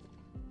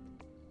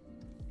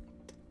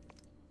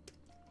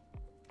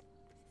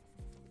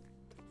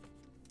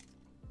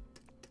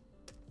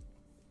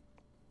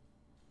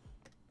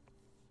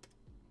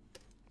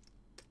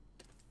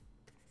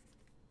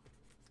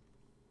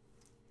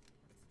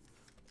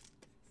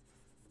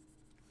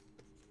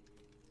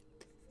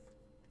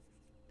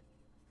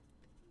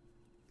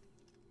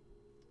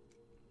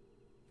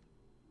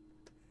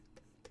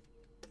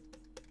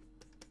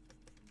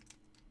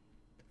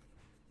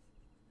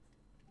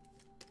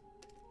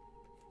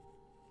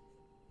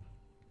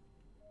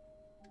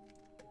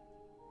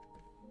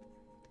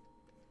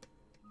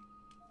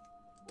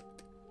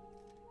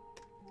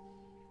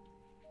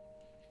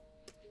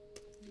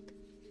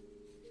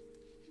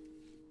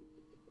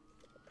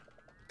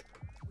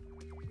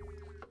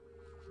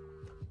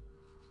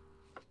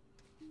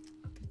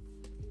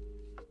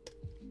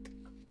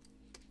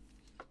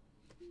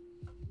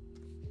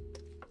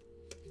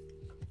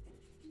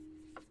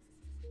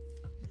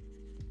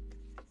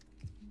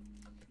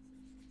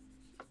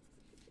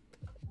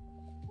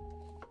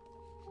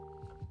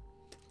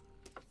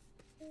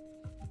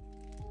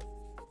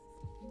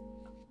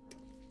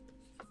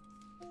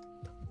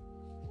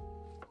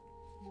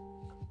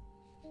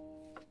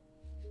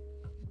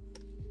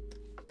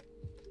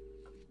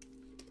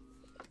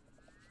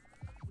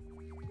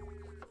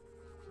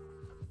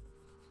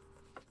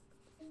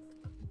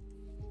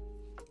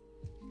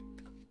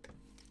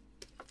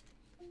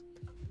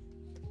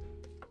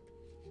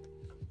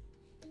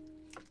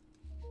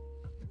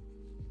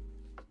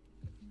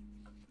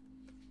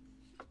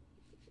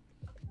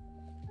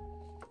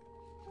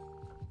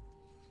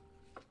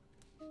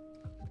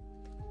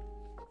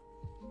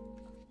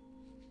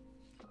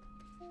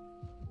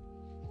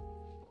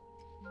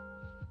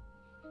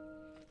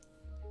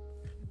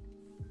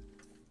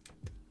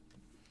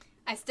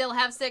 I still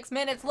have 6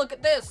 minutes. Look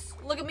at this.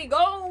 Look at me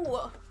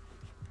go.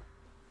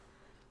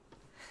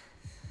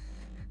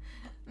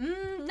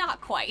 Not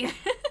quite.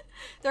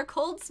 They're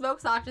cold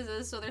smoked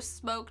sausages, so they're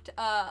smoked,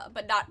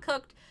 but not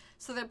cooked.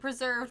 So they're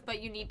preserved,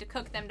 but you need to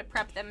cook them to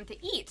prep them to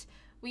eat.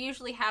 We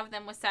usually have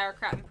them with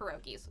sauerkraut and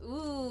pierogies.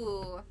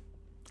 Ooh.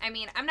 I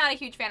mean, I'm not a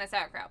huge fan of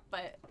sauerkraut,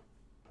 but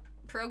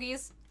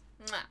pierogies,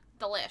 mwah,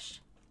 delish.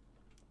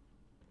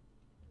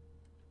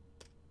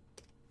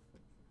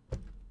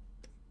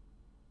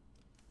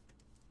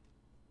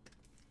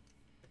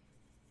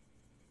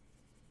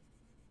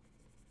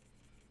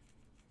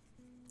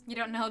 You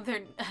don't know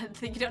they're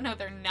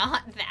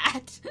not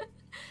that.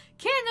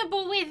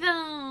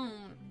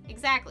 Cannibalism.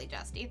 Exactly,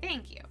 Justy.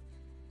 Thank you.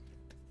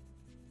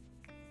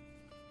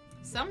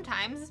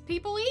 Sometimes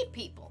people eat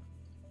people.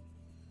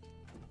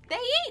 They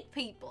eat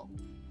people.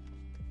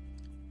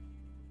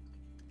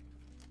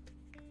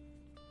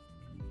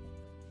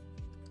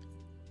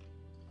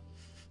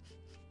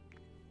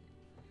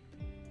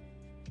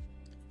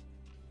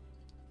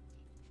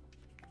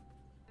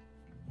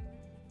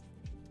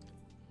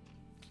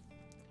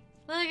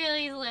 Look at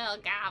these little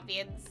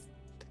goblins.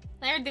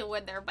 They're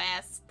doing their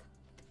best.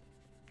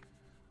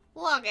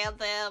 Look at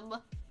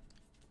them.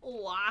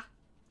 Wah.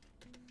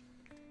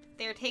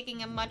 They're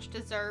taking a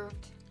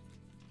much-deserved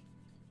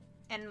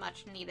and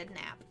much-needed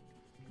nap.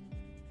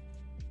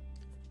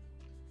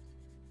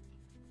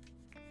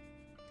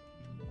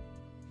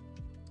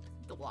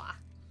 Wah.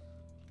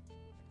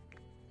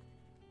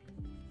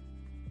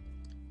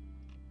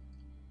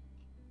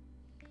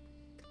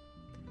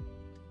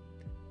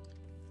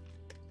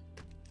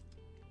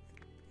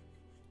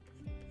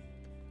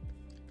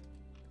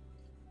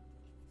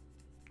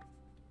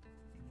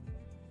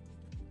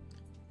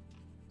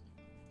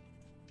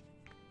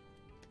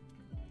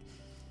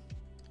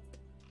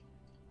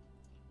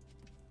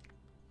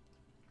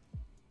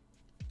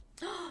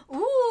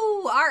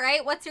 Ooh,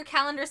 alright, what's your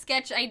calendar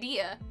sketch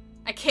idea?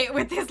 I can't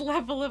with this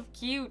level of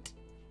cute.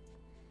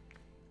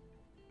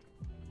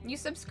 You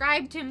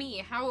subscribe to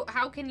me.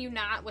 How can you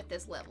not with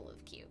this level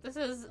of cute? This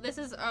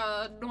is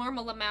a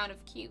normal amount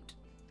of cute.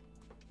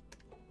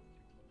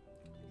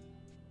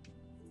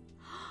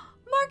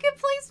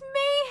 Marketplace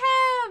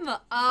Mayhem!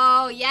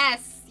 Oh,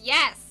 yes,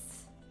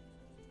 yes.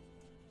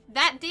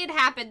 That did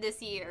happen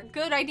this year.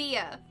 Good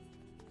idea.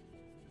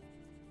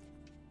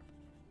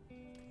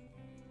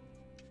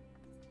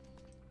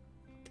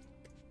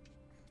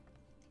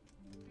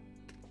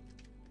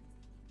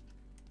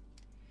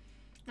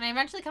 When I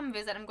eventually come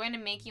visit, I'm going to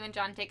make you and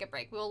John take a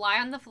break. We will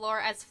lie on the floor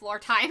as floor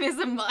time is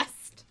a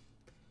must.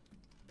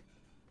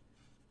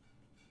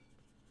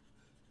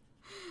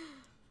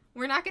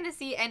 We're not going to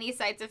see any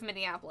sights of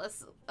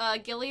Minneapolis.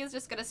 Gilly is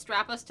just going to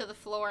strap us to the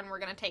floor and we're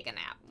going to take a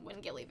nap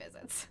when Gilly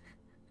visits.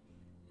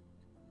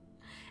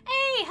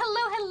 Hey,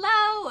 hello,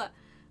 hello!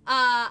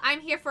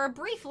 I'm here for a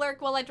brief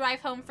lurk while I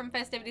drive home from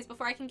festivities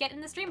before I can get in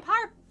the stream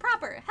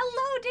proper.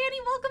 Hello, Danny,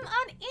 welcome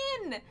on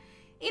in!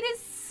 It is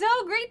so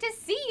great to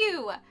see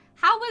you!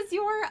 How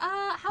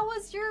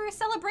was your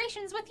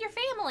celebrations with your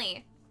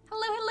family?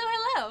 Hello, hello,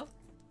 hello.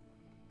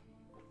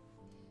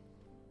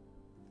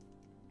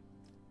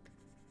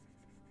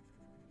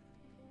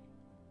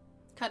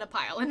 Cut a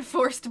pile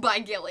enforced by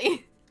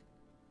Gilly.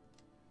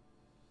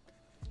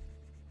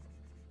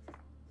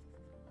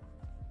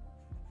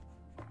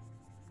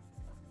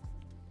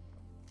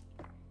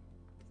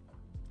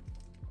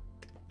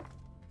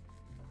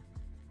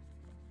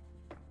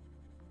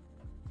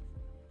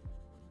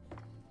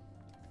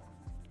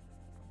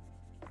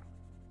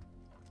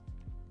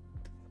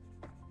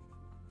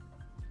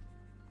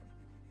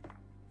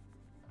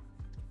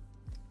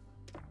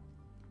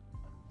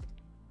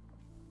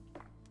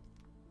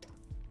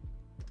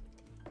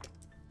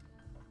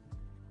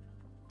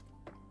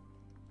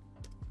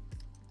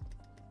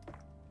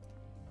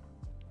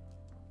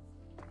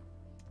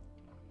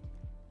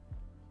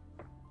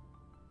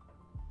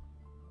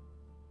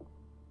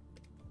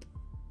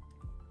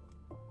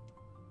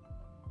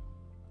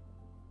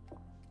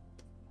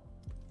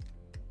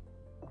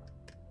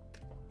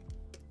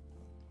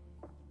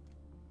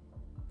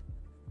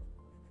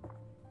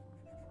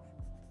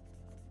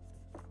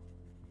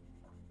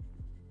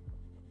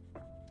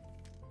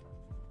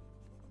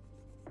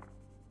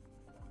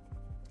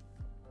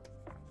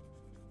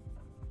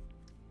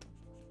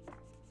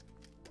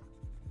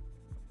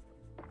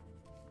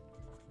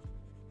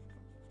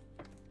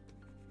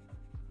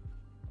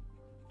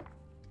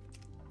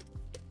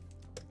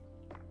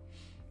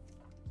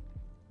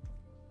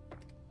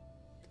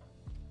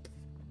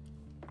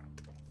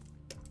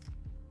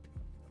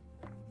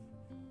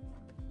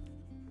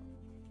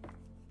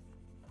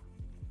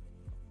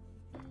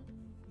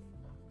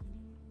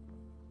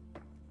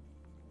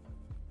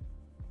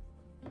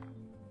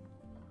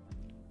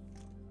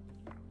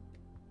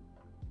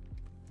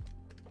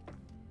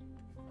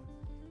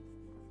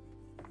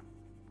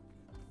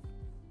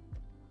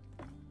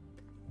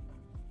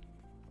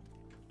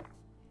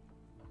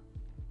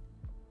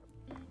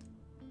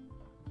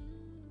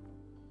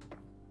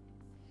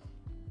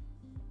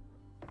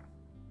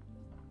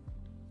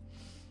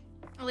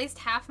 At least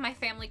half my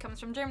family comes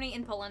from Germany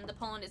and Poland. The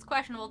Poland is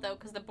questionable, though,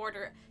 because the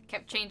border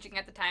kept changing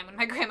at the time when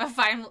my grandma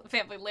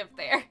family lived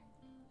there.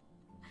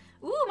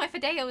 Ooh, my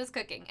fideo is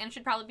cooking, and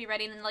should probably be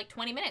ready in, like,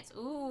 20 minutes.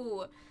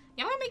 Ooh.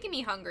 Y'all are making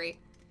me hungry.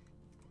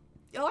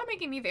 Y'all are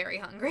making me very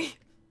hungry.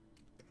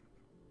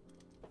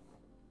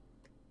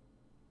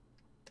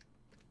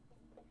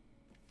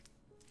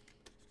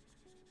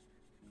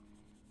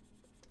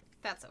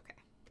 That's okay.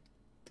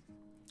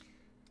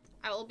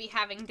 I will be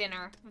having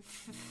dinner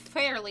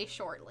fairly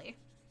shortly.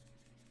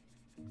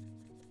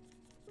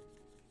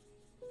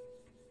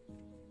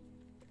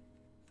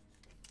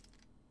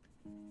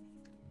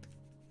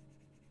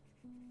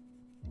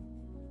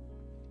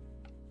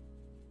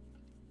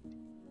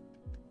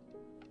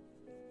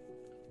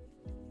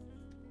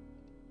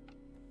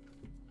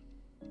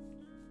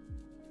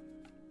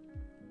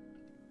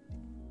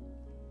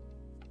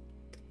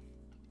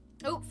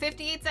 Oh,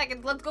 58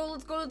 seconds. Let's go,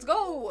 let's go, let's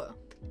go!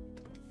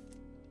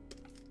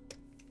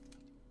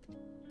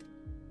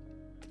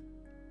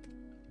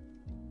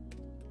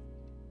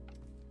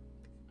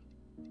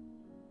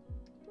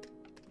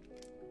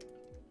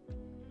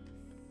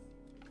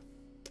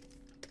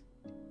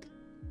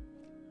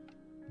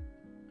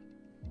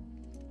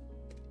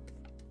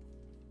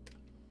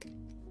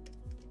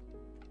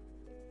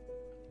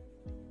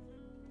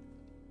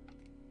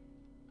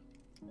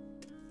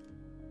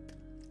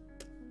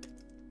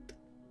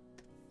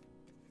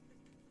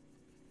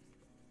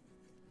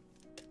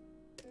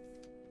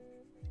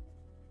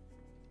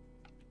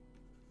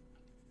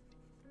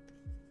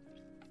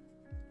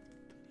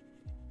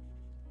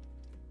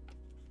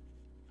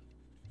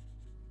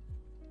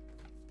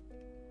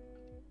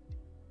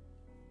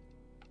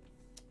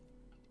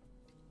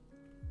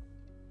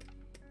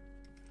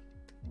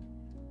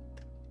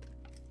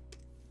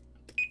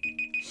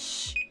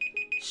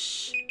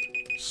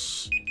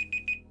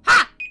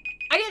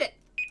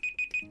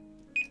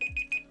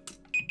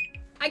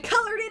 I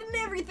colored it and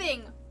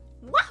everything!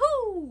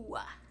 Wahoo!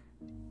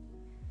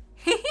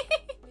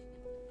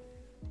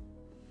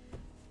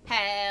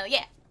 Hell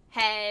yeah!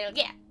 Hell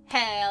yeah!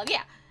 Hell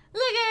yeah!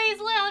 Look at these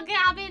little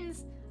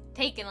goblins!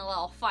 Taking a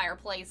little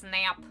fireplace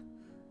nap.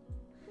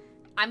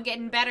 I'm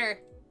getting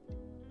better.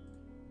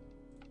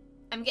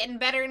 I'm getting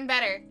better and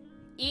better.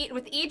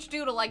 With each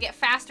doodle, I get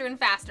faster and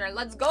faster.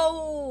 Let's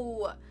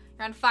go!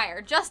 You're on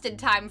fire. Just in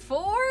time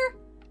for...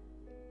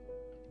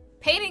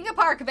 painting a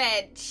park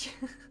bench.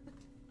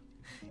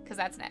 Because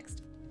that's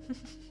next.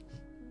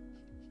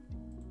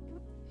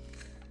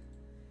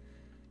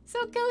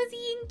 So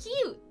cozy and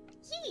cute.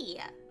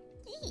 Yeah.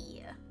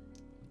 Yeah.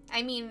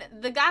 I mean,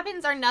 the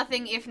goblins are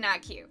nothing if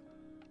not cute.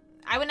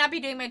 I would not be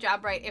doing my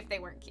job right if they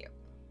weren't cute.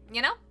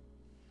 You know?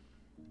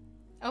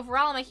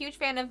 Overall, I'm a huge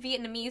fan of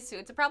Vietnamese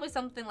food, so probably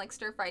something like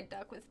stir-fried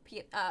duck with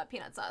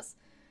peanut sauce.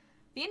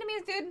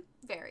 Vietnamese food,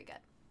 very good.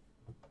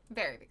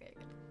 Very, very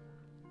good.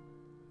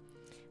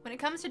 When it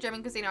comes to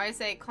German cuisine, I always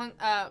say,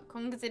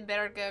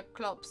 Kungsberger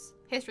Klops.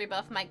 History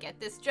buff might get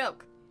this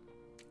joke.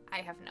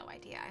 I have no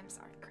idea. I'm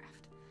sorry,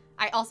 Kraft.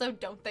 I also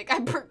don't think I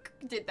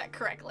did that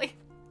correctly.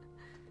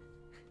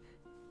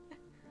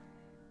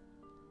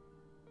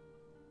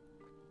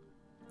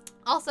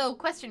 Also,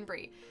 question,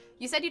 Brie.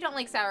 You said you don't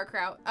like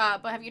sauerkraut,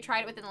 but have you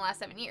tried it within the last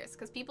 7 years?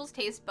 Because people's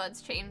taste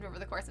buds change over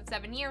the course of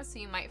 7 years, so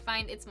you might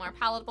find it's more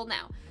palatable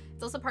now.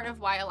 It's also part of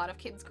why a lot of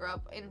kids grow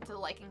up into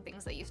liking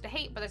things they used to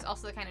hate, but there's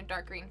also the kind of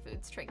dark green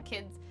foods trick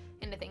kids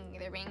into thinking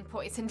they're being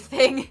poisoned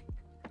thing.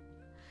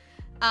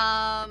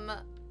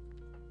 I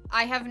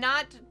have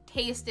not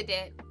tasted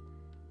it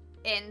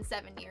in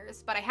 7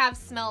 years, but I have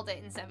smelled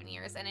it in 7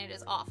 years, and it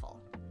is awful.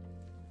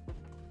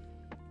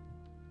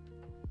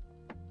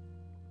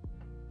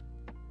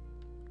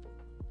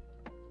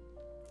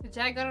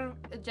 Jager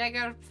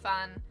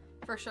fan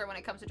for sure when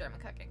it comes to German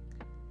cooking.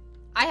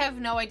 I have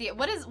no idea.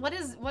 What is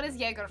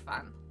Jager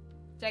fan?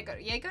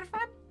 Jager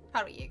fan?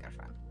 How do Jager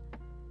fan?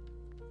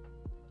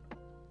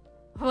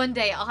 One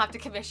day I'll have to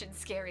commission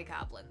scary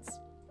goblins.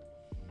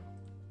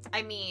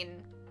 I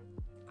mean,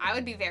 I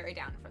would be very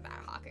down for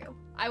that, Haku.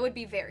 I would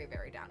be very,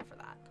 very down for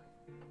that.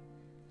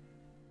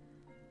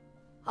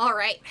 All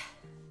right.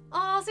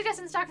 Oh,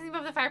 suggesting stocking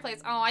above the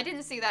fireplace. Oh, I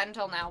didn't see that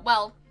until now.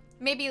 Well,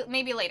 maybe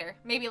later.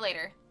 Maybe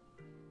later.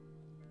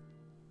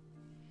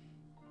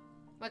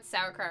 What's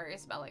sauerkraut are you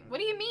spelling? What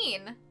do you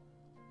mean?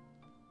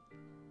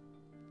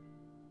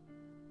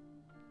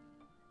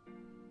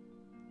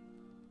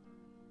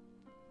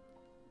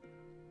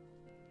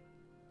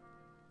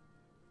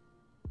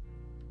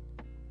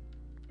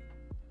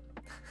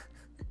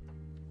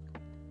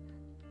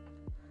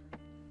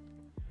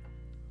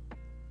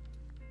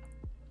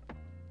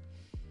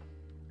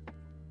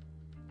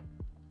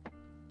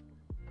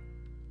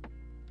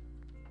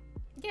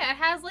 Yeah, it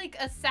has like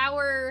a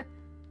sour...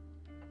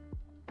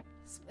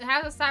 It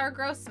has a sour,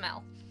 gross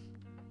smell.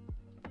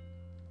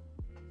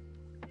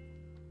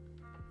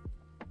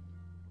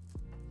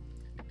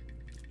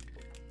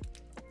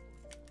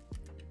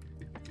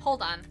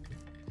 Hold on.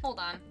 Hold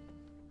on.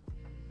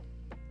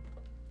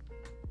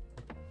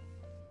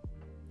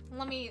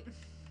 Let me...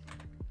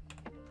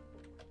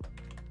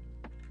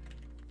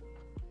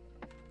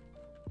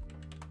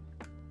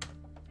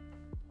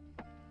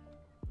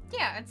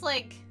 Yeah, it's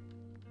like...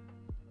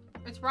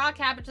 It's raw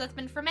cabbage that's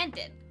been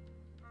fermented.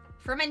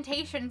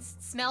 Fermentation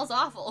smells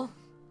awful.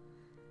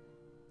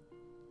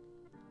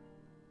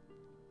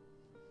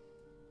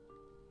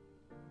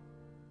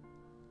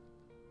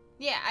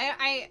 Yeah,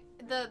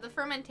 the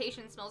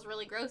fermentation smells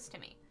really gross to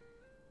me.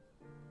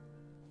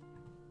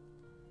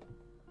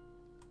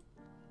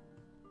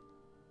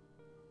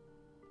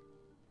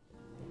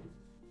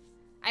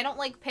 I don't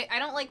like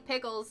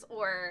pickles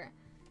or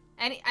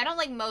any, I don't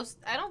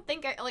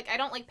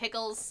like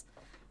pickles.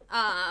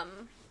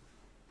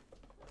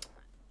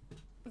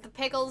 The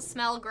pickles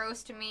smell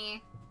gross to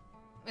me.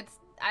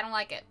 I don't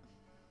like it.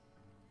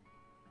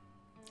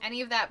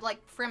 Any of that,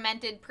 like,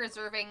 fermented,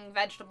 preserving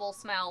vegetable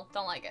smell,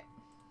 don't like it.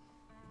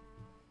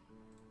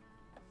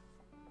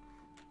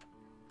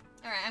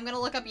 Alright, I'm gonna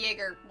look up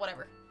Jaeger,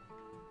 whatever.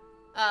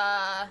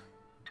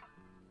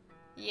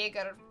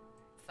 Jaeger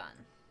fun.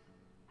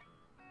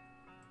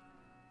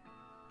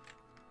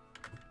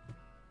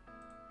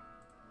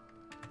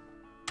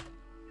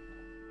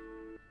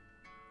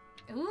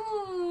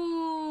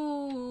 Ooh.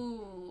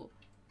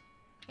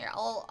 Here,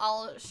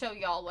 I'll show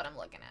y'all what I'm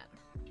looking at.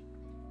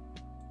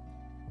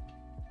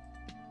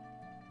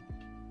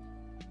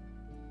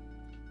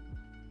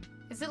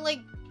 Is it like...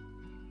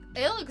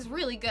 It looks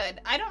really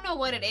good. I don't know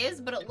what it is,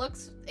 but it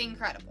looks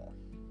incredible.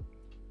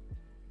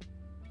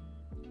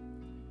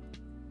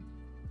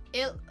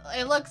 It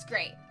looks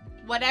great.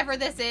 Whatever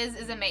this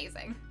is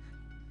amazing.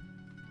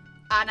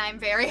 And I'm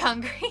very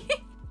hungry.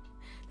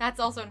 That's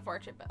also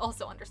unfortunate, but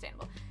also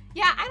understandable.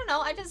 Yeah, I don't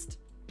know. I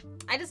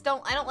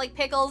don't like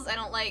pickles. I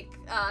don't like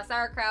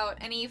sauerkraut.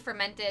 Any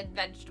fermented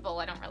vegetable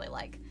I don't really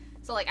like.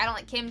 So, like, I don't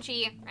like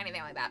kimchi or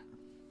anything like that.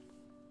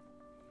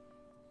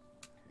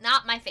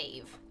 Not my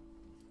fave.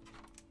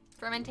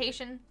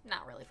 Fermentation,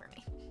 not really for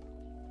me.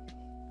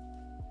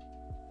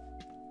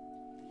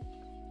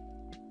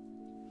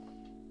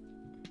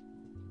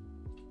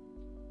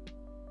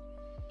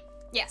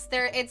 Yes,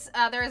 there is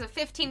a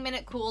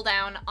 15-minute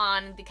cooldown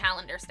on the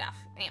calendar stuff,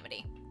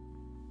 Amity.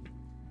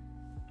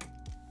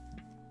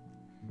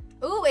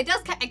 Ooh, it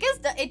does. I guess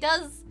it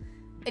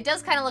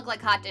does kind of look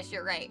like hot dish.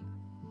 You're right.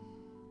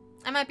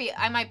 I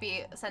might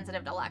be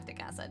sensitive to lactic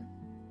acid.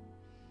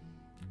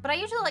 But I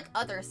usually like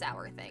other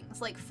sour things.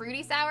 Like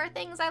fruity sour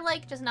things I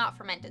like, just not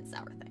fermented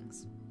sour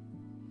things.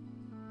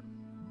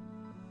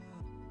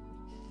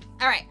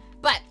 Alright,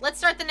 but let's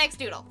start the next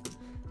doodle.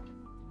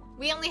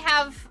 We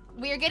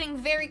are getting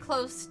very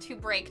close to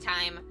break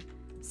time.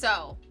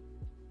 So,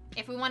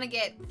 if we want to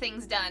get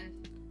things done,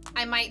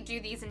 I might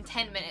do these in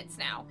 10 minutes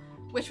now,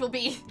 which will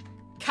be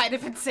kind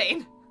of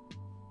insane.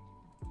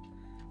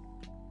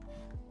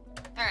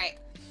 Alright.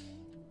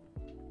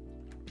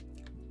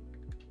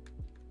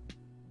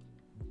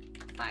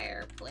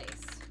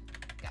 Fireplace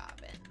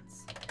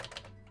goblins.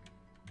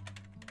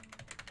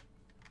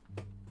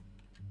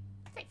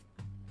 Safe.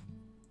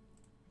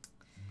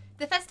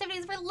 The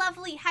festivities were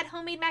lovely. Had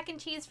homemade mac and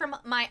cheese from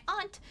my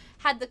aunt.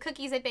 Had the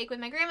cookies I baked with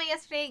my grandma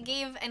yesterday.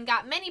 Gave and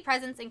got many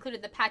presents,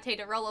 included the Pate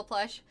de Rolo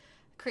plush,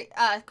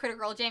 Critter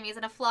Girl jammies,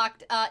 and a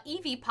flocked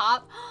Eevee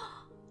pop.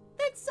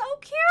 That's so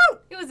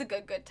cute. It was a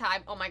good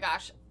time. Oh my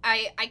gosh.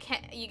 I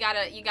can't. You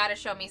gotta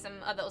show me some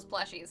of those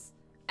plushies.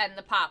 And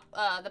the pop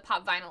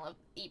vinyl of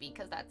Eevee,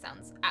 because that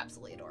sounds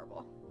absolutely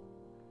adorable.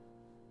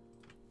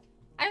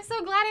 I'm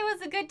so glad it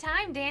was a good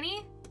time,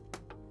 Danny.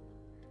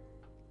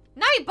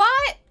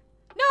 Nightbot!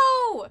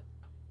 No!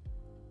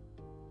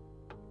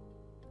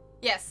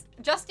 Yes,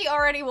 Justy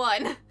already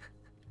won.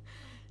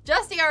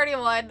 Justy already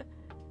won.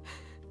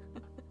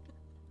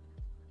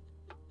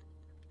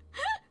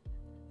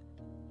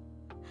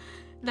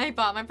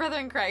 Nightbot, my brother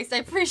in Christ, I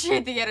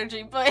appreciate the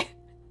energy, but...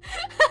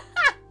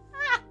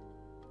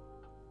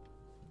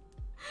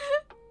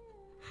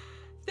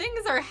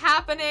 Things are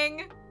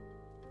happening.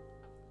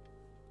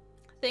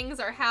 Things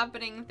are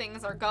happening.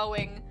 Things are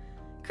going.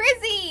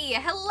 Chrissy!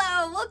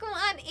 Hello! Welcome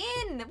on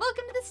in!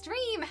 Welcome to the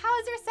stream! How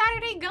is your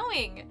Saturday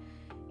going?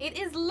 It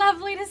is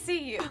lovely to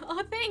see you.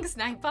 Oh, thanks,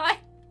 Nightbot.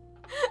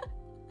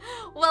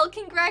 Well,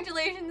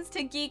 congratulations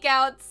to Geek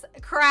Outs,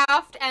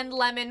 Craft, and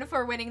Lemon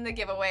for winning the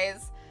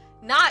giveaways.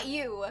 Not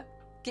you,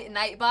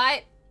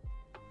 Nightbot.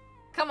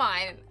 Come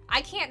on.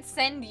 I can't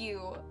send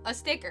you a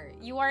sticker.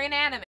 You are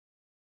inanimate.